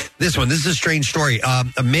with this one. This is a strange story.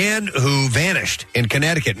 A man who vanished in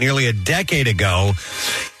Connecticut nearly a decade ago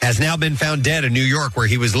has now been found dead in New York, where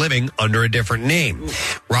he was living under a different name.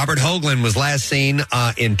 Robert Hoagland was last seen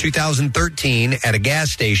in 2013 at a gas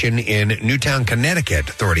station in Newtown, Connecticut,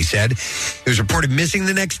 authorities said. He was reported missing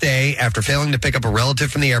the next day after failing to pick up a relative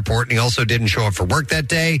from the airport, and he also didn't show up for work that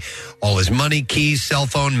day. All his money, keys, cell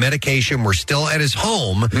phone, medication were still at his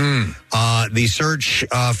home. The search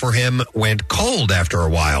for him went cold after a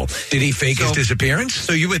while. Did he fake his disappearance?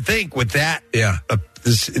 So you would think with that,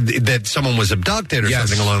 that someone was abducted or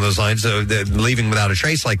something along those lines, so leaving without a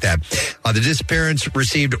trace like that. The disappearance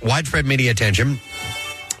received widespread media attention.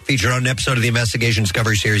 Featured on an episode of the Investigation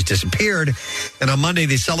Discovery series Disappeared. And on Monday,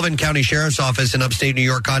 the Sullivan County Sheriff's Office in upstate New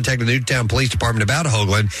York contacted the Newtown Police Department about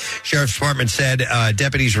Hoagland. Sheriff's Department said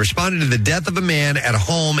deputies responded to the death of a man at a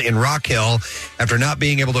home in Rock Hill after not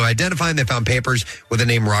being able to identify him. They found papers with the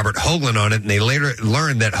name Robert Hoagland on it, and they later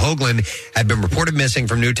learned that Hoagland had been reported missing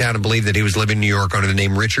from Newtown and believed that he was living in New York under the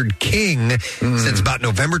name Richard King since about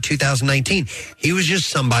November 2019. He was just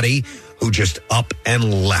somebody who just up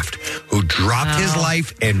and left, who dropped his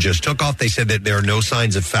life and just took off. They said that there are no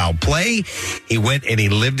signs of foul play. He went and he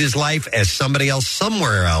lived his life as somebody else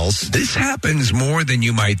somewhere else. This happens more than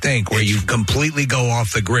you might think, where you completely go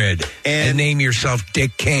off the grid and name yourself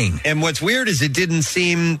Dick King. And what's weird is it didn't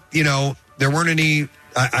seem, there weren't any,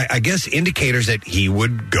 I guess, indicators that he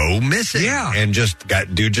would go missing. Yeah. And just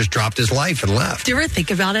dropped his life and left. Do you ever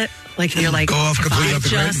think about it? Like, you're like, go off completely off the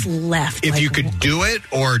grid? just left. If like, you could do it,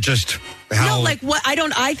 or just how? No, like what?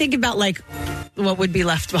 I think about like what would be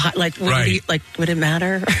left behind. Like, would it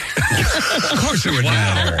matter? Of course it would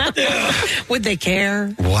matter. Would they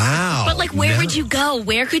care? Wow. But like, where would you go?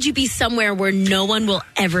 Where could you be somewhere where no one will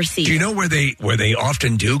ever see Do you know where they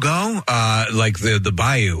often do go? Like the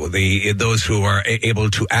bayou, those who are able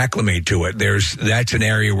to acclimate to it. That's an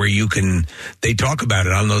area where they talk about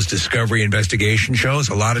it on those discovery investigation shows.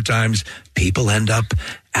 A lot of times people end up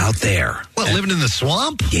out there. What, living in the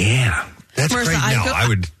swamp? Yeah. That's Whereas great.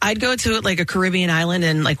 I'd go to like a Caribbean island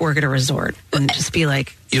and like work at a resort and just be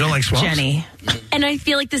like, you don't like swamps? Jenny. And I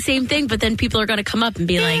feel like the same thing, but then people are going to come up and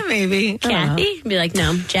be like, maybe. Kathy? And be like,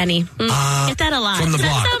 no, Jenny. Get that alive. From the Is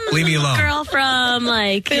that block. some Leave me alone. Girl from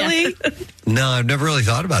like Philly? No, I've never really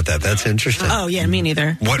thought about that. That's interesting. Oh, yeah, me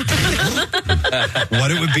neither. What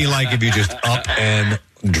it would be like if you just up and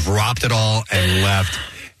dropped it all and left.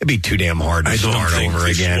 It'd be too damn hard to start over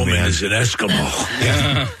again. Woman man. is an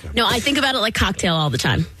Eskimo. No, I think about it like Cocktail all the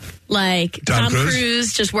time. Like Tom Cruise?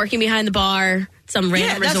 Cruise just working behind the bar, some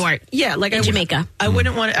random resort. Yeah, like in Jamaica. I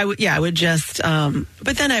wouldn't want. I would just.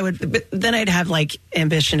 But then I'd have like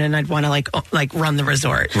ambition, and I'd want to like run the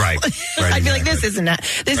resort. Right. I'd be like, this isn't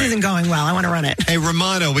going well. I want to run it. Hey,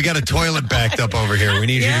 Romano, we got a toilet backed up over here. We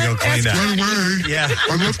need you to go clean that. Yeah.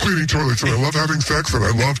 I love cleaning toilets, and I love having sex, and I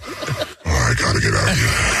love... I gotta get out of here.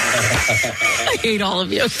 I hate all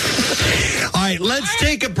of you. All right, let's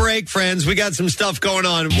take a break, friends. We got some stuff going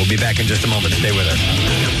on. We'll be back in just a moment. Stay with us.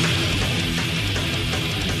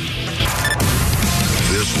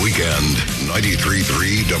 This weekend,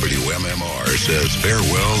 93.3 WMMR says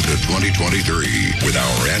farewell to 2023 with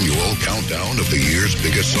our annual countdown of the year's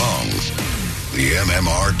biggest songs. The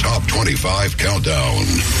MMR Top 25 Countdown.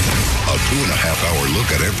 A 2.5-hour look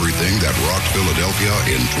at everything that rocked Philadelphia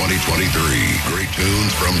in 2023. Great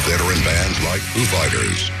tunes from veteran bands like Foo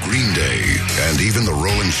Fighters, Green Day, and even the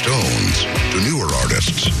Rolling Stones, to newer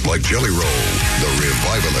artists like Jelly Roll, the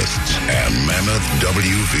Revivalists, and Mammoth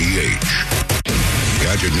WVH.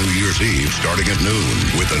 Catch it New Year's Eve starting at noon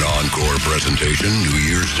with an encore presentation New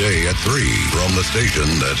Year's Day at 3 from the station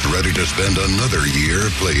that's ready to spend another year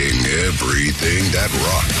playing everything that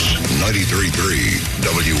rocks. 93.3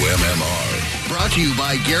 WMMR. Brought to you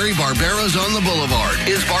by Gary Barbera's on the Boulevard.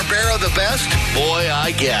 Is Barbera the best? Boy,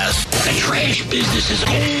 I guess. The trash business is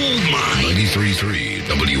gold mine. 93.3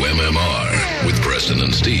 WMMR with Preston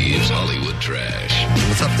and Steve's Hollywood Trash.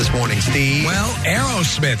 What's up this morning, Steve? Well,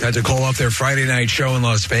 Aerosmith had to call off their Friday night show in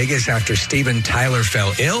Las Vegas after Steven Tyler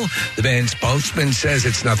fell ill. The band's spokesman says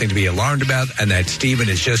it's nothing to be alarmed about and that Steven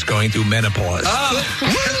is just going through menopause.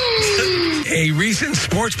 A recent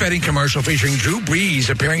sports betting commercial featuring Drew Brees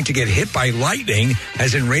appearing to get hit by lightning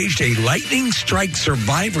has enraged a lightning strike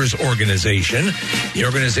survivors organization. The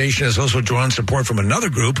organization has also drawn support from another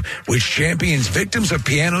group which champions victims of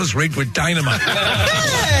pianos rigged with dynamite.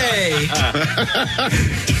 Hey!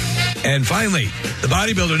 And finally, the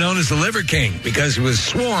bodybuilder known as the Liver King, because it was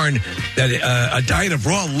sworn that a diet of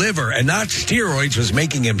raw liver and not steroids was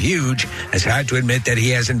making him huge, has had to admit that he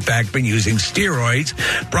has in fact been using steroids.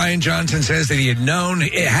 Brian Johnson says that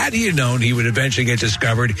had he known he would eventually get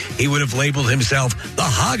discovered, he would have labeled himself the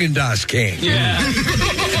Haagen-Dazs King. Yeah.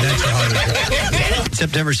 That's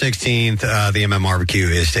September 16th, the MM Barbecue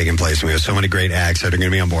is taking place. We have so many great acts that are going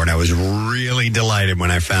to be on board. I was really delighted when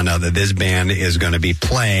I found out that this band is going to be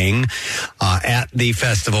playing at the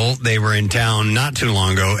festival. They were in town not too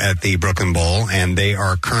long ago at the Brooklyn Bowl, and they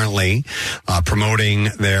are currently promoting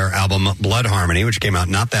their album Blood Harmony, which came out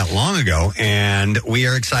not that long ago. And we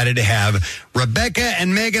are excited to have Rebecca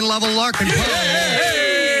and Megan Lovell Larkin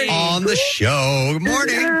on the show. Good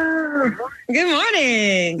morning. Good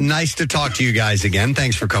morning. Nice to talk to you guys again.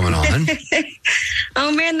 Thanks for coming on.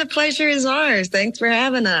 Oh, man, the pleasure is ours. Thanks for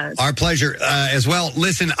having us. Our pleasure as well.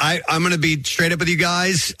 Listen, I'm going to be straight up with you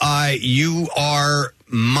guys. You are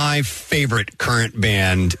my favorite current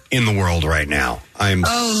band in the world right now.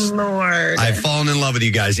 Oh, Lord. I've fallen in love with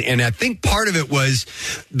you guys. And I think part of it was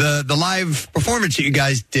the live performance that you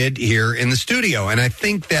guys did here in the studio. And I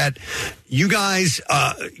think that you guys,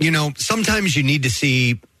 sometimes you need to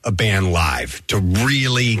see a band live to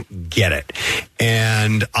really get it.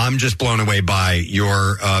 And I'm just blown away by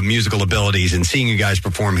your musical abilities and seeing you guys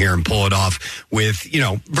perform here and pull it off with,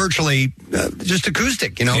 virtually just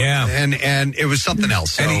acoustic, Yeah. And it was something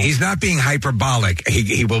else. So. And he's not being hyperbolic.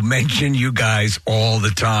 He will mention you guys all the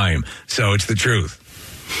time. So it's the truth.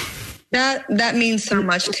 That means so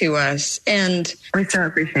much to us, and we so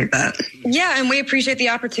appreciate that. Yeah, and we appreciate the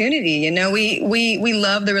opportunity. We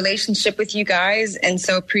love the relationship with you guys, and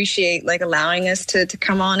so appreciate allowing us to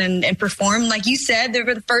come on and perform. Like you said, they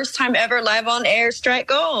were the first time ever live on air. Strike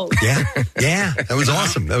gold. Yeah, that was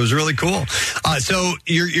awesome. That was really cool. So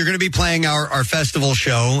you're going to be playing our festival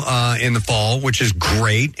show in the fall, which is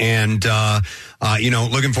great, and.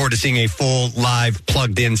 Looking forward to seeing a full live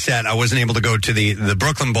plugged in set. I wasn't able to go to the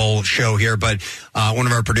Brooklyn Bowl show here, but one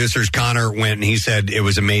of our producers, Connor, went and he said it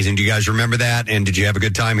was amazing. Do you guys remember that? And did you have a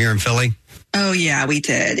good time here in Philly? Oh yeah, we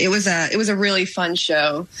did. It was a really fun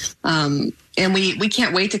show. And we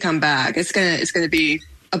can't wait to come back. It's gonna be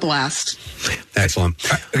a blast. Excellent.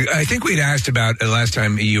 I think we'd asked about last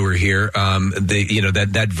time you were here,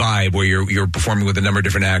 that vibe where you're performing with a number of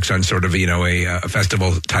different acts on sort of a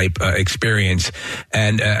festival type experience,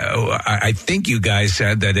 and I think you guys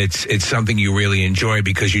said that it's something you really enjoy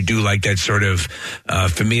because you do like that sort of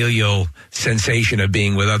familial sensation of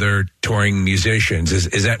being with other touring musicians.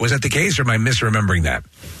 Was that the case, or am I misremembering that?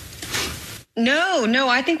 No,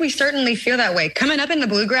 I think we certainly feel that way. Coming up in the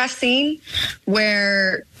bluegrass scene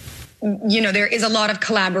where, there is a lot of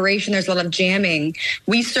collaboration, there's a lot of jamming.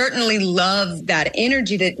 We certainly love that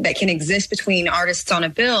energy that can exist between artists on a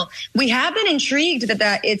bill. We have been intrigued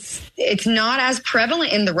that it's not as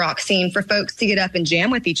prevalent in the rock scene for folks to get up and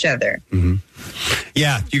jam with each other. Mm-hmm.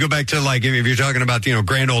 Yeah, you go back to if you're talking about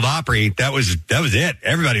Grand Ole Opry, that was it.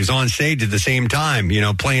 Everybody was on stage at the same time,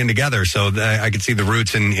 playing together. So I could see the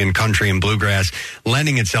roots in country and bluegrass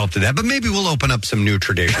lending itself to that. But maybe we'll open up some new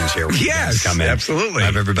traditions here. Yes, come in. Absolutely.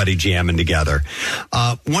 Have everybody jamming together.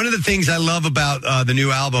 One of the things I love about the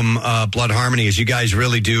new album Blood Harmony is you guys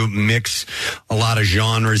really do mix a lot of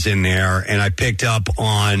genres in there. And I picked up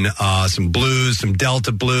on some blues, some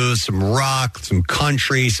Delta blues, some rock, some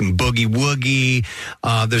country, some boogie woogie.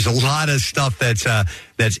 There's a lot of stuff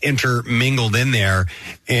that's intermingled in there,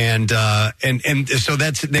 and so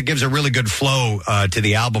that gives a really good flow to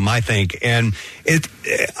the album, I think. And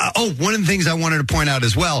one of the things I wanted to point out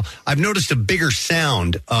as well, I've noticed a bigger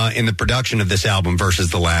sound in the production of this album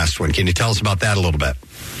versus the last one. Can you tell us about that a little bit?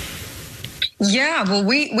 Yeah, well,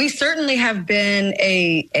 we certainly have been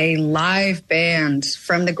a live band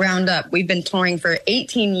from the ground up. We've been touring for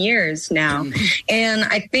 18 years now. And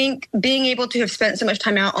I think being able to have spent so much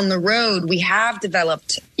time out on the road, we have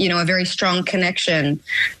developed, a very strong connection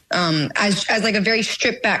as like a very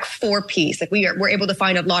stripped back 4-piece. Like we're able to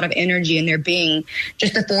find a lot of energy in there being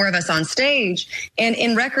just the 4 of us on stage. And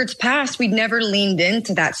in records past, we'd never leaned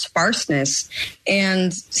into that sparseness.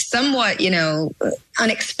 And somewhat,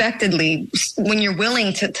 unexpectedly, when you're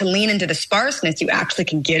willing to lean into the sparseness, you actually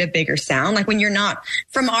can get a bigger sound. Like when you're not,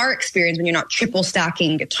 from our experience, when you're not triple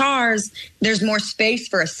stacking guitars, there's more space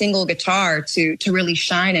for a single guitar to really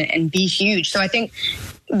shine and be huge. So I think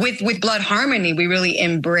with Blood Harmony, we really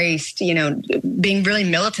embraced, being really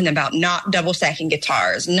militant about not double stacking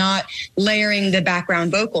guitars, not layering the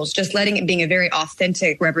background vocals, just letting it being a very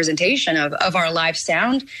authentic representation of our live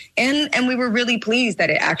sound. And we were really pleased that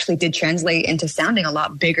it actually did translate into sounding a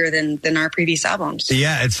lot bigger than our previous albums.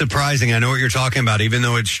 Yeah, it's surprising. I know what you're talking about, even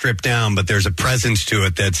though it's stripped down, but there's a presence to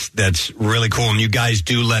it that's really cool. And you guys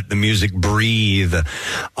do let the music breathe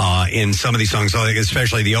in some of these songs,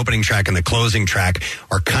 especially the opening track and the closing track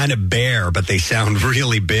are kind of bare, but they sound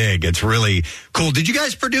really big. It's really cool. Did you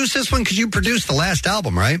guys produce this one? Because you produced the last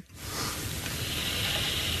album, right?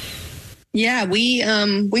 Yeah,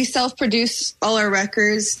 we self-produce all our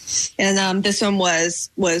records, and this one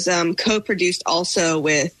was co-produced also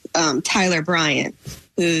with Tyler Bryant,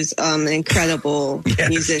 who's an incredible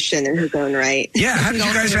musician in his own right. Yeah, how did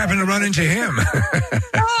you guys happen to run into him?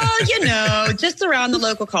 Just around the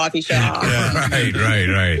local coffee shop. Yeah,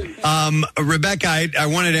 right. Rebecca, I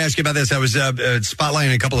wanted to ask you about this. I was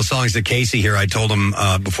spotlighting a couple of songs to Casey here. I told him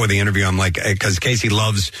before the interview, I'm like, because Casey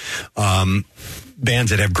loves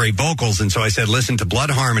bands that have great vocals, and so I said, listen to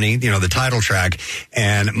Blood Harmony, the title track,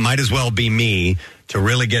 and Might As Well Be Me, to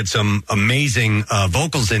really get some amazing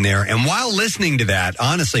vocals in there. And while listening to that,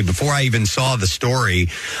 honestly, before I even saw the story,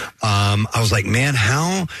 I was like, man,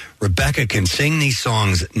 how Rebecca can sing these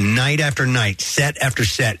songs night after night, set after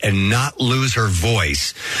set, and not lose her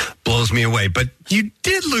voice blows me away. But you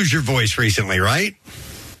did lose your voice recently, right?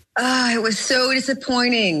 It was so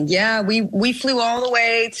disappointing. Yeah, we flew all the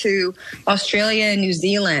way to Australia and New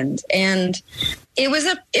Zealand, and it was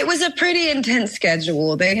a pretty intense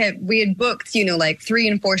schedule. We had booked, like 3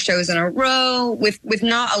 and 4 shows in a row with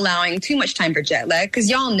not allowing too much time for jet lag. Cause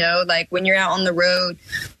y'all know, like when you're out on the road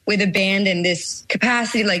with a band in this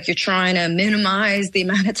capacity, like you're trying to minimize the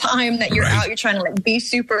amount of time that you're out. You're trying to like be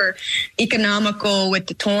super economical with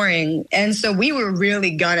the touring. And so we were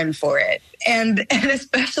really gunning for it. And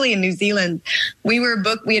especially in New Zealand, we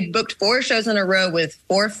had booked 4 shows in a row with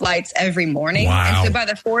 4 flights every morning. Wow. And so by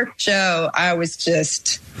the 4th show,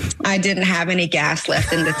 I didn't have any gas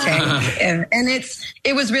left in the tank. and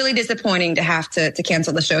it was really disappointing to have to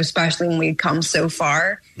cancel the show, especially when we'd come so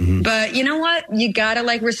far. Mm-hmm. But you know what? You gotta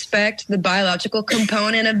respect the biological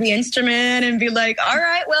component of the instrument and be like, all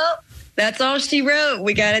right, well, that's all she wrote.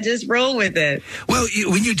 We got to just roll with it. Well,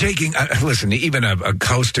 when you're taking, listen, even a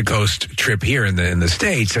coast-to-coast trip here in the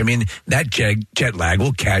States, I mean, that jet lag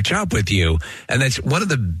will catch up with you. And that's one of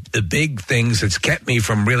the big things that's kept me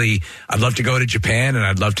from really, I'd love to go to Japan, and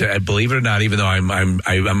I'd love to, believe it or not, even though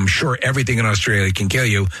I'm sure everything in Australia can kill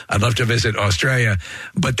you, I'd love to visit Australia.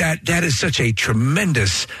 But that is such a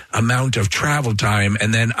tremendous amount of travel time.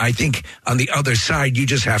 And then I think on the other side, you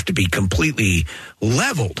just have to be completely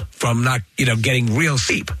leveled from not, getting real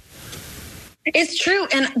sleep. It's true.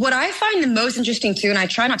 And what I find the most interesting too, and I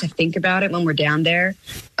try not to think about it when we're down there,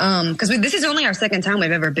 because this is only our 2nd time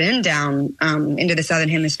we've ever been down into the Southern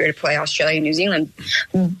Hemisphere to play Australia and New Zealand,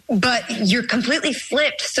 but you're completely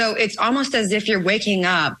flipped. So it's almost as if you're waking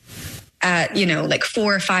up at, like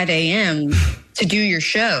 4 or 5 a.m. to do your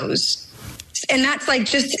shows. And that's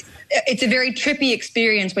it's a very trippy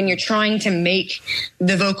experience when you're trying to make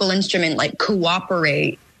the vocal instrument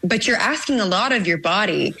cooperate, but you're asking a lot of your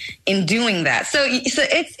body in doing that. So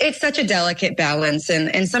it's such a delicate balance,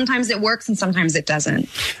 and sometimes it works and sometimes it doesn't.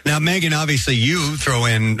 Now, Megan, obviously you throw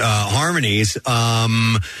in harmonies.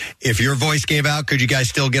 If your voice gave out, could you guys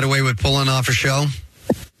still get away with pulling off a show?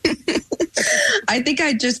 I think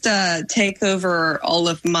I'd just take over all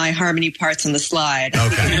of my harmony parts on the slide.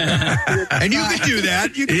 Okay. And you could do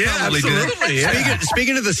that. You could probably do that.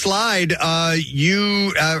 Speaking of the slide,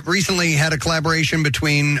 you recently had a collaboration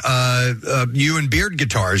between you and Beard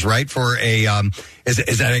Guitars, right? For a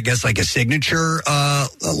is that, I guess, like a signature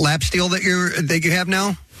lap steel that you have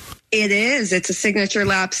now? It is. It's a signature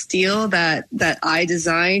lap steel that I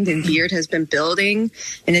designed and Beard has been building,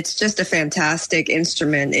 and it's just a fantastic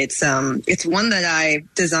instrument. It's one that I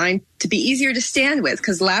designed to be easier to stand with,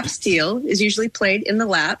 because lap steel is usually played in the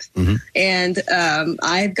lap, and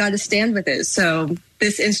I've got to stand with it. So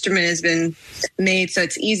this instrument has been made so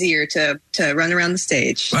it's easier to run around the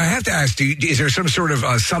stage. Well, I have to ask, is there some sort of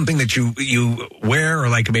something that you wear, or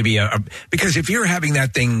like maybe because if you're having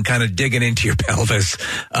that thing kind of digging into your pelvis,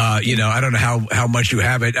 I don't know how much you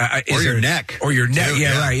have it, or your neck,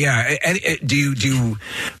 right, yeah. And do you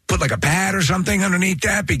put like a pad or something underneath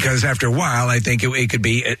that? Because after a while, I think it could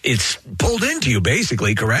be it's pulled into you,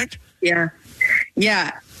 basically, correct?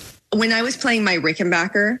 Yeah. When I was playing my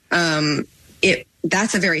Rickenbacker,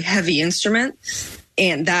 that's a very heavy instrument,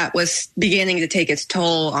 and that was beginning to take its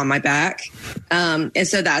toll on my back. And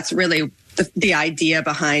so that's really the idea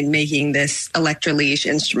behind making this Electroleash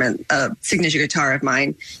instrument a signature guitar of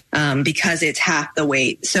mine, because it's half the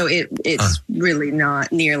weight. So it's really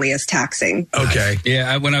not nearly as taxing. Okay.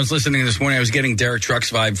 Yeah, when I was listening this morning, I was getting Derek Trucks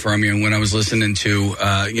vibe from you. And when I was listening to,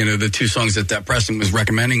 the two songs that Preston was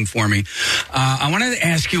recommending for me, I wanted to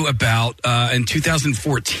ask you about in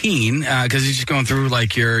 2014, because you're just going through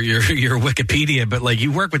like your Wikipedia, but like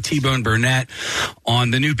you work with T-Bone Burnett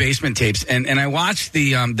on the new Basement tapes. And I watched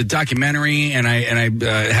the documentary, and I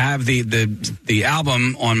have the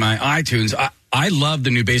album on my iTunes. I love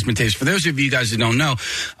the new Basement tapes. For those of you guys who don't know,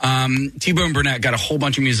 T-Bone Burnett got a whole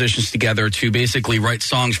bunch of musicians together to basically write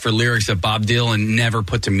songs for lyrics that Bob Dylan never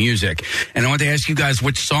put to music. And I want to ask you guys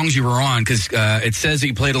which songs you were on, because it says that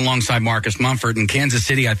you played alongside Marcus Mumford, and Kansas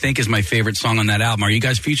City, I think, is my favorite song on that album. Are you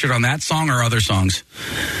guys featured on that song or other songs?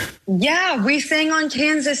 Yeah, we sang on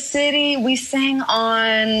Kansas City. We sang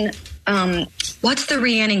on... what's the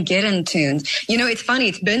Rhiannon Giddens tunes? It's funny.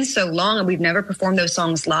 It's been so long and we've never performed those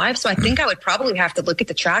songs live. So I think I would probably have to look at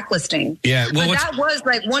the track listing. Yeah. Well, but that was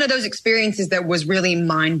like one of those experiences that was really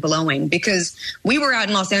mind blowing, because we were out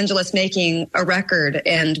in Los Angeles making a record,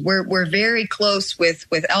 and we're very close with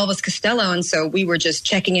Elvis Costello. And so we were just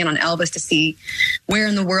checking in on Elvis to see where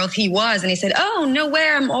in the world he was. And he said, "Oh, no way.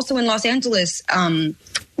 I'm also in Los Angeles,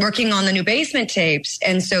 working on the new Basement tapes."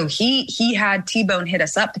 And so he had T-Bone hit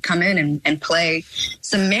us up to come in and play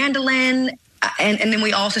some mandolin. And then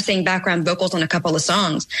we also sang background vocals on a couple of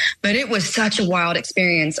songs. But it was such a wild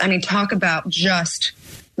experience. I mean, talk about just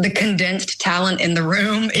the condensed talent in the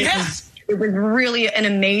room. It was really an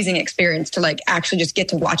amazing experience to like actually just get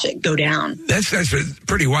to watch it go down. That's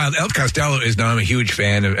pretty wild. Elvis Costello is known. I'm a huge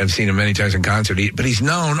fan. I've seen him many times in concert. But he's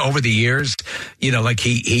known over the years, like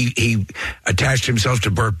he attached himself to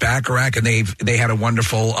Burt Bacharach, and they had a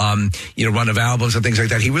wonderful run of albums and things like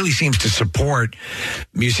that. He really seems to support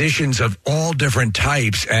musicians of all different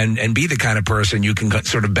types and be the kind of person you can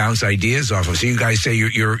sort of bounce ideas off of. So you guys say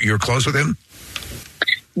you're close with him?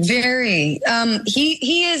 Very.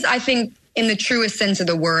 He is, I think, in the truest sense of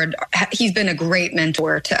the word, he's been a great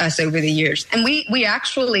mentor to us over the years. And we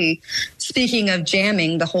actually, speaking of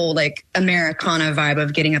jamming, the whole like Americana vibe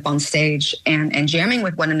of getting up on stage and jamming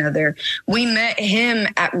with one another, we met him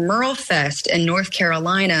at Merle Fest in North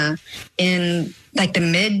Carolina in like the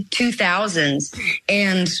mid 2000s.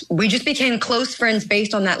 And we just became close friends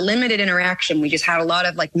based on that limited interaction. We just had a lot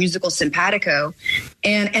of like musical simpatico.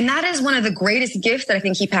 And that is one of the greatest gifts that I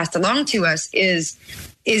think he passed along to us is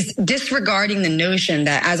disregarding the notion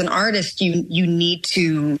that as an artist, you need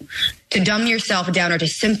to dumb yourself down or to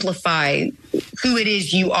simplify who it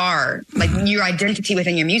is you are, like your identity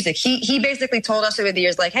within your music. He basically told us over the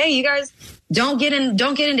years, like, hey, you guys don't get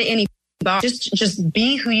into any box. Just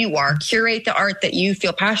be who you are, curate the art that you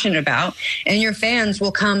feel passionate about, and your fans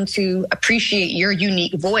will come to appreciate your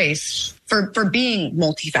unique voice for being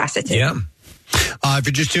multifaceted. Yeah. If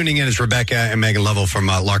you're just tuning in, it's Rebecca and Megan Lovell from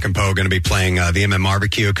Larkin Poe going to be playing the MM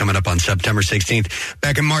Barbecue coming up on September 16th.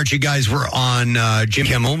 Back in March, you guys were on Jim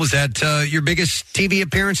Kimmel. Was that your biggest TV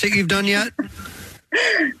appearance that you've done yet?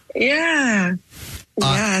 Yeah.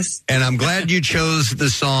 Yes. And I'm glad you chose the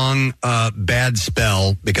song Bad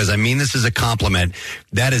Spell, because I mean this is a compliment.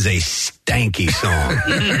 That is a stanky song.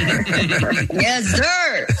 Yes,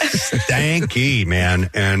 sir. Stanky, man.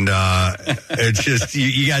 And it's just,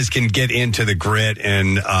 you guys can get into the grit,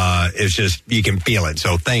 and it's just, you can feel it.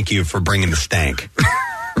 So thank you for bringing the stank.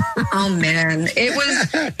 Oh man,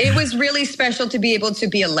 it was really special to be able to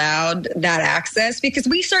be allowed that access, because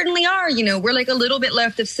we certainly are, we're like a little bit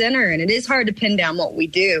left of center, and it is hard to pin down what we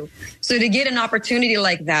do. So to get an opportunity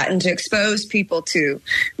like that and to expose people to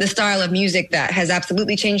the style of music that has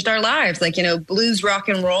absolutely changed our lives, like, blues rock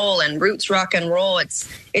and roll and roots rock and roll, it's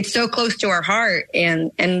so close to our heart,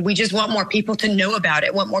 and we just want more people to know about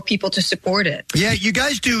it, want more people to support it. Yeah, you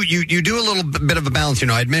guys do. You do a little bit of a balance.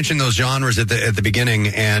 I'd mentioned those genres at the beginning,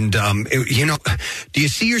 and do you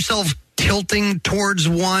see yourself tilting towards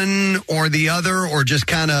one or the other, or just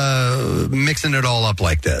kind of mixing it all up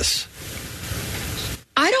like this?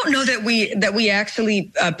 I don't know that we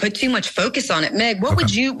actually put too much focus on it. Meg, what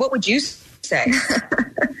would you say?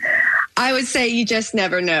 I would say you just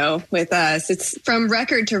never know with us. It's from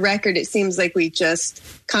record to record. It seems like we just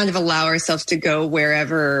kind of allow ourselves to go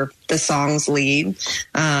wherever the songs lead.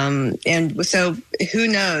 And so who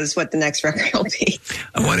knows what the next record will be.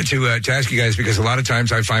 I wanted to ask you guys, because a lot of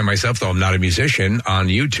times I find myself, though I'm not a musician, on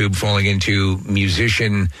YouTube falling into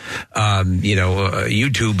musician,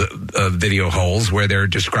 YouTube video holes where they're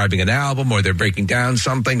describing an album or they're breaking down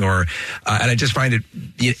something, and I just find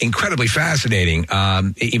it incredibly fascinating,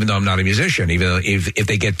 even though I'm not a musician. Even though if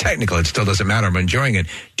they get technical, it still doesn't matter. I'm enjoying it.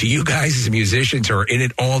 Do you guys as musicians who are in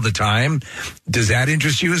it all the time, does that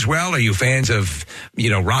interest you as well? Are you fans of,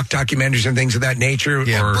 rock documentaries and things of that nature?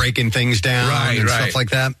 Yeah, or breaking things down and stuff like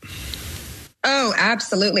that? Oh,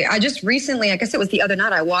 absolutely. I just recently, I guess it was the other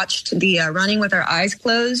night, I watched the Running with Our Eyes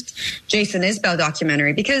Closed Jason Isbell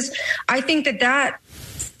documentary, because I think that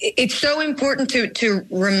it's so important to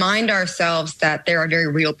remind ourselves that there are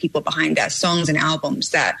very real people behind that, songs and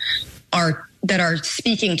albums that are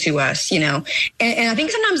speaking to us, And I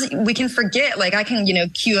think sometimes we can forget, like I can,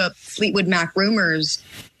 cue up Fleetwood Mac Rumors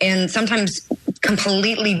and sometimes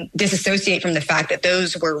completely disassociate from the fact that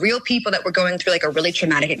those were real people that were going through like a really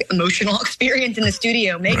traumatic emotional experience in the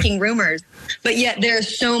studio making Rumors. But yet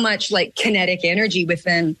there's so much like kinetic energy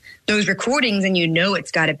within those recordings, and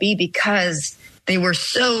it's got to be because they were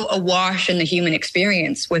so awash in the human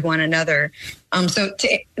experience with one another. So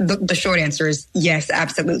the short answer is yes,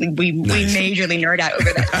 absolutely. We majorly nerd out over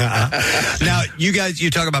that. Now, you guys, you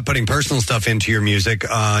talk about putting personal stuff into your music.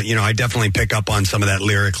 I definitely pick up on some of that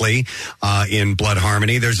lyrically in Blood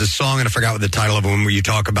Harmony. There's a song, and I forgot what the title of it, where you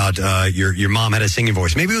talk about your mom had a singing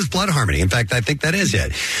voice. Maybe it was Blood Harmony. In fact, I think that is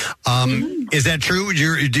it. Is that true?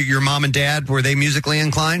 Your mom and dad, were they musically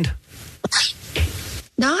inclined?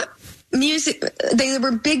 Not music. They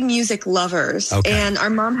were big music lovers, and our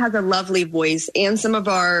mom has a lovely voice, and some of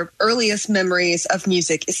our earliest memories of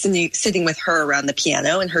music is sitting with her around the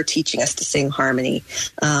piano and her teaching us to sing harmony,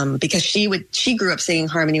 because she grew up singing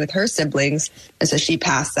harmony with her siblings, and so she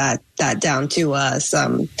passed that down to us,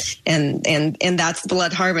 and that's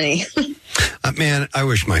Blood Harmony. Man, I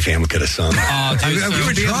wish my family could have sung. Oh, dude, we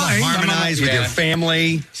were trying to harmonize with your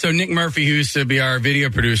family. So Nick Murphy, who used to be our video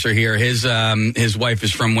producer here, his wife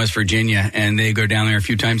is from West Virginia, and they go down there a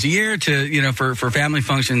few times a year to for family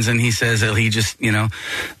functions. And he says that he just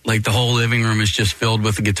like the whole living room is just filled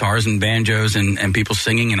with guitars and banjos and people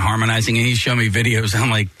singing and harmonizing. And he's showing me videos. And I'm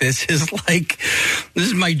like, this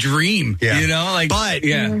is my dream. Yeah.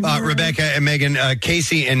 But Rebecca and Megan,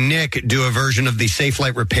 Casey and Nick do a version of the Safe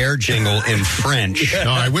Light Repair jingle in French.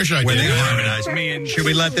 No, I wish I where did. they harmonize. Should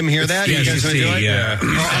we let them hear that? Yes, you guys want to do it? yeah.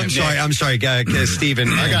 I'm sorry, Stephen.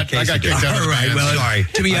 I got kicked out. All right. Well, sorry.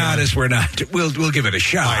 To be honest, we're not. We'll give it a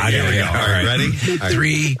shot. All right, here we go. All right, ready?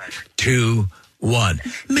 3, 2, 1.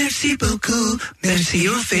 Merci beaucoup. Merci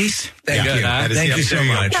your face. Thank you. Thank you so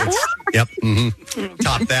much. Yep. Mm-hmm.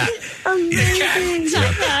 Top that.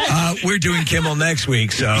 We're doing Kimmel next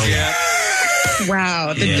week, so.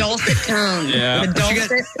 Wow, the dulcet tones. Yeah. The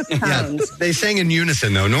dulcet tones. Yeah, they sang in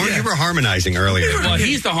unison, though. Norm, you were harmonizing earlier. Well,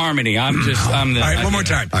 he's the harmony. I'm the. All right, one more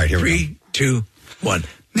time. All right, here we go. 3, 2, 1.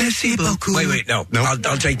 Merci beaucoup. Wait, no. I'll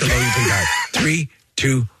take the low you take out. 3,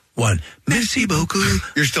 2, 1. Merci beaucoup.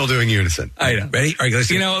 You're still doing unison. I know. Ready? All right, let's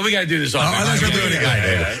we got to do this all.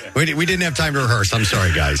 We didn't have time to rehearse. I'm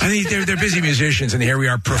sorry, guys. I think they're busy musicians, and here we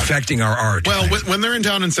are perfecting our art. Well, when they're in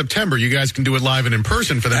town in September, you guys can do it live and in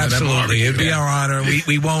person for them. Absolutely, it'd be our honor.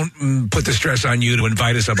 We won't put the stress on you to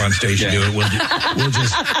invite us up on stage to do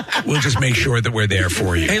it. We'll just make sure that we're there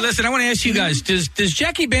for you. Hey, listen, I want to ask you guys: Does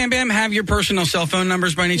Jackie Bam Bam have your personal cell phone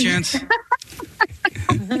numbers by any chance?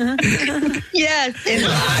 Yes, it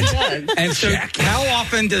does. And so, how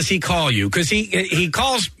often does he call you? Because he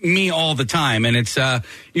calls me all the time, and it's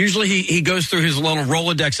usually he goes through his little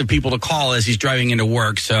Rolodex of people to call as he's driving into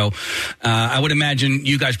work. So, I would imagine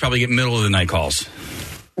you guys probably get middle of the night calls.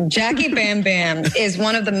 Jackie Bam Bam is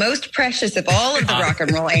one of the most precious of all of the rock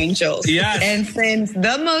and roll angels. Yes. And sends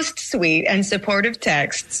the most sweet and supportive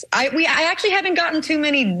texts. I actually haven't gotten too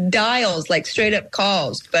many dials, like straight up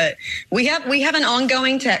calls, but we have an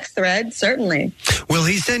ongoing text thread, certainly. Will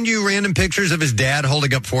he send you random pictures of his dad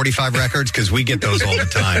holding up 45 records? Because we get those all the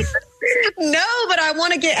time. No, but I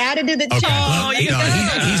want to get added to the chat. Well,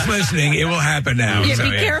 he's listening. It will happen now. Yeah, So,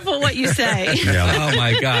 be careful what you say. Oh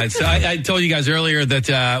my God! So I told you guys earlier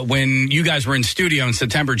that when you guys were in studio in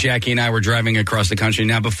September, Jackie and I were driving across the country.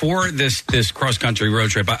 Now, before this cross country road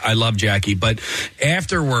trip, I love Jackie, but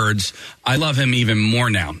afterwards, I love him even more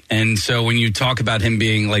now. And so when you talk about him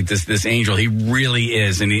being like this angel, he really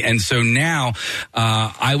is. And so now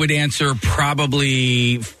I would answer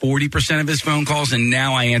probably 40% of his phone calls, and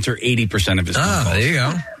now I answer 80% of his phone calls. There you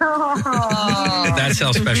go. That's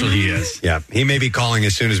how special he is. Yeah, he may be calling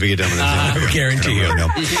as soon as we get done with this. I guarantee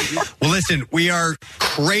you. Well, listen, we are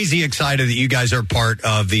crazy excited that you guys are part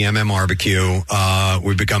of the MMRBQ.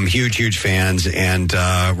 We've become huge fans, and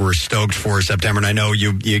we're stoked for September. And I know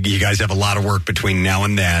you guys have a lot of work between now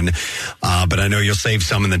and then, but I know you'll save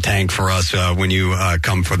some in the tank for us when you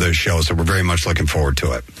come for the show. So we're very much looking forward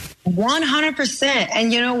to it. 100%.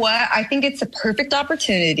 And you know what? I think it's a perfect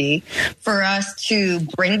opportunity for us to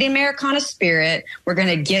bring the Americana spirit. We're going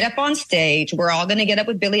to get up on stage. We're all going to get up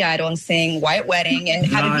with Billy Idol and sing White Wedding and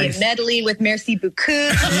have it be a medley with Merci Beaucoup.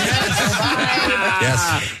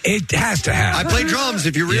 Yes. It has to happen. I play drums.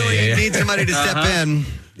 If you really need somebody to step in,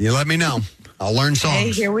 you let me know. I'll learn songs.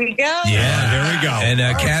 Hey, here we go. Yeah, there we go. And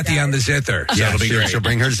Kathy on the zither. So Yeah, it'll be great. she'll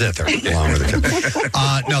bring her zither along with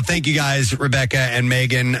it. No, thank you guys, Rebecca and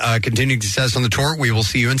Megan. Continued success on the tour. We will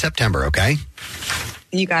see you in September, okay?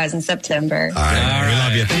 You guys in September. All right. We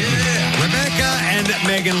love you. Yeah. Rebecca and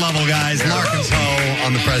Megan Lovell, guys. Larkin's Ho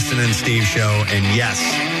on the Preston and Steve show. And yes,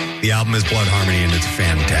 the album is Blood Harmony, and it's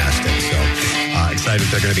fantastic. So excited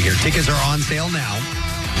they're going to be here. Tickets are on sale now.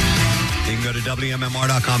 You can go to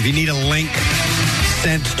WMMR.com. If you need a link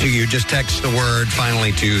sent to you, just text the word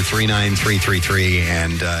finally to 39333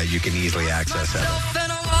 and you can easily access it.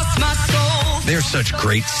 They're such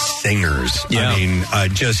great singers. Yeah. I mean,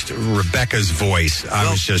 just Rebecca's voice, I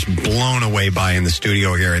was just blown away by in the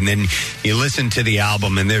studio here. And then you listen to the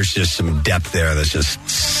album and there's just some depth there that's just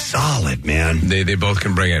solid, man. They both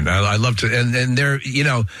can bring it. I love to, and they're,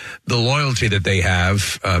 the loyalty that they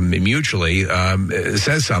have mutually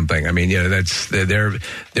says something. I mean, that's their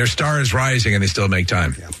star is rising and they still make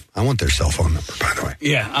time. Yeah. I want their cell phone number, by the way.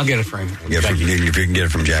 Yeah, I'll get it for him. If you can get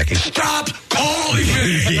it from Jackie. Stop calling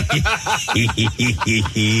me!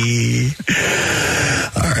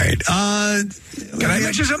 All right. Can I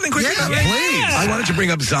mention something quickly? Yeah, please. I wanted to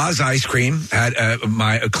bring up Zaz Ice Cream.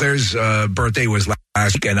 Claire's birthday was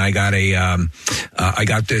last week, and I got I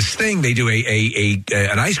got this thing. They do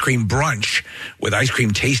an ice cream brunch with ice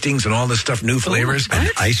cream tastings and all this stuff, new flavors. An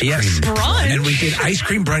ice cream brunch. And we did ice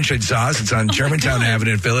cream brunch at Zaz. It's on Germantown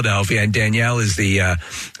Avenue in Philadelphia, and Danielle is the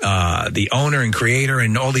owner and creator,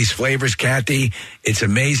 and all these flavors. Kathy, it's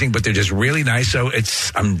amazing, but they're just really nice. So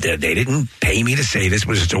they didn't pay me to say this,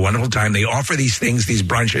 but it's just a wonderful time. They offer these things, these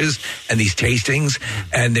brunches and these tastings,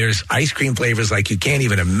 and there's ice cream flavors like you can't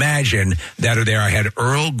even imagine that are there. I had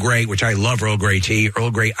Earl Grey, which I love Earl Grey tea,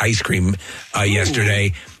 Earl Grey ice cream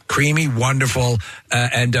yesterday. Creamy, wonderful,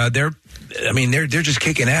 and they're just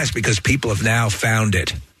kicking ass because people have now found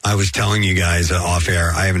it. I was telling you guys off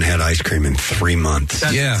air, I haven't had ice cream in 3 months.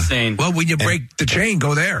 That's insane. Well, when you break the chain,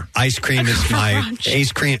 go there. Ice cream is my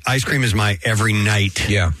ice cream is my every night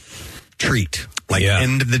treat. Like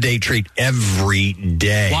end of the day treat every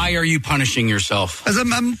day. Why are you punishing yourself? Because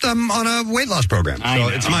I'm on a weight loss program. So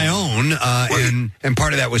it's my own. And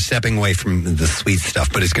part of that was stepping away from the sweet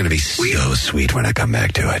stuff, but it's going to be so sweet when I come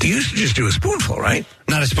back to it. You used to just do a spoonful, right?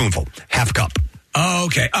 Not a spoonful. Half cup. Oh,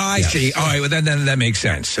 okay. Oh, I see. All right. Well, then that makes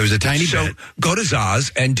sense. It was a tiny bit. So go to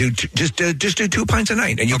Zaz and just do 2 pints a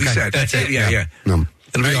night, and you'll be set. That's it. Yeah.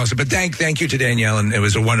 It'll be awesome. But thank you to Danielle, and it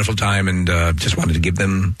was a wonderful time, and just wanted to give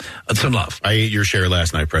them some love. I ate your share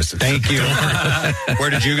last night, Preston. Thank you. Where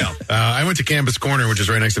did you go? I went to Campus Corner, which is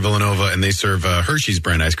right next to Villanova, and they serve Hershey's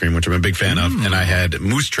brand ice cream, which I'm a big fan of. And I had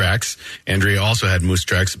Moose Tracks. Andrea also had Moose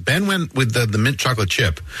Tracks. Ben went with the mint chocolate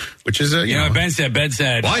chip, which is Ben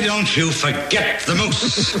said. Why don't you forget the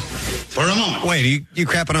moose for a moment? Wait, you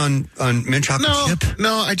crapping on mint chocolate chip?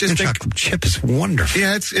 No, I just think chocolate chip is wonderful.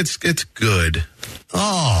 Yeah, it's good.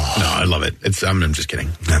 Oh no, I love it. I'm just kidding.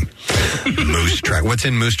 Moose Track. What's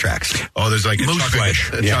in Moose Tracks? Oh, there's like moose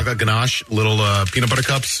flesh, chocolate ganache, little peanut butter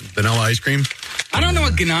cups, vanilla ice cream. I don't know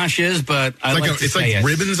what ganache is, but It's like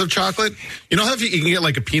ribbons of chocolate. You know how you can get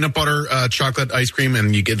like a peanut butter chocolate ice cream,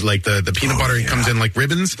 and you get like the peanut butter comes in like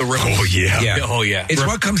ribbons. The ribbons. Oh yeah. Oh yeah. It's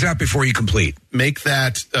what comes out before you complete. Make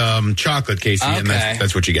that chocolate, Casey, and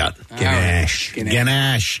that's what you got. Ganache.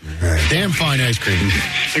 Ganache. Right. Damn fine ice cream.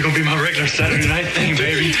 It's gonna be my regular Saturday night thing,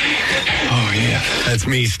 baby. Oh yeah. That's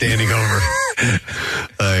me standing over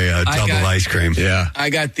A tub of ice cream. Yeah. I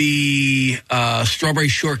got the strawberry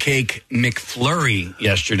shortcake McFlurry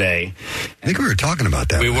yesterday. I think we were talking about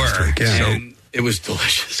that. We last were. week, yeah. So it was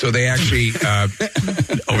delicious. So they actually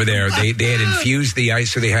over there they had infused the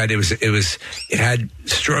ice. So they had it had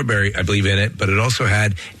strawberry, I believe, in it, but it also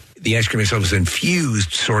had. The ice cream itself was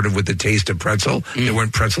infused sort of with the taste of pretzel. There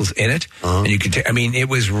weren't pretzels in it. And you could it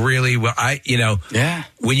was really well,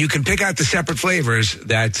 when you can pick out the separate flavors,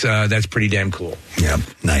 that's pretty damn cool. Yeah,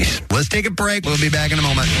 nice. Let's take a break. We'll be back in a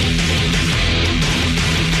moment.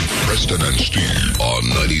 Preston and Steve on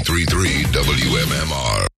 93.3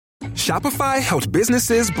 WMMR. Shopify helps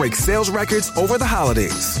businesses break sales records over the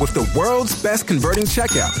holidays with the world's best converting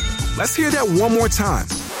checkout. Let's hear that one more time.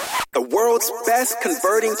 The world's best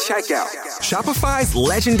converting checkout. Shopify's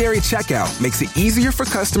legendary checkout makes it easier for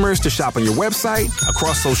customers to shop on your website,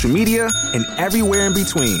 across social media, and everywhere in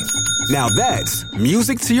between. Now that's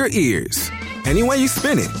music to your ears. Any way you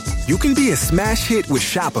spin it, you can be a smash hit with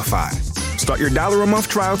Shopify. Start your $1 a month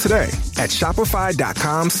trial today at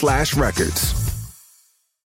shopify.com/records.